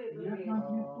 res. Tako je bilo Jaz res. vam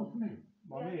slišal posnet.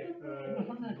 mami,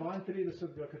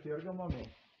 32. katerega mami?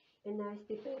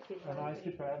 11.5.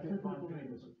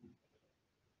 11.5.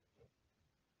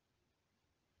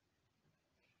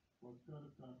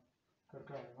 32. Kar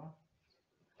kaj, no?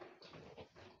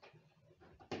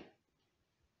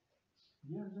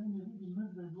 Jaz zdaj ne vidim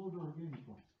nič, da je bilo za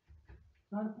urgenco.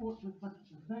 Kar pač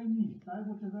zdaj ni, kaj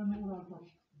bo čez 1 uro ali pa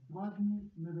 2 dni,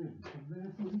 ne vem. Zdaj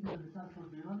jaz vidim, da bi kar so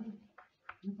delali,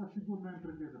 in pa sigurno en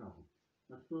pregled rabu.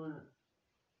 Pač to je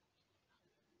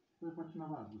pač na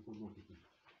vas, da se odločite.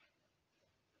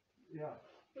 Ja.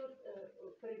 Tudi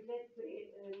pregled pri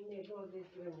njegovi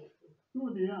zdravniku.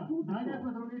 Tudi, ja. Naj je pa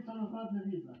zdravnica na zadnje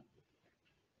videla.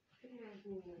 13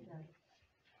 dni nazaj.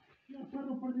 Ja,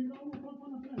 prvo pa njegovo, pa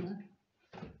naprej, ne?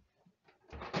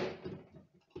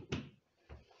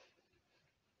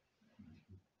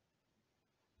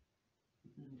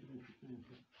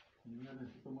 Ne,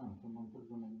 ne, to imam tako,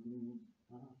 da imam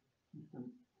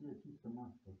čista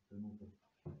maska, ste noter.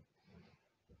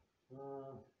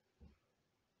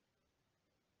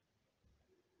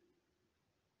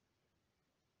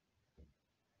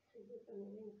 Zdaj pa ne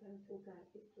vem, kam sem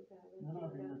kartico dala. Ne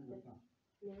rabim več leta.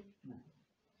 Ne. Ne.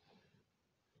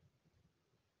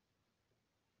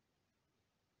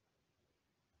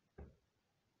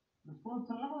 Gospod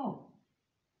Savo,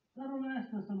 kar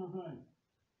uležite se nazaj.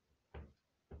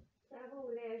 Samo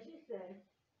uleži se.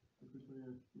 Kako to je,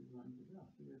 ja,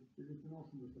 to je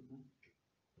 89, ne?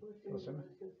 88.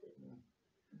 Ja.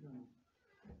 Ja.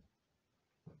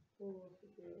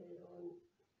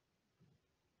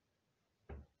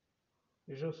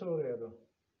 Je že vse v redu?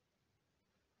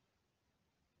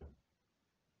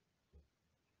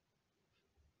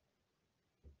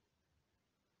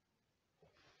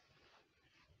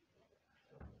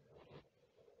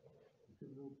 Če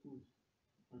je bil puls,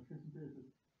 pa 56,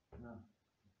 ja.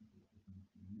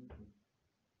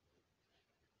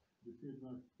 10-20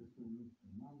 časovnic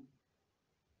imam,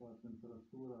 pa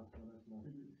temperatura, pa rekla,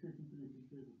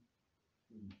 36,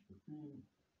 7 stopinj.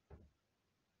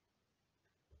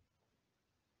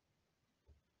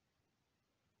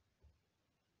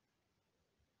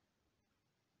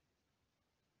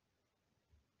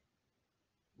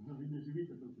 Vi ne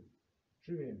živite tukaj?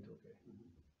 Živim tukaj.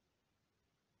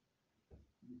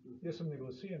 Jaz sem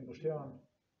Negosien, Boštjan.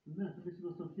 Ne, tukaj si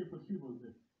so kje prišli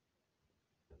zdaj.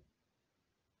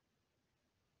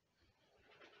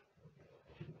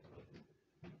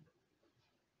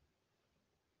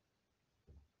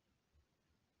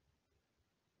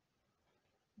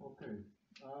 Okay.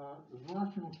 Z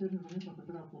vašim osebnim zamikom se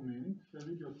treba pomeniti, da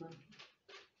vidijo,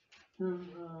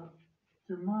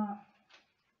 če ima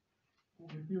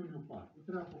kognitivni upad, to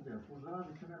treba pogledati.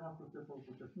 Pozdravi, če ne lahko se pa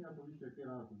upočasni, ali pa vidite, kaj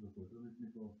razlog za to. To je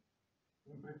neko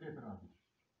pregled razlog.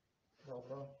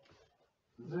 Dobro.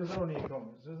 Z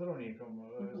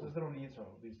zdravnico,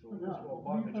 v bistvu. Ja,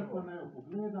 kognitor pa ne jo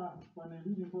pogleda, pa ne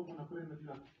vidim, koliko naprej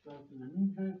naredila zdravstvene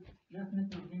minke. Jaz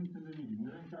nekaj urgence ne vidim.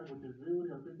 Ne vem, kaj bo čez 2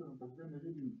 uri, ali 5 ur, ampak zdaj ne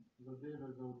vidim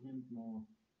zadeve za urgentno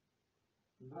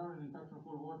zdravljenje in kakšno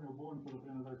koli vožnjo v bolnico, da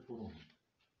prej nazaj s korono.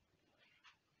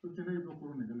 Tudi če ne bi bilo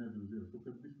korone, ga ne bi vzel,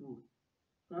 ker v bistvu,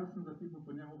 kar sem zapisal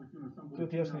po njemu, objektivno sam bolj...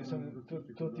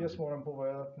 Tudi jaz moram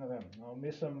povedati, ne vem, no,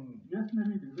 mislim... Jaz ne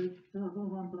vidim, zdaj, celo to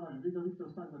vam pravim, vi ga vidite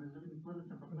vsak, da ne vidim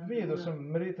prvič, ampak ne... Videl sem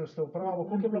meritev, ste v pravo,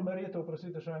 koliko je bila meritev,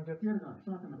 prosite še enkrat? Kjerga,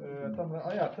 čakaj napisano.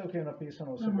 Ja, tukaj je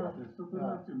napisano vse. Vse imate,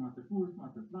 saturacijo imate, puls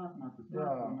imate, tlak imate,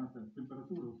 sladkor imate,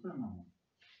 temperaturo, vse imamo.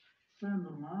 Vse je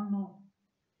normalno,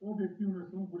 objektivno je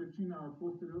samo bolečina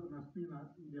posteriorna spina,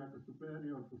 iliaka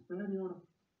superior, posterior,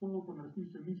 to pa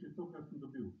narstišče mišic, to, kar sem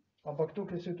dobil. Ampak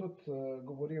tukaj si tudi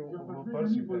govoril ja, v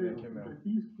prsi, da nekaj imel.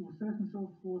 Pritisku, vse sem šel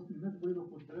v kosti, neč bolelo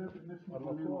pod drepet, neč mi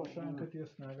bolelo. Lahko še enkrat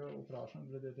jaz njega vprašam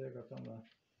glede tega tam,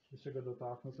 da se ga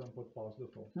dotaknil tam pod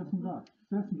pazduho. Vse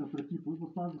sem ga pretipal,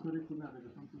 pod pazduho rekel ne, da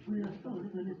sem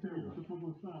pretipal, to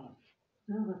bo ostalo.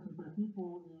 Vse ga sem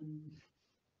pretipal in...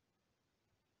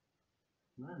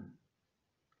 Ne vem.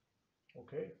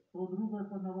 Okay. To drugo je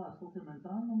pa na vas, koliko je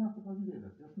mentalno, imate pa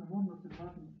videti. Jaz ne moram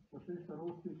ocenjevati po tej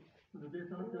starosti, ljudje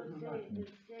tako je drugačni.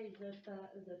 Sej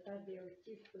za ta del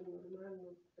čisto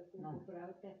normalno, tako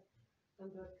popravite,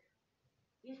 ampak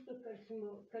isto,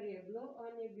 kar je bilo,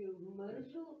 on je bil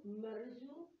mrzel,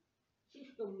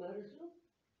 čisto mrzel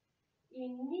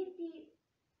in niti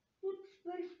tudi s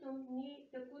prstom ni,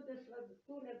 tako da sva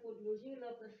tole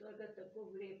podložila, pa sva ga tako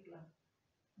vlekla.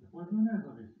 Tako je bil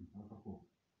nezavesten, ali kako?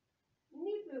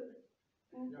 Ni bil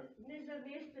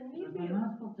nezavesten, ni bil. Za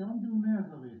nas pa, če on bil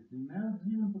nezavesten,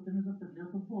 neodziven, potem je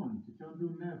zapregledal v bolnici, če on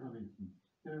bil nezavesten.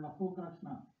 Ker je lahko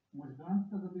kakšna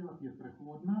možganska zadeva, ki je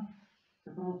prehodna, se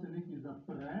pravi se nekaj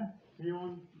zapre, in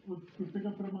on od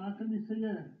tega premakanja se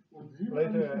je odzival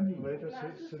ali se ni.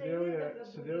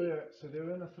 Sedel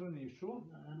je na stranišču,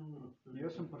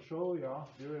 jaz sem prišel, ja,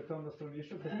 bil je tam na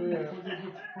stranišču, kako je...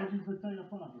 Hodil za tega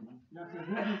padel, ne? Ja, se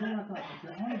zdaj dela tako, če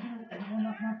on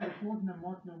ima prehodne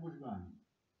motnje v možganju.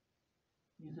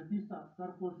 In se tista,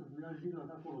 karkoli se zgleda žila,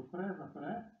 karkoli odpre,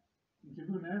 zapre, in če je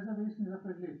bil nezavesten, je za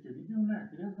pregled, če ni bil ne,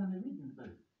 ker jaz ga ne vidim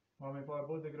zdaj. Mami pa je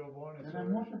bolj, da gre v bolnico. Ne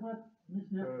morate povedati,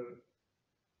 mislim,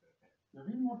 ja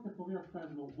vi morate povedati, kaj je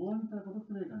bilo v bolnici, je pa to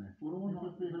tveganje. Korona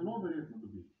zelo verjetno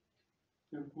dobi.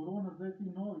 Ker korona zdaj ti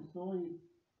novi soji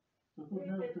so tudi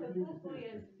neobčutljivi stresi. Tako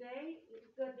je zdaj,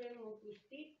 ga dajmo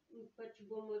pustiti, pač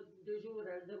bomo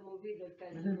dežurali, da bomo videli, kaj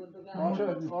se bo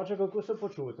dogajalo. Oče, kako se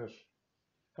počutiš?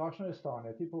 Kakšno je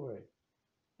stanje? Ti povej.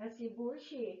 A si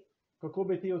boljši? Kako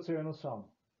bi ti ocenil sam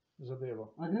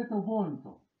zadevo? A greste v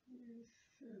bolnico?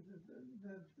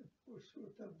 Da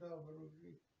poskušam dobro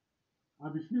biti. A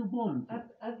bi šli v bolnico?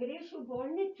 A greš v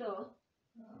bolnico?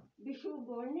 Ja. Bi šel v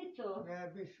bolnico?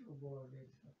 Ne bi šel v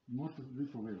bolnico. Morate se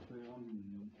vi povedati.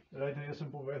 Glejte, jaz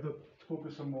sem povedal, tako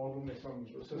kot sem mogel, mislim,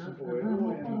 vse sem Prvo,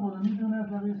 povedal. da ni bil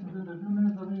nezavesten, zdaj, da je bil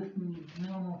nezavesten,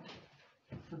 imamo...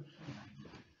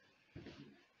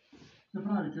 Se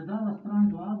pravi, če dava stran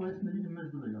glavo, jaz ne vidim več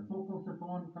drugega. To,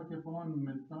 kak je pa on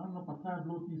mentalno, pa kaj je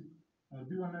bilo tisto,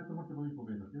 bil ne, to morate pa vi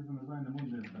povedati. Jaz za nazaj ne morem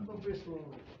vedeti. V bistvu,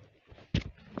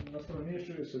 na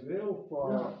stranišču je sedel, pa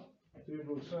to je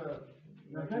bilo vse...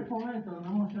 Ja, zdaj povejte, da ne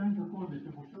bomo še enkrat hoditi,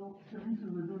 če bo šel, če mislim,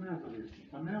 da je bil nezavesten,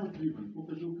 pa neodziven,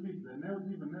 kot je bil klik, da je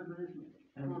neodziven,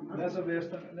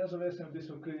 nezavesten. Nezavesten v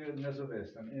bistvu, ki je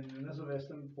nezavesten. In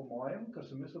nezavesten po mojem, kar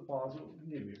sem jaz opazil,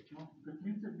 ni bil. No, ker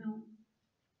klic je bil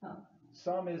tak.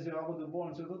 Sam je izjavil, da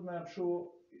bolnice tudi ne bi šel,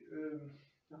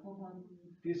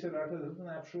 ti si rekel, da tudi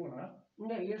ne bi šel, ne?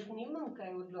 Ne, jaz nimam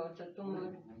kaj odločati, to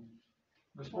moj...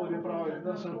 Gospod je pravi,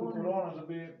 da sem po korona, da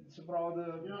bi se pravi, da...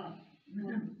 Ja,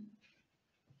 mislim,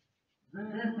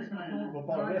 bo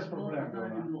pa res problem,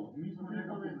 mi smo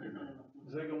nekaj veste,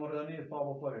 zdaj ga morda ni, pa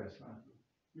bo pa res, ne?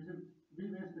 Mislim, vi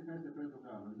veste, kaj se prej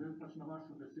dogajalo, zdaj pač na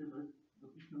vašo besedo, da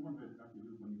tiš ne moram vedeti, kak je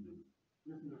bil, pa ni bil.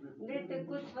 Glede,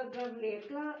 ko sva ga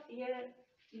vlekla, je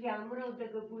jamral, da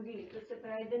ga boli, to se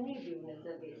pravi, da ni bil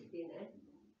nezavesti, ne?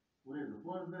 V redu,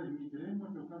 pa zdaj mi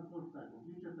gremo, če v kakor kaj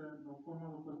pokličete, da lahko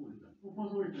malo opazujte.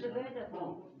 Seveda,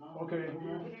 Ok,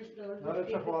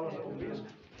 najlepša hvala za obisk,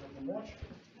 za pomoč.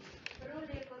 prav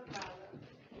lepa hvala.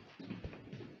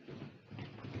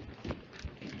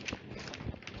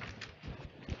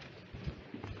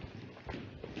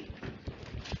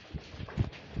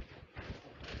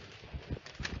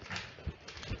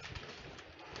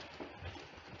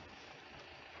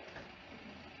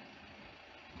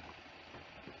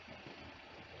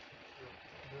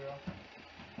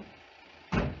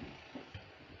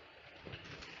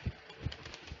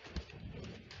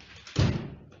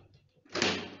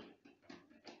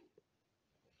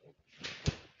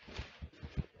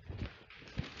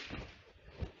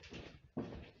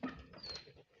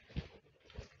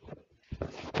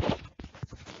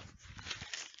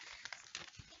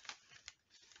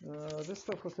 This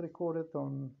stuff was recorded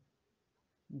on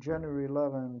January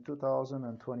 11,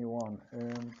 2021,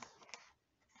 and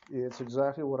it's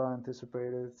exactly what I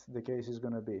anticipated the case is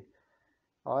going to be.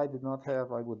 I did not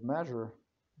have I would measure,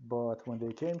 but when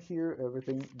they came here,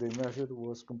 everything they measured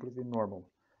was completely normal.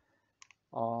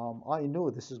 I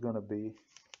knew this is going to be,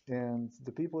 and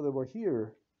the people that were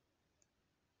here,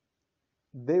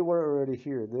 they were already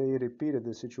here. They repeated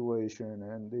the situation,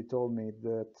 and they told me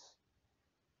that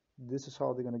this is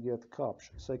how they're going to get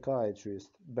Kaps, psychiatrist,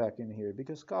 back in here,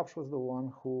 because Kaps was the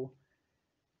one who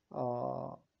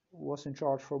was in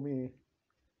charge for me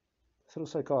through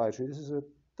psychiatry. This is a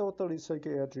totally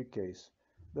psychiatric case,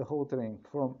 the whole thing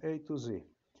from A to Z.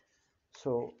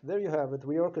 So there you have it.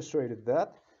 We orchestrated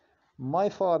that. My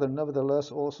father,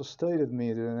 nevertheless, also stated me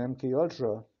in MK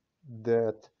Ultra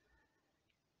that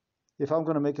if I'm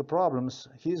going to make a problems,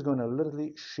 he's going to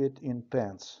literally shit in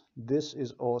pants. This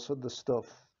is also the stuff.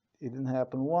 It didn't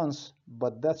happen once,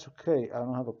 but that's okay. I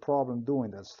don't have a problem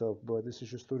doing that stuff, but this is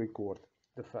just to record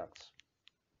the facts.